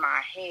pain in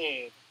my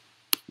head,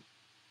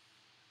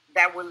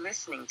 that were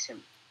listening to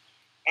me.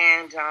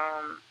 And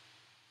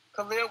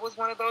Khalil was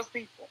one of those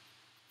people.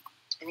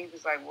 And he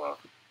was like, well,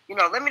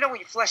 let me know when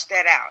you flush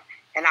that out.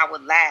 And I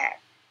would laugh.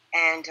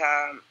 And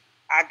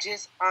I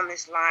just, on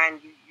this line,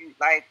 you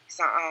like,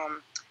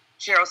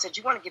 Cheryl said,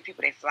 you want to give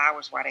people their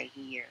flowers while they're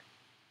here.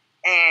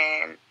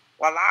 And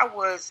while I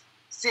was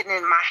sitting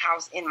in my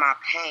house in my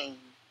pain,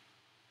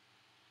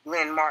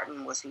 Glenn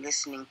Martin was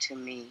listening to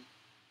me.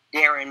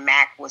 Darren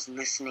Mack was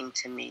listening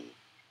to me.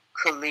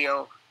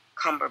 Khalil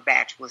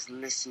Cumberbatch was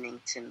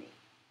listening to me.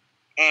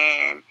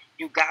 And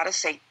you got to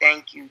say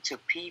thank you to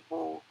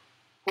people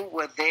who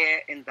were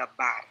there in the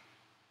bottom.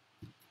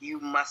 You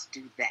must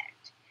do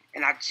that.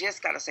 And I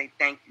just got to say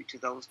thank you to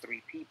those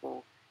 3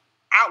 people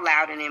out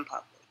loud and in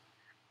public.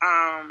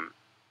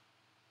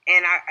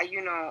 And I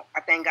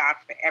thank God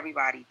for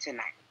everybody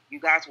tonight. You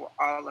guys were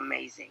all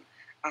amazing.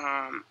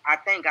 I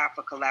thank God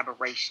for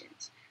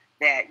collaborations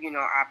that,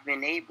 I've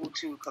been able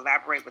to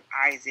collaborate with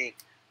Isaac,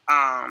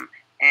 and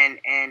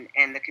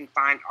the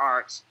Confined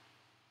Arts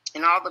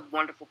and all the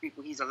wonderful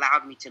people he's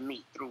allowed me to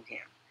meet through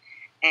him.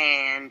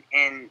 And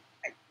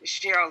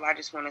Cheryl, I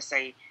just want to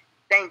say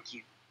thank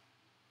you.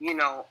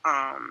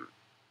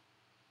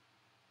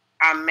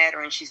 I met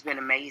her and she's been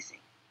amazing.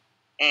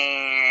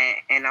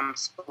 And I'm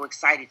so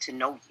excited to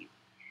know you.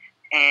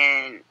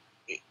 And,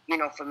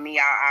 for me,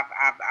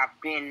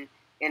 I've been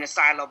in a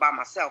silo by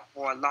myself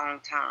for a long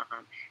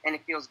time. And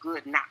it feels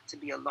good not to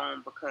be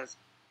alone, because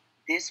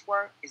this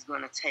work is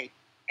going to take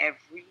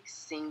every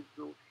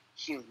single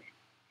human.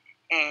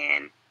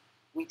 And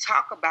we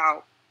talk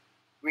about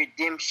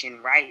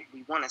redemption, right?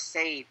 We want to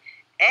save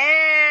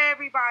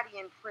everybody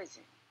in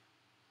prison.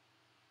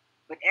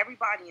 But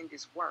everybody in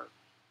this work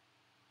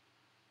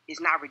is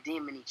not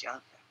redeeming each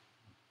other.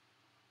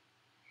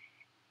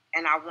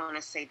 And I want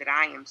to say that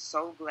I am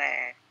so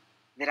glad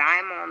that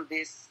I'm on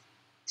this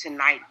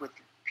tonight with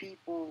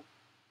people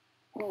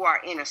who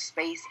are in a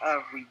space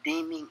of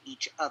redeeming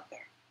each other.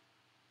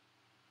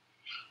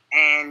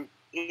 And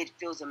it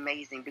feels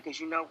amazing, because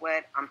you know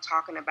what? I'm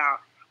talking about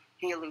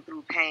healing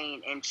through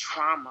pain and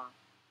trauma.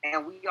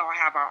 And we all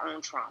have our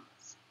own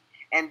traumas.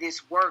 And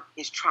this work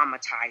is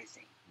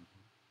traumatizing.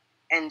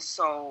 And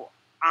so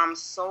I'm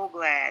so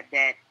glad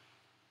that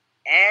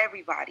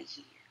everybody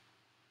here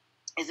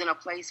is in a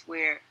place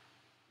where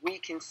we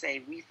can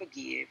say we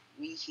forgive,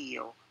 we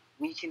heal,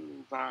 we can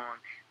move on.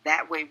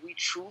 That way we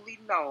truly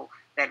know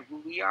that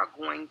we are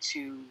going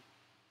to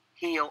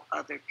heal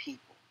other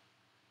people.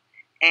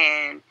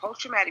 And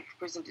post-traumatic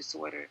prison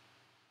disorder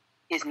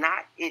is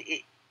not,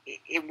 it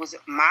was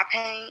my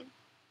pain,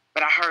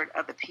 but I heard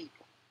other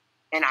people.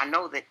 And I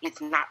know that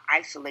it's not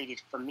isolated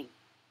for me.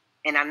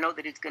 And I know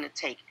that it's going to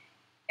take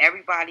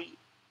everybody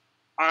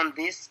on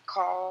this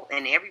call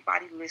and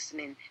everybody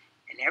listening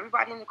and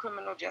everybody in the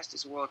criminal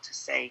justice world to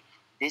say,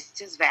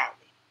 this is valid.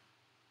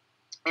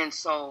 And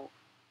so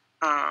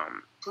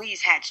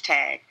please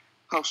hashtag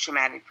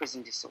post-traumatic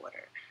prison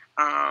disorder.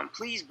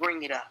 Please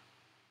bring it up,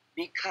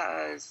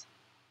 because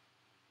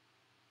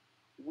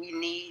we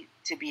need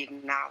to be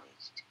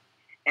acknowledged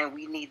and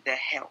we need the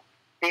help.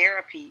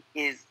 Therapy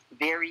is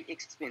very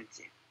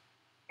expensive,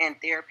 and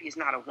therapy is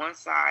not a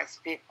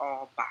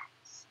one-size-fits-all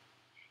box.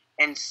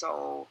 And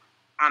so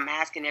I'm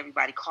asking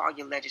everybody, call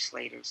your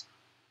legislators,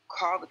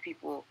 call the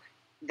people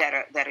that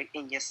are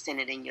in your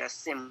Senate and your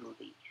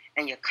Assembly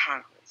and your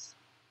Congress,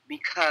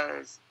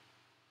 because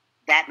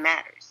that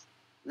matters.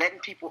 Letting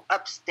people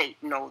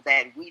upstate know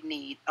that we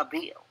need a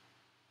bill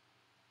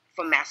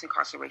for mass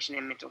incarceration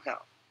and mental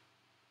health,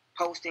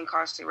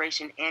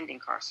 post-incarceration and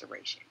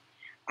incarceration.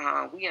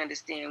 We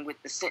understand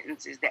with the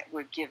sentences that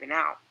we're giving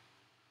out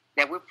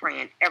that we're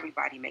praying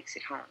everybody makes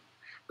it home.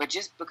 But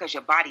just because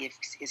your body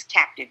is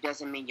captive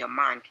doesn't mean your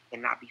mind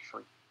cannot be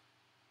free.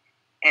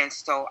 And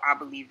so I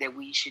believe that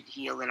we should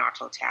heal in our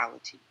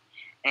totality.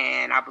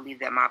 And I believe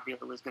that my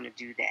bill is going to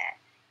do that.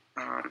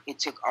 It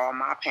took all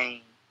my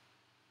pain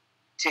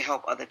to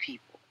help other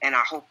people. And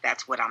I hope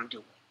that's what I'm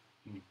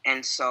doing.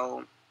 And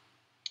so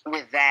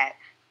with that,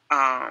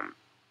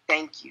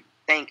 thank you.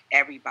 Thank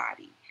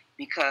everybody.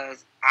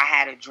 Because I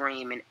had a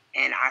dream, and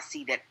I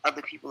see that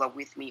other people are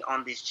with me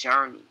on this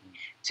journey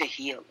to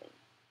healing.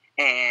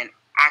 And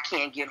I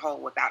can't get whole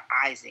without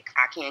Isaac.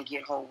 I can't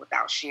get whole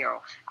without Cheryl.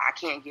 I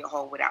can't get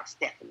whole without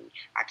Stephanie.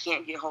 I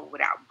can't get whole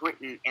without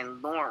Britton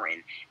and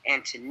Lauren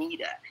and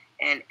Tanita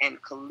and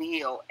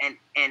Khalil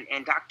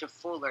and Dr.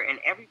 Fuller and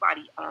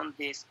everybody on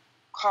this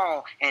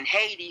call, and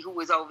Haney, who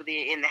is over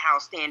there in the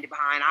house standing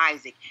behind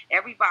Isaac.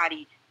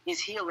 Everybody is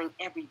healing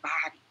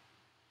everybody.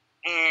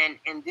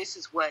 And this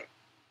is what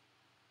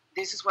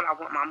I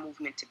want my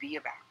movement to be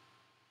about.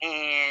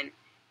 And,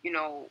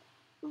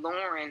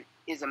 Lauren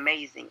is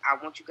amazing. I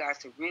want you guys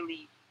to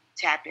really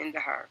tap into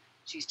her.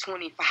 She's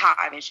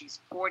 25 and she's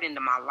poured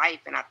into my life,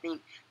 and I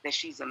think that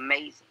she's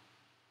amazing.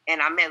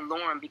 And I met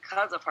Lauren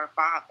because of her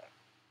father.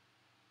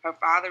 Her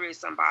father is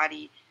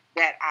somebody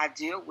that I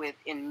deal with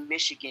in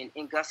Michigan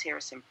in Gus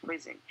Harrison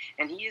Prison,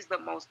 and he is the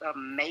most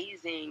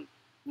amazing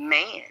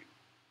man.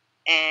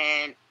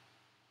 And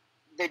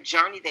the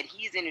journey that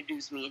he's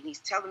introduced me, and he's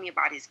telling me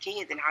about his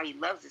kids and how he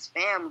loves his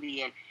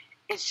family, and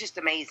it's just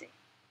amazing.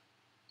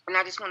 And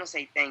I just want to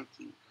say thank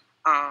you.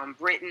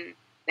 Britton,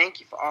 thank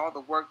you for all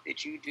the work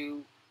that you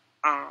do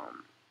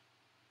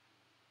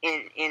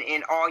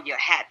in all your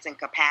hats and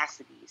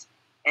capacities.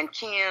 And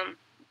Kim,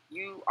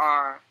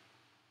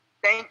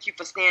 thank you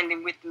for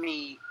standing with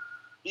me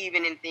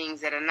even in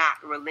things that are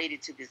not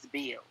related to this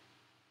bill.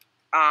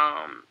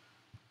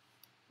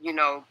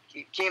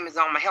 Kim is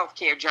on my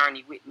healthcare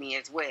journey with me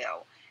as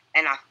well.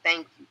 And I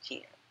thank you,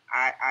 Kim.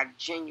 I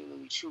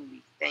genuinely,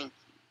 truly thank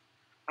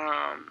you.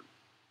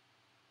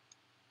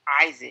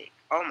 Isaac,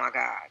 oh my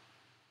God.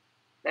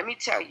 Let me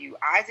tell you,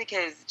 Isaac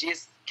has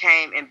just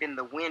came and been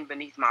the wind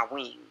beneath my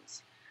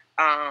wings.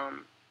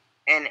 And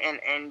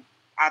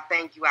I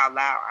thank you out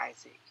loud,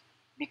 Isaac,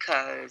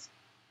 because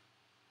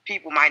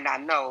people might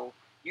not know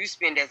you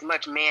spend as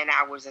much man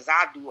hours as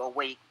I do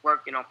awake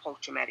working on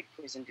post-traumatic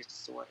prison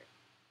disorder.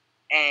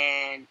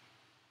 And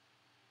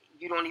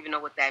you don't even know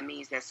what that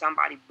means, that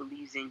somebody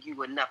believes in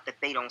you enough that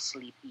they don't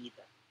sleep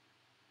either.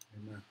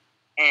 Amen.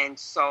 And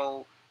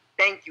so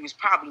thank you is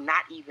probably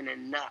not even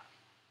enough,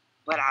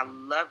 but I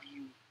love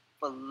you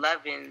for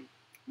loving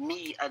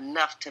me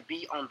enough to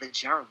be on the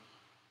journey.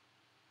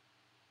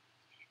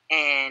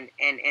 And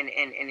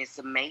it's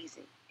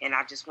amazing. And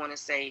I just want to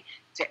say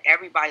to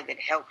everybody that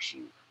helps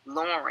you,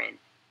 Lauren,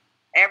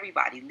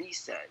 everybody,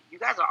 Lisa, you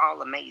guys are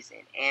all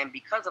amazing. And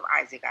because of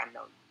Isaac, I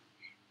know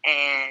you.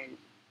 And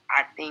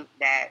I think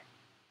that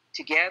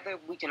together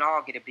we can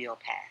all get a bill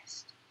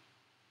passed.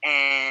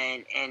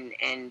 And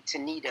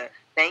Tanita,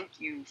 thank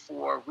you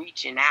for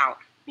reaching out,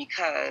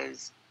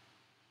 because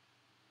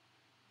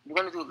we're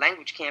going to do a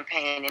language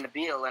campaign in the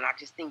bill, and I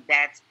just think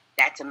that's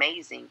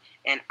amazing.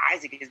 And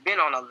Isaac has been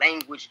on a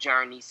language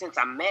journey since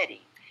I met him.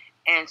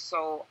 And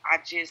so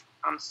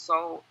I'm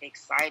so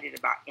excited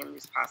about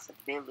endless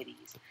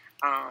possibilities.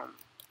 And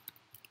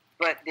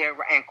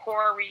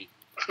Corey,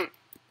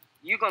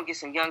 you're going to get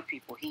some young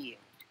people healed.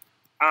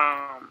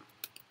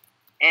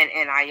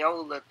 And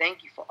Iola,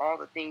 thank you for all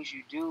the things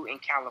you do in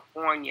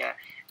California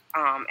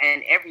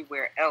and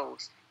everywhere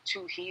else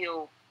to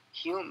heal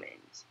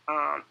humans.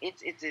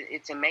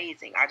 It's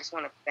amazing. I just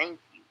want to thank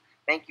you.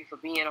 Thank you for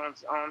being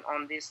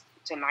on this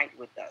tonight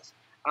with us.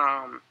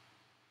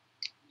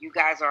 You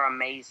guys are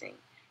amazing.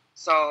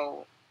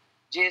 So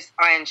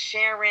and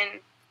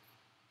Sharon,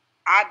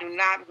 I do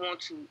not want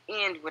to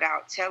end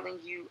without telling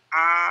you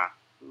I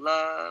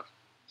love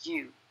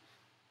you.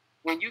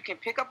 When you can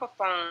pick up a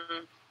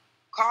phone,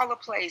 call a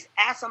place,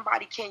 ask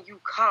somebody, can you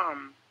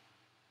come?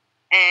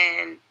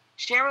 And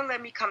Sharon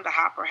let me come to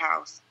Hopper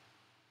House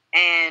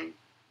and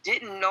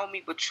didn't know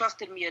me but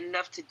trusted me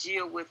enough to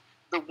deal with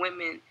the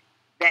women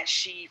that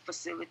she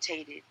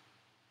facilitated.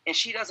 And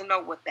she doesn't know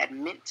what that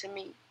meant to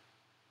me.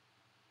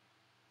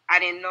 I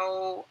didn't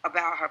know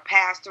about her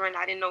pastor, and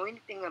I didn't know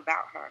anything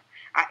about her.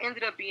 I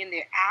ended up being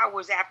there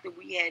hours after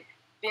we had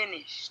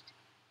finished.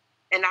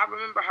 And I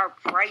remember her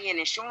praying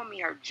and showing me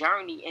her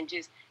journey and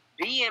just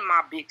being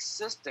my big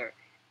sister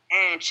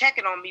and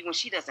checking on me when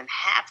she doesn't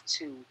have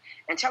to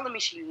and telling me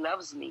she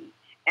loves me.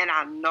 And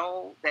I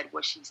know that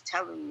what she's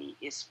telling me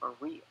is for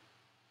real.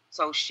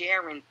 So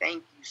Sharon,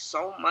 thank you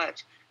so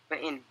much for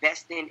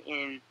investing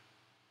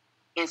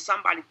in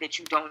somebody that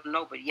you don't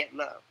know but yet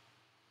love.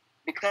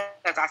 Because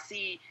I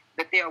see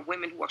that there are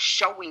women who are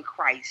showing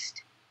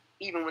Christ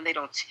even when they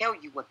don't tell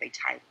you what their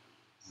title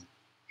is.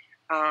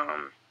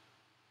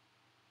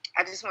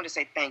 I just want to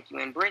say thank you.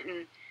 And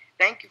Britton,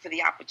 thank you for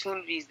the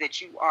opportunities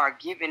that you are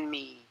giving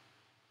me,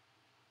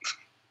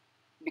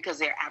 because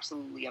they're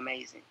absolutely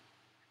amazing.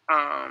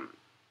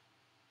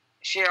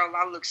 Cheryl,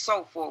 I look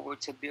so forward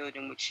to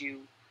building with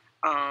you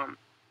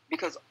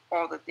because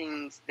all the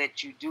things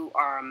that you do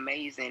are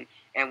amazing.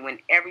 And when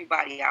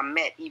everybody I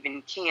met,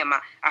 even Kim,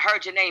 I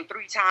heard your name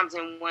 3 times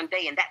in one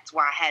day, and that's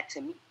why I had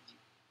to meet you.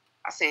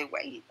 I said,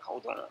 wait,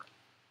 hold on.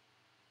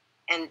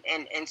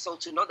 And so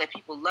to know that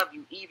people love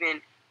you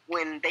even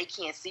when they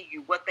can't see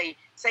you, what they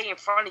say in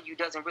front of you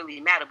doesn't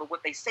really matter, but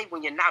what they say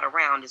when you're not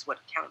around is what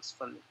counts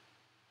for me.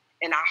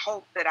 And I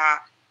hope that I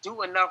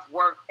do enough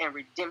work and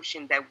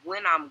redemption that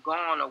when I'm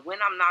gone or when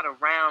I'm not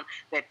around,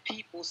 that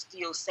people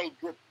still say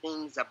good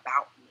things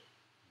about me.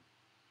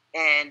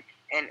 And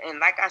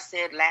like I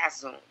said last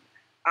Zoom,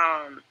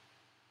 I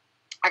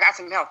got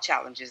some health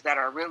challenges that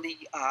are really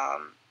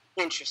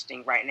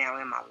interesting right now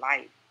in my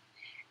life.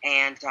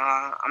 And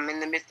I'm in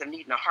the midst of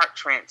needing a heart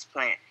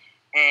transplant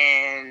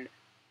and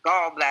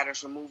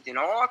gallbladders removed and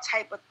all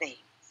type of things.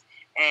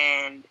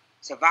 And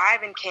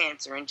surviving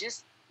cancer and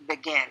just the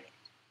gamut.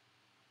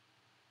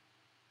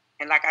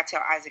 And like I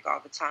tell Isaac all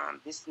the time,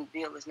 this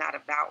bill is not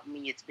about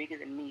me. It's bigger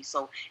than me.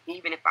 So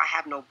even if I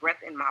have no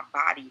breath in my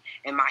body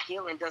and my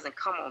healing doesn't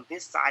come on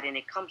this side and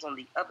it comes on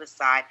the other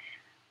side,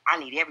 I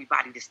need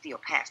everybody to still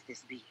pass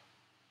this bill,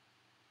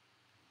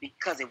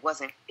 because it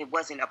wasn't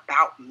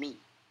about me.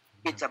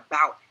 It's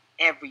about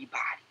everybody.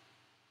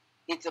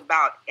 It's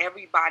about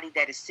everybody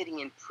that is sitting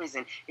in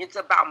prison. It's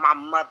about my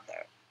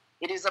mother.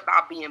 It is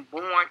about being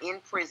born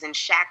in prison,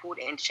 shackled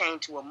and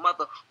chained to a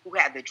mother who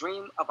had the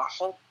dream of a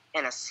hope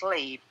and a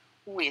slave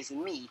who is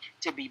me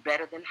to be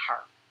better than her.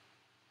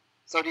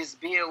 So this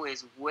bill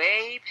is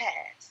way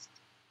past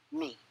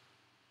me.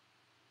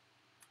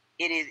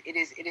 It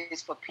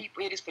is for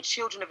people. It is for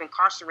children of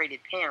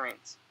incarcerated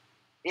parents.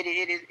 It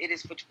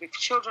is for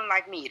children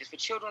like me. It is for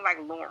children like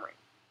Lauren.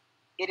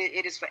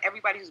 It is for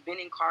everybody who's been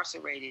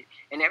incarcerated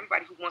and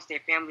everybody who wants their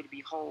family to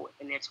be whole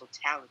in their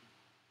totality.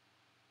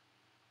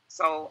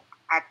 So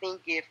I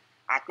think if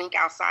I think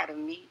outside of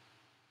me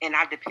and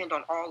I depend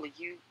on all of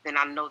you, then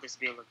I know this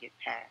bill will get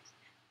passed.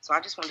 So I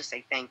just want to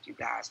say thank you,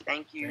 guys.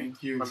 Thank you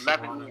for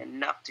loving me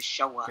enough to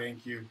show up.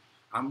 Thank you.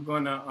 I'm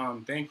going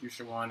to thank you,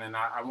 Shawanna, and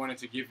I wanted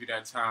to give you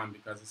that time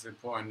because it's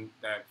important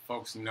that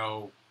folks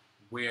know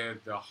where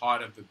the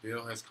heart of the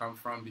bill has come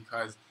from,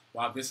 because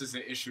while this is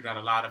an issue that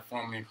a lot of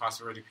formerly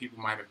incarcerated people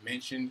might have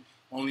mentioned,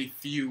 only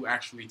few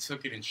actually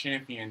took it and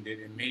championed it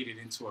and made it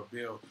into a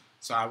bill.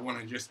 So I want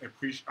to just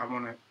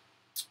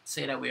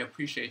say that we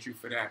appreciate you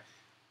for that.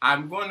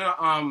 I'm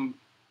gonna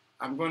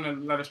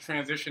let us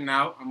transition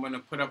out. I'm gonna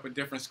put up a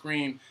different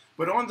screen.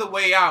 But on the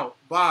way out,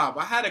 Bob,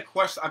 I had a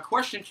question. A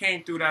question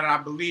came through that I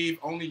believe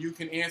only you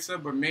can answer,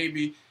 but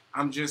maybe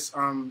I'm just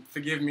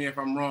forgive me if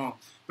I'm wrong.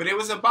 But it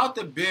was about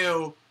the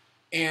bill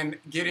and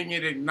getting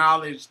it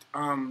acknowledged.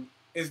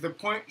 Is the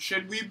point,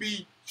 should we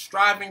be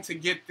striving to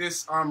get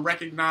this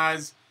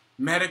recognized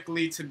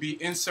medically to be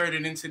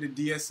inserted into the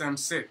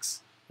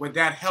DSM-6? Would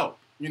that help?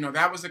 You know,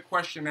 that was a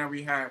question that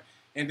we had.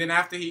 And then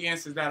after he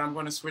answers that, I'm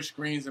going to switch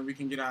screens and we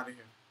can get out of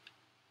here.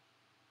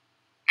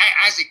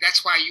 Isaac,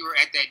 that's why you were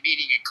at that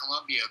meeting in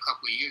Columbia a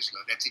couple of years ago.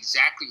 That's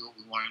exactly what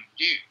we wanted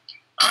to do.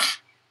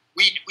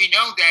 We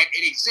know that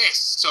it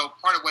exists. So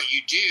part of what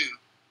you do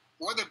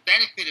for the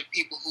benefit of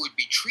people who would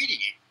be treating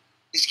it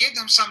is give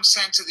them some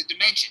sense of the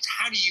dimensions.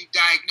 How do you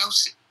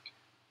diagnose it?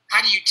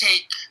 How do you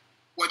take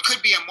what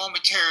could be a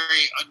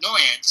momentary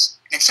annoyance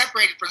and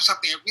separate it from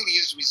something that really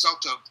is a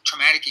result of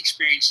traumatic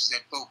experiences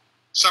that folk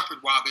suffered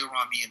while they were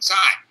on the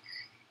inside?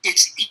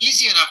 It's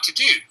easy enough to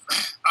do,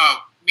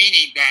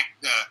 meaning that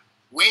the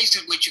ways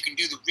in which you can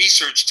do the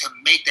research to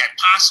make that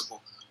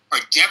possible are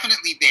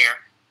definitely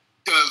there.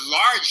 The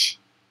large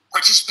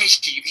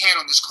participation you've had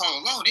on this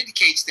call alone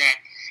indicates that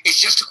it's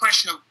just a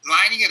question of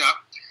lining it up,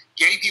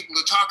 getting people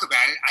to talk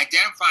about it,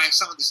 identifying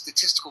some of the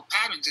statistical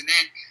patterns, and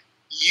then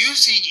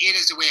using it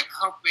as a way of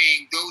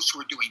helping those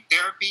who are doing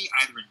therapy,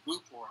 either in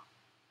group or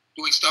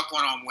doing stuff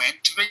one-on-one,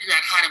 to figure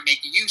out how to make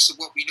use of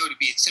what we know to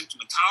be its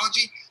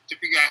symptomatology, to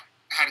figure out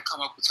how to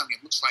come up with something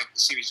that looks like a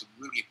series of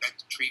really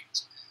effective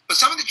treatments. But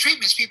some of the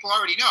treatments people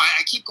already know.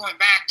 I keep going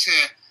back to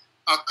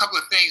a couple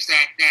of things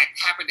that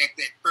happened at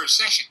that first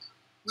session.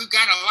 We've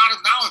got a lot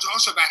of knowledge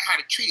also about how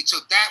to treat it, so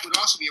that would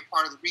also be a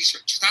part of the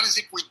research. It's not as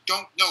if we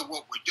don't know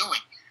what we're doing.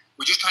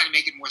 We're just trying to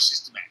make it more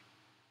systematic.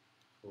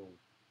 Cool.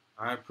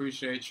 I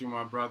appreciate you,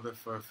 my brother,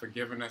 for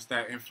giving us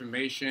that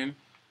information.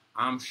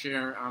 I'm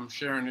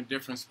sharing a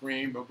different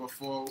screen, but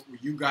before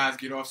you guys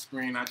get off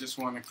screen, I just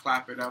want to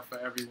clap it up for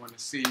everyone to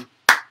see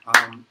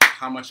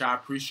how much I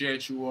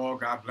appreciate you all.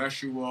 God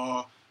bless you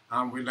all.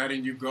 We're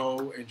letting you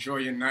go. Enjoy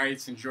your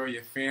nights. Enjoy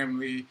your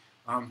family.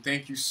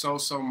 Thank you so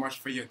much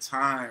for your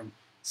time.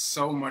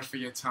 So much for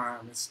your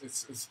time.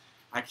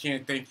 I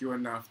can't thank you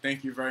enough.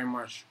 Thank you very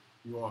much,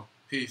 you all.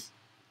 Peace.